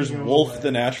 Then there's Wolf,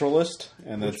 the naturalist,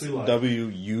 and that's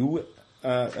W-U-L-F.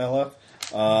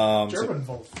 German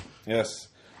Wolf. Yes.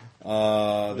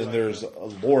 Then there's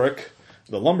Lorik,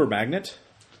 the lumber magnate.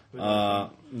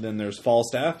 Then there's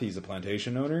Falstaff. He's a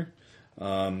plantation owner.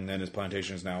 And his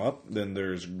plantation is now up. Then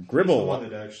there's Gribble. He's the one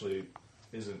that actually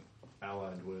isn't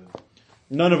allied with.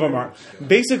 None of them are.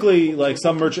 Basically, like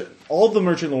all of the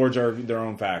Merchant Lords are their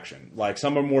own faction. Like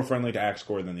some are more friendly to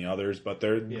Axgor than the others, but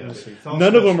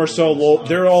none of them are so low.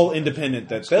 They're all independent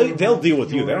that they'll deal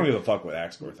with you. They don't give a fuck what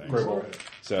Axgor thinks.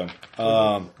 So,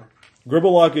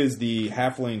 Gribbelock is the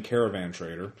halfling caravan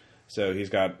trader. So he's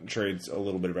got trades a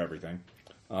little bit of everything.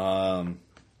 Luxon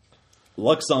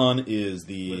is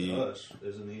the... With us.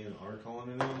 Isn't he in our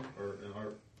colony now? Or in our...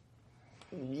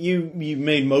 You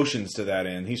made motions to that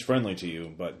end. He's friendly to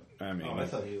you, but, I mean... I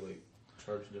thought he,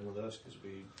 charged in with us because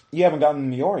we... You haven't gotten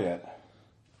the ore yet.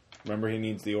 Remember, he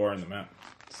needs the ore in the mountain.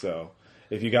 So,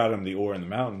 if you got him the ore in the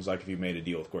mountains, like if you made a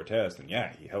deal with Cortez, then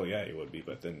hell yeah, he would be,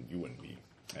 but then you wouldn't be.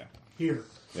 Yeah. Here.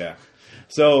 Yeah.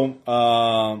 So,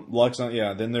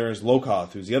 Luxon, then there's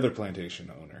Lokoth, who's the other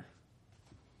plantation owner.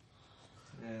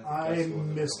 Yeah, I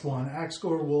missed one.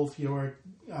 Axgor, Wolf, Yorick,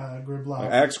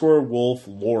 Griblock. Axgor, Wolf,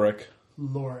 Lorik.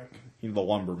 He's the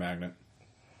lumber magnate.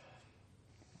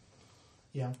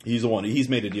 Yeah. He's the one. He's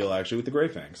made a deal, actually, with the Grey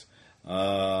Fangs.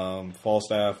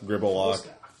 Falstaff, Gribbelock.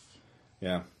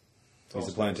 Yeah.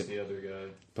 He's the other guy.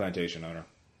 Plantation owner.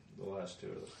 The last two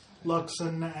of them.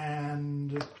 Luxon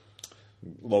and...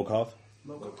 Lokoth.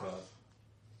 Lokoth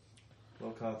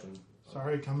and...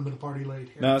 Sorry, coming to the party late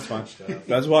here. No, that's fine.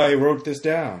 That's why I wrote this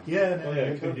down.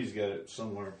 Yeah. Cody's got it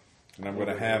somewhere. And I'm going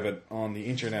to have it on the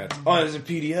internet. Oh, it's a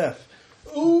PDF.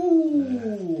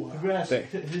 Ooh! Who's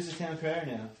the town crier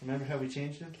now? Remember how we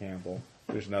changed him? Campbell.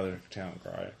 There's another town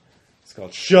crier. It's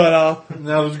called Shut Up.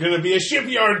 Now there's going to be a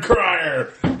shipyard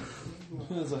crier.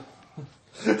 What was the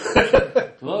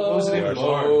name of the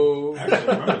bar? I actually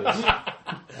remember this.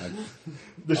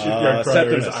 The shipyard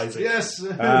crier is Isaac. Yes.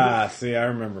 See, I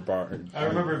remember Bart. I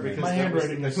remur because my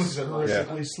handwriting is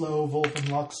horrifically Yeah. slow. Wolf and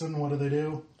Luxon, what do they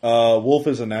do? Wolf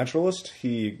is a naturalist.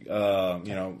 He, furs,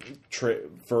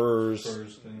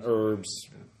 herbs,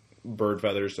 bird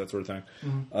feathers, that sort of thing.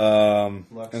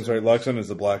 Mm-hmm. And sorry, Luxon is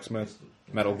the blacksmith,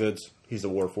 metal goods. He's the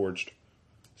warforged.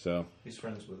 So he's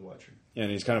friends with Watcher. And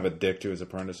he's kind of a dick to his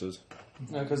apprentices.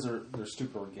 No, because they're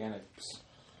stupid organics.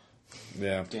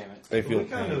 Yeah. Damn it. They feel we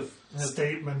kind of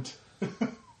statement.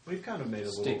 We've kind of made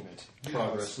a statement. Little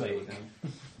progress with him.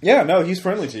 Yeah, no, he's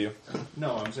friendly to you.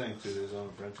 No, I'm saying to his own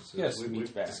apprentices. Yes,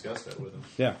 we've discussed that with him.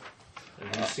 Yeah.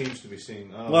 And he seems to be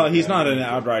seeing... he's not an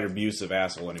outright abusive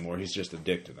asshole anymore. He's just a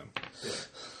dick to them. Yeah.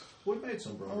 We've made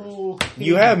some progress. Oh,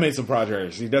 you have made some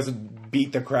progress. He doesn't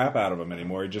beat the crap out of them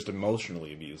anymore. He just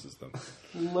emotionally abuses them.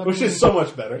 Which is so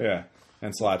much better. Yeah.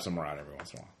 And slaps them around every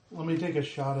once in a while. Let me take a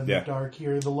shot in the dark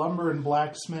here. The lumber and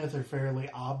blacksmith are fairly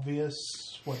obvious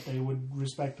what they would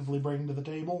respectively bring to the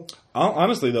table.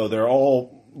 Honestly, though, they're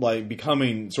all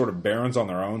becoming sort of barons on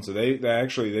their own, so they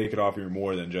could offer you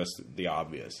more than just the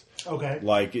obvious. Okay.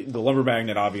 Like the lumber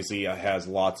magnate obviously has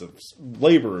lots of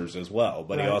laborers as well,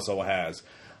 but he also has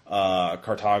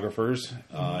cartographers.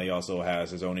 He also has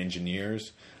his own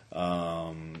engineers. They're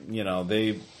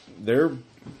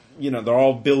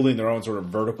all building their own sort of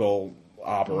vertical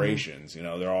operations.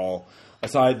 They're all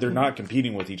they're not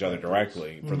competing with each other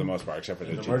directly for the most part, except for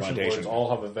the two merchant plantations. lords all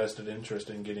have a vested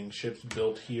interest in getting ships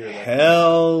built here.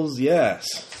 Hells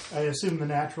yes. I assume the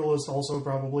naturalist also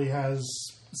probably has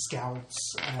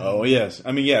scouts. Oh yes,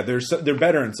 I mean they're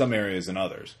better in some areas than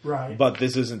others. Right. But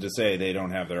this isn't to say they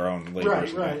don't have their own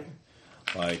laborers. Right.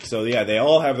 They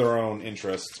all have their own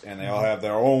interests and they all have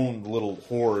their own little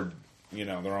horde.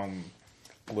 Their own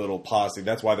little posse.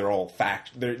 That's why they're all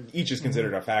each is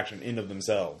considered a faction in of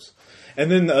themselves.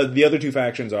 And then the other two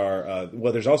factions are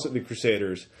there's also the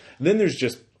Crusaders. And then there's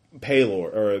just Palor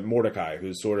or Mordecai,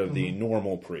 who's sort of the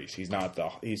normal priest. He's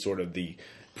sort of the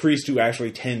priest who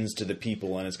actually tends to the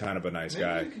people and is kind of a nice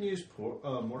guy. Maybe you can use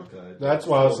Mordecai. That's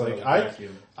why I was like,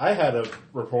 I had a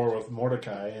rapport with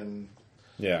Mordecai, and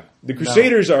yeah, the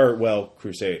Crusaders are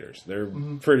Crusaders. They're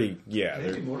pretty,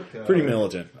 they're pretty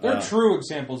militant. They're true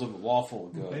examples of lawful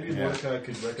good. Maybe Mordecai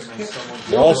could recommend someone.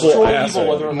 Lawful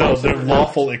asshole. They're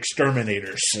lawful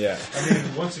exterminators. Yeah, I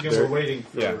mean, once again, we're waiting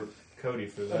for Cody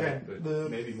for that. Okay,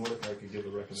 but maybe Mordecai could give a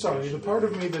recommendation. Sorry, the part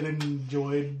of me that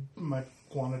enjoyed my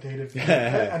quantitative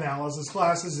analysis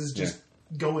classes is just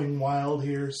going wild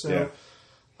here. So,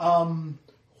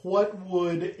 what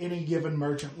would any given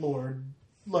merchant lord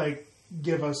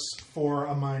give us for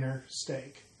a minor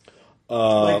stake?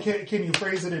 Can you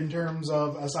phrase it in terms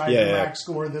of aside from max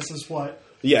score? This is what.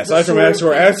 Yeah, aside from max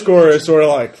score, X score is sort of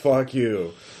like fuck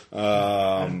you.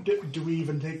 Do we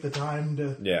even take the time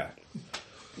to? Yeah.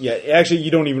 Yeah, actually,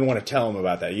 you don't even want to tell him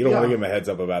about that. You don't want to give him a heads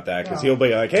up about that because he'll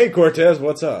be like, "Hey, Cortez,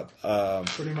 what's up?"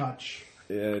 Pretty much.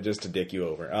 Just to dick you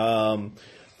over.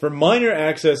 For minor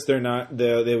access, they're not.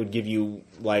 They would give you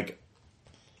like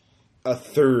a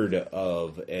third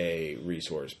of a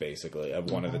resource, basically,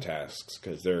 of one of the tasks.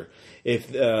 Because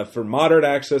for moderate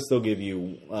access, they'll give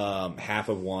you half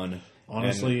of one.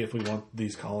 Honestly, if we want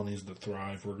these colonies to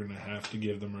thrive, we're going to have to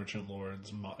give the merchant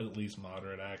lords at least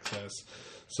moderate access,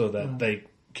 so that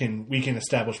we can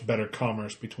establish better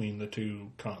commerce between the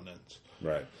two continents.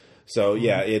 Right. So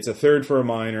it's a third for a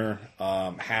minor,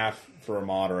 half for a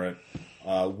moderate,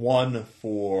 1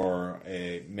 for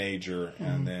a major,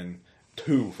 and then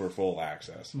 2 for full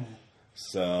access.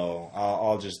 So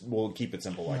we'll keep it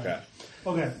simple like that.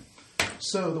 Okay.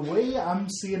 So the way I'm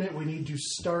seeing it, we need to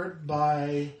start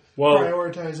by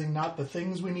prioritizing not the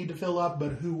things we need to fill up,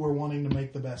 but who we're wanting to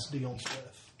make the best deals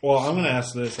with. Well, I'm going to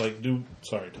ask this,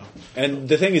 sorry, Tom. And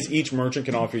the thing is, each merchant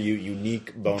can offer you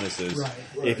unique bonuses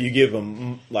if you give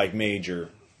them, major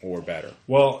or better.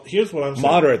 Well, here's what I'm saying.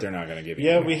 Moderate, they're not going to give you.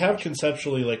 Yeah, we have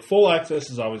conceptually, full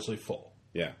access is obviously full.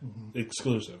 Yeah.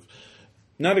 Exclusive.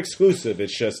 Not exclusive,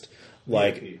 it's just,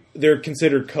 they're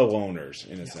considered co-owners,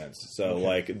 in a sense.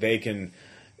 So, they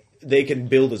can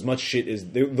build as much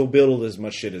shit they'll build as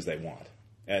much shit as they want.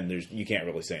 And you can't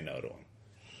really say no to them.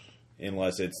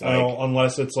 Unless it's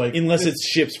unless it's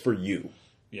ships for you.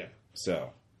 Yeah.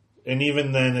 So. And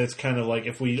even then, it's kind of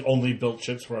if we only built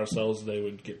ships for ourselves, they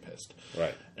would get pissed.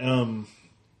 Right.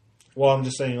 Well, I'm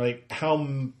just saying, how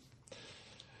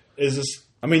is this?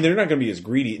 I mean, they're not going to be as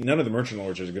greedy. None of the merchant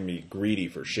lords are going to be greedy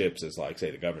for ships as,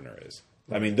 say, the governor is.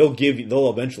 I mean,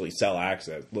 they'll eventually sell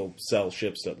access. They'll sell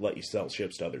ships to let you sell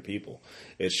ships to other people.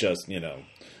 It's just,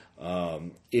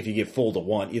 if you get full to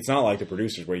one, it's not like the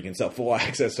producers where you can sell full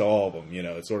access to all of them.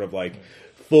 It's sort of like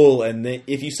full, and then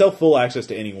if you sell full access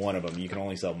to any one of them, you can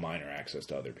only sell minor access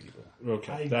to other people.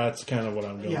 Okay, that's kind of what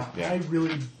I'm going. Yeah, I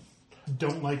really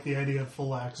don't like the idea of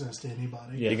full access to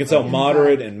anybody. Yeah, you can sell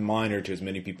moderate and minor to as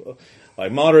many people.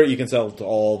 Moderate, you can sell to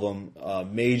all of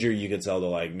them. Major, you can sell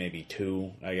to maybe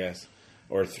 2, I guess,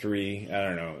 or 3. I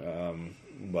don't know.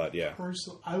 But yeah,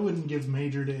 personally, I wouldn't give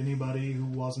major to anybody who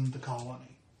wasn't the colony.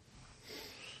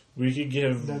 We could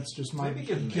give. That's just my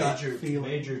major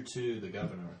to the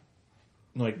governor.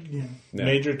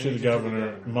 Major to the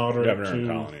governor, moderate governor to and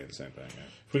colony are the same thing. Yeah.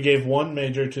 If we gave 1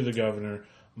 major to the governor,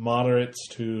 moderates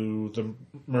to the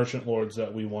merchant lords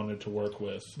that we wanted to work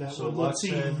with. That would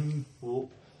seem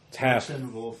half.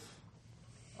 Wolf.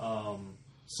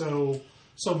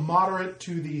 So moderate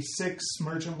to the 6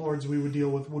 merchant lords we would deal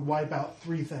with would wipe out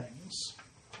 3 things.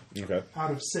 Okay.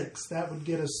 Out of 6, that would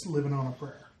get us living on a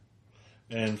prayer.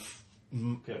 And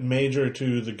major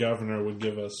to the governor would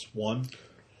give us 1.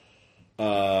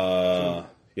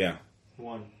 Yeah.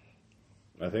 1.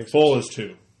 I think so. Full is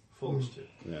 2. Full is 2.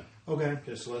 Yeah. Okay.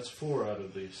 So that's 4 out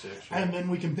of the 6. Right? And then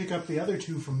we can pick up the other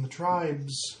 2 from the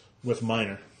tribes. With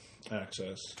minor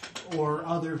access. Or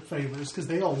other favors, because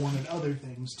they all wanted other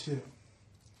things too.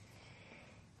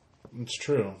 It's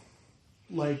true.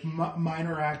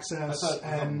 Minor access I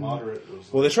thought moderate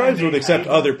was. Well, the tribes would accept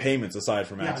other payments aside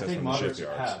from access from the moderate's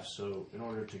shipyards. Half, so in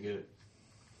order to get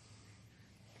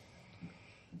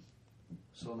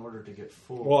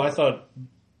full. Well, I thought.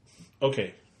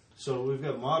 Okay. So we've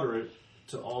got moderate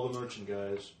to all the merchant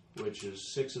guys, which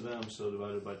is 6 of them. So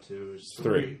divided by 2 is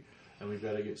 3. And we've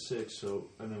got to get 6. And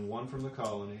then 1 from the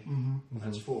colony.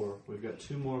 That's 4. We've got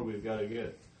 2 more we've got to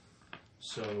get.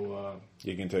 So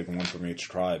you can take 1 from each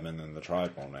tribe, and then the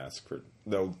tribe won't ask for.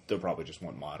 They'll probably just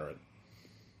want moderate.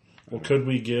 Well, could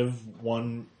we give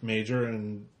 1 major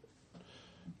and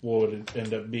what would it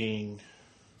end up being?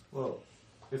 Well,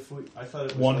 I thought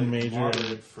it was one like major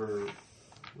moderate for.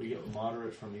 We get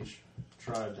moderate from each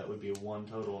tribe. That would be a 1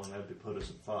 total, and that would put us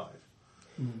at 5.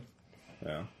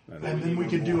 Yeah, and then we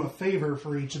could do a favor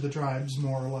for each of the tribes,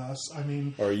 more or less. I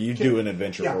mean, or you do an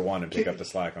adventure for one and pick up the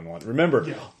slack on one. Remember,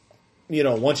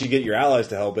 once you get your allies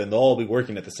to help in, they'll all be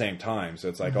working at the same time. So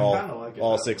it's like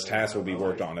all 6 tasks will be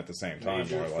worked on at the same time,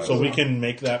 more or less. So we can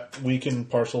make that. We can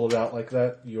parcel it out like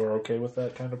that. You're okay with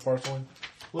that kind of parceling?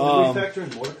 Well, did we factor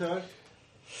in Mordecai?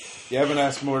 You haven't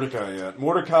asked Mordecai yet.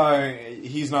 Mordecai,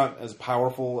 he's not as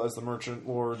powerful as the merchant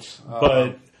lords,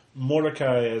 but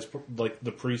Mordecai, as like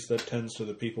the priest that tends to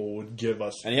the people, would give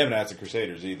us, and you haven't asked the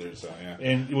Crusaders either. So yeah,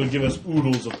 and it would give us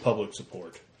oodles of public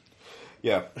support.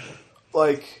 Yeah,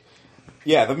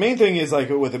 the main thing is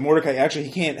with Mordecai. Actually,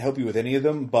 he can't help you with any of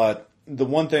them, but the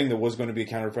one thing that was going to be a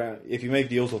counter, if you make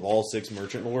deals with all 6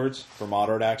 merchant lords for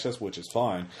moderate access, which is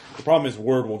fine. The problem is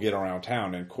word will get around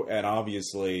town, and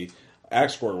obviously.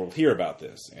 Axcor will hear about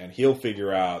this, and he'll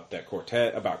figure out that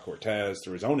Cortez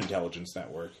through his own intelligence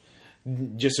network.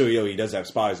 Just so you know, he does have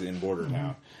spies in Border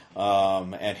Town,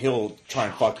 and he'll try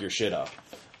and fuck your shit up.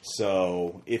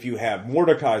 So if you have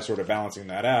Mordecai sort of balancing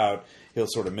that out, he'll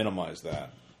sort of minimize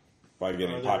that by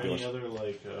getting population. Are there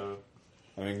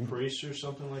any other priests or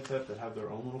something like that have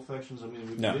their own little factions? I mean,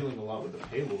 we've been dealing a lot with the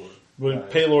Paylor.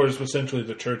 Paylor is essentially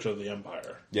the Church of the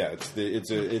Empire. Yeah, it's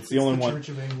the only one.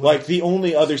 Like the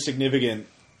only other significant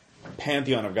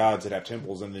pantheon of gods that have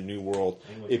temples in the New World,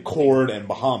 Cord and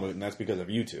Bahamut, and that's because of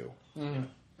you two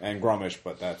and Grumish.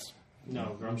 But that's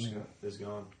Grumish is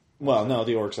gone. Well, no,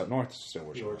 the orcs up north still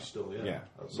worship. The orcs still,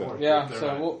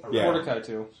 Mordecai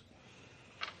too.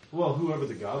 Well, whoever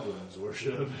the goblins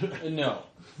worship. No.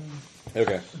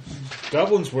 Okay.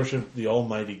 Goblins worship the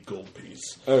almighty gold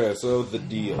piece. Okay, so the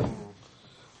deal.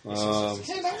 Can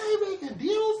I make a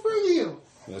deal for you?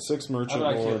 Yeah, 6 merchant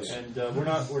lords. And we're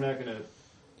not going to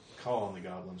call on the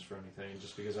goblins for anything,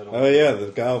 just because I don't. Oh yeah,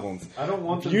 the goblins. I don't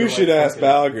want them. You should ask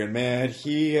Balgrin, man.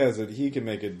 He can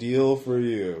make a deal for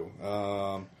you.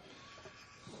 All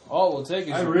we'll take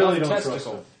is I your really don't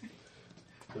testicle.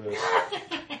 Trust him.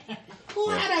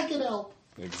 Glad I can help.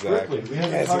 Exactly. Gripply. We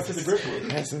haven't talked to the Gripply.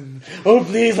 Yes. Oh,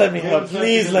 please let me help.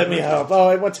 Please let me help. Oh,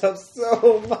 I want to help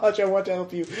so much. I want to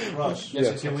help you. Rush.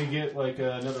 Yes. Can we get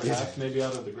another half maybe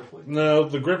out of the Gripply? No,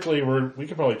 the Gripply, we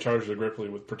could probably charge the Gripply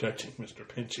with protecting Mr.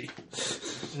 Pinchy.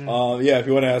 Yeah, if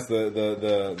you want to ask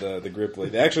the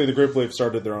Gripply. Actually, the Gripply have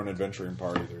started their own adventuring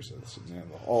party. There's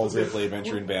all Gripply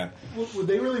adventuring band. Would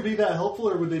they really be that helpful,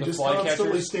 or would they just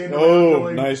constantly stand around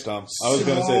going, nice, Tom. I was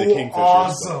going to say the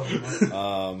Kingfishers.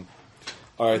 Awesome.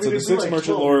 All right, so the 6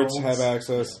 merchant lords have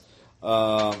access,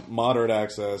 moderate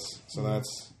access, so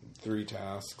that's 3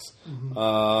 tasks.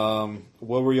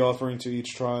 What were you offering to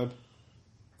each tribe?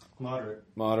 Moderate.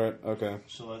 Moderate, okay.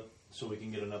 So we can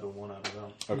get another 1 out of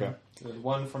them. Okay.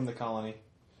 1 from the colony.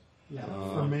 Yeah,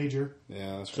 for major.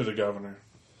 Yeah, that's To the governor.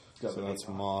 So that's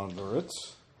moderate.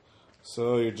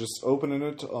 So you're just opening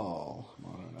it to all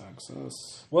moderate access.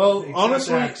 Well,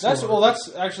 honestly, That's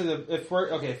actually if we're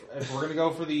going to go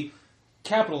for the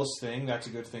capitalist thing, that's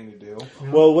a good thing to do.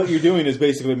 Well, what you're doing is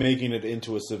basically making it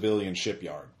into a civilian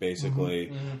shipyard.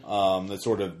 Basically, that's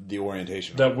sort of the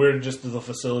orientation that we're just the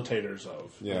facilitators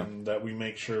of. Yeah. And that we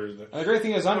make sure that. And the great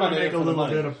thing is, I'm not in it for the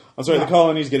money. I'm sorry, the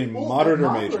colony's getting moderate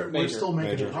or major? We're still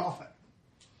making Major. a profit.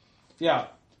 Yeah.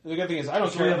 The good thing is, I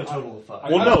don't care. We have a total of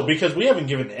 5. Well, no, because we haven't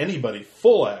given anybody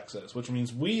full access, which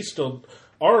means we still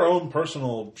our own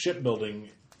personal shipbuilding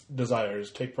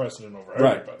desires take precedent over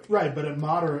everybody. Right, but at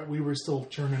moderate, we were still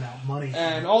churning out money.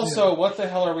 And also, what the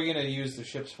hell are we going to use the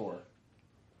ships for?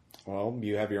 Well,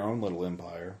 you have your own little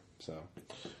empire, so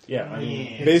Yeah, I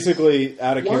mean, basically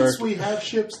out of character. Once we have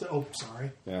ships that... Oh,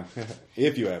 sorry. Yeah,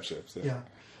 if you have ships. Yeah.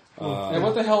 And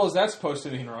what the hell is that supposed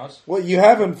to mean, Ross? Well, you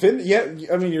haven't finished yet.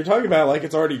 I mean, you're talking about like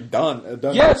it's already done.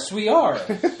 Yes, we are.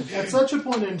 At such a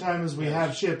point in time as we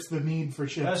have ships, the need for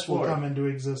ships Fast will forward. come into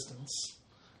existence.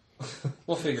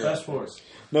 We'll figure Fast it forward. out.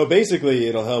 No, basically,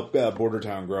 it'll help Border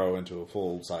Town grow into a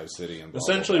full-size city. And blah,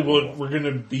 essentially, blah, blah, blah. we're going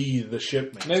to be the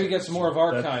shipmates. Maybe get some more of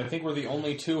our kind. I think we're the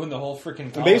only 2 in the whole freaking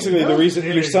And colony. basically, the reason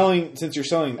Maybe. you're selling, since you're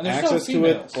selling And there's access no to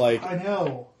it, females. like I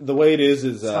know. the way it is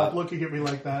Stop looking at me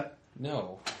like that.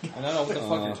 No. And I don't know what the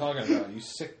fuck you're talking about, you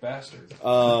sick bastard.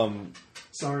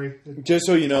 Sorry. Just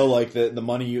so you know, like the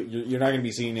money, you're not going to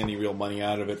be seeing any real money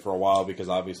out of it for a while because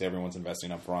obviously everyone's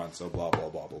investing up front. So blah blah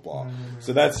blah blah blah.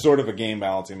 So that's sort of a game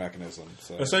balancing mechanism.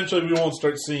 So. Essentially, we won't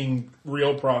start seeing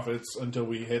real profits until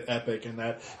we hit Epic, and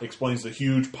that explains the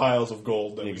huge piles of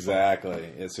gold. That exactly,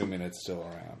 assuming it's still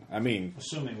around. I mean,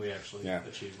 assuming we actually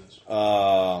achieve this.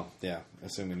 Yeah,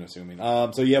 assuming.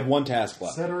 So you have one task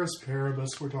left. Ceteris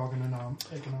paribus. We're talking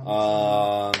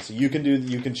economics. So you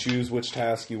can choose which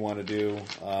task you want to do.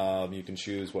 You can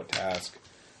choose what task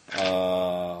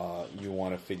you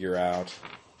want to figure out.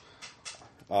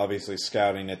 Obviously,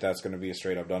 scouting it, that's going to be a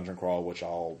straight-up dungeon crawl, which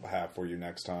I'll have for you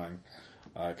next time,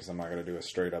 because I'm not going to do a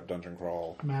straight-up dungeon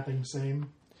crawl. Mapping, same.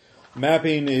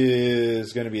 Mapping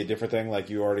is going to be a different thing. Like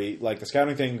the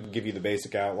scouting thing will give you the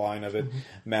basic outline of it. Mm-hmm.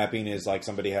 Mapping is like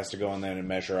somebody has to go in there and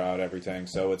measure out everything.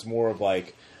 So it's more of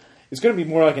like, it's going to be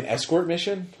more like an escort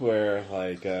mission where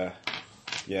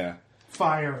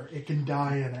Fire, it can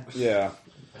die in it. Yeah.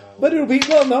 But it'll be,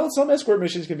 well, no, some escort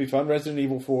missions can be fun. Resident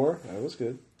Evil 4, that was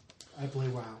good. I play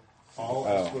WoW. All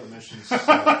escort missions.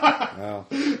 Wow.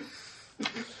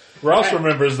 Ross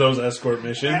remembers those escort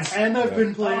missions. And I've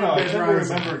been playing Dead Rising.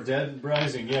 I remember Dead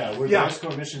Rising, the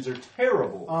escort missions are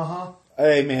terrible. Uh-huh.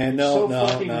 Hey, man, no,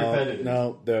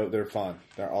 they're fun.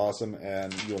 They're awesome,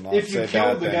 and you'll not if say you kill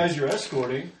bad the things. guys you're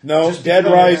escorting. No, Dead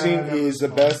Rising is the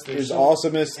best, is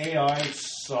awesomest. AI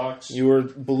sucks. Your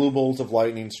blue bolts of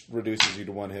lightning reduces you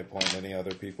to 1 hit point. Any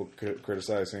other people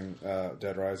criticizing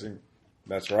Dead Rising?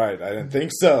 That's right. I didn't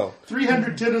think so.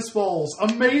 300 tennis balls.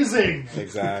 Amazing.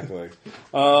 Exactly.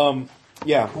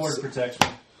 Yeah. Horde protects me.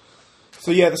 So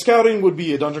yeah, the scouting would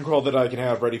be a dungeon crawl that I can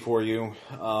have ready for you.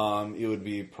 It would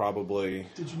be probably...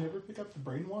 Did you never pick up the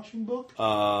brainwashing book?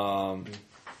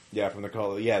 Yeah, from the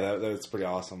call. Yeah, that's pretty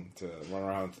awesome to run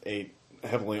around with 8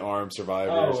 heavily armed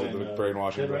survivors with the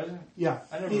brainwashing book. Yeah.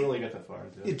 I never really got that far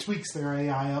into it. It tweaks their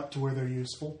AI up to where they're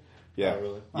useful. Yeah. Oh,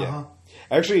 really? Yeah. Uh-huh.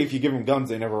 Actually, if you give them guns,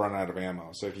 they never run out of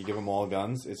ammo. So if you give them all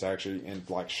guns, it's actually in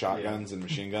like shotguns and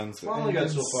machine guns. I only got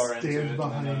so far into Stand it.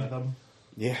 behind them.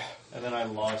 Yeah. And then I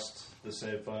lost the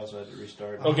save file, so I had to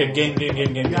restart. Okay, game.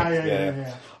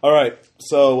 Yeah. All right.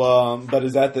 So, but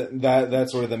is that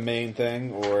that's sort of the main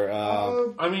thing, or?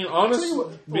 I mean,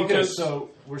 honestly, because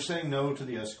so we're saying no to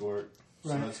the escort.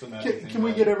 So Right. that's the mapping thing. Can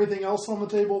we get everything else on the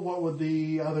table? What would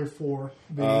the other 4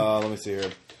 be? Let me see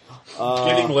here.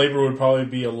 getting labor would probably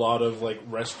be a lot of like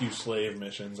rescue slave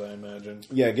missions, I imagine.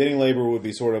 Yeah, getting labor would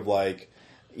be sort of like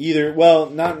either, well,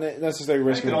 not necessarily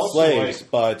rescuing slaves,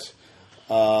 but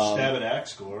stab at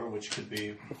axe score, which could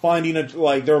be finding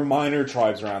there are minor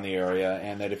tribes around the area,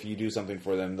 and that if you do something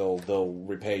for them, they'll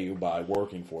repay you by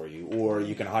working for you, or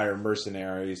you can hire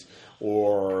mercenaries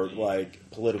or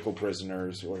like political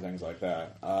prisoners or things like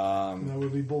that. That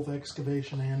would be both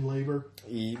excavation and labor.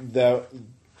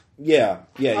 Yeah,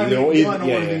 I either mean, one or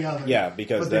yeah, the other. yeah,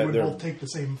 because but they would both take the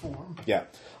same form. Yeah.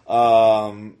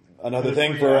 Another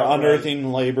thing for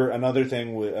unearthing labor. Another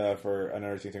thing for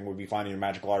unearthing thing would be finding a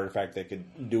magical artifact that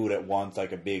could do it at once,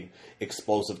 like a big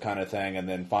explosive kind of thing, and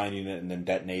then finding it and then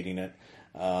detonating it.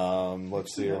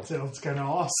 Let's see. That sounds kind of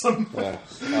awesome.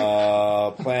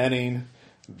 Planning.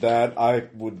 That I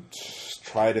would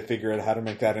try to figure out how to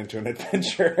make that into an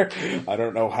adventure. I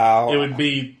don't know how. It would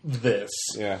be this.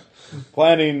 Yeah.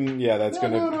 Planning. Yeah, that's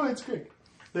going to. No, it's great.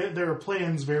 There are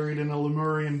plans buried in a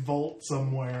Lemurian vault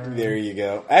somewhere. There you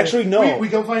go. Actually, no. We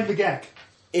go find the Gek.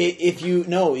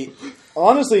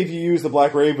 Honestly, if you use the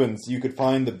Black Ravens, you could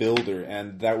find the Builder,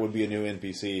 and that would be a new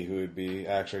NPC who would be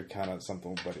actually kind of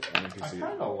something, but an NPC. I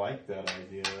kind of like that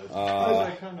idea.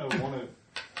 I kind of want to.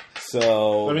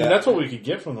 So I mean, that's what we could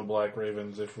get from the Black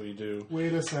Ravens if we do.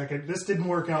 Wait a second. This didn't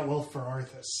work out well for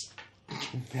Arthas.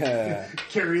 Yeah.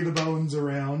 Carry the bones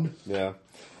around. Yeah.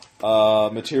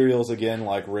 Materials, again,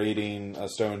 like raiding a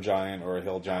stone giant or a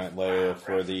hill giant layer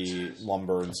for the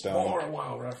lumber and stone. More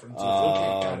WoW references.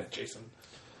 Okay, got it, Jason.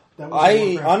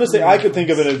 I could think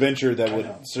of an adventure that would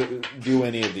do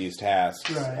any of these tasks.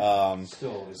 Right. I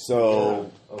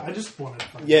just wanted to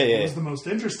find out what was the most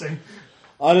interesting.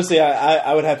 Honestly,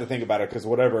 I would have to think about it, because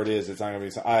whatever it is, it's not going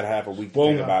to be. I'd have a week to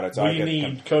think about it. So we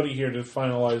need Cody here to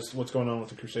finalize what's going on with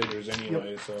the Crusaders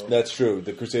anyway. Yep. So that's true.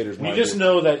 The Crusaders. We just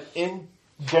know that in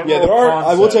general. Yeah, there are.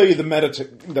 I will tell you the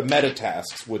meta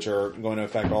tasks, which are going to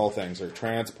affect all things, are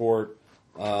transport,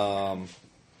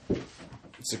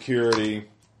 security,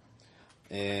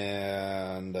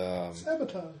 and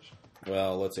sabotage.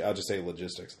 Well, let's see. I'll just say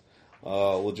logistics.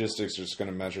 Logistics are just going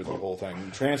to measure the whole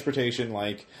thing. Transportation,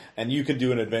 and you could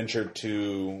do an adventure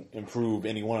to improve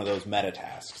any one of those meta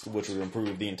tasks, which would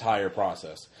improve the entire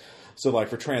process. So, like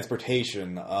for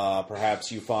transportation,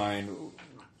 perhaps you find,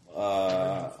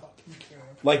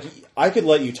 like I could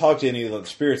let you talk to any of the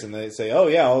spirits, and they say, "Oh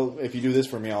yeah, if you do this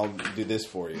for me, I'll do this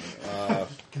for you."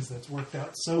 Because that's worked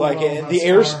out so like well. the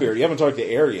air spirit, you haven't talked to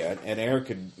air yet, and air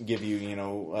could give you,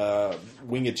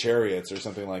 winged chariots or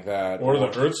something like that, or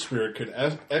the earth spirit could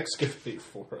excavate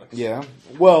for us. Yeah.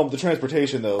 Well, the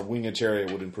transportation, the winged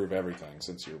chariot would improve everything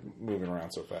since you're moving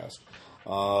around so fast.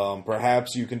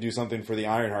 Perhaps you can do something for the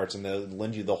Ironhearts and they'll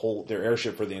lend you their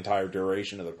airship for the entire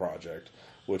duration of the project,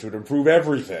 which would improve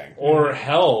everything. Or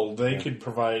hell, we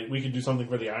could do something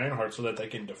for the Ironheart so that they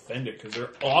can defend it because they're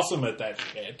awesome at that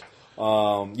shit.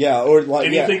 Or like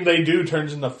anything they do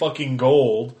turns into fucking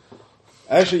gold.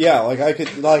 Actually, yeah, I could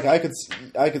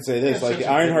say this: like the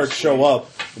Ironhearts show up,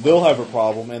 they'll have a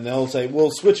problem, and they'll say, "Well,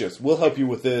 switch us. We'll help you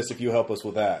with this if you help us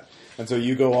with that." And so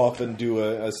you go off and do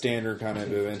a standard kind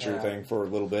of adventure thing for a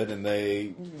little bit, and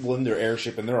they lend their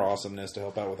airship and their awesomeness to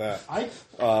help out with that.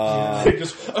 They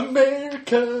just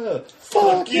America,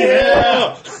 fuck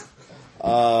yeah!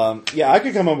 I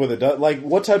could come up with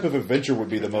what type of adventure would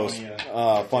be the most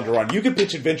fun to run? You could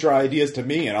pitch adventure ideas to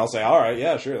me, and I'll say, all right,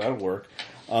 yeah, sure, that'll work.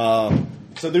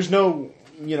 So there's no,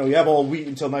 you have all week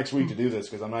until next week to do this,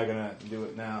 because I'm not going to do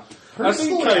it now. I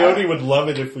think Coyote would love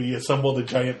it if we assembled a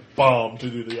giant bomb to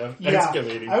do the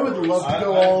excavating. I would love to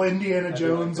go all Indiana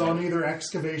Jones on either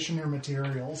excavation or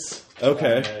materials.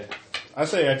 Okay. I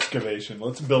say excavation.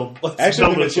 Let's build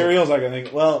materials, I can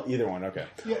think. Well, either one. Okay.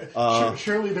 Yeah.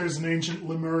 Surely there's an ancient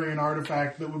Lemurian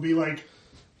artifact that would be like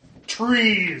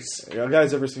trees. You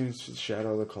guys ever seen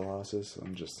Shadow of the Colossus?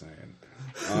 I'm just saying.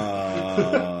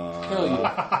 Hell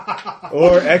yeah.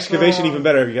 Or excavation, even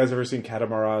better. Have you guys ever seen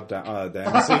Catamaran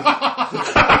Damacy?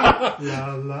 La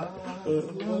la la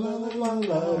la la la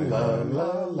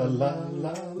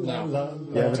la.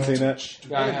 You haven't seen that?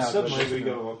 I have.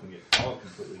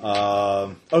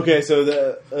 Okay,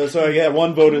 so I got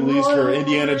one vote at least for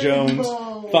Indiana Jones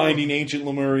finding ancient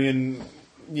Lemurian,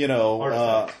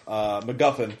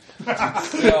 MacGuffin.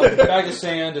 Bag of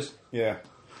sand, just Yeah.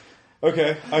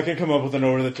 Okay, I can come up with an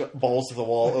balls to the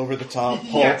wall, over the top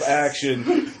pulp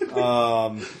action.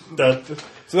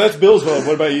 So that's Bill's vote.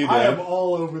 What about you, Dan? I am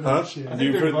all over that shit. I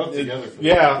think they're both together.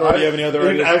 Yeah. Or do you have any other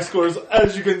ideas? X scores,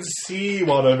 as you can see,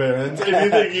 one of it.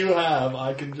 Anything you have,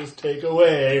 I can just take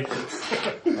away.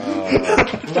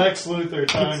 Lex Luthor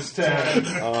times 10.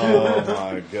 Oh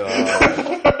my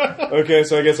god. Okay,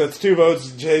 so I guess that's 2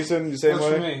 votes. Jason, the same works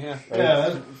way? for me, yeah.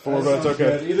 Yeah, 4 votes, okay.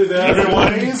 good. Either that or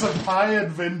Days of high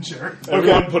adventure.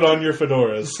 Everyone put on your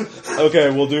fedoras. Okay,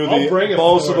 we'll do I'll bring the a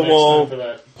balls to the fedora next wall, time for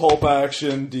that. pulp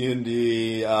action,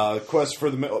 D&D, quest for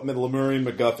the Lemurian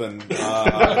MacGuffin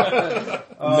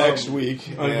next week.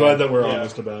 I'm glad that we're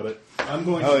honest about it. I'm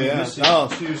going to be missing 2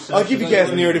 sessions. I'll give you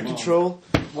guys narrative control.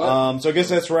 So I guess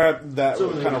that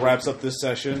So kind of wraps up this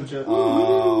session.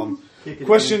 Kick it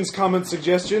Questions, comments,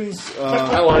 suggestions?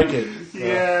 I like it.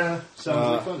 Yeah. Sounds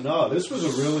like fun. No, this was a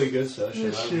really good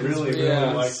session. I really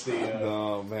liked the...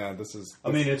 Oh man, this is... I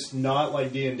mean, it's not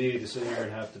like D&D to sit here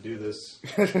and have to do this.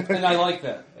 and I like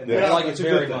that. Yeah. I like it It's a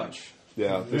very good thing. much.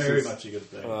 Yeah, this Very is, much a good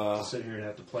thing to sit here and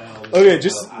have to plan all this Okay,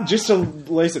 stuff. just to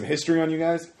lay some history on you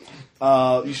guys,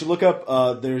 you should look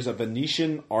up, there's a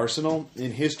Venetian arsenal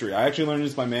in history. I actually learned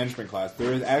this in my management class.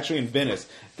 There is actually in Venice,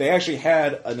 they actually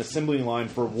had an assembly line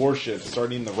for warships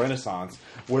starting in the Renaissance,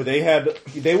 where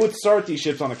they would start these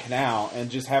ships on a canal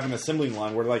and just have an assembly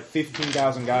line where like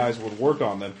 15,000 guys would work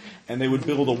on them, and they would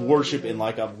build a warship in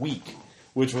like a week,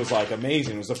 which was like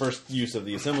amazing. It was the first use of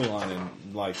the assembly line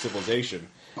in like civilization.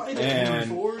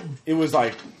 And it was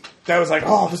like,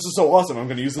 oh, this is so awesome. I'm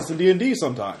going to use this in D&D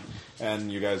sometime. And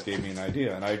you guys gave me an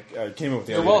idea, and I came up with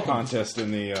the idea of the contest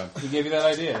in the... We gave you that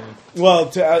idea.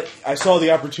 Well, I saw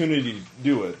the opportunity to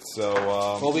do it, so...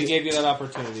 Well, we gave you that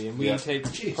opportunity, and we take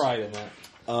pride in that.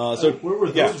 So where were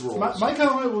those rolls? My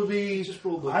comment would be,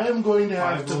 I am going to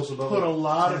have to rolls above put it. a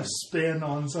lot of spin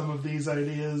on some of these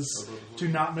ideas to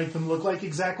not make them look like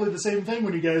exactly the same thing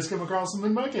when you guys come across them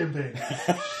in my campaign.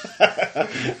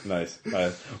 Nice.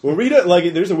 Well, read it.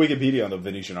 Like, there's a Wikipedia on the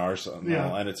Venetian arsenal,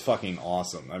 and it's fucking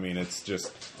awesome. I mean, it's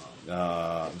just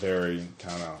very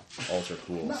kind of ultra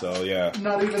cool. So yeah,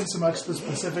 Not even so much the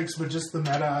specifics, but just the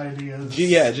meta ideas.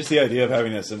 yeah, just the idea of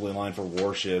having an assembly line for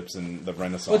warships and the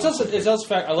Renaissance. Well, it's also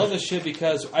fact. I love this shit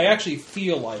because I actually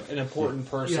feel like an important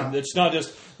person. Yeah. It's not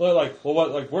just like, well,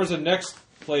 what, like, where's the next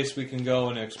place we can go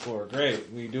and explore?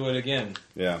 Great, we do it again.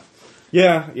 Yeah.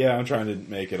 I'm trying to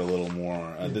make it a little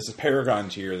more. This is Paragon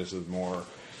tier. This is more.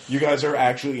 You guys are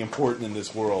actually important in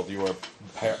this world. You are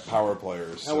power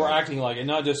players. And we're acting like it,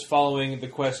 not just following the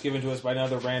quest given to us by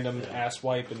another random ass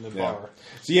wipe in the bar.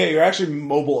 So yeah, you're actually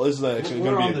mobile. This is actually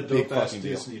going to be a big dope-ass fucking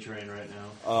deal. Disney train right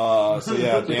now. So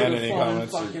yeah, Dan, any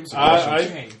comments?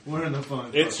 We're in the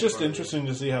fun. It's just interesting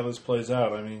to see how this plays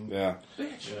out. I mean,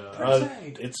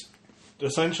 it's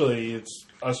essentially it's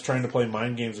us trying to play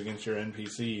mind games against your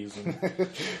NPCs,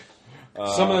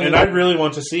 and I really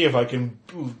want to see if I can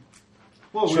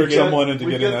trick someone into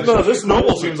getting that. No, this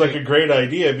noble seems like a great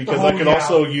idea because I could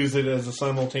also use it as a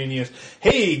simultaneous.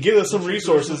 Hey, give us some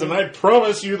resources, and I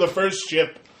promise you the first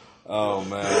ship. Oh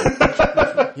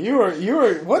man, you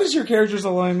are. What is your character's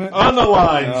alignment? On the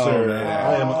line, sir. Man.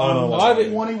 I am on a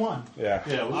line. 21. Yeah.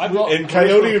 And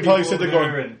Coyote would probably sit there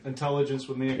going, intelligence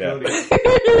with me and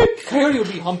Coyote. Coyote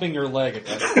would be humping your leg at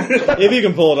that point. If you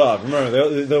can pull it off.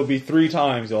 Remember, there'll be 3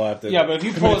 times you'll have to. Yeah, but if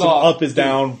you pull it off, up is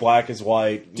down, black is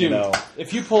white. Dude,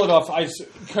 if you pull it off,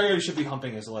 Coyote should be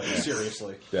humping his leg.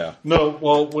 Seriously. Yeah. No.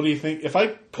 Well, what do you think? If I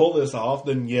pull this off,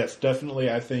 then yes, definitely.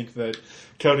 I think that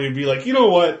Cody would be like, you know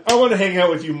what? I want to hang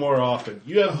out with you more often.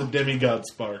 You have the demigod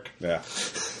spark. Yeah.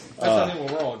 That's not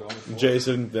what we're all going for.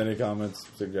 Jason, any comments,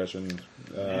 suggestions?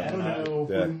 I don't know.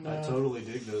 I totally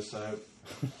dig this.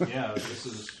 This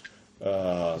is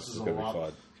gonna be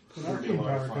fun. When Arcane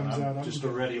Power comes out, I'm just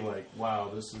already like,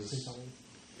 wow, this is.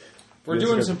 We're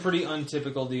doing some pretty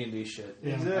untypical D&D shit.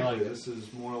 Yeah. Exactly. I like this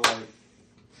is more like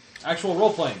actual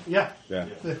role playing. Yeah. Yeah.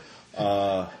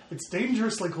 It's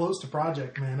dangerously close to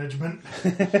project management.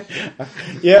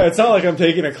 Yeah, it's not like I'm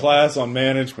taking a class on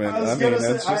management. I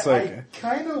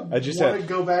kind of want to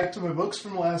go back to my books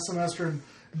from last semester and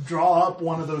draw up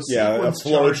one of those a sequence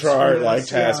flow charts chart for like this.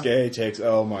 task A takes.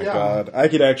 Oh my Yeah. god, I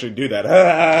could actually do that.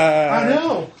 I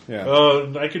know.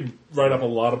 Yeah. I could write up a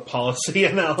lot of policy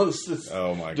analysis.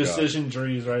 Oh my god. Decision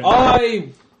trees right now. I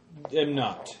am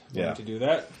not going to do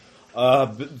that.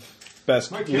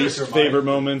 Best, My least character favorite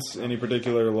might. moments? Any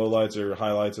particular lowlights or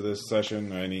highlights of this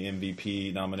session? Or any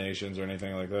MVP nominations or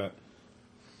anything like that?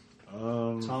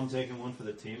 Tom taking one for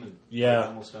the team and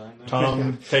almost dying there.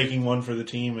 Tom taking one for the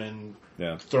team and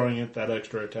Yeah. throwing it that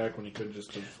extra attack when he could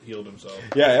just have healed himself.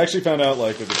 Yeah, I actually found out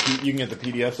like with you can get the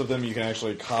PDFs of them. You can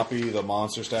actually copy the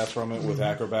monster stats from it with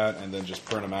Acrobat and then just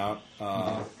print them out.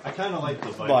 I kind of like the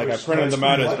Viper Like I printed them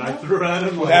out that I as threw at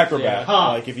him with like, Acrobat.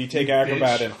 Ha! Like if you take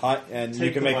Acrobat and you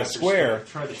Take can the make a Viper square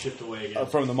strike, try to shift away again.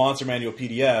 from the Monster Manual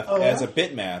PDF Oh, as yeah? a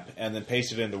bitmap and then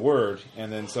paste it into Word.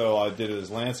 And then so I did it as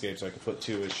landscape so I could put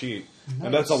 2 as sheet. Nice.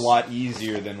 And that's a lot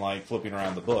easier than like flipping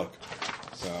around the book.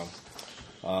 So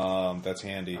that's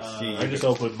handy. See, I just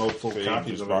opened multiple so you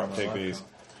copies just of it on my take laptop. these.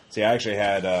 See, I actually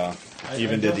had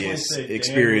even did the definitely say Dan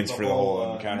experience with for the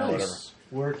whole encounter or whatever.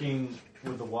 Working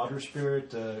with the water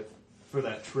spirit for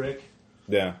that trick.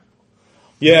 Yeah.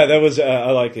 Yeah, that was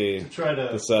I like the Try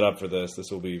to setup for this.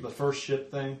 This will be the first ship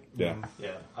thing. yeah.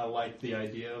 Yeah, I like the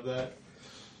idea of that.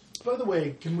 By the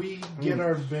way, can we get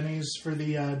our bennies for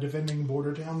the defending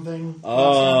border town thing?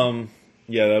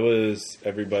 Yeah, that was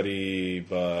everybody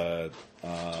but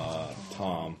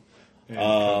Tom.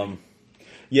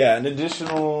 Yeah, an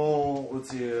additional.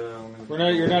 Let's see.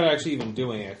 You're not actually even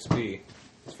doing XP,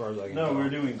 as far as I can tell. No, we're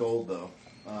doing gold though.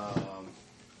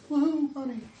 Woohoo,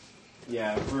 honey.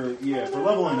 Yeah, for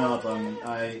leveling up,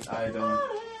 I don't.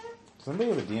 Somebody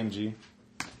have a DMG?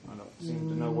 I don't seem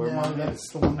to know where Yeah, mine that's is.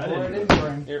 the one I I didn't didn't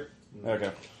bring. Here.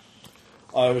 Okay.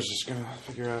 I was just gonna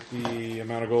figure out the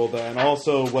amount of gold, and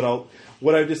also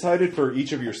what I decided for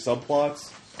each of your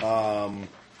subplots.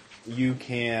 You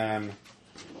can.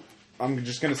 I'm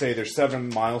just gonna say there's 7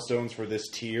 milestones for this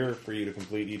tier for you to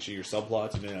complete each of your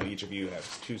subplots, and each of you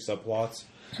have 2 subplots.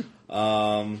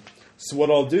 So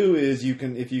what I'll do is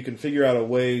if you can figure out a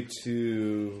way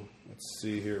to let's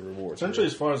see here rewards. Essentially,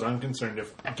 as far as I'm concerned,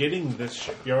 if getting this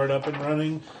shipyard up and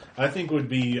running, I think would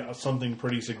be something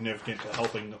pretty significant to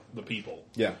helping the people.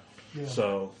 Yeah. Yeah.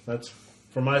 So that's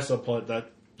for my subplot. That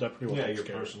pretty well Yeah, takes your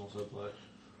care of it. personal subplot.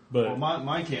 But Well,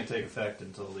 mine can't take effect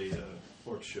until the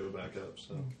orcs show back up.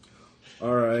 So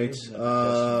All right.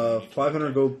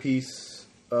 500 gold piece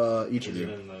each of is it you.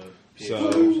 in the So PH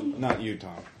or something? not you,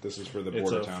 Tom. This is for the it's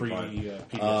border a town free fight.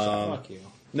 PDF. Fuck you.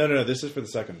 No. This is for the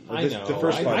second. I This- know. The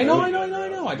first I fight.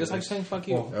 know. I just like saying fuck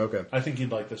you. Okay. I think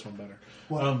you'd like this one better.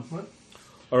 What?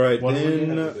 All right. What do we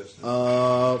Then have to do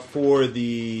this? for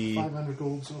the 500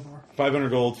 gold so far. 500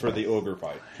 gold for the ogre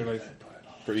fight. Should I?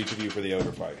 For each of you for the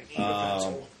ogre fight. So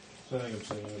I think I'm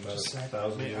saying about Just a sec.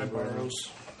 1,000 I borrows.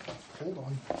 Hold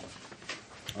on.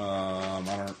 I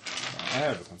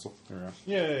have a pencil. There we go.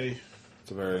 Yay!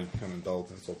 It's a very kind of dull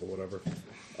pencil, but whatever.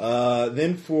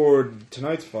 Then for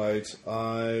tonight's fight,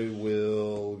 I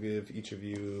will give each of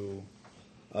you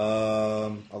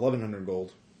 $1,100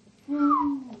 gold.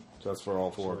 So that's for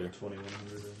all four of you.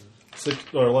 2,100.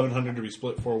 Or 1,100 to be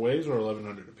split 4 ways, or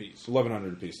 1,100 apiece?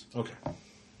 1,100 apiece. Okay.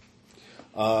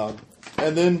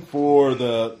 And then for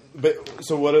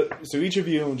so each of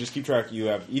you, just keep track.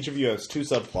 Each of you has 2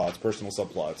 subplots, personal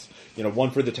subplots.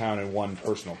 One for the town and one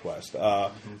personal quest.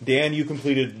 Dan, you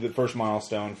completed the first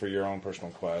milestone for your own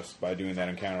personal quest by doing that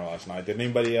encounter last night. Did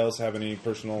anybody else have any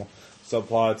personal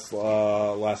subplots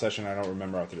last session? I don't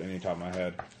remember off the top of my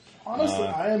head. Honestly,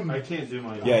 I can't do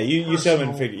my. Yeah, you still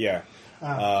haven't figured. Yeah.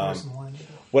 Personal.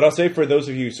 What I'll say for those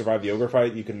of you who survived the ogre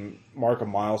fight, you can mark a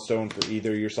milestone for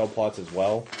either of your subplots as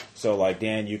well. So, like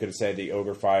Dan, you could have said the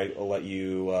ogre fight will let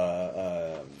you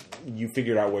you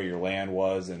figured out where your land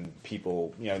was and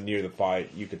people near the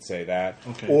fight. You could say that,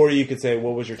 or you could say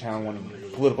what was your town one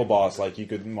political boss. Like you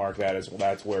could mark that as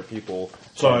that's where people.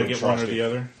 So I get one or the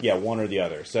other. Yeah, one or the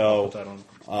other. So put that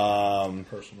on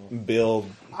personal build.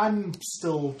 I'm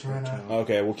still trying to.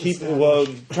 Okay,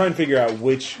 try and figure out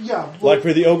which. Yeah, like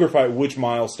for the ogre fight, which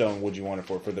milestone would you want it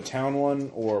for? For the town one,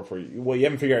 or for you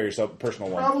haven't figured out your personal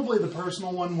one. Probably the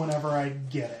personal one whenever I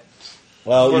get it.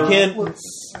 Well,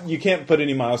 you can't put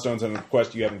any milestones on a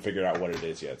quest you haven't figured out what it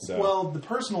is yet. So. Well, the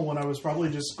personal one I was probably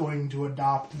just going to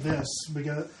adopt this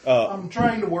because I'm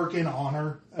trying to work in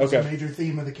honor as a major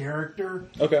theme of the character.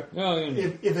 Okay.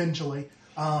 Eventually.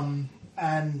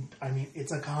 And, I mean,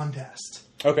 it's a contest.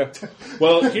 Okay.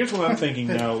 Well, here's what I'm thinking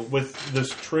now. With this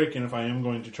trick, and if I am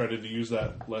going to try to use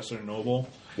that lesser noble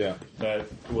that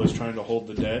was trying to hold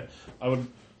the debt, I would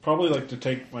probably like to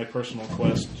take my personal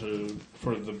quest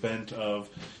for the bent of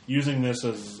using this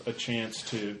as a chance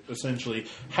to essentially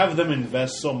have them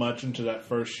invest so much into that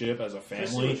first ship as a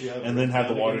family, and then have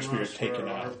the water spirit taken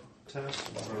out.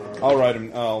 I'll write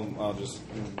him. I'll just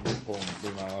pull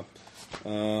him up.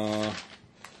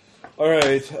 All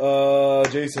right,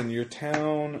 Jason, your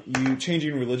town,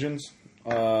 changing religions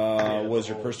was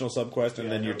your personal subquest,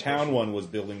 and then your town one was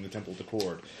building the temple to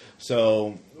Cord.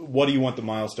 So, what do you want the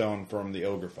milestone from the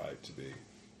ogre fight to be?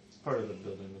 Part of the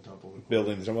building the temple.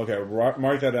 Building the temple. Okay,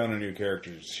 mark that down on your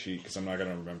character sheet because I'm not going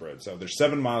to remember it. So, there's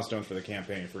 7 milestones for the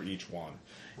campaign for each one,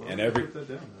 and put that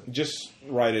down, just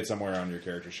write it somewhere on your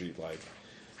character sheet, like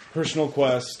personal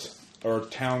quest or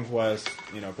town quest.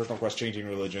 Personal quest, changing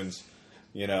religions.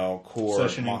 Core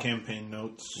session and campaign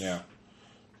notes. Yeah.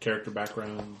 Character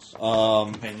backgrounds.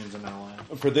 Companions and allies.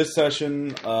 For this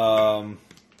session,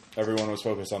 everyone was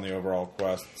focused on the overall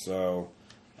quest. So,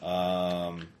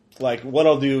 what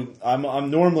I'll do,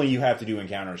 I'm normally you have to do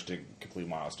encounters to complete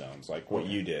milestones, like what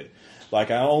you did.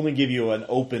 Like I only give you an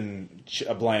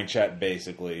a blank chat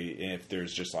basically if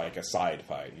there's just like a side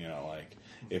fight. Like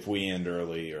if we end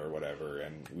early or whatever,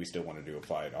 and we still want to do a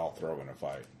fight, I'll throw in a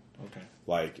fight. Okay.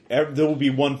 Like there will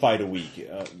be one fight a week,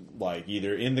 like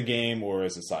either in the game or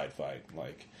as a side fight.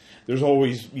 Like there's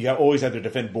always always have to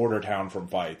defend Border Town from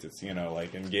fights. It's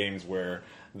like in games where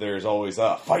there's always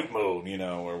a fight mode,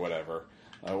 or whatever,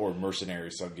 or mercenary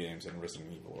sub games in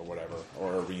Resident Evil or whatever,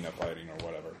 or arena fighting or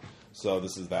whatever. So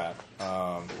this is that.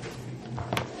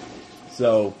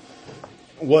 So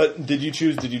what did you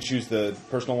choose? Did you choose the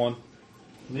personal one?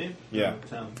 Me? Yeah.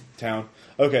 Town.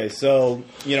 Okay, so,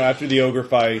 after the ogre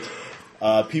fight,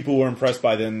 people were impressed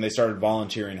by them. They started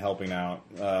volunteering, helping out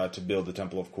to build the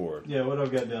Temple of Cord. Yeah, what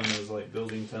I've got down is like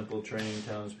building temple, training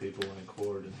townspeople, and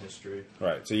Cord and history.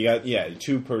 Right, so you got,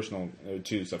 2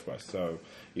 subquests. So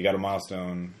you got a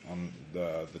milestone on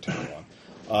the town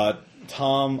one.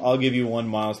 Tom, I'll give you 1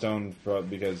 milestone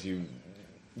because you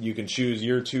can choose.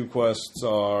 Your 2 quests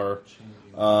are...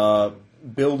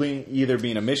 either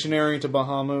being a missionary to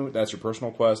Bahamut, that's your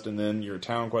personal quest, and then your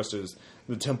town quest is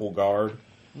the Temple Guard,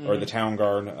 or the Town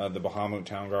Guard, the Bahamut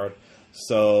Town Guard.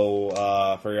 So,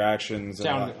 for your actions...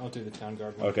 I'll do the Town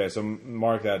Guard one. Okay, so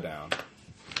mark that down.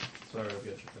 Sorry, I'll get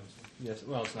your pencil. Yes,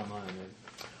 well, it's not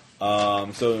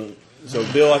mine. So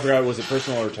Bill, I forgot, was it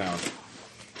personal or town?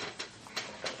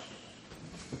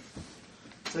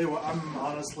 Tell you what, I'm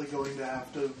honestly going to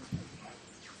have to...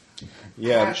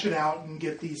 Yeah. Hash it out and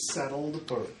get these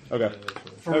settled Okay.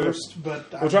 first,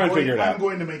 but we'll try and figure it out. I'm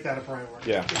going to make that a priority.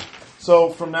 Yeah. So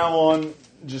from now on,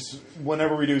 just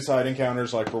whenever we do side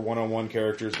encounters, like for one-on-one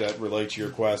characters that relate to your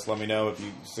quest, let me know. If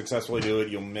you successfully do it,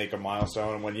 you'll make a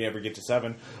milestone, and when you ever get to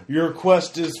 7, your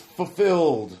quest is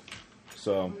fulfilled.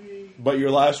 So, but your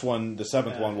last one, the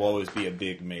 7th one, will always be a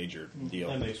big major deal.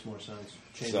 That makes more sense.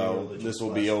 So this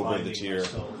will be over the tier.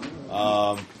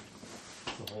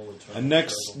 The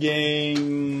next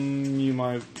game,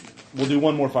 we'll do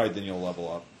 1 more fight, then you'll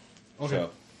level up. Okay.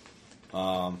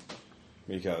 So,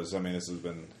 because this has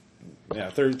been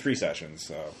 3 sessions,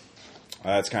 so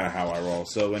that's kind of how I roll.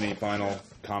 So, any final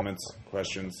comments,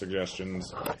 questions,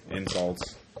 suggestions,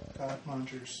 insults. Cock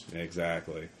munchers.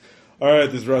 Exactly. All right,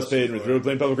 this is Russ Payton with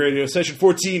Roleplaying Public Radio, session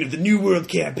 14 of the New World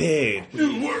campaign.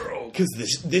 New World!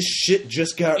 Because this shit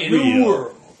just got In real. New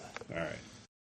World.